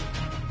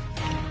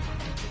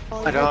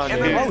 Oh my god,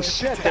 dude. Oh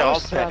shit, They that all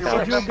was spent fast.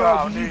 out. Good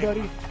job, GG,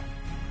 buddy.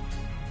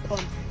 Fun.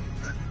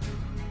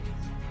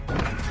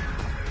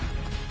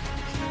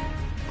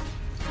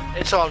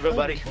 It's all good,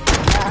 buddy.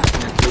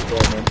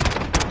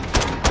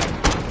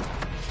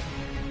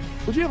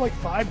 Would you have like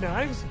 5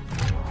 knives?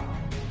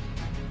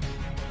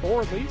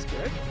 4 at least,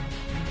 right?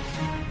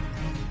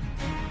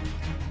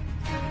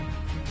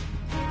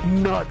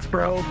 Nuts,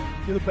 bro.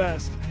 You're the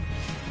best.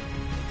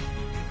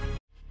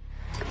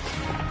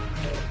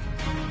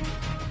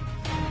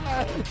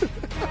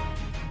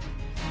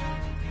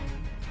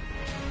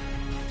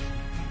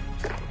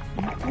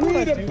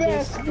 We the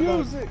best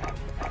music.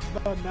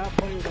 About not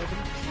playing with Evan.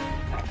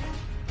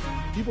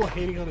 People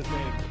hating on his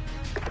name.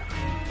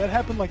 That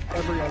happened like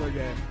every other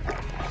game.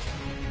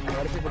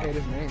 Why do people hate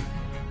his name?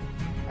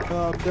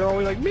 They're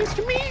always like,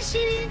 Mr.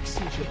 Meeseeks!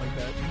 And shit like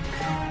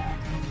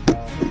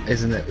that.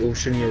 Isn't it? Well,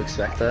 shouldn't you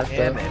expect that?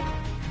 Damn though? it.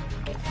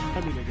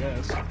 I mean, I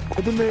guess.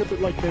 But then they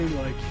like, oh.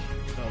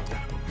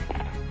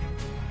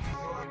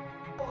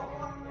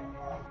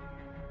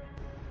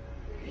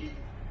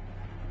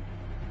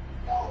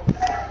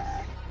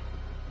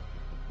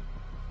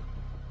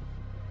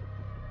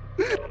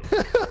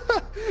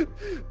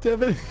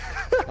 Devin.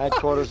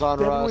 Headquarters on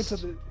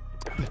Rust.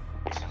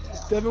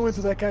 Devin went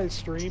to that guy's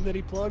stream that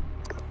he plugged.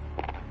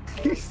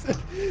 He said,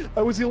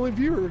 I was the only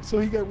viewer, so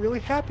he got really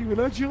happy when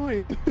I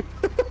joined.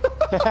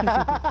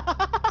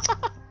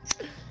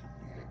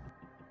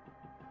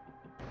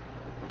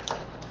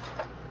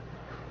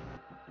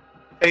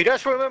 Hey, you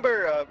just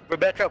remember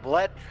Rebecca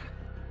Blatt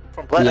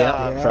from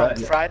Blatt,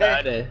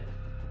 Friday?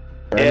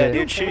 Yeah,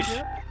 dude, she's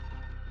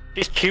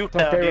cute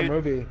My now, favorite dude.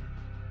 movie.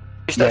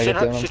 She's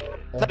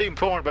not even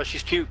porn, but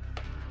she's cute.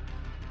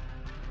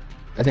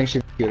 I think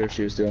she'd be cute if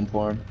she was doing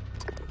porn.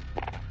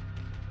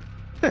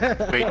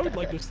 I would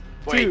like this.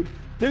 Dude,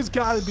 there's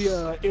gotta be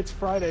a It's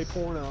Friday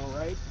porno,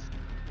 right?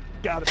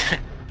 Gotta be.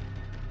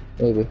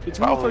 Maybe. It's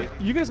Rule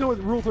you guys know what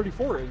Rule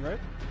 34 is, right?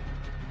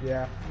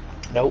 Yeah.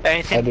 Nope.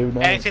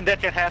 Anything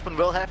that can happen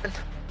will happen.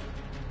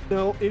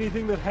 No,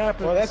 anything that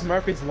happens. Well, that's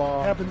Murphy's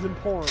Law. Happens in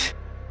porn.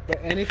 But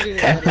anything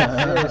that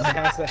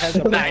has a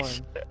porn.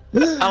 Nice.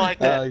 I like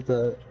that. I like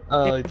that. I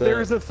like if that.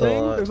 there's a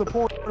thing, there's a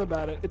porn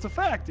about it. It's a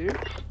fact, dude.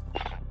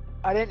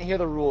 I didn't hear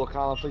the rule,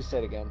 Colin. Please say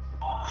it again.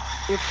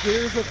 If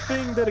there's a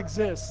thing that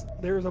exists,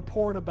 there's a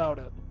porn about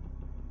it.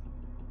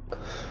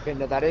 Okay,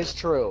 no, that is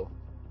true.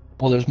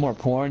 Well, there's more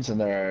porns than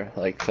there are,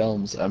 like,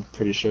 films, I'm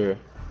pretty sure.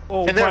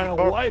 Oh, and there by are a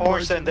more wide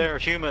porns than margin. there are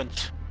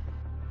humans.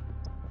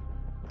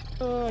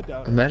 I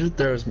doubt it. Imagine if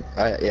there was...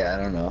 yeah,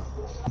 I don't know.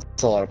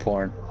 It's a lot of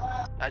porn.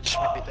 I just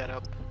made that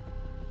up.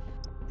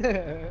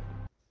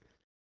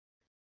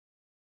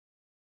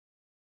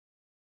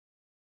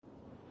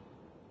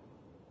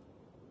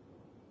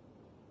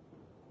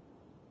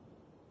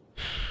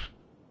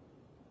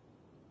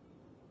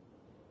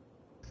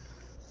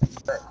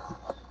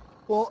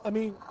 Well, I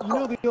mean, you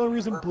know the only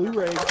reason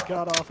Blu-ray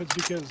got off is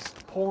because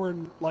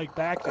porn, like,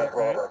 backed it,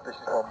 right? Wait,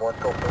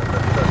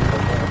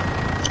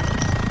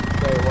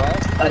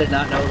 what? I did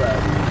not know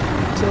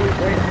that. So,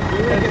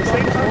 at the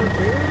same time,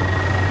 Blu-ray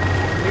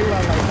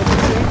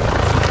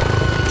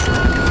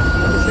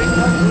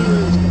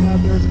was coming out,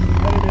 there's a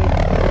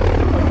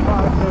competitive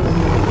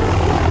product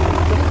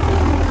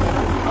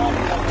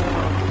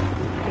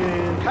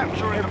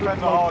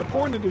the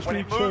porn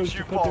industry chose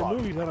to put their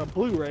movies on a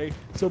Blu-ray,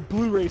 so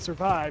Blu-ray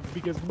survived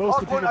because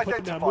most of the people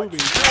putting out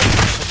movies are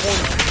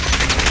porno.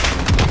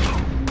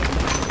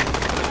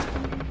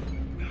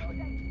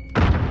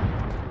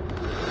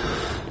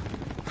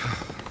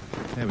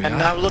 And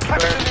now look where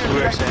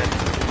Blu-ray's at.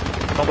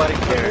 Nobody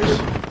cares.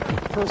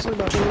 Personally,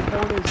 my favorite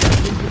porn is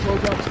Ninja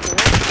Blowjobs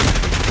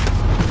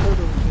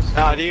 4.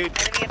 Nah, dude.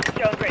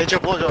 Ninja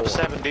Blowjob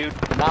 7, dude.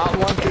 Not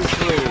 1 through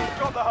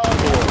 3.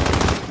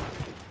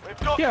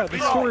 Yeah, the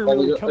story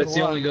really comes It's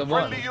the only good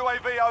one. Friendly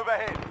UAV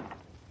overhead.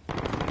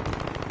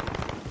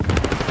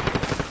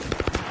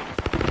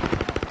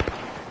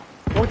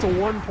 I went to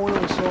one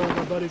porno show with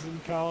my buddies in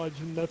college,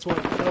 and that was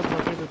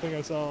my favorite thing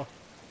I saw.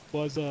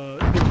 Was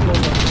Ninja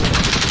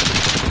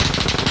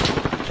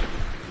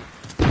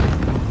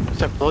Is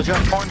that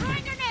blowjob porn?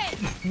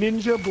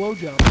 Ninja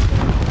Blowjob.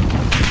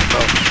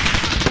 Oh.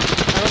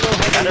 I don't know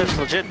how that is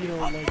legit. You know,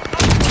 like, I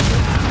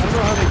don't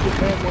know how they get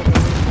that one.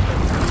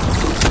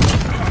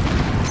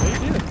 They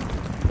did.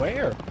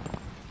 Where?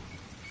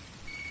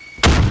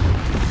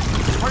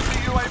 Friendly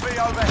UAV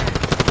overhead.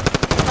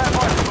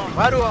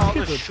 Why do I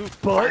always shoot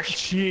butt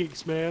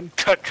cheeks, man?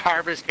 Cut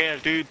garbage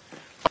cans, dude.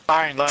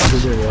 Firing lines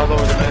all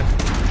over the map.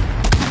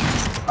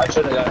 I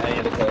should have got any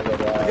of the kills like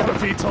that. I got a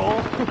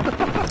VTOL.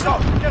 Go,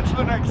 get to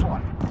the next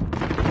one.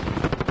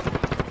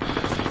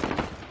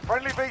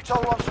 Friendly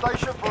VTOL on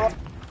station for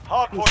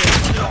hardpoint.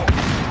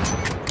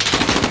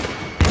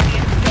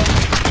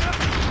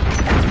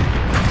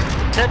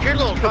 Ted, your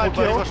little guy,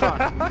 buddy. What's wrong?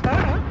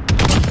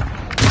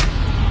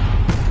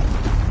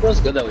 It was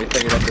good that we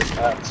figured out this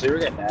map. So we were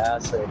getting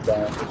ass every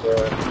time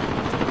before.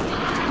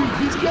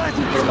 These guys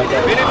are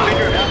We didn't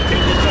figure it out.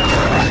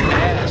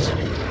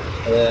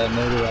 Yeah,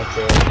 maybe that's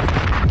it.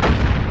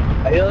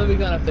 I feel like we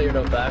kind of figured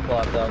out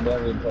backlog though. I'm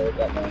never even played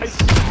that much. I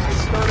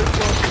started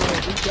close.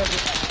 These guys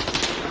are...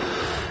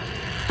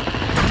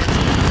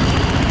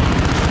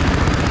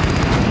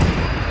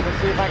 Let's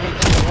see if I can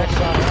get the next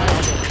one.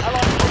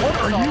 What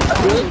are you I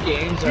feel like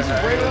games are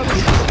hard.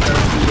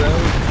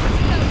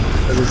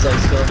 Because it's like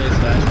skill-based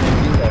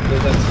matchmaking, I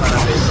feel that's kind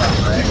of based on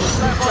rank.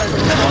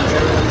 And then once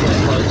everyone's like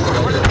close to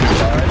like the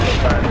bar, they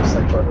try to just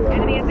like work around.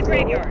 Enemy at the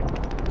graveyard.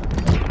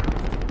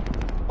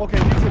 Okay,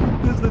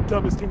 this is the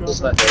dumbest team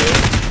Just ever. my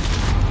favorite.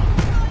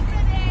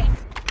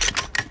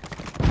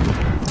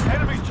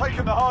 Enemy's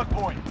taken the hard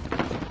point.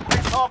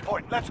 Reach hard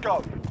point, let's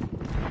go.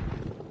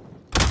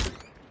 I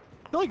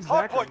feel like Zach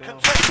Hard point right now.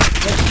 contested.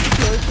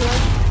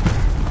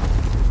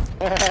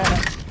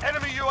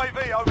 Enemy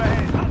UAV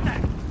overhead.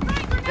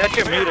 That's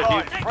your muted,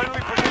 dude. Friendly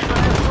precision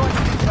airstrike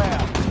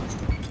inbound.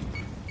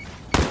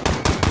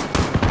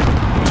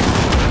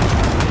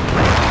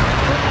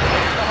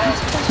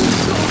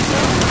 What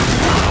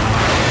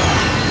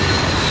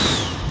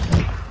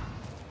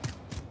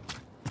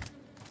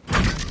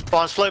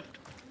Spawns flipped.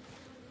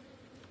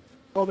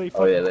 Oh, they Oh,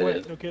 fucking yeah, they quit.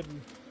 did. No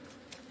kidding.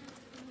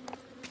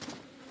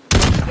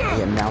 I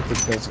get mounted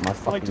because of my Like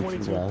fucking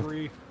 22 T-Row.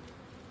 3.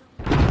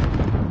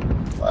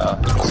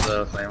 Wow,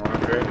 so flame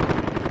launcher.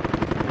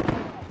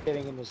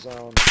 Getting in the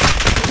zone.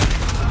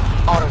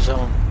 Auto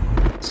zone.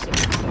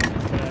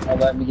 I'll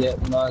let me get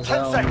in my 10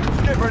 zone.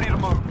 seconds. Get ready to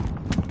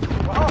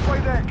move. We're halfway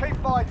there. Keep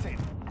fighting.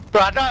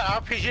 Bro, I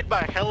got RPG'd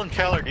by Helen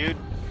Keller, dude.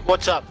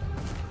 What's up?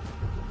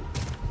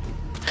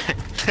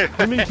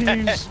 I need to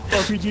use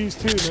RPGs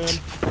too, man.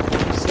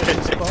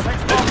 Next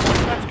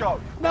hardpoint. Let's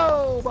go.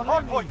 No,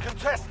 behind Hardpoint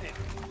contested.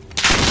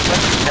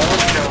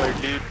 Helen Keller,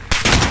 dude.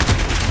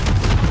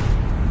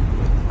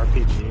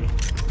 RPG.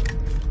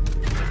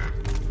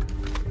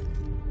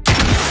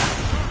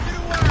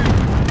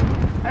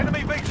 Enemy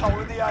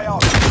VTOL in the AO.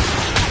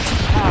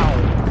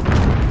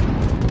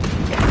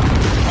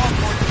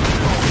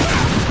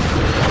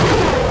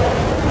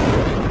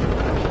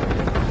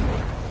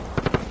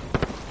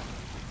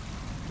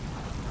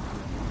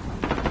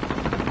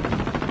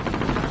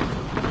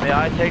 May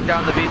I take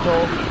down the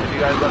VTOL if you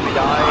guys let me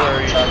die, or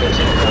are you...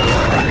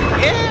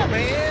 Yeah,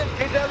 man.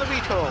 Take down the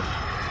VTOL.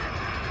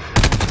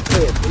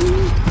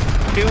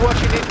 Do what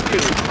you need to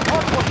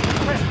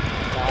do.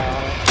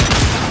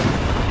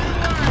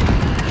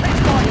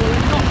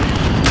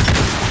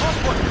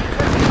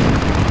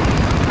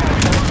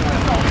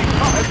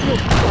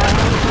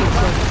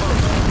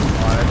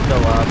 Alright,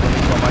 still up. Let me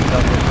kill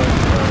myself real quick.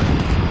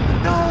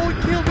 No, it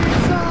killed me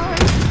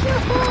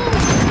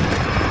inside.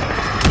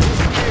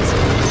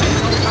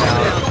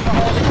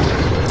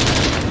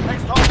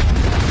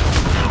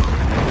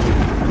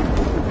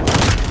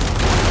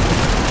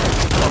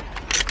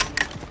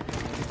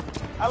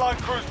 Allied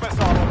cruise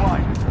missile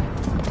away.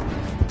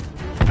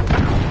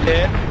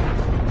 Hit.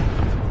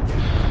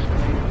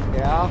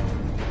 Yeah.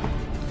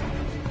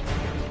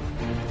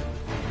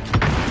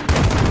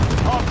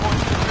 Hardpoint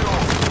secure.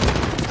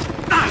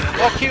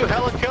 Fuck you,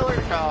 Helen Keller.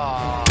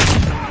 Aww.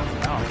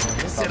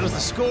 Settles the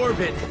score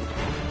bit.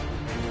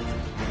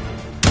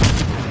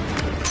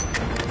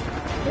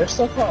 They're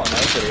still calling out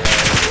pretty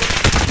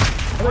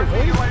hard.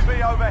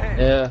 UAV overhead.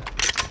 Yeah.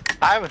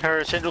 I haven't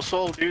heard a single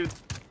soul, dude.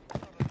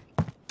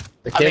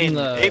 The I kid mean, in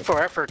the... A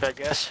for effort, I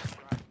guess.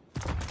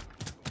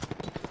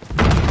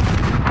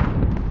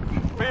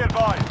 Be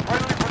advised.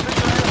 Friendly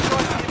precision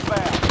airstrike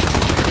inbound.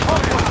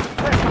 Hardpoint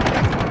contested.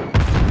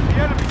 The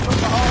enemy took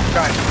the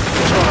hard.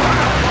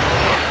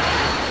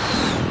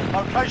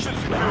 Location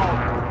secure.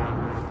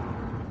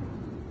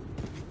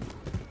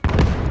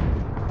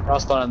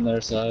 Crossbone on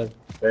their side.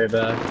 Very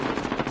bad.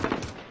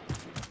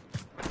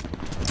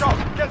 Go.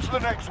 Get to the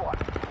next one.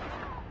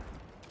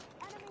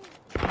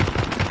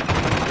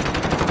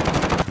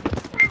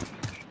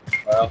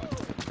 Well,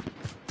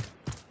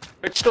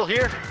 It's still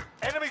here.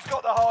 Enemy's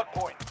got the hard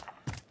point.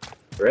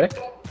 Rick?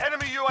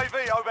 Enemy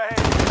UAV overhead.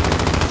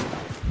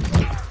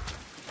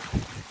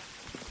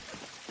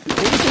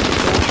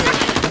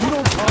 You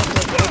don't talk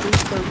like every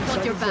 30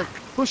 seconds. Like,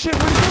 well, shit,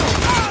 where'd you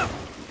go?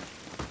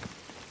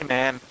 Hey,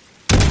 man.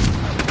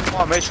 Come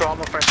on, make sure all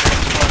my friends are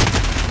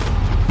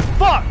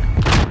Fuck!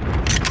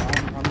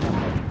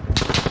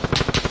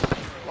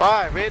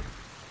 Why, Rid?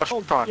 What's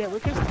wrong? Yeah,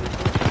 Rick is.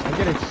 I'm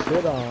getting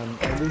shit on.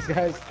 And these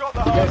guys, you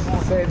guys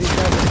say these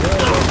guys are good.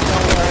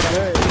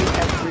 They're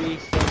not good.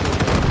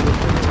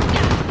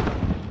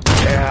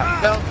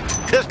 Yeah. No,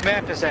 this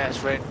map is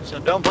ass, Rid. So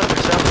don't blame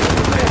yourself.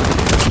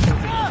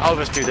 I'll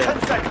just do that.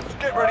 10 seconds.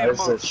 Get ready to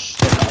There's move. a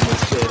shit on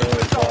this kid.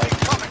 Holy fuck.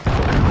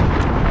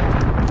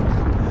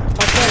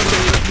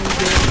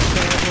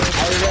 I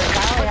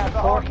only have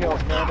 4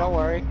 kills, man. Don't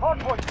worry.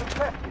 Hardpoint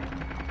contested.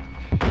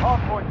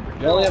 Hardpoint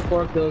We only have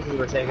 4 kills because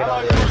we're taking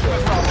all the other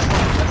kills.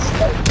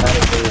 That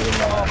is the reason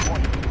why.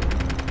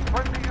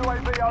 Friendly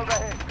UAV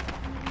overhead.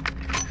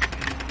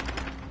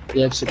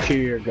 You have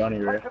superior gunny,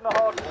 Rick. Taking the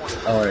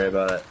hardpoint. Don't worry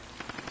about it.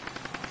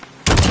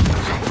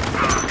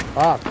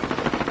 Fuck.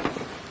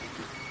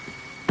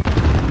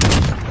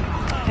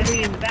 I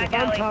mean, if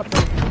I'm top of,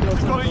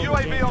 We've got a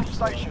UAV on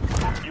station.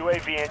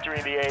 UAV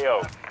entering the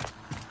AO.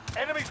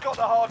 Enemy's got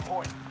the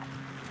hardpoint.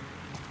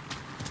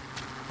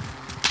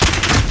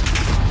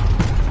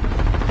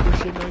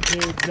 shit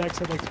 19. Zach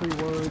said like 3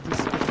 words. This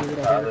is weird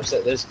out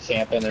here. There's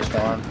camping, there's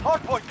gone.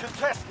 Hardpoint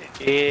contested.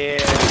 Yeah.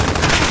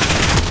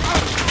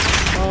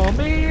 Oh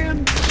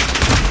man.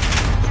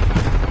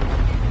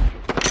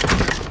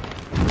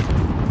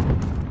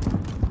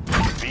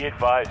 Be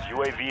advised,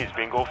 UAV is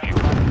bingo fuel.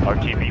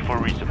 RTB for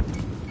resupply.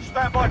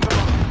 Stand by for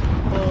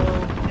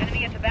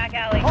Enemy at the back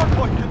alley.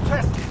 hardpoint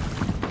contested.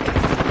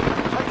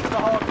 Taking the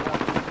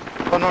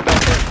hardpoint. One more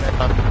back there.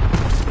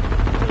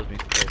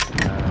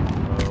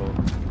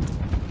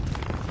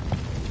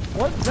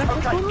 What? Zach,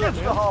 what's Okay, going get on, to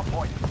the man?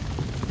 hardpoint.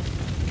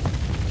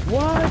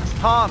 What?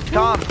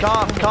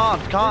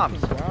 Comms.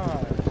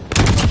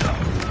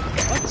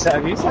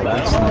 Zach, you said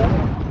that.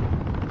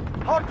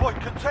 Hardpoint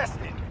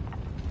contested.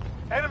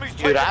 Enemies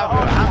taking Dude, the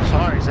hardpoint. I'm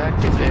sorry, Zach.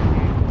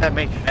 That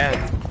makes me mad.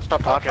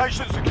 Stop talking.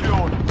 Location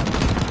secured.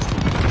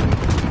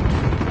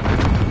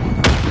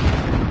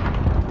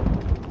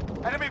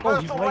 Enemy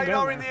Personal laying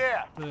down radar in the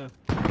air. Yeah.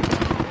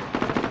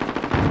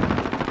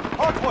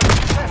 Hardpoint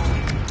contested.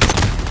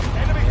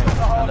 Enemy took the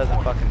That doesn't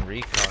hardpoint. fucking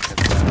recon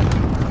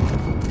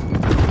it.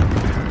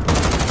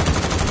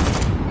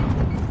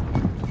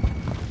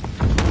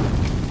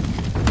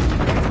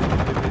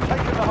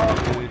 Taking the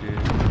hardpoint.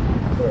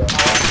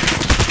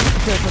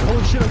 Okay, but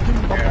holy shit, I'm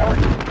getting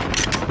bombarded.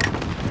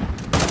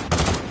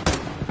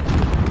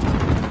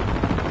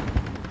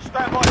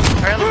 Stand by.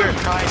 Apparently we're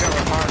trying to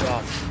hard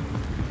off.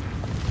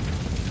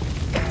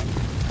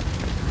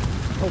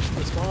 Pushing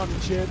the spawn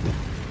and shit.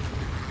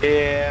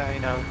 Yeah, I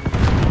know.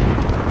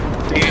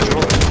 The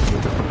usual.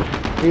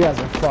 You guys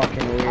are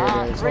fucking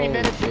weird. 3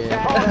 minutes shit.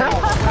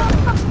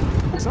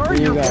 Sorry,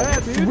 You you're got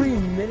bad, dude. 3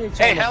 minutes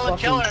Hey, on the Helen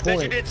Keller, I fucking bet you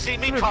point. didn't see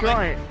me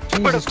coming.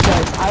 Jesus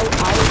Christ, I would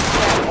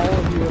stab all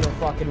of you in a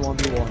fucking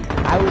 1v1.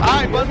 I would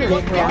Alright, dick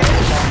 1v1. down.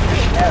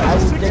 I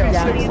would dick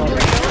down.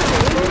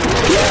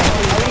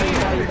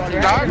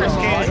 Garbage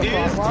can,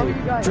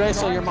 dude.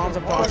 Dressel, your mom's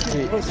a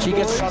prostitute. She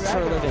gets fucked for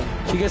a living.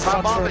 She gets My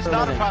fucked mom for is a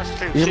not a living.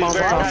 prostitute. Your She's mom's a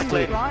very nice prostitute.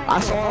 lady. I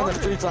saw her on the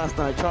streets last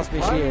night. Trust me,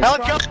 she is.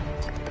 Helen Keller.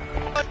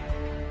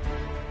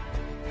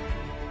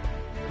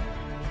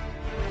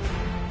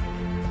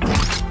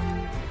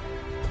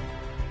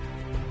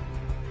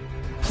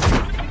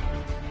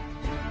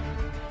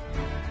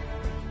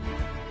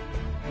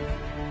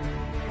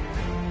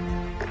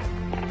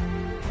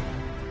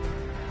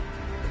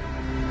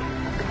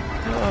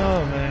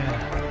 Oh man.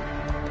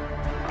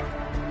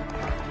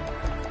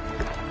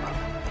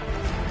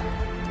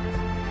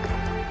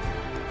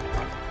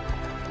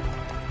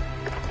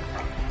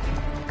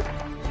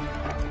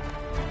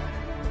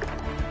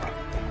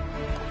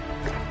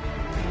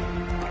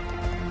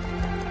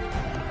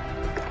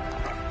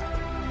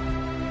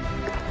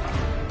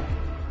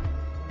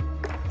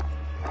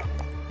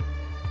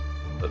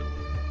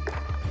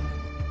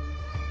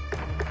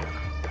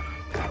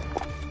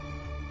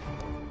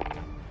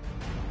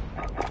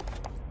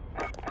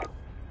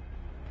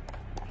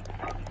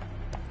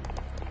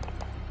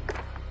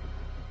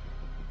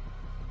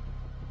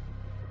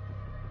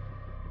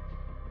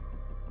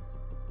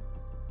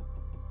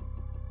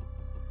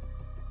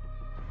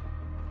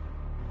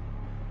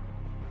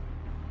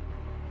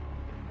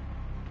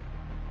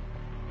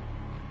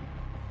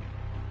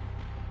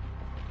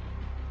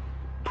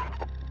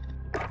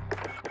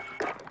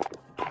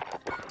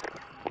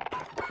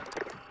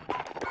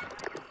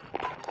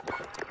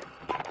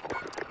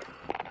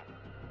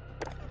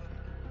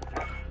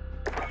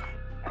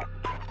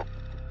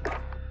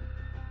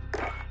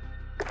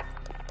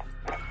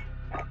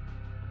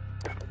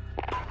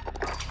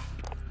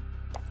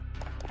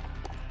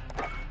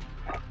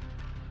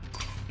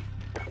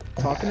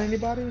 Talking to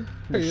anybody?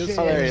 There he is. Shit,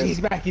 Oh, there he is. He's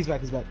back, he's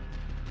back, he's back.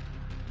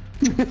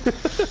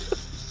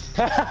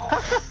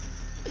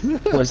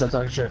 Boy, stop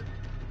talking shit.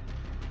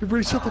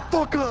 Everybody shut the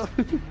fuck up!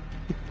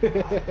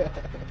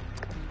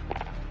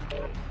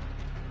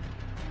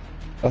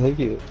 I think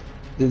you.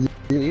 Did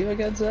you leave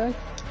again, Zach?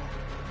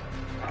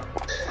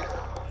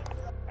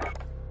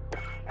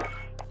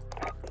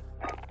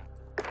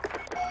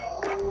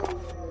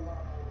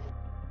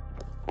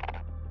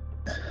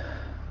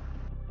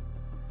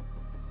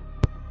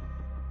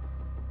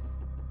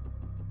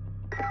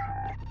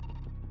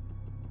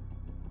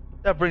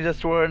 That brings us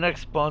to our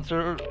next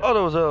sponsor,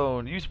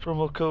 AutoZone. Use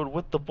promo code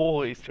with the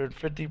boys to earn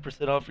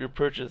 15% off your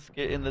purchase.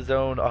 Get in the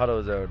zone,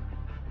 AutoZone.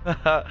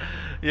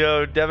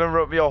 Yo, Devin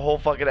wrote me a whole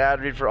fucking ad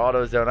read for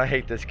AutoZone. I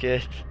hate this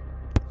kid.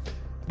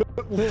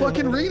 Well,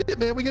 fucking read it,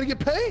 man. We gotta get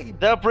paid.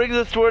 That brings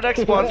us to our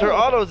next sponsor,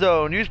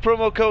 AutoZone. Use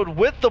promo code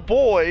with the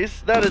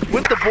boys. That is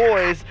with the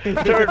boys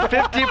to earn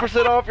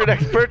 15% off your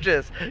next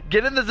purchase.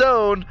 Get in the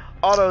zone,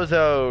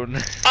 AutoZone.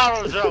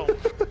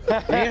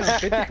 AutoZone. Damn,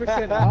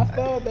 50% off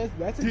though?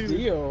 That's a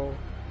deal.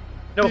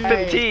 No,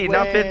 15,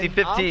 not 50,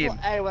 15.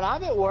 Hey, when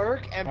I'm at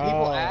work and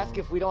people Oh. ask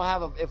if we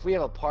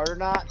have a part or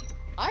not,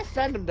 I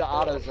send them to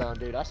AutoZone,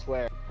 dude. I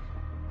swear.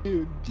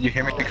 Dude, Did you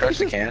hear me crush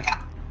the can?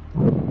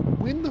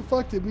 when the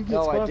fuck did we get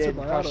No, I sponsored didn't.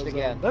 by Crushed AutoZone?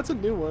 again. That's a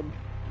new one.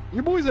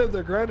 Your boys have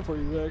their grinding for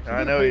you, Zach.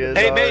 I know he is.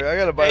 Hey, dog. mate. I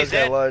gotta buy Hey, this guy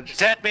Zed, lunch.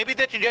 Zed, maybe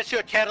they should get you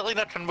a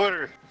Catalina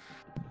converter.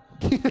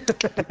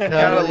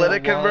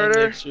 Catalytic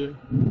converter?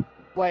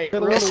 Wait,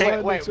 Gotta real run quick,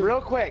 away, wait, Nixon.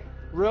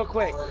 real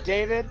quick,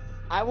 David.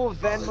 I will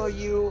Venmo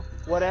you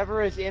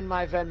whatever is in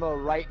my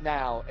Venmo right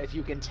now if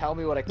you can tell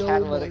me what a No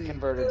catalytic money.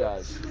 converter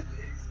does.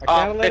 A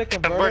catalytic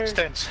It converts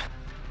converter? things.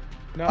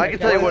 No, I can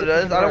tell you what it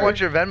is. I don't want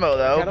your Venmo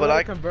though, but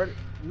I. Converter.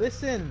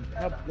 Listen,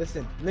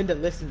 listen, Linda,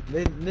 listen,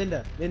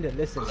 Linda,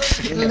 listen.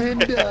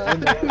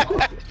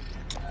 Linda.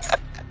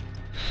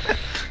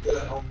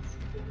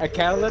 A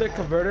catalytic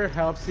converter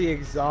helps the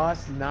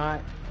exhaust not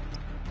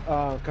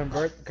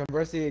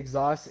converts the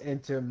exhaust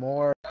into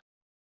more.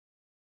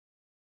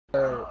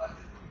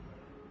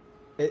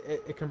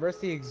 It converts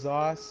the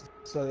exhaust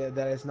so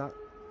that it's not.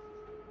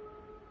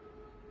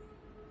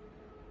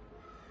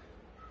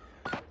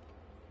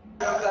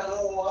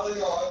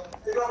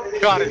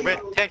 Got it, man.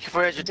 Thank you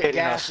for The educating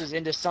us. gases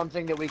into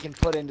something that we can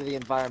put into the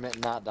environment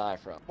and not die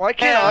from. Why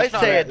can't I that's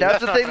not say it. it? That's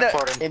the That's thing not that.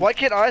 important. Why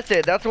can't I say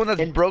it? That's the one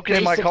that's broken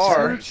in my Basic car.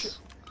 science.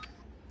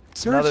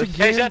 Search Another- again.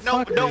 Hey, Zed,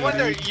 no Fuck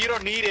wonder me. you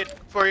don't need it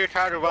for your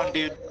car to run,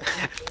 dude.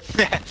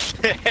 Search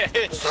and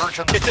It's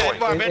an destroy.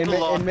 environmental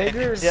law. In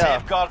Major, Yeah,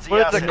 Safeguards the but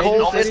it's a asset. cold,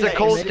 Don't it's a mistake.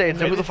 cold state,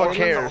 so who the fuck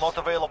Ordnance are cares? not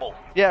available.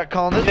 Yeah,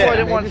 Colin, this is Yeah, why I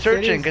didn't want Major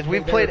searching, cities, because we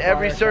they played require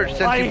every search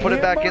since I you put it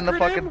hit back in the markered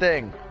fucking him.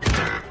 thing.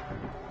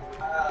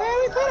 Hey,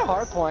 we played a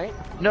hard point.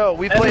 No,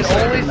 we played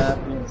only... Map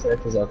being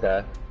safe is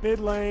okay. Mid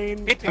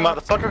lane. Hit me,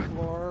 motherfucker.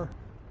 Floor.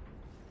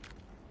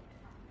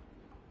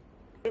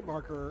 Hit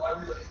marker.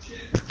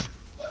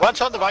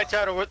 One's on the right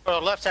side or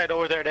left side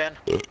over there, Dan.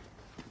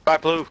 By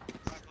blue.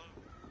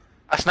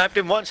 I sniped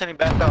him once and he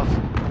backed off.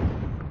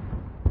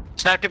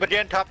 Sniped him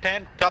again, top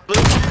 10, top blue.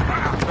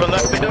 To the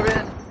left window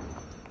again.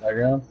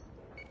 Background.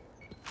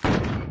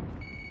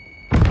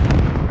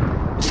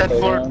 Set for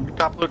Playground.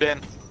 top blue,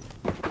 Dan.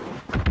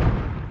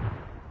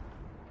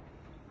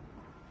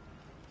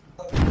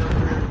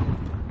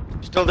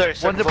 Still there,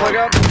 set One's the for-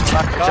 playground.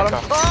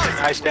 Got him.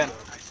 Nice, Dan.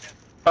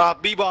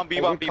 B-bomb, B-bomb,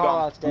 Good call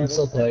B-bomb. outs, I'm David.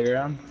 still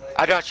playground.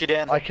 I got you,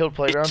 Dan. I killed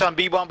playground. It's on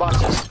B-bomb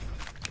boxes.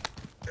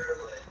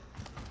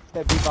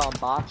 That B-bomb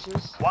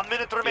boxes. 1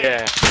 minute remaining. Yeah,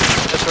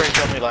 that's where he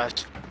killed me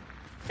last.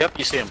 Yep,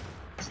 you see him.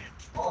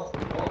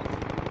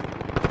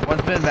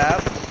 One's been map.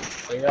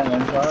 Playground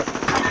one shot.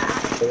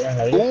 Playground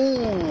heavy.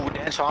 Ooh,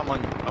 Dan saw him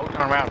one. Oh,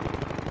 turn around.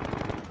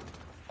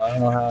 I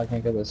don't know how I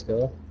can't get this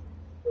kill.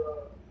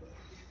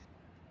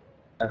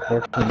 I have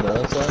 14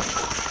 bullets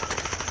left.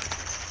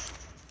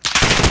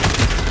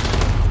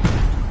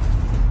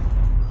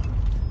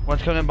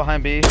 One's coming in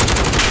behind B.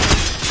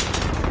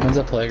 One's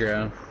a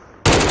playground.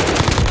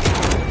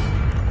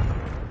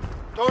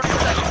 30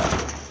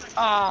 seconds.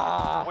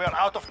 We are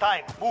out of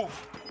time.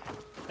 Move.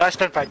 Nice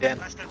turn fight, Dan.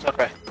 It's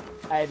okay.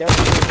 Hey, don't get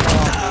me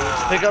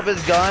wrong. Pick up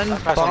his gun.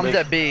 Pass on Bombs B.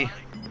 at B.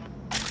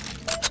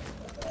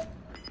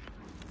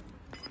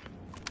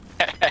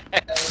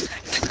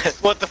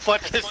 What the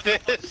fuck is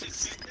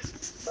this?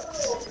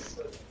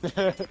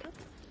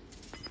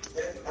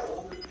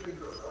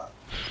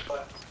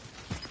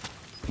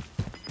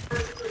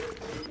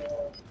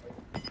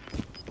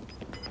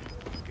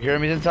 You hear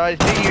him? He's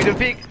inside. He's peeking. You can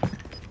peek.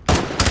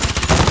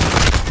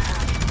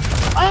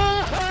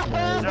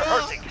 They're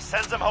hurting.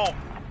 Send them home.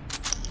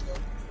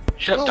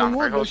 Shut Oh, down,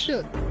 more Greg. good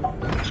shit.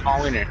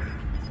 Small winner.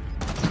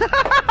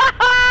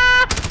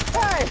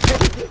 Hey,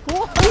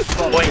 what?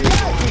 Wait.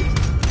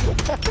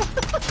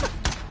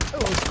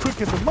 That was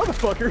quick as a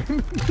motherfucker.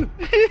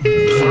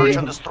 Search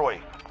and destroy.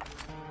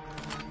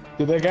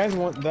 do the guys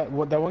want that?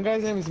 What that one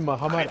guy's name is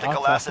Muhammad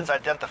Critical Al assets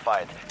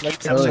identified. Keep Let's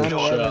them go. Holy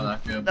secure. shit on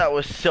that game. That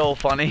was so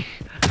funny.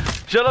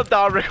 Shut up,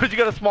 Dominic, because you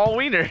got a small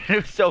wiener. It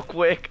was so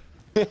quick.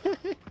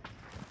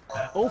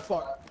 Oh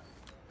fuck.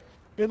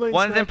 Mid lane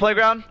One's in sniper.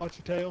 playground. Watch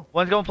your tail.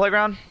 One's going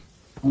playground.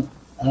 I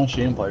don't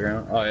see him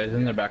playground. Oh, yeah, he's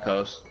in their back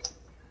house.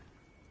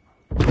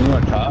 Anyone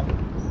on top?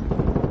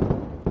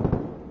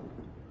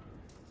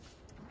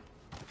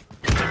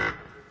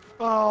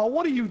 Oh,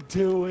 what are you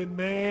doing,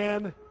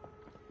 man?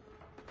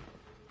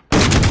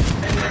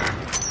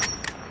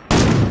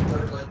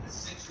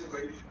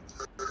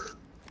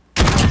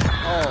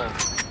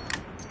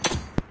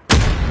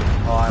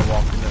 Oh, I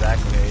walked into that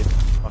grenade.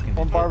 Fucking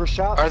One idiot.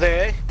 barbershop. Are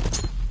they A?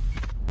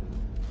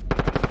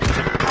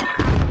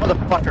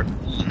 Motherfucker.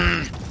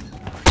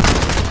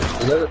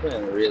 He's ever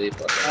been really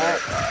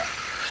fucking.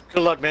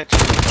 Good luck, Mitch.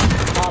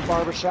 Top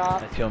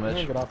barbershop. Nice kill, I'm gonna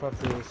Mitch. get off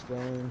after this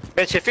game.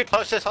 Mitch, if you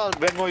post this, I'll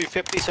Venmo you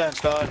 50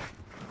 cents, dog.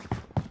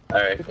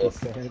 Alright, cool.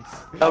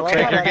 Okay.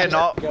 Rick, you're getting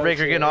off. Rick,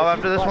 you're getting off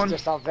after this one.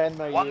 Just I'll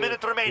Venmo you. 1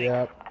 minute remaining.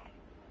 Yep.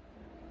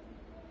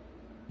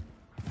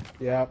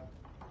 Yep.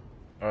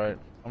 All right,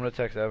 I'm gonna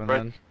text Evan Right.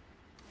 then.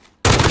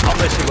 I'll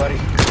miss you, buddy.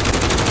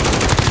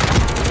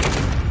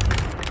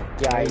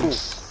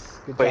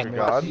 Yikes. Good Wait, job,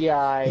 God. man.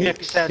 Yikes.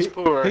 50 cents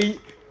poor. He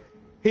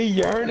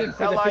yearned for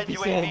the Allied 50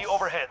 UAV cents.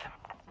 overhead.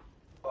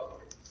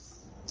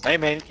 Hey,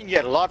 man, you can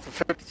get a lot for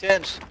 50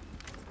 cents.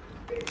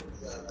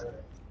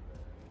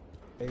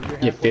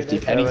 Get 50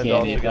 penny Evan candy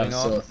Dalton if getting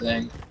that's still a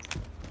thing.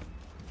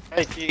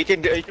 Hey, you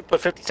can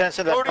put 50 cents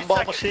in that 30 gumball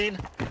seconds. machine.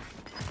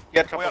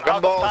 You got a We couple are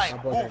out of gumballs. time.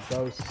 My boy got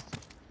ghost.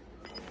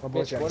 My boy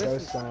Mitch, got what is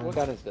ghost this? on. What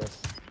gun is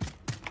this?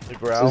 The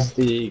growl. This is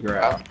the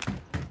growl.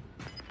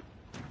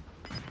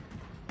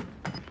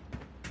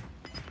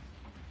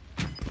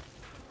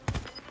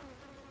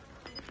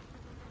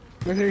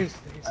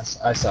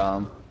 I saw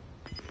him.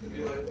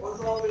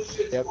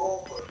 Yep.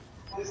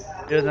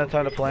 He doesn't have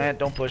time to plant.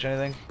 Don't push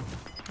anything.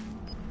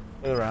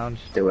 Play the rounds.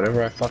 Do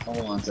whatever I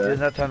fucking want, He doesn't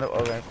sir. have time to.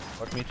 Okay,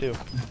 fuck me too.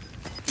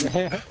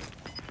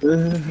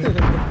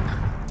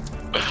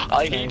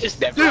 You just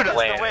never Dude,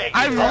 land.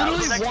 I'm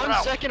literally Next 1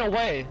 round. second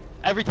away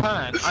every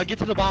time. I get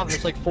to the bomb,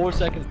 there's like 4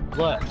 seconds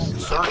left.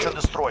 Search and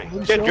destroy.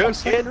 Get good, I was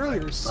saying kid.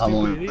 earlier, I'm stupid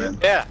on idiot. man.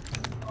 Yeah.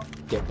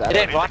 Get It that.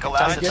 ain't rocket Critical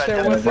science. assets Get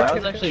there one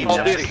identified. second. Keep Oh,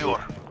 them dude.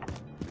 secure.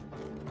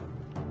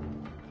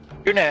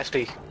 You're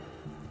nasty.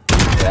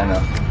 Yeah, I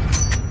know.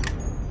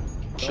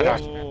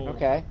 Sure.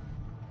 Okay.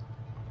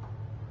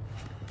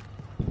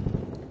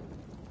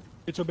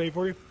 It's obey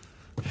for you.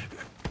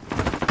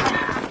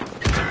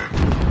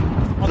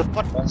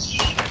 Motherfucker. That's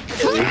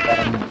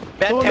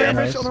Bad Oh, man,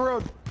 time. fish on the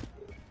road.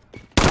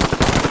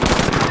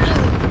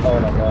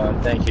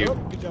 God, thank you.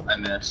 Good job. I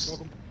missed.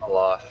 Welcome. A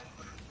lot.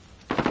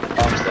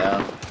 Bombs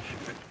down.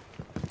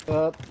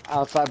 Up,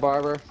 outside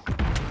barber.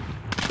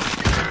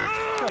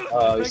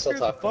 Oh, he's still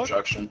top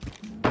construction.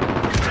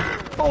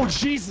 Oh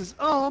Jesus!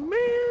 Oh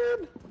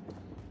man!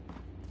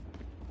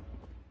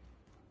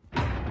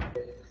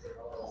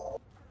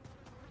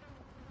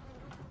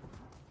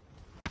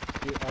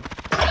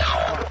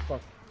 Oh,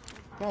 fuck.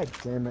 God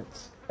damn it.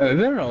 Hey, we've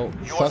been in a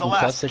fucking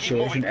plus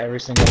situation every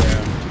single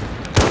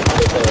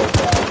round.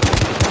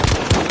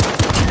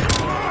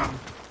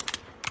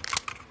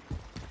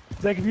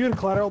 Zach, if you had a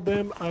collateral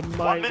BIM, I might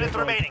 1 minute have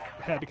remaining.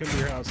 had to come to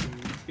your house and,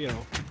 you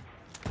know.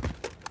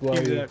 Blow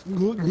give you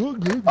you.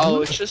 that.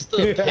 Oh, it's just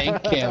the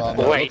pink cam on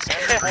the Wait.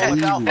 Go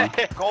down.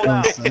 Okay.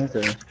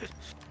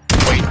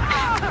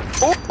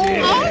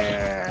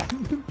 Yeah.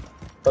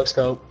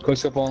 Quick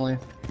scope only.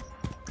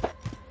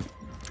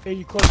 Hey,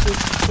 you clutched this.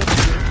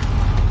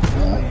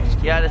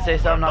 You had to say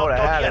something, I would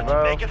have had it,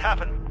 bro. Make it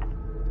happen.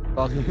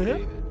 Fucking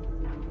David.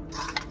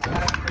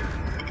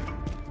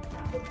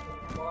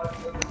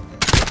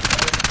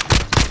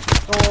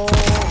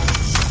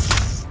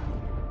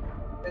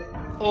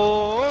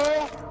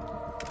 Oh.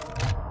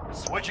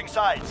 Switching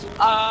sides.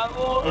 I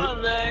wanna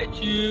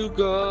let you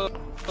go.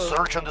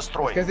 Search and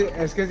destroy.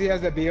 It's because he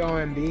has a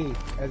BOMB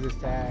as his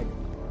tag.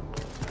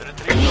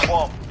 Retrieve the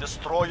bomb.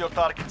 Destroy your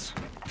targets.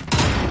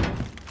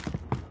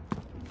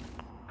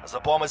 The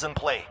bomb is in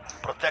play.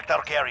 Protect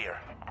our carrier.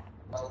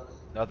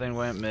 Nothing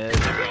went mid.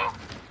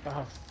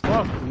 Oh,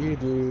 fuck you,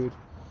 dude.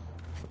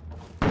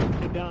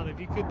 Hey, Don, if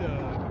you could, you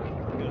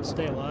know,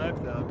 stay alive,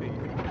 that'd be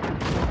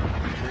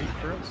great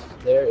for us.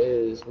 There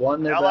is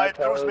one near Allied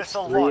back cruise post,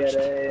 missile 3 launched.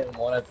 at A, and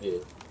 1 at B.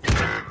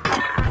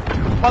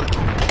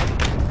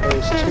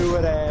 There's 2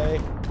 at A.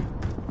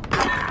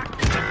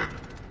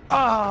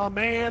 Ah,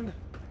 man!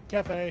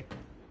 Cafe.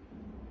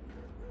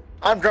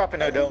 I'm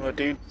dropping a donut,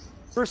 dude.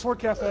 First floor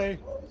cafe.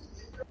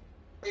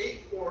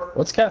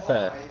 What's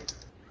cafe?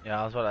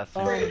 Yeah, I was about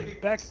to say.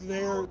 Back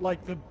there, like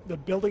the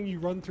building you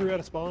run through out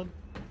of spawn.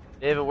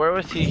 David, where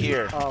was he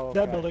here? Oh, okay.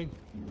 That building.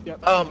 Yep.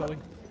 that building.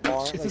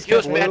 It's this He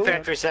was blue. mad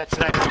factory set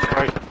tonight.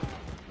 Sorry.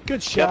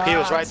 Good shot. Yep, he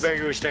was right where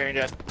you were staring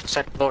at.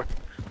 Second floor.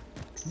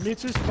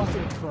 Mitch is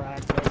fucking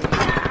cracked.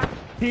 Right?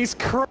 He's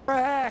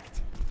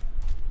cracked.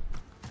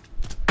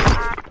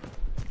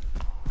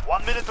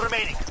 1 minute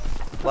remaining.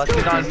 Let's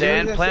get on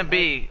Dan. Plant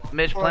B.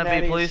 Mitch, plant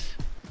B, please.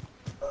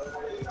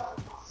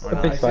 Or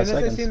not. As soon as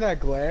I seen that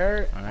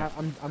glare, Alright.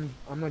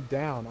 I'm like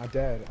down. I'm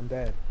dead. I'm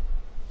dead.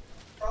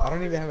 I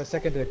don't even have a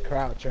second to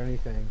crouch or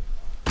anything.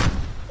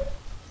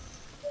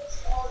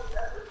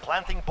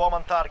 Planting bomb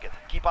on target.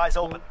 Keep eyes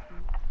open.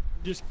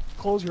 Just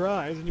close your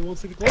eyes and you won't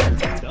see the glare.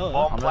 Duh.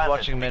 Bomb I'm just planted.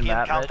 watching Begin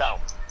mid-map, Mitch. countdown.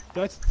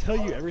 Did I tell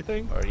you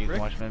everything? Or you can Rick?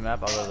 watch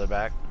mid-map, I'll go to the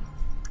back.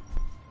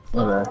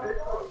 Okay.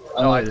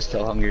 I'm like just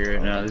kill hungry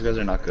right now. These guys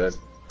are not good.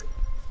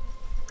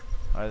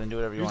 Alright, then do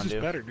whatever you Yours want is to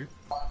do. better, dude.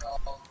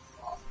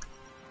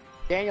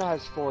 Daniel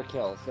has 4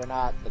 kills. They're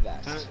not the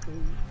best.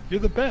 You're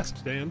the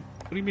best, Dan.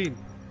 What do you mean?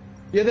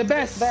 You're the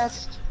best.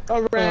 Best.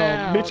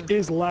 Around. Mitch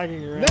is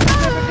lagging around.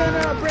 Never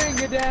gonna bring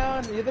you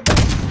down. You're the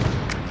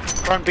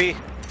best. Front B.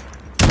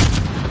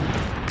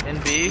 In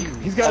B.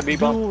 He's got B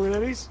bomb. dual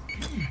readies.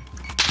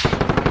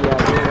 Yeah,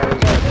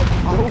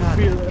 No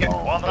fear at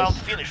all. One round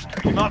finished.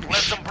 Do not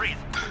let them breathe.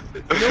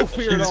 No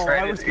fear at all.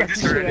 I He respect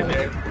just the read shit it,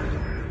 out of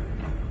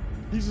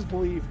it. You just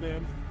believe,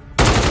 man.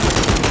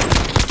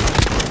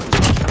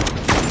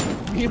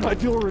 Me and my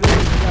dual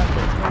readies got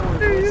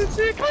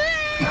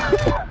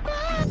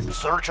the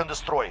Search and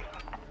destroy. You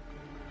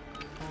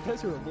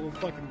guys are a little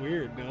fucking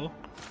weird, no?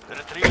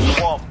 Retrieve the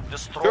bomb.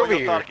 Destroy Over your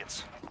here.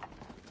 targets.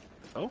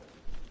 Oh?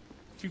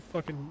 Too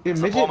fucking... Dude,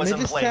 The bomb is in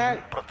play.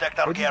 Protect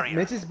our carrier.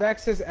 Mitch's back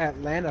says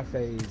Atlanta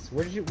phase.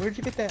 Where'd you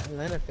get that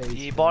Atlanta phase?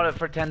 He bought it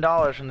for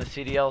 $10 from the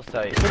CDL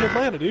site. From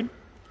Atlanta, dude.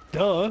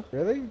 Duh.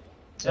 Really?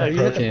 Yeah, you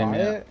had to protein, buy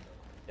yeah. it?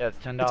 Yeah, it's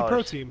 $10. It's a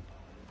pro team.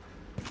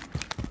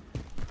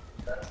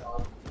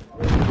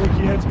 Look,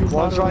 you had to be One's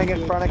modern running in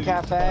to- front of to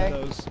cafe. buy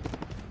those.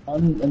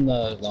 I'm in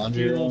the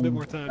laundry Need a little room. bit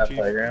more time, at Chief.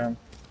 playground.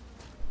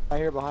 Right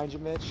here behind you,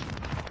 Mitch.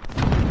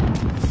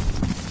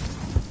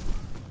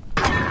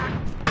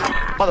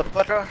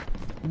 Motherfucker.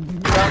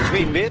 Sounds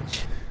me,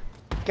 bitch.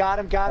 Got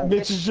him, got him.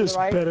 Mitch is to the just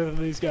right. better than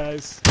these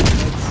guys.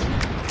 That's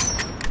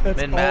all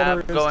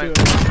Mid-map, there is going-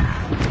 to it.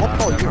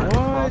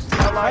 What?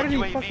 How Allied did he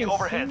UAV fucking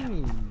overhead. see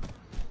me?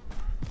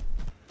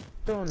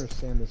 Don't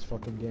understand this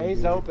fucking game. He's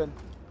dude. open.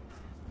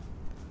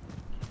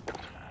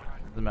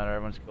 Doesn't matter,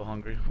 everyone's still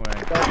hungry. We're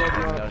in Doug, if you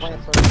want to Ocean.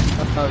 plant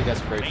first. Oh, you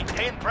guys are crazy.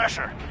 Maintain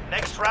pressure.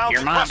 Next round.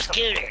 Your mom's custom.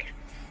 cuter.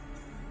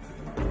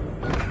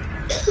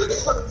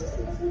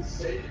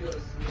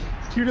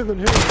 Cuter than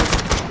him.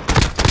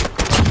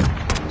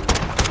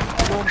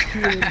 Mom's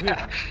cuter than him.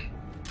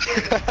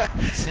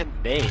 It's a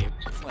name.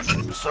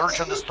 Search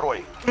and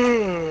destroy.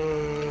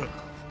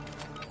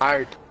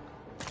 Hard.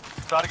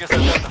 Targets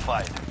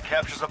identified.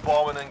 Capture the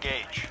bomb and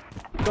engage.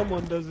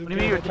 Someone doesn't. What do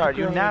you mean you're tired?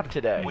 You napped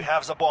today. We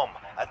have the bomb.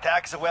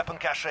 Attack the weapon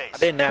caches. I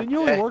didn't have Didn't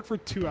you only work for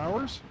 2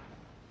 hours?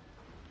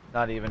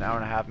 Not even, hour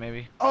and a half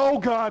maybe. Oh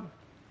god!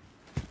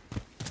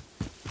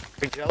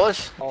 Be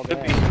jealous? Oh,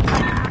 Could be.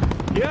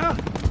 Yeah.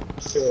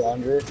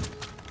 200.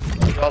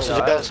 You also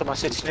jealous of my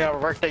 16-hour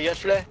workday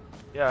yesterday?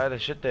 Yeah, I had a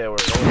shit day at work.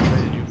 I would have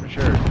traded you for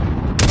sure.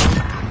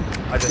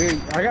 I just Dude,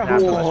 I got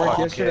snapped home on from this work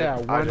fucking yesterday kid.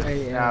 at I 1 just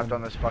a.m. snapped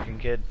on this fucking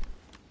kid.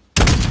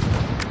 You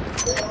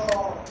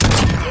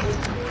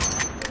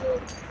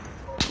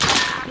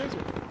guys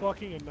are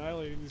fucking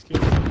annihilating these kids.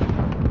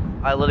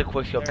 I lit a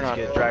quick scope this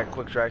kid.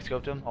 Quick drag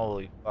scoped him.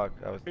 Holy fuck,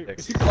 that was sick.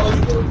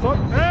 Fuck.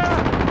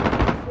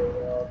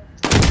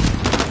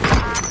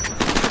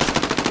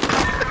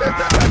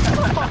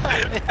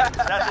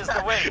 That is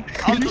the way.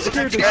 You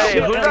scared the Hey,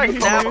 shit who did out I of me,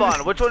 snap man.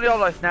 on? Which one of y'all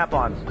did I snap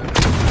on?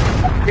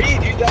 Hey,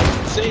 dude,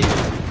 that's insane.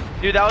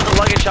 Dude, that was the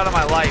luckiest shot of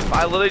my life.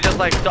 I literally just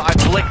like, I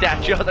blinked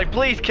at you. I was like,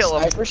 please kill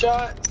him. Sniper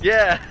shot?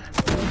 Yeah.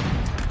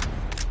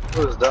 It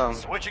was dumb.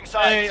 Switching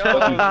Hey, sides.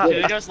 can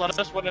you guys let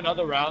us win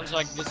another round so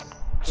I can just...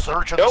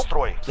 Search and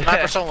destroy.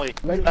 Snipers only.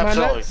 Like, Snipers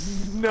my only.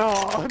 No.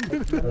 We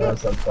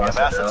have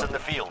assets in the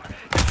field.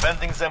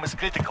 Defending them is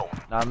critical.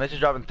 Nah, Mitch is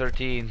dropping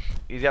 13.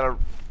 He's gotta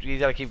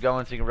keep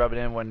going so he can rub it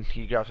in when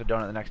he drops a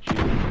donut the next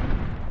June.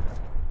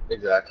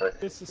 Exactly.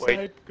 It's the Wait.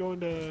 snipe going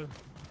to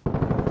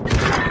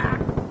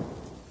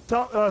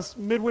top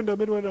mid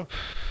window.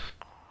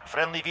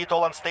 Friendly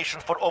VTOL on station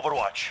for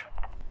Overwatch.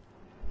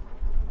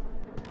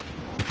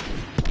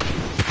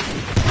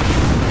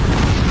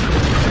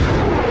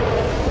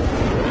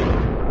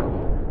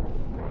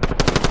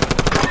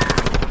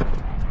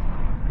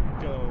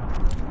 Go.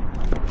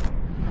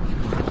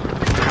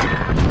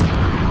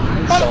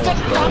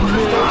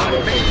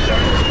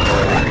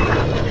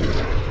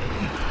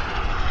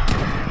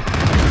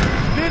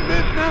 Mid,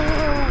 no!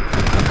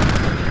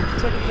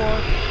 Second floor.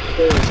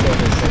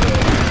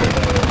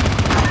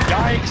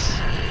 Yikes!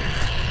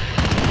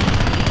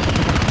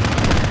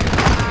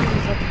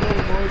 He's up the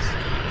building, boys.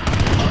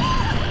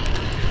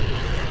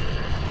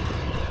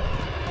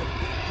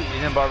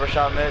 He's in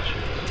barbershop, Mitch.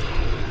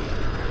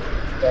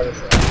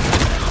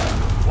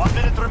 1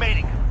 minute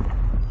remaining.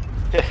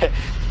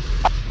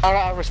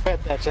 I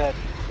respect that, Chad.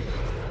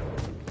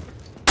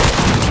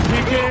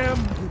 Cam.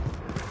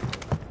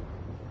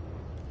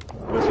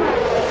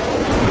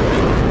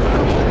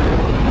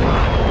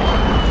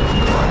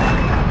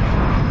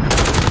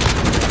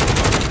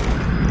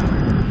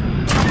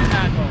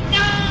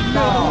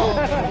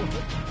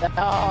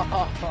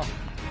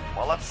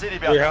 Well, that's City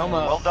Bell. Your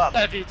helmet. Well done.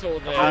 Heavy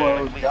told me.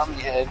 Dummy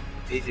head.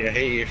 Easy to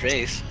hate your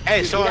face.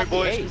 Hey, sorry,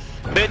 boys.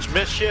 Mitch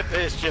Mischief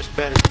is just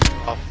better.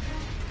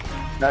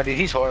 No, dude,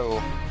 he's horrible.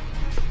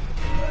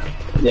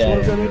 What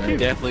does that make you?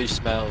 Definitely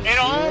smells. In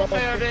all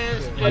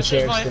fairness, this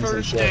is my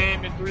first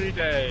game in 3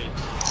 days.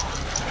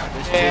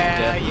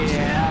 Yeah.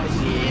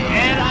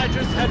 And I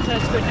just had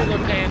testicular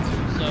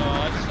cancer, so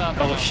I just stopped.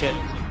 Oh, shit.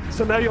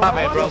 So now you'll My have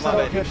bad, bro, my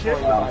bad. good shit.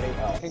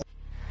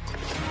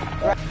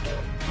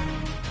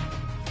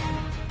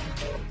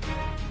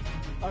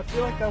 I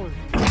feel like that was.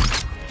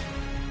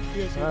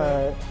 You guys hear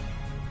that?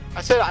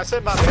 I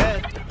said my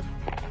bad.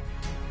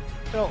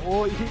 No,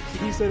 well,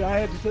 he said I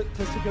had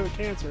testicular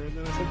cancer, and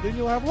then I said, then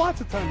you'll have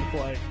lots of time to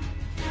play.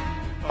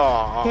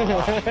 Oh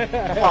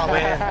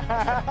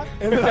man.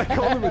 And then I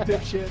called him a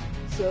dipshit,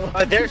 so.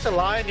 There's a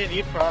line in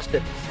Eat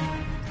Frosted.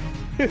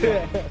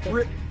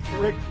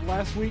 Rick,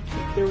 last week,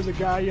 there was a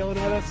guy yelling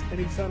at us, and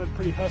he sounded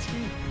pretty husky.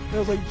 And I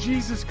was like,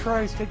 Jesus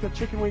Christ, take the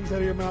chicken wings out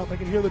of your mouth. I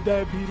can hear the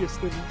diabetes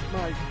thing,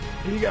 Mike.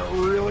 And he got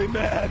really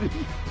mad.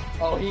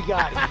 Oh, he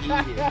got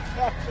heated.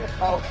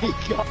 Oh, he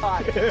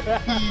got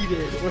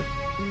heated.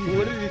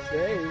 What did he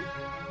say?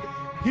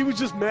 He was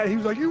just mad. He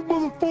was like, you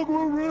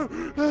motherfucker.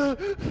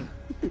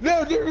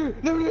 No,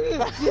 dude, no. He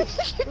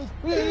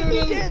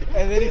did.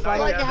 And then he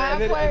finally, like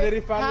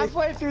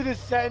halfway through the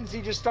sentence,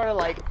 he just started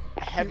like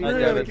heavy.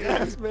 You're out of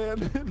gas,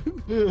 man.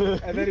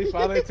 And then he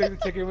finally took the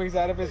chicken wings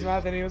out of his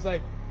mouth, and he was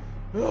like,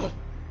 "Ugh.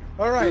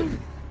 All right,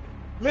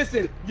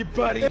 listen, you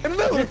buddy." And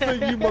another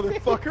thing, you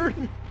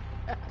motherfucker.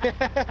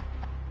 That's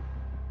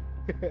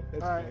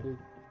Alright. funny.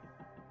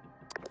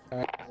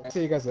 Alright,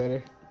 see you guys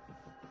later.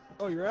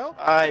 Oh, you're out?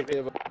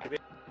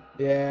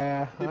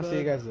 Yeah, Hey, I'll see bud.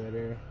 you guys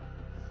later.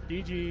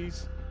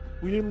 GG's.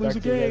 We didn't lose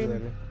Talk a to you guys game.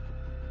 later.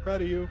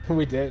 Proud of you.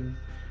 We didn't.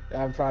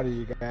 I'm proud of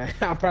you guys.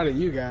 I'm proud of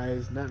you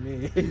guys, not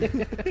me.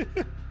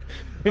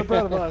 I'm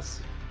proud of us.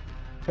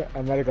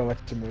 I'm gonna go watch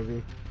a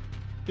movie.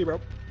 See you, bro.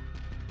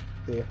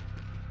 See ya.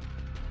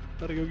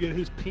 Gotta go get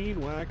his peen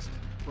waxed.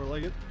 More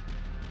like it.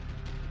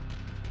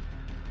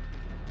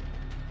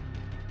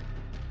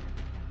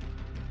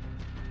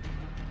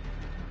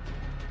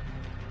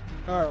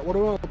 Alright, what do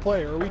we want to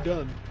play? Or are we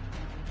done?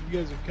 You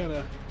guys have kind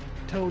of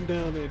toned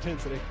down the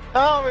intensity.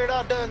 Oh, we're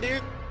not done,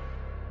 dude.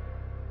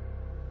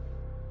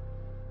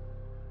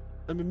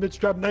 I mean, Mitch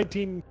dropped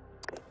 19.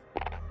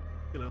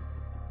 You know.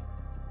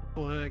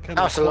 Well, kind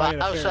I of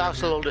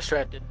was a little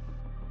distracted.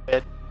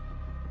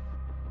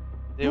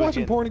 You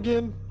watching porn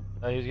again?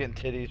 No, he was getting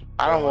titties.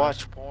 I don't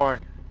watch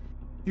porn.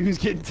 He was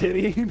getting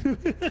titty.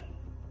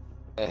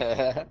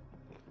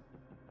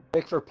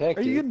 Pick for pick.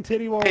 Are you getting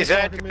titty while Is we're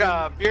that talking,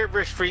 man?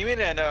 we're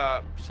streaming and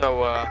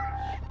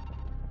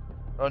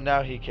Oh,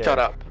 now he cares. shut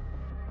up.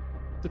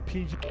 The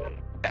PG.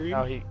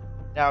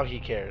 Now he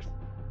cares.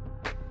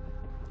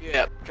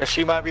 Yeah, because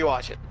she might be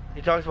watching.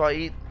 He talks about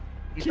eat.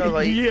 He talks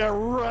about yeah,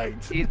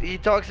 right. He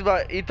talks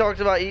about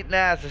eating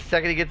ass the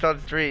second he gets on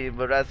stream,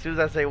 but as soon as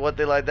I say one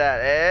thing like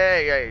that,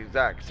 hey,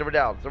 Zach, simmer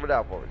down for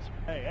us.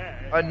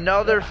 Hey.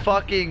 Another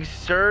fucking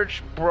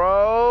search,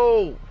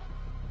 bro.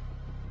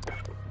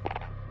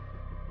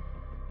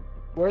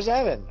 Where's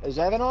Evan? Is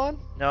Evan on?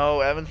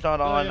 No, Evan's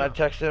not on. yeah. I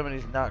texted him and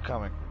he's not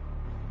coming.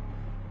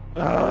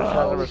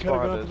 Oh, we could've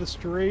gone for the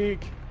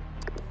streak.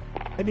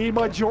 I need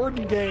my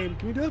Jordan game.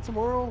 Can we do that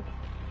tomorrow?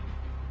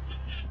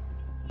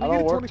 I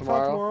don't work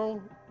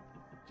tomorrow.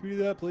 Can we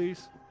do that,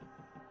 please?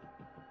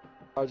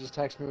 Or just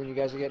text me when you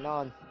guys are getting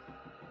on.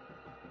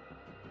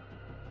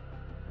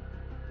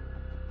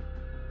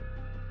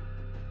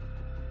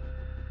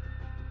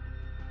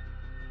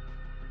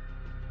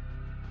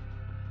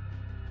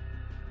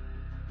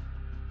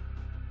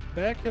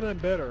 Back and I'm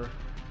better.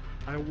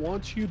 I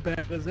want you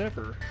back as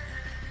ever.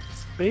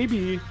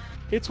 Maybe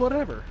it's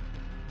whatever.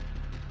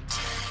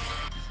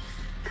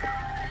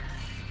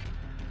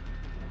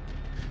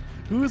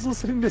 Who is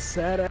listening to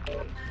sad?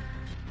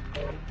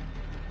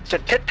 It's a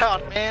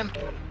TikTok, man.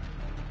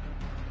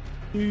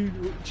 Dude,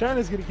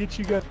 China's gonna get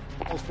you guys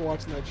for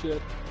watching that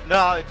shit.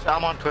 No,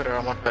 I'm on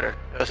Twitter.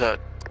 There's a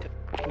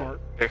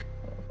Smart.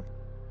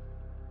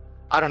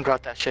 I don't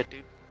got that shit,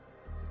 dude.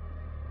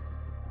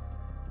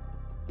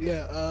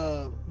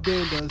 Yeah,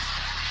 Dan does.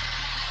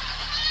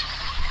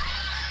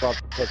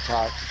 About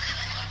TikTok.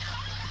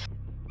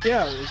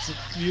 Yeah,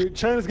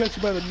 China's got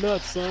you by the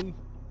nuts, son.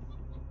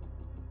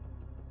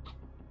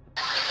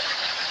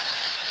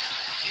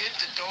 Get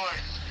the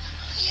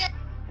door.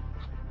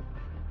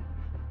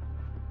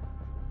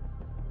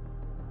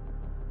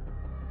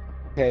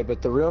 Okay,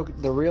 but the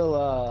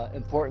real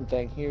important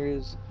thing here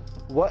is,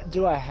 what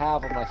do I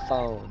have on my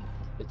phone?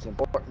 It's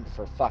important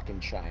for fucking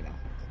China.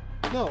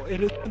 No, it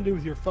has nothing to do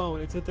with your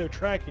phone. It's that they're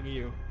tracking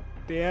you.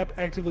 The app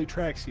actively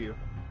tracks you.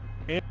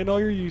 And all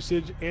your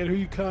usage, and who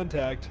you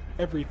contact,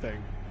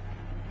 everything.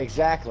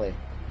 Exactly.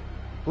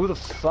 Who the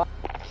fuck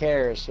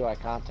cares who I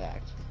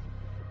contact?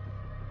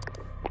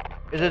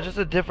 Is it just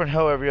a different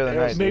hoe every other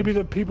night? Maybe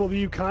the people that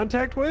you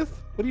contact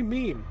with? What do you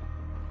mean?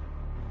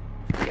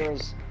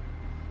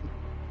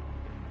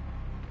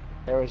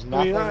 There was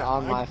nothing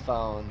on my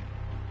phone.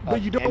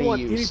 But you don't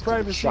want any to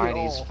privacy the at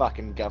Chinese all.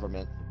 fucking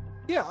government.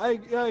 Yeah, I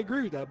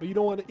agree with that, but you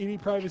don't want any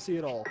privacy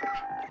at all.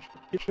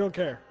 You don't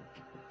care.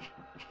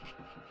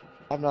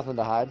 I have nothing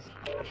to hide.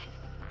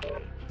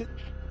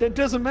 That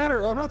doesn't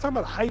matter. I'm not talking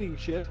about hiding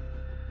shit.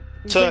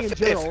 I'm So saying in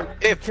general,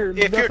 if your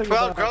nothing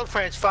 12 about-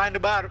 girlfriends find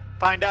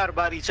out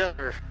about each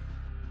other,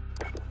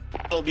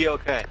 it'll be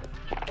okay.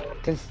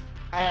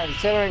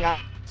 Considering I'm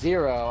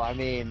 0, I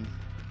mean,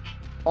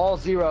 all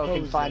 0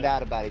 can find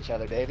out about each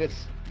other, David.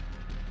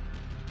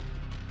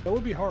 That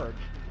would be hard.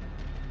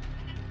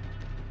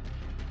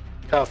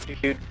 Tough,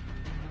 dude.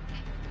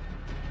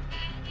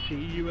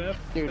 DUF?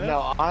 Dude,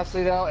 no,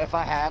 honestly though, if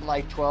I had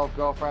like 12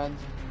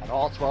 girlfriends and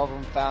all 12 of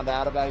them found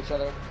out about each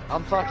other,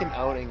 I'm fucking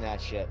owning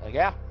that shit. Like,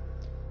 yeah.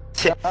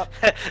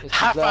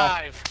 High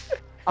five!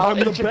 I'll I'm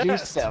the introduce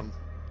best. them.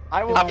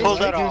 I will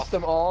introduce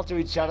them all to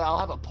each other. I'll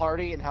have a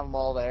party and have them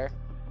all there.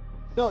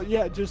 No,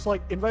 yeah, just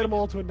like invite them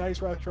all to a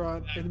nice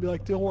restaurant and be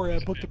like, don't worry, I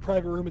booked a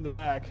private room in the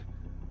back.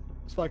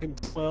 It's fucking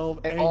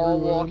 12 They angry all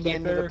women walk back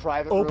into there. the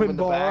private Open room in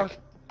the bar. back.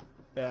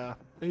 Yeah.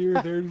 And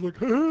you're there like,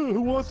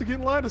 who wants to get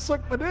in line to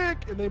suck my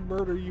dick? And they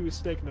murder you with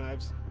steak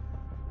knives.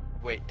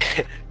 Wait.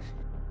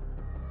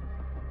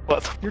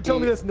 What? You're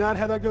telling me that's not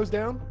how that goes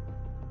down?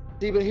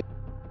 See, but here's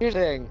the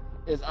thing,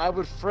 is I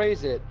would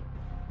phrase it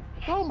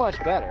so much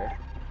better.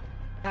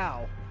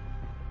 How?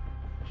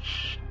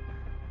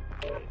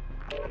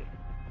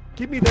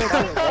 Give me that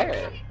sales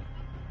pitch.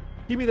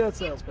 Give me that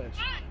sales pitch.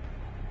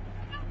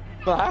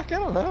 Fuck, I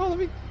don't know. Let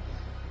me.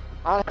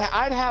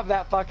 I'd have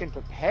that fucking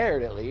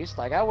prepared at least.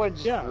 Like I wouldn't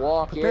just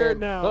walk prepare in. it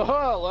now.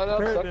 Let up,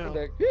 Prepare suck it the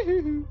dick.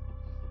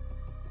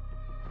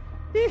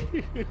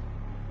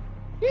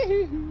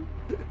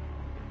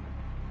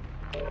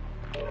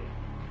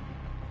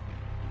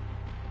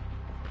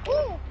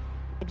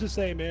 I'm just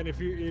saying, man. If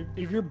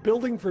you're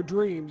building for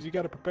dreams, you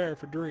got to prepare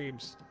for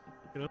dreams.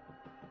 You know.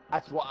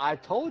 That's what I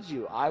told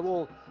you.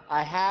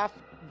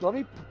 Let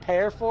me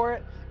prepare for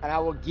it, and I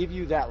will give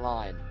you that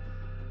line.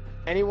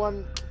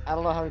 Anyone? I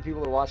don't know how many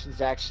people are watching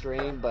Zach's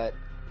stream, but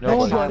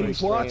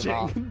nobody's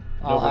watching.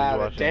 I'll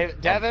have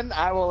it. Devin,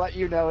 I will let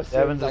you know as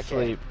soon as I can.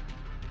 Devin's asleep.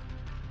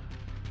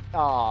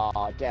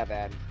 Aw,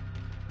 Devin.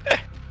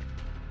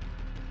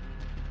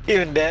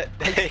 Even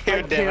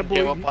Devin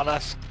gave up on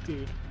us.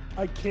 Dude,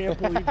 I can't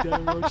believe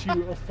Devin wrote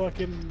you a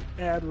fucking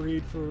ad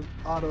read for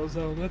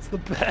AutoZone. That's the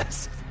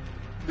best.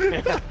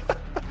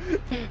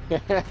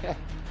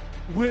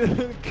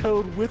 With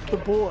code with the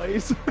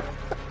boys.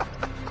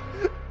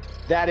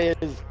 That is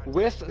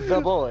with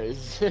the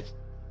boys.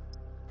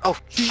 Oh,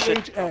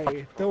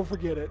 CHA. Don't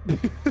forget it.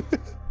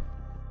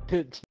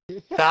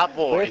 The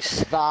boys.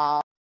 With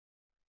the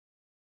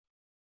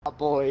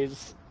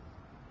boys.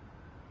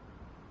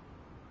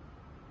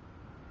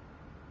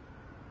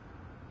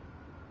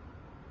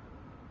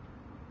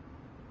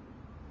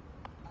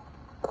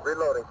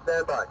 Reloading.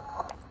 Stand by.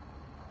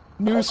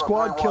 New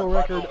squad kill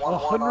record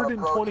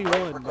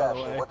 121, by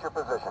the way. What's your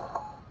position?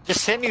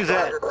 Just send you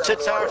that.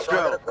 6 hours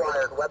ago.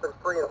 Weapons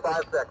free in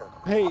 5 seconds.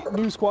 Hey,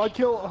 new squad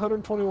kill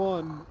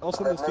 121. I'll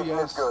send this to you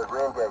guys. Good.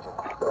 Re-engaging.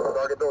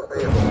 Target those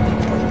vehicles.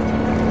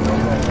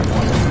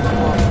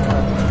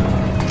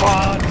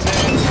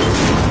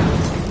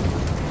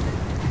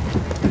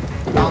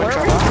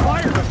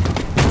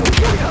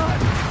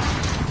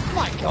 Oh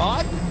my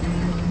god!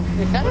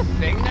 Is that a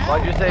thing now?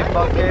 Why'd you say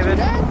fuck, David?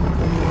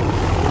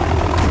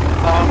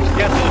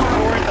 Guess who's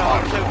scoring the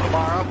enclave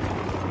tomorrow?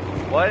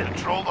 What?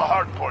 Control the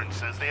hard point,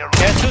 says they are.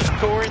 Guess who's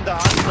scoring the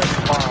enclave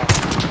tomorrow?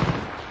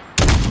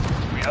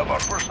 We have our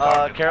first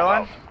target.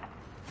 Caroline?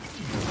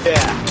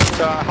 Yeah.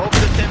 So I hope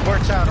this thing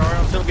works out, or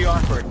else it'll be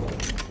awkward.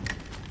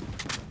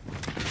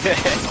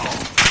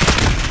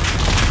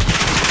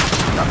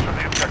 Capture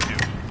the objective.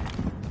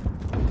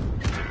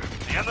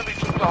 The enemy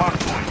took the hard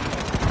point.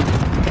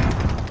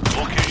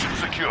 Location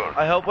secure.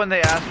 I hope when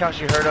they ask how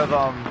she heard of,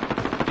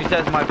 she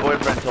says my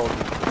boyfriend told me.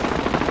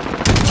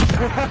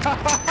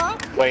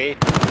 Wait.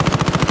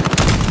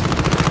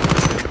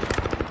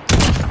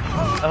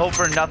 I hope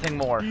for nothing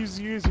more. Use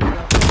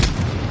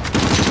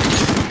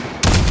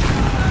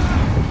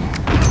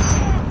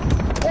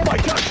Oh my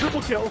god,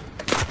 triple kill!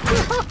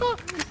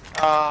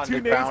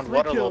 Underground,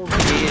 what a little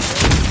piece.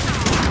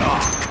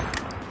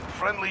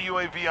 Friendly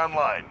UAV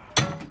online.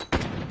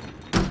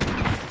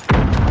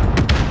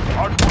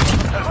 Hard point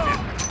contested.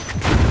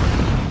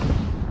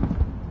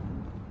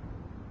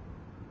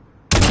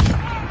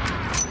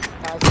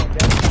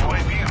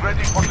 UAV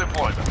ready for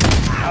deployment.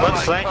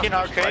 One's flanking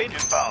arcade.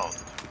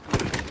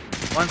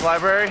 One's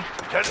library.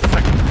 10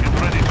 seconds, get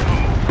ready to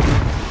move.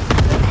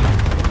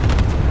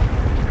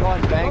 Go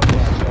on bank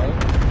dash,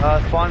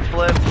 right? Spawn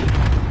flip.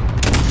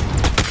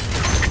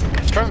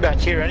 It's coming back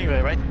here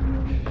anyway, right?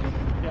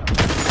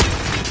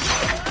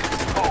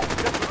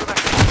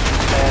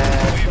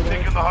 We've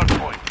taken the hard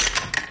point.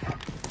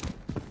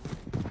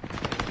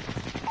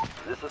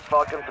 This is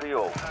Falcon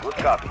 3-0. Good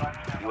copy.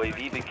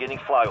 UAV beginning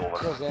flyover.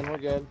 Goes in, we're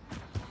good.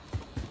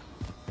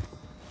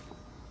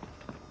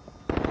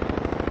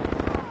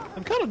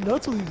 I'm kind of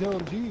nuts with these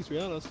LMGs, to be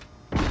honest.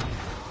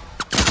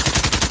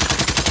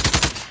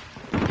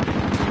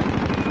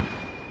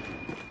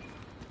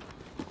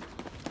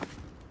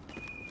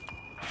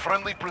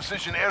 Friendly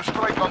precision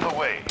airstrike on the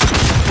way.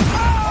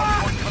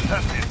 Hard point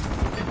contested.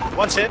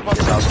 One's hit, one's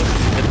out.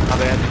 My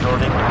bad,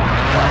 Jordan.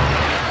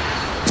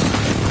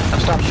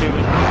 Stop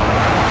shooting.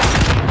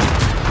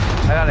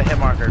 I got a hit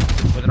marker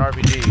with an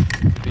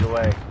RPG feet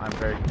away. I'm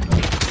very.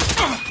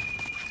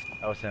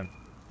 That was him.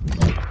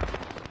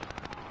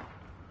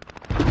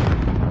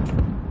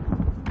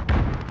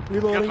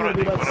 Reloading will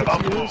be about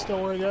 6 years,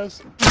 don't worry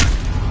guys.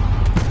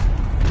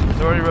 It's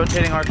already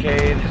rotating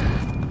arcade.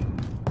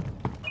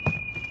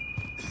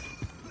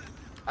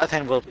 I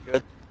think we'll be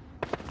good.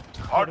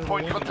 Hard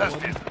point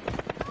contested.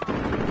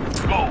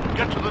 Go,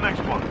 get to the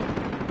next one.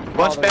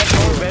 One's back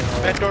door,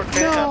 back door,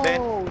 No!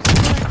 Ben.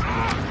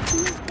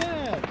 He's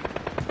bad.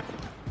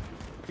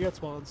 You got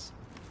spawns.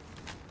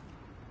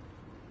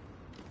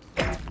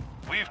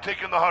 We've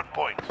taken the hard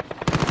point.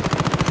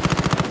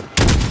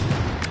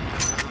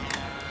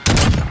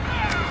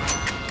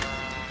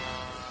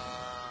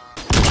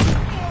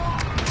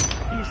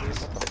 Jesus.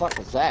 What the fuck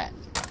was that?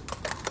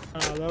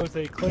 That was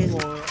a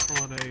claymore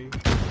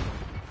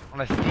on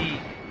a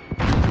steed.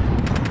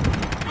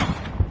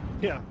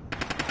 Yeah.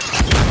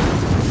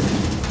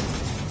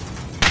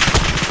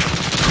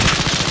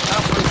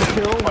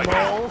 Kill them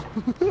all.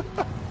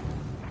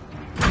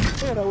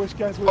 Man, I wish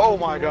guys would. Oh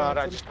my god,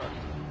 I just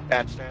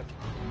bad stand.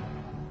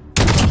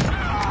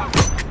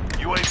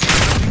 UAV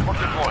for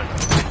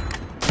deployment.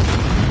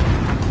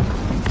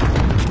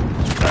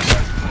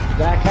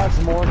 Zach has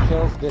more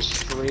kills this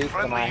streak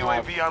than I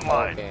have UAV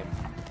online. game.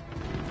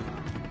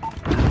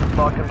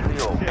 Falcon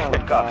 3-0.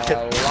 Good copy.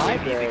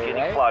 UAV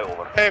beginning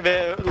flyover. Hey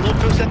man, look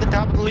who's at the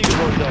top of the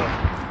leaderboard though.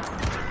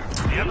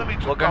 The enemy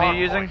took What gun are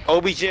you using?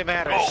 OBJ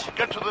matters. Go,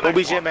 get to the next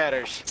OBJ one.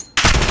 matters.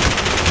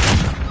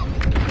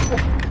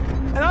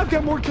 And I've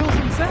got more kills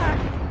than Zach.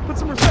 Put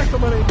some respect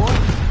on my name, boy.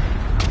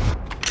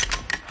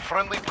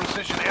 Friendly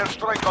precision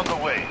airstrike on the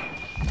way.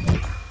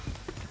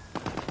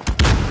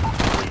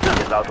 UAV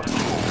is out of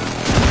fuel.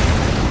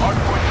 Hard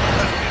point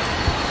contested.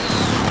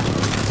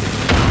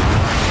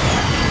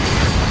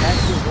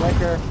 Next is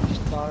liquor.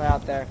 Just throwing it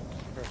out there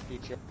for a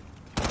feature.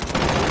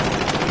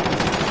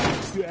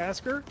 You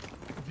ask her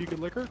if you could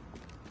lick her?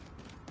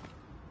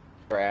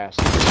 For ass.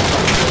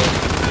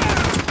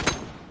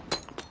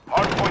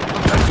 Hard point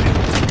contested.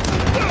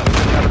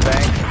 Got a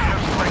bank.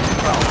 Airstrike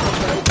inbound.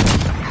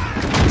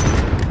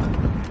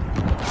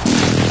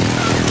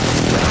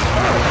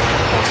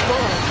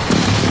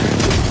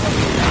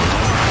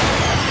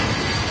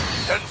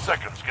 10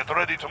 seconds. Get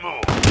ready to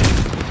move.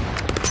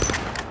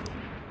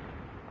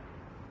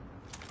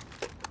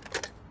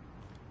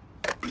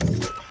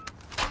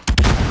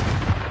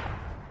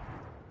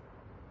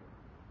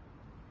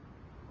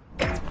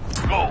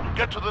 Go.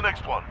 Get to the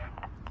next one.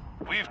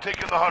 We've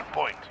taken the hard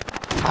point.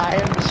 I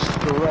am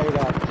straight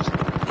up just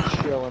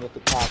chilling at the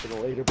top of the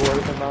leaderboard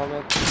at the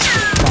moment.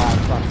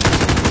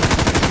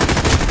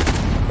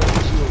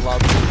 Don't you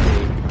love me?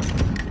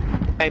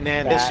 Hey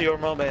man, this is your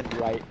moment.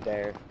 Right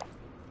there.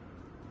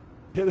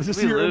 Yeah, this is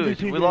We your lose.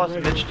 MVP We lost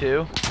game, Mitch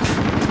too.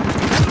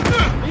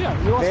 Yeah,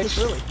 we lost Mitch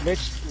early.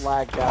 Mitch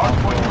lagged out.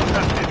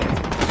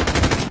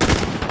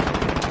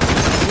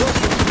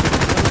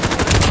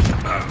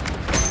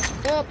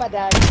 Nope, I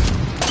died.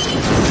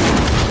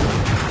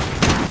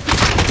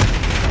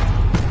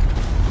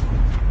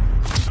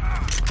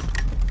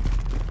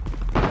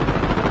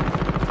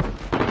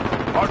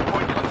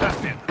 Hardpoint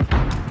contested.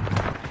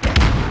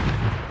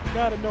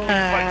 Gotta know.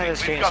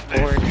 This game's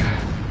boring.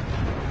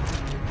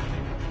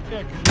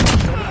 Yeah,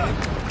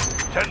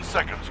 10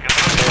 seconds. Get I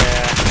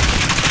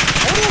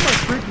don't know where my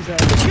streak is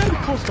at. It's gotta be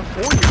close to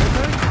 40, isn't it?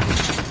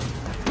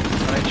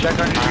 I mean, check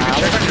on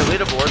your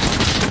leaderboard.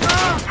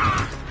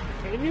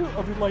 Can you?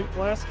 Of your like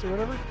last or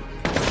whatever?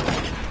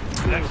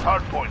 Next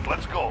hardpoint.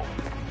 Let's go.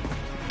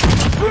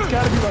 It's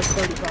gotta be like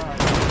 35.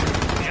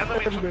 The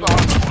enemy took the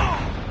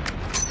hardpoint.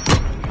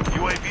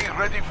 UAV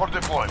ready for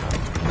deployment.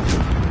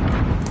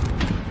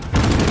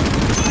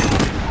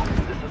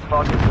 This is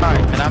Falcon 9.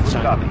 And I'm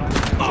sorry. Copy.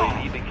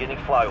 UAV beginning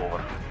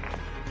flyover.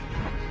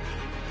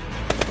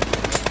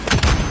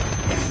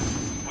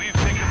 We've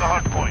taken the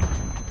hardpoint.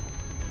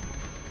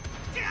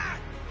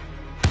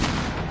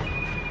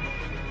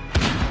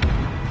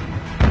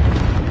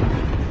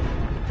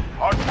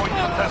 Hardpoint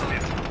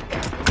contested.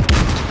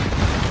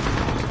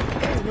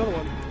 There's another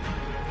one.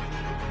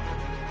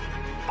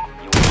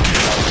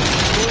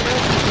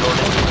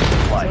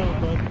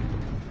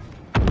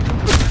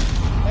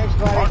 Thanks,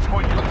 buddy.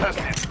 Hardpoint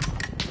contested.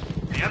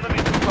 The enemy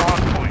took the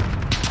hardpoint.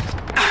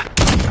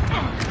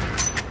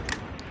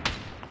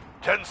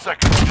 10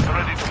 seconds. Get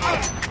ready to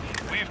move.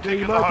 We've Yeah, you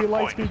taken the might be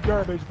light hardpoint. speed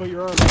garbage, but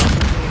you're on.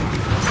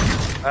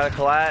 Got a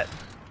collat.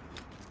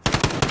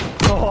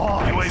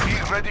 Oh,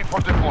 UAV ready for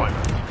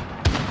deployment.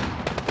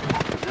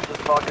 This is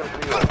Falcon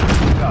 3.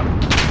 Copy.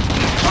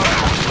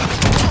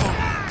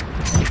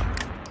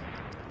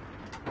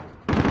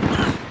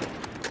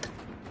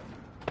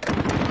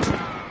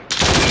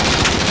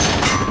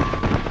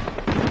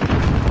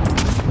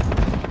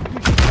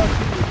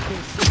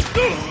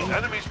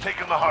 Enemy's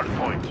taken the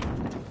hardpoint.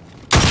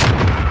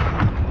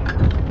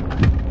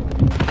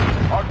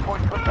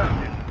 Hardpoint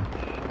contested.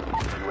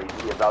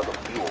 UAV is out of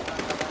fuel.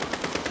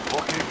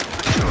 Booking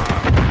secure.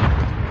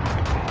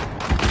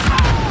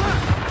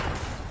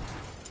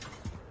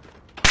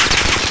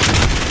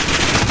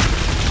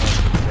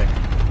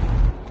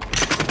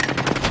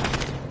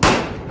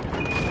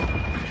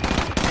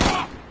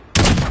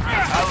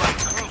 Allied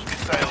cruise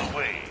missile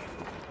away.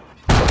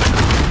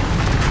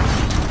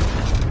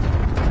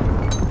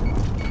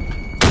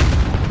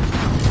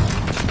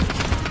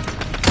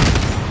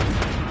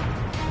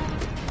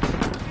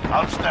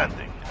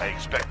 Outstanding. I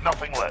expect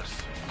nothing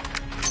less.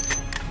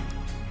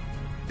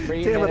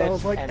 3 damn it, I minutes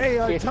was like, and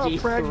hey, I top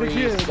fragged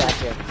 53 again.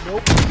 seconds.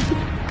 Nope.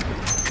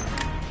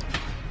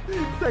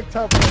 It's like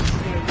top frag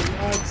standing.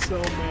 I'm so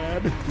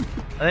mad. I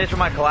think it's for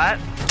my collat.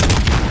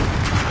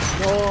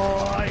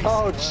 Nice.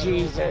 Oh,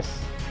 Jesus.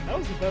 That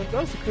was the best.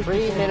 That was the quickest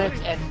 3 one.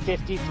 minutes and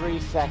 53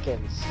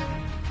 seconds.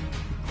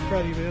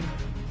 Proud of you, man.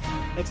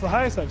 That's the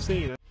highest I've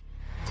seen.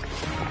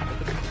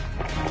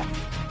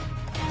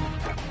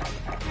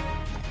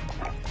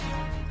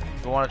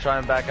 You want to try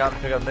and back out and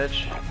pick up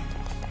Mitch?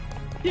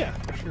 Yeah,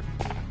 for sure.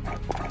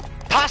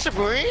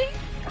 Possibly.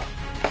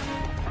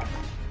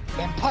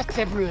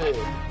 Impossible.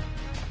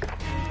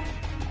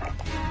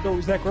 So,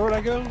 Zach, where would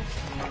I go?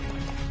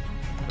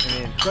 What do you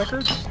mean?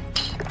 Records?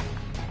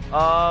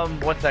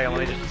 1 second.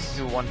 Let me just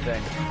do one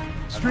thing.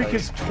 Streak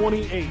is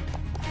 28.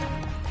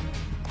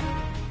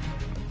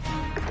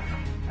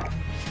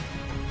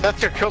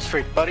 That's your kill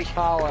streak, buddy.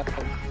 Colin.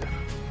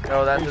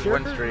 No, that's You his sure?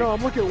 win streak. No,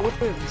 I'm looking at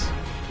wins.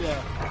 Yeah.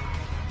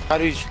 How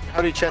do you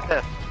check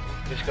that?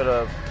 Just go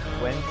to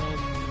win.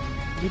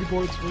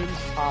 Leaderboards wins.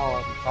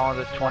 Colin.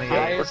 Collins is 28.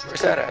 Where's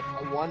that at?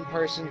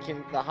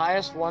 The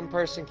highest one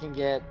person can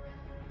get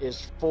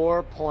is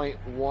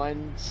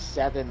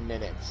 4.17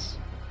 minutes.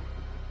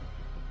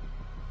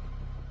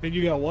 And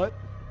you got what?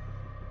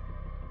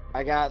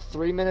 I got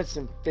 3 minutes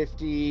and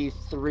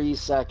 53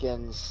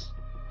 seconds.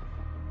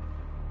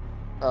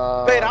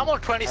 Wait, I'm on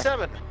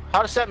 27.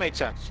 How does that make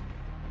sense?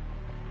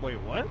 Wait,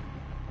 what?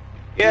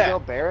 Yeah. Go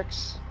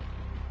barracks.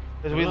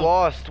 Because we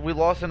lost. We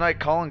lost the night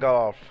Colin got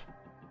off.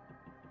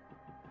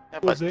 Yeah,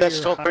 but that's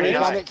still pretty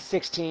I'm high. at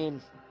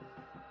 16.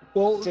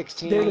 Well,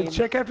 16. David,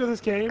 check after this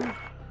game.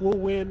 We'll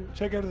win.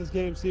 Check after this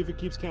game, see if it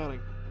keeps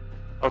counting.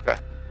 Okay.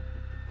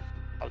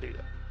 I'll do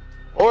that.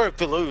 Or if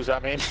we lose, I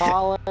mean.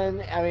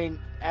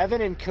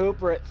 Evan and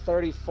Cooper at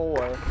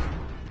 34.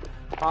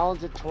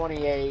 Colin's at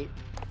 28.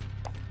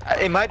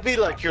 It might be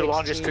like your 16.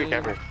 longest streak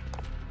ever.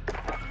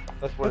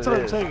 That's what That's it what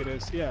is. I'm saying it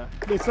is, yeah.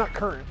 It's not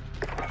current.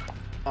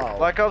 Oh.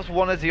 Black Ops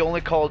 1 is the only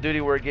Call of Duty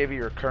where it gave you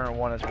your current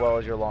one as well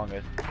as your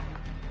longest.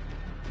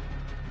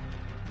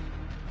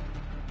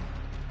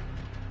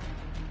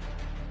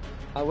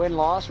 My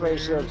win-loss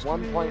ratio is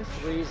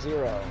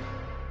 1.30.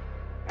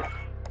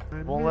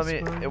 It won't let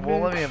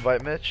me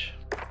invite Mitch.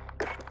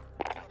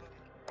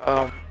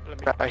 Let me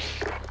try.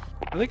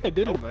 I think I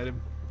did invite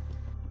him.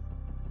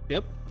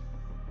 Yep.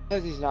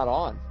 Says he's not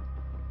on.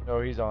 No,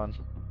 he's on.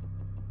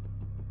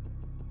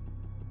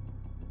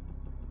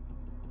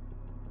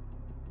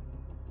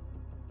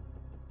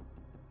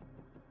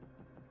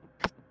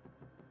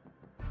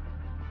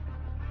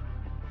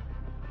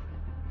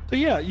 So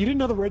yeah, you didn't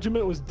know the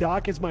regiment was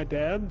Doc is my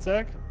dad,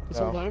 Zach, this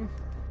whole time?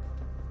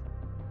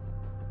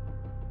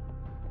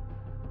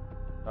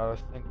 Not a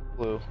single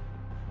clue.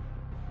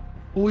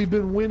 Well, we've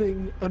been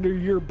winning under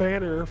your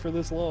banner for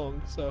this long,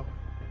 so.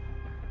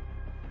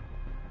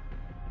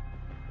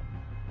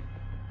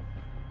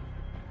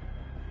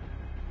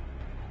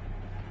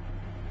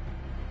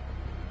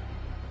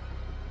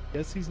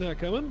 Guess he's not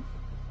coming?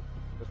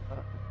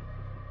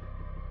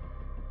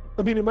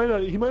 I mean, he might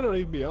not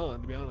even be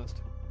on, to be honest.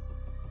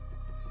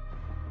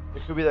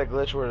 It could be that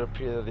glitch where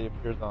that he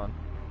appears on.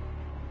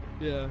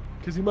 Yeah,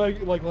 because he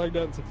might like lagged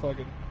out and said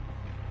fucking.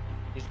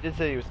 He did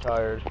say he was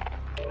tired.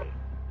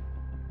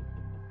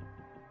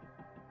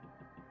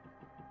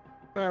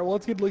 Alright, well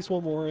let's get at least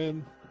one more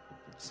in.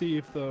 See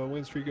if the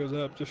win streak goes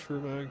up, just for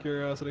my own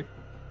curiosity.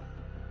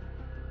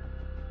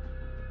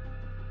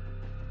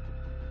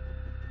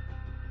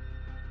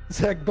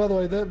 Zach, by the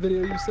way, that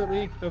video you sent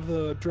me of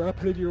the drop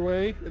headed your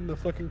way and the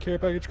fucking care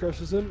package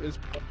crushes him is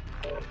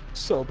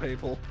so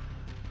painful.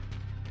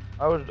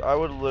 I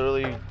would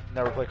literally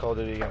never play Call of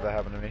Duty again if that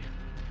happened to me.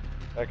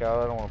 Heck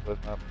out, I don't want to play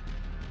this map.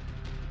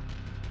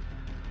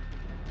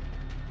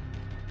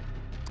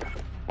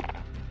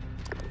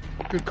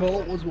 Good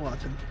call, was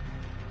watching.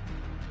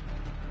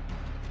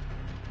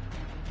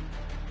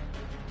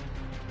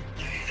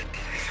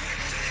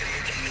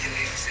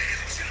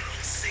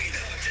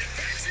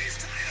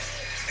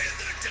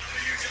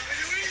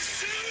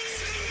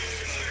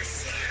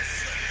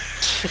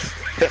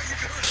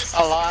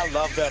 Oh, I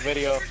love that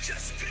video.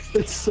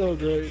 It's so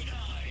great.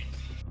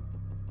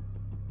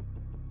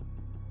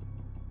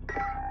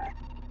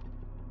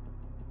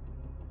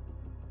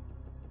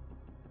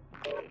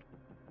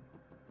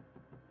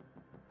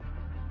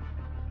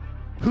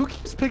 Who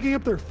keeps picking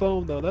up their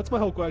phone though? That's my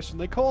whole question.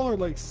 They call her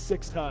like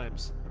 6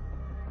 times.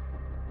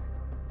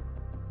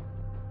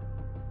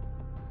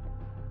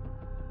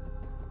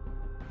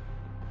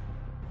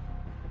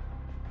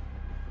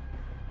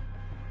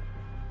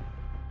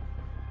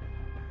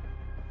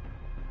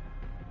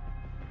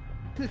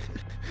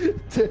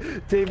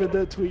 David,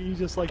 that tweet you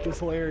just liked is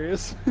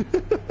hilarious.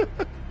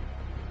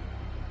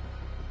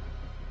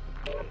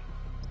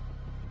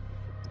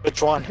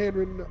 Which one?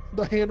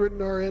 The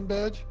handwritten RN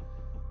badge?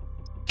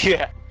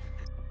 Yeah.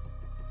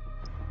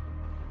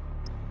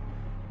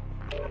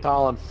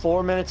 Colin,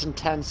 4 minutes and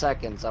 10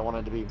 seconds. I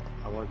want to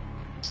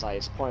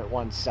precise.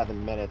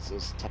 0.17 minutes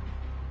is 10.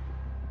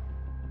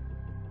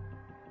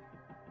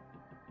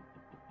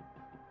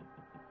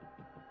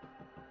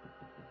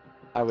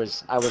 I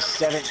was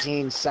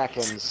 17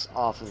 seconds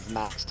off of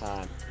max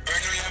time.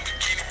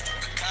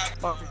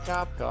 Fucking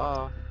cop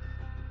car.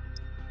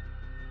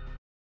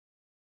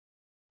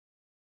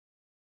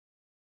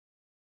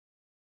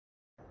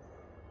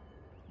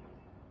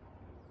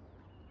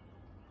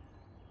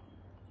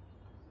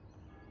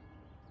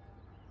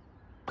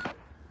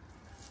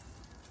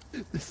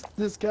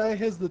 This guy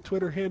has the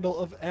Twitter handle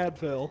of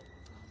Advil.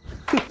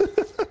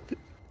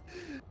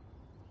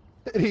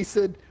 And he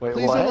said, Wait,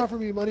 please what? don't offer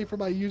me money for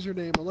my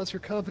username unless you're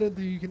confident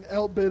that you can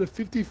outbid a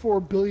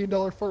 $54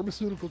 billion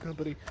pharmaceutical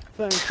company.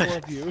 Thanks,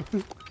 love you.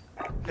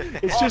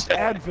 It's just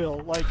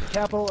Advil, like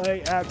capital A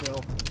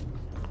Advil.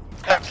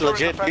 That's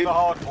legit, Defend dude. the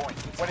hard point.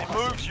 When it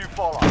moves, you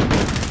follow.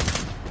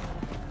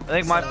 I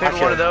think my favorite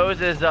one of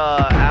those is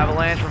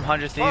Avalanche from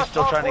 100 Thieves,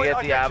 still trying to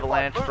get the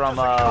Avalanche from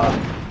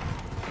Monster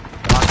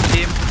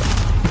Team.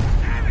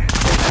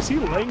 Is he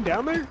laying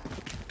down there?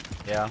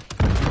 Yeah.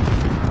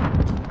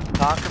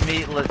 Taco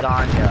Meat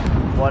Lasagna.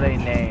 What a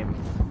name.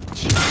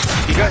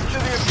 You guys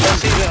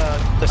see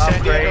the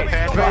San Diego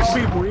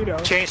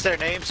Padres change their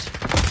names?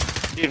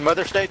 Dude,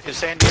 Mother's Day to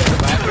San Diego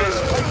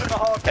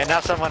Padres, and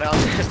now someone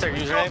else has their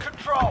username.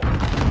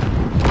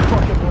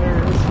 Fucking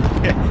hilarious.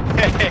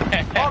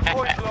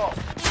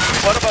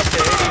 What about the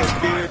idiots,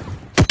 dude?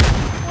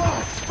 Oh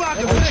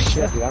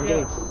shit, dude, I'm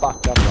getting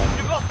fucked up right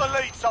You've lost the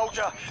lead,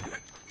 soldier.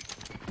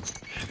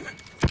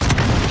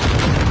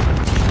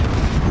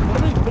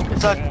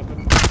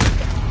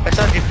 It's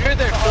like if you're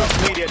their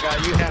social media guy,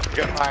 you have to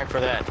get fired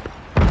for that.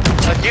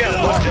 Like you had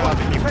one job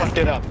and you fucked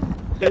it up.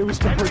 It was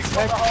to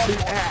protect the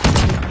act.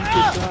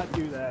 You did not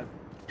do that.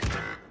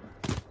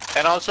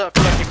 And also, I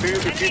feel like if you're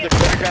the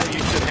Twitter guy, you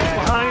should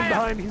have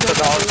Behind, he's the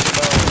knowledge to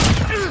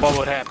know what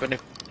would happen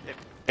if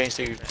changed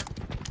the username.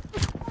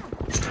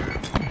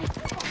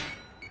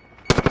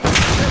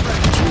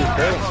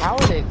 Dude, how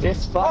are they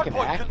this fucking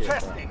accurate, bro?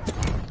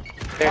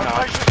 They're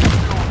not.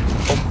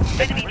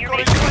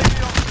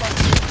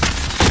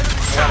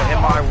 Gotta hit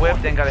my whip,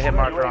 then gotta hit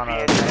marker on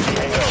a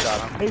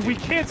shot. Hey, we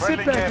can't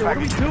sit back here. What are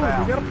we doing?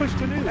 We gotta push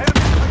the news.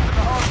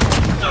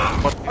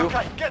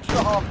 Okay, get to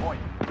the hard point.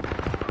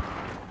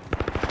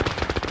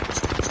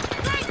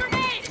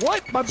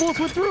 What? My bullets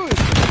went through it!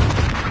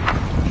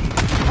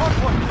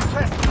 Hardpoint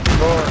contested.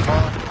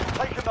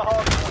 Taking the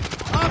hardpoint.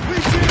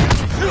 RPG!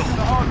 Taking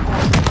the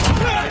hardpoint.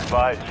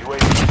 Advise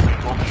UAV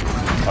bingo fuel.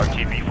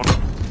 RTV for...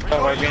 Oh,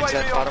 we're being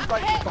set bottom.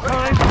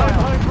 Behind,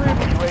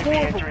 UAV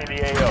entering the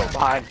AO.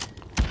 Behind.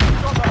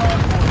 Got the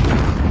hardpoint.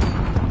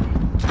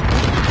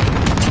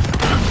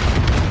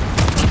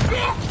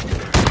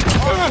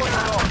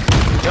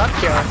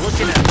 Junkyard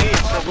looking at me,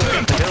 so looking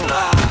at the hill.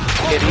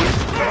 Idiot.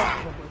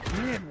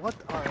 Man, what?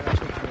 Alright, that's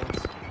what it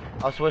is.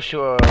 I'll switch to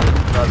a in a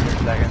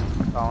second,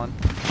 Colin.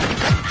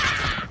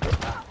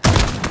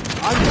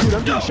 I'm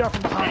getting shot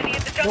from behind.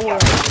 Don't worry.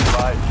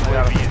 Advise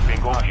UAV is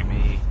bingo fuel.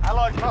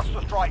 Allied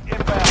cluster strike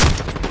inbound.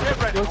 Get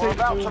ready, we're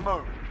about to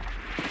move.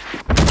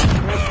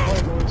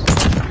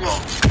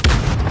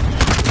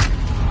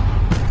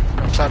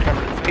 Stop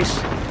coming to the face.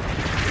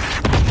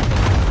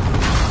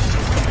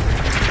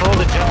 Hold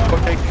it, Jump.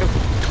 Okay, go.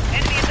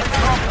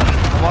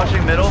 I'm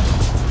watching middle.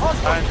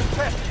 Hardpoint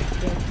contested.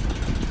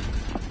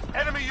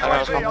 Enemy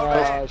UAV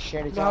overhead.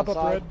 Shantytown Knob up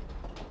side. red.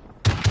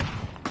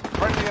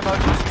 Friendly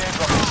emergency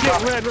airdrop. Shit,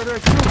 red.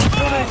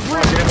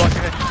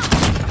 Watching it.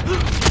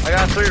 I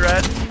got 3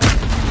 red.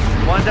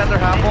 One's at their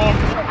half wall.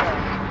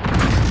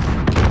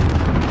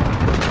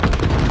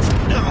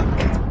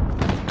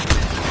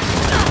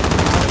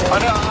 Oh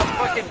no, I'm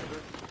fucking...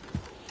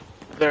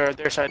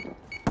 Their side.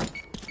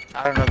 I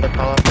don't know if they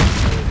call up.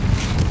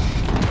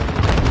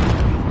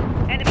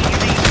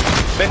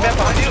 Big man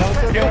behind you!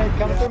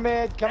 Come through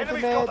mid, come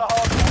through mid.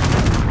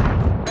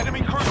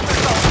 Enemy cruise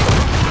missile.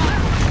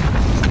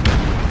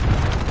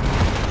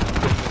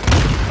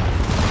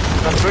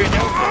 I'm 3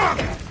 new.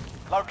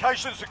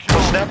 Location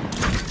secure. Step.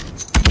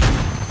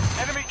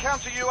 Enemy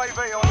counter UAV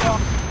on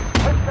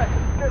 10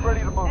 seconds. Get ready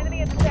to move. Enemy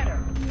in the center.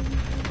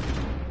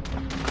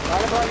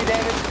 Right above you,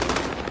 David.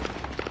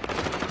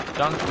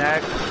 Dunk's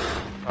next.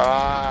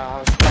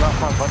 Cut off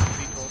my button,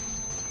 people.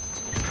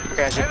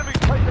 Gotcha. Enemy's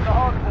taking the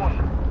hard point.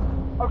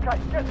 Okay,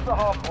 get to the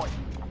hard point.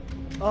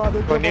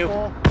 They're Go new.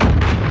 ball.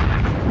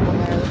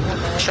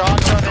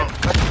 Shots on it.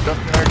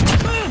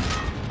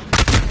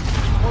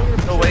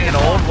 Still waiting at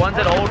old. One's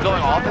at old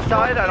going off the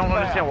side. I don't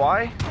understand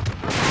why.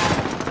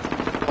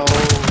 Oh.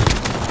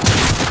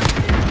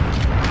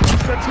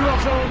 Got 2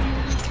 off zone.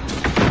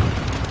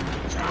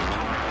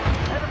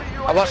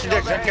 I'm watching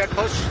their junkyard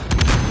close.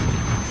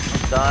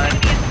 Done.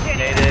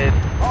 Nated.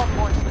 Hard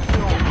point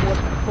secure. What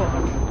the fuck?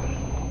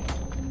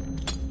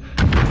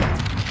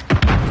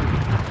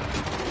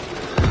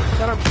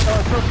 Got him,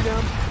 trophy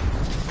down.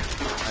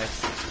 Nice.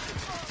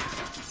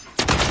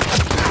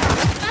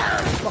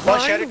 One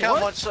shadow count,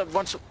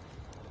 once.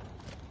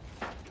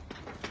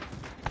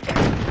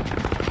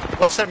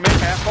 What's that mid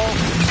half ball?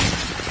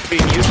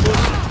 Being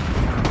useless.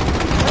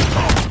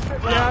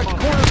 Yeah,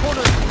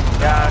 corner.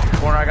 Yeah,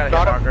 corner. I got a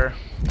hit marker.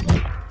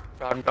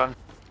 Got him done.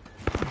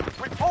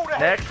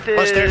 Next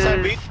What's their side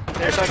is beat?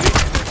 Their side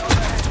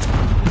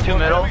beat. 2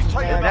 middle. Is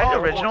Yeah, that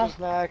original?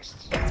 Next.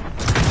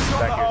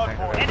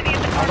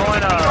 I'm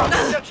going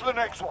Get to the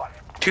next one.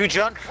 2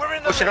 junk.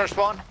 Pushing our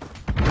spawn.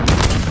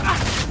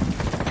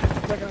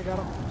 Second, I got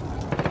him.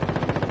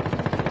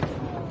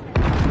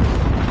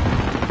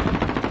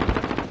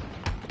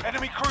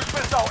 Enemy cruise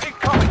missile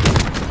incoming.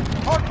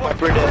 Hard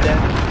point. We're dead then.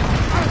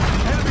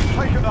 Enemy's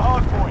taking the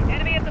hard point.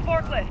 Enemy at the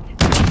forklift.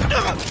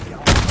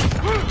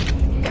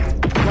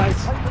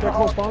 Nice. They're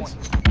close spawns.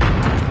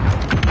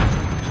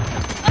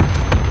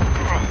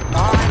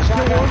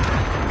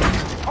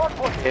 Hard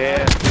point.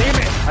 Yeah. Damn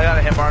it. I got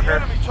a hit marker.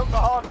 Enemy took the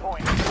hard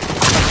point. I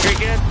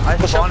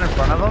spawned in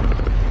front of him.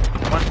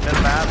 One's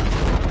mid-map.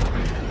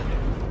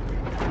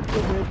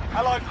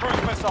 Allied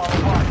cruise missile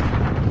away.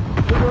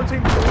 They're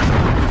rotating.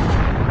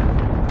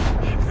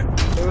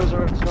 There was a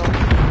snow.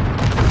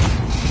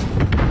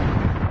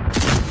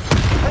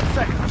 10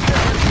 seconds.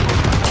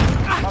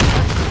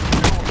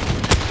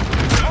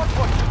 Hard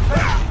point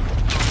contested.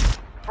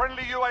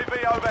 Friendly UAV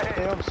overhead.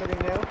 Hey, I'm sitting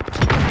now.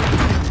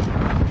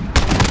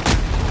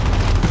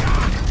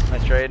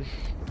 Nice trade.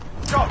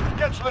 Go,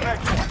 get to the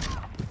next one.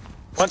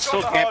 One's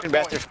still camping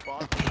back their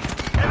spawn.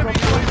 Enemy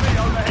UAV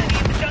overhead.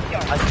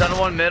 I stunned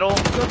one middle.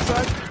 The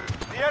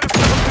enemy took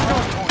the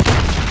hard point.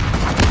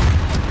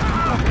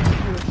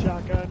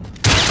 Shotgun.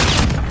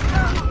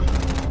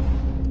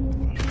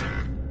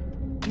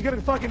 You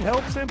gotta fucking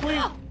help, Simply?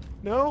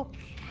 No?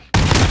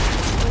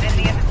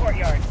 Enemy in the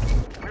courtyard.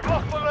 We've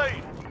lost the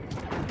lead.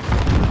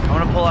 I'm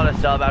gonna pull out a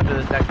sub after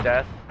this next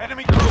death.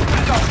 Enemy cruise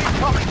missile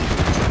incoming.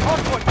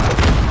 Hard point.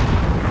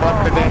 One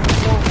for them.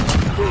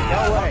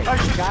 No way.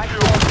 Location Got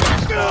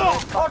secure.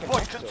 Hard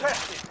point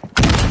contested.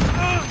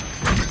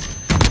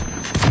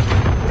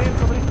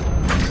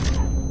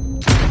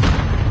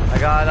 I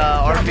got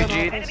RPG.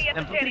 Enemy at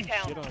the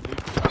Shantytown.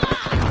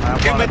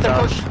 Give me the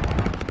push.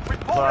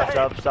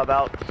 Sub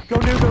out. Go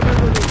new.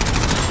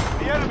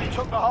 The enemy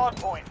took the hard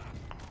point.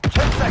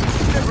 10 seconds.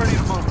 Get ready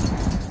to move.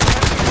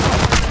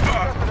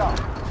 Step it up.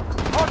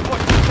 Hard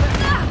point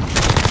contested.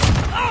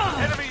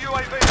 Enemy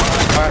UAV.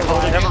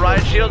 They have a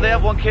riot shield. They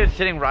have one kid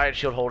sitting riot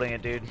shield holding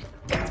it, dude.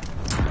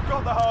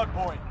 Got the hard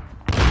point.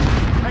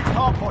 Exit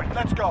hard point,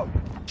 let's go.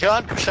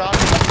 John, shot.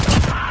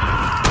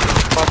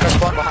 Fucker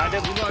spawn behind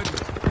him.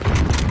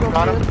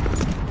 Got him.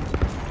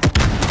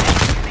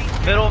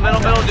 Middle,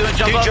 doing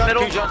jump up,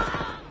 middle.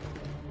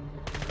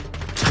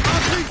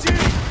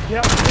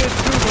 Yep,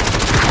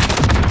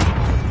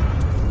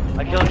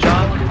 I killed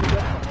John.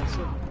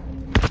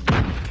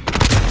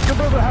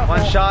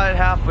 One shot at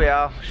half,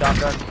 yeah,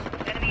 shotgun.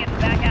 Enemy in the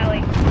back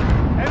alley.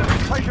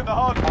 Enemy's taking the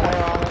hard point.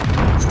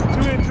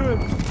 Two in.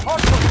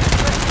 Hard point.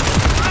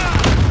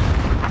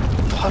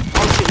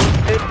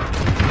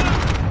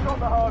 Got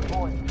the hard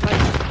point.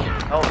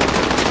 Oh.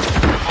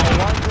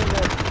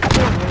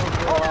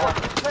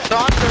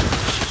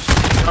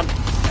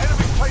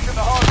 Enemy's taking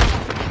the hard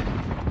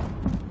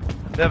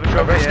point. They have a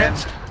trophy in.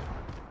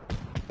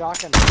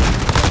 Shotgun.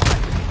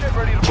 Get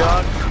ready to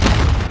John.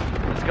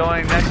 It's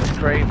going next to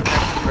crate.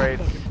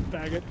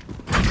 Faggot.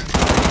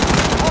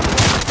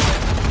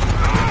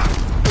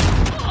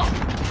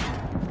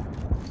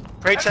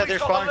 Crates at their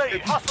spawn.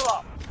 Hustle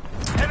up.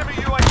 Enemy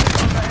UAV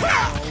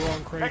overhead. Oh,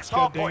 wrong crates. Next God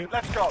hard damn point, it.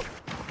 let's go.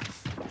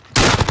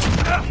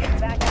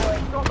 Back alley.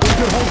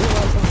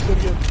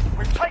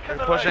 We've taken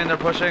the lead. They're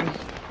pushing.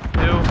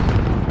 Two.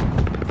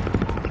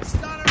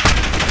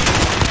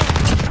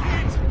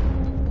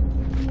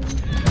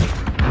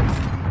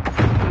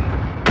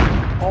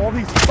 All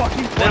these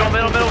fucking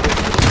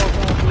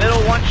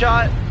Middle, one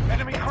shot.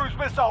 Enemy cruise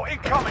missile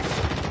incoming.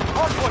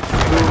 Hard point.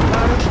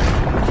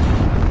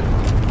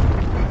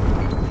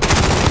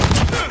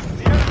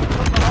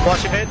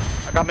 Watching mid.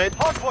 I got mid.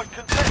 Hard point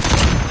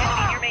contested.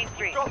 Enemy near Main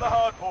Street. Got the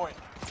hard point.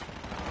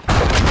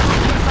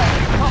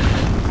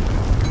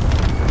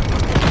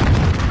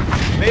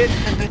 Mid.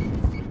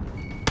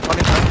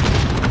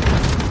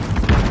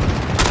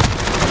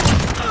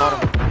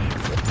 Got him.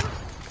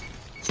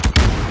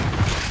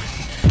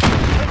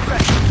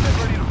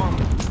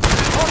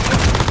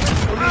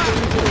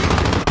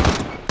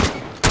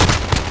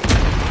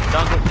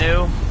 Dunk with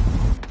new.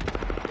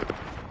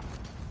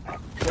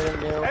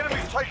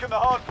 Enemy's taking the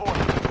hard point.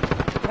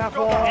 half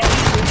wall.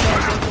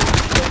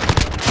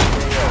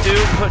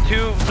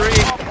 Two, three.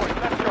 Hard point,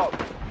 let's go.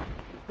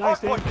 Nice, Hard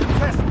point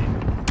contested.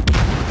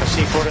 I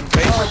see Ford in the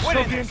base.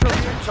 Winning this. Keep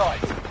it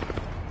tight.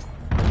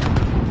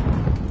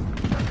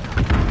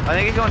 I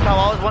think he's going top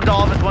office. One's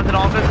office, one's in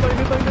office.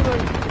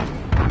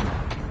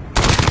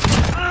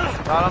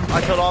 Got him.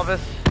 I killed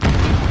office.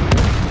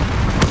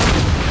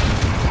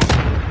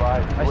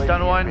 I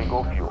stunned one.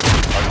 Corner.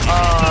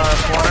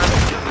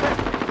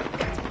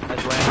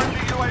 Nice win.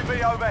 Friendly UAV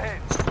overhead.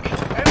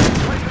 Enemy's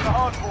taking the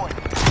hard point.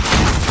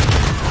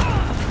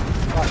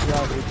 Fuck you,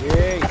 RPG.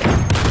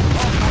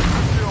 Hard point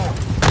secure.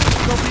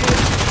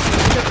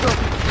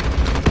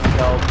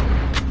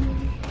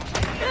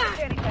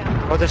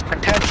 Oh, this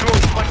potential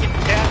fucking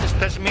cat is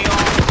pissing me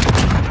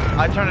off.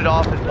 I turned it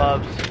off in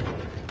pubs.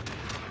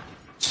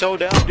 So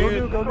down,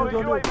 dude. Go do.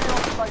 UAV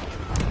on station.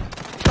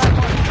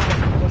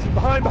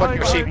 Behind. Fuck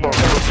your seatbelt.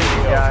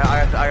 Yeah,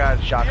 I got a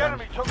The shotgun.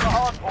 enemy took the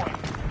hard point.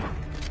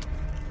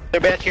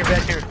 They're back here.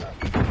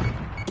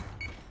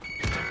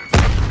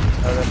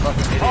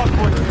 Hard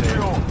point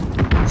secure.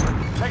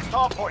 Next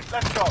hard point,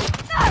 let's go.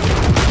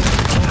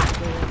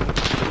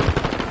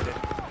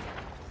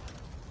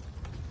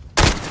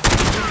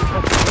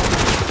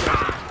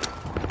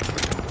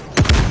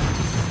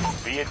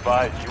 Be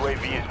advised,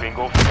 UAV is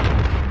bingo.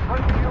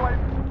 Friendly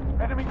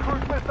UAV. Enemy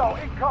cruise missile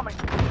incoming.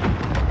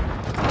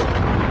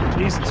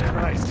 Jesus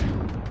Christ.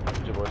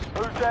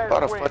 Who's there What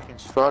to a win? fucking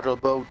struggle,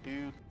 though,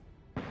 dude.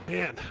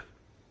 Man.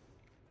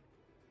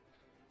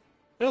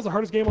 That was the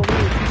hardest game I've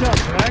ever played. Good job,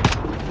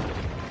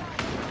 Zach.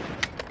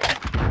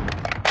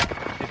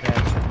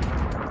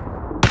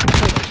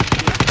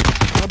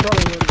 My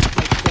brother was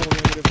like double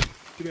negative.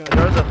 To be honest.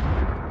 There's a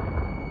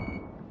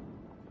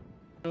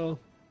Well,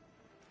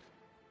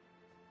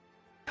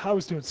 I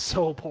was doing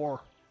so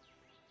poor.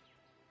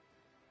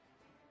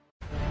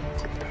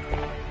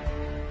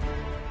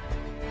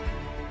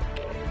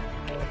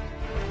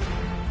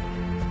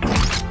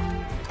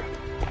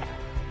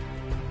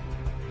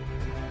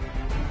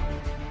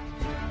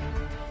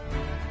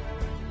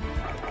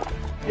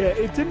 Yeah,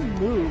 it didn't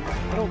move,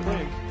 I don't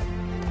think.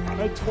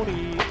 I had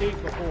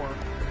 28 before.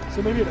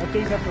 So maybe it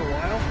updates after a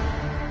while?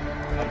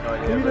 I have no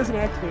idea. Maybe it doesn't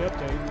actively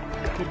update.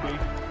 It could be.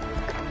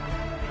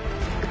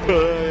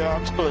 Yeah,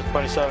 I'm still at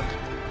 27.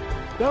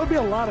 That would be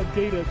a lot of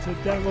data to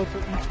download for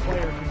each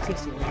player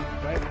consistently,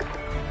 right?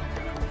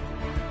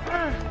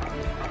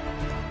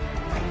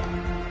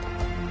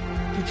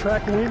 To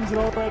track wins and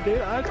all that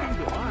data, I think it'd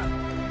be a lot.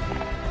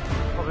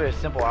 Probably a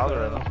simple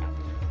algorithm.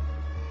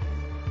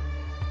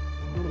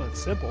 Not that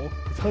simple.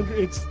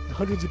 It's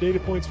hundreds of data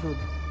points for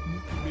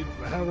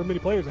however many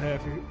players I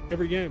have for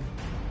every game.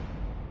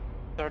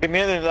 30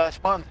 million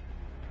last month.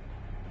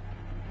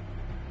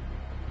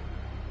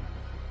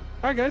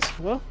 Alright guys,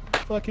 well,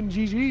 fucking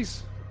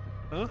GG's.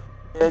 Huh?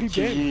 Yeah, Good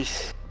game.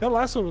 GG's. That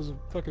last one was a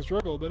fucking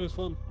struggle, but it was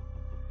fun.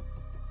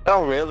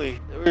 Oh, really?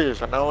 It was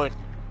just annoying.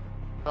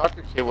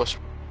 Shotgun shit was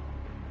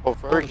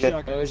very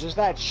good. It was just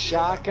that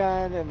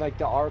shotgun and like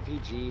the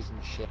RPGs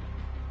and shit.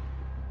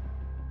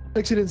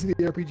 Actually, didn't see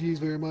the RPGs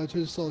very much. I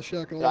just saw the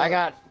shotgun. I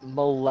got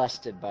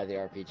molested by the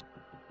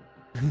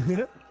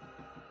RPG.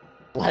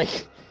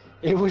 Like,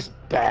 it was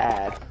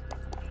bad.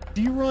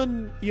 Do you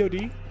run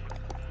EOD?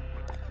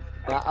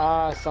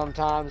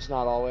 Sometimes,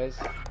 not always.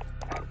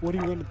 What do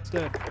you run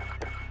instead?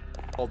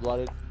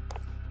 Cold-blooded.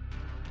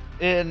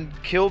 In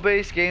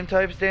kill-based game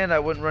types, Dan, I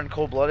wouldn't run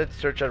cold-blooded.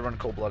 Search, I'd run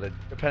cold-blooded,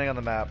 depending on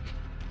the map.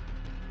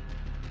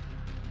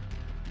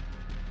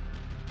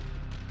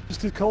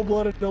 Just the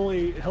cold-blooded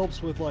only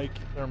helps with like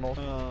thermal.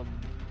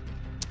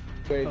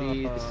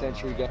 The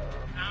sentry gun.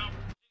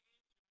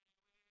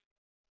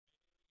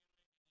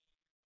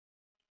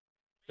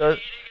 It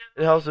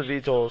helps with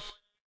VTOLs.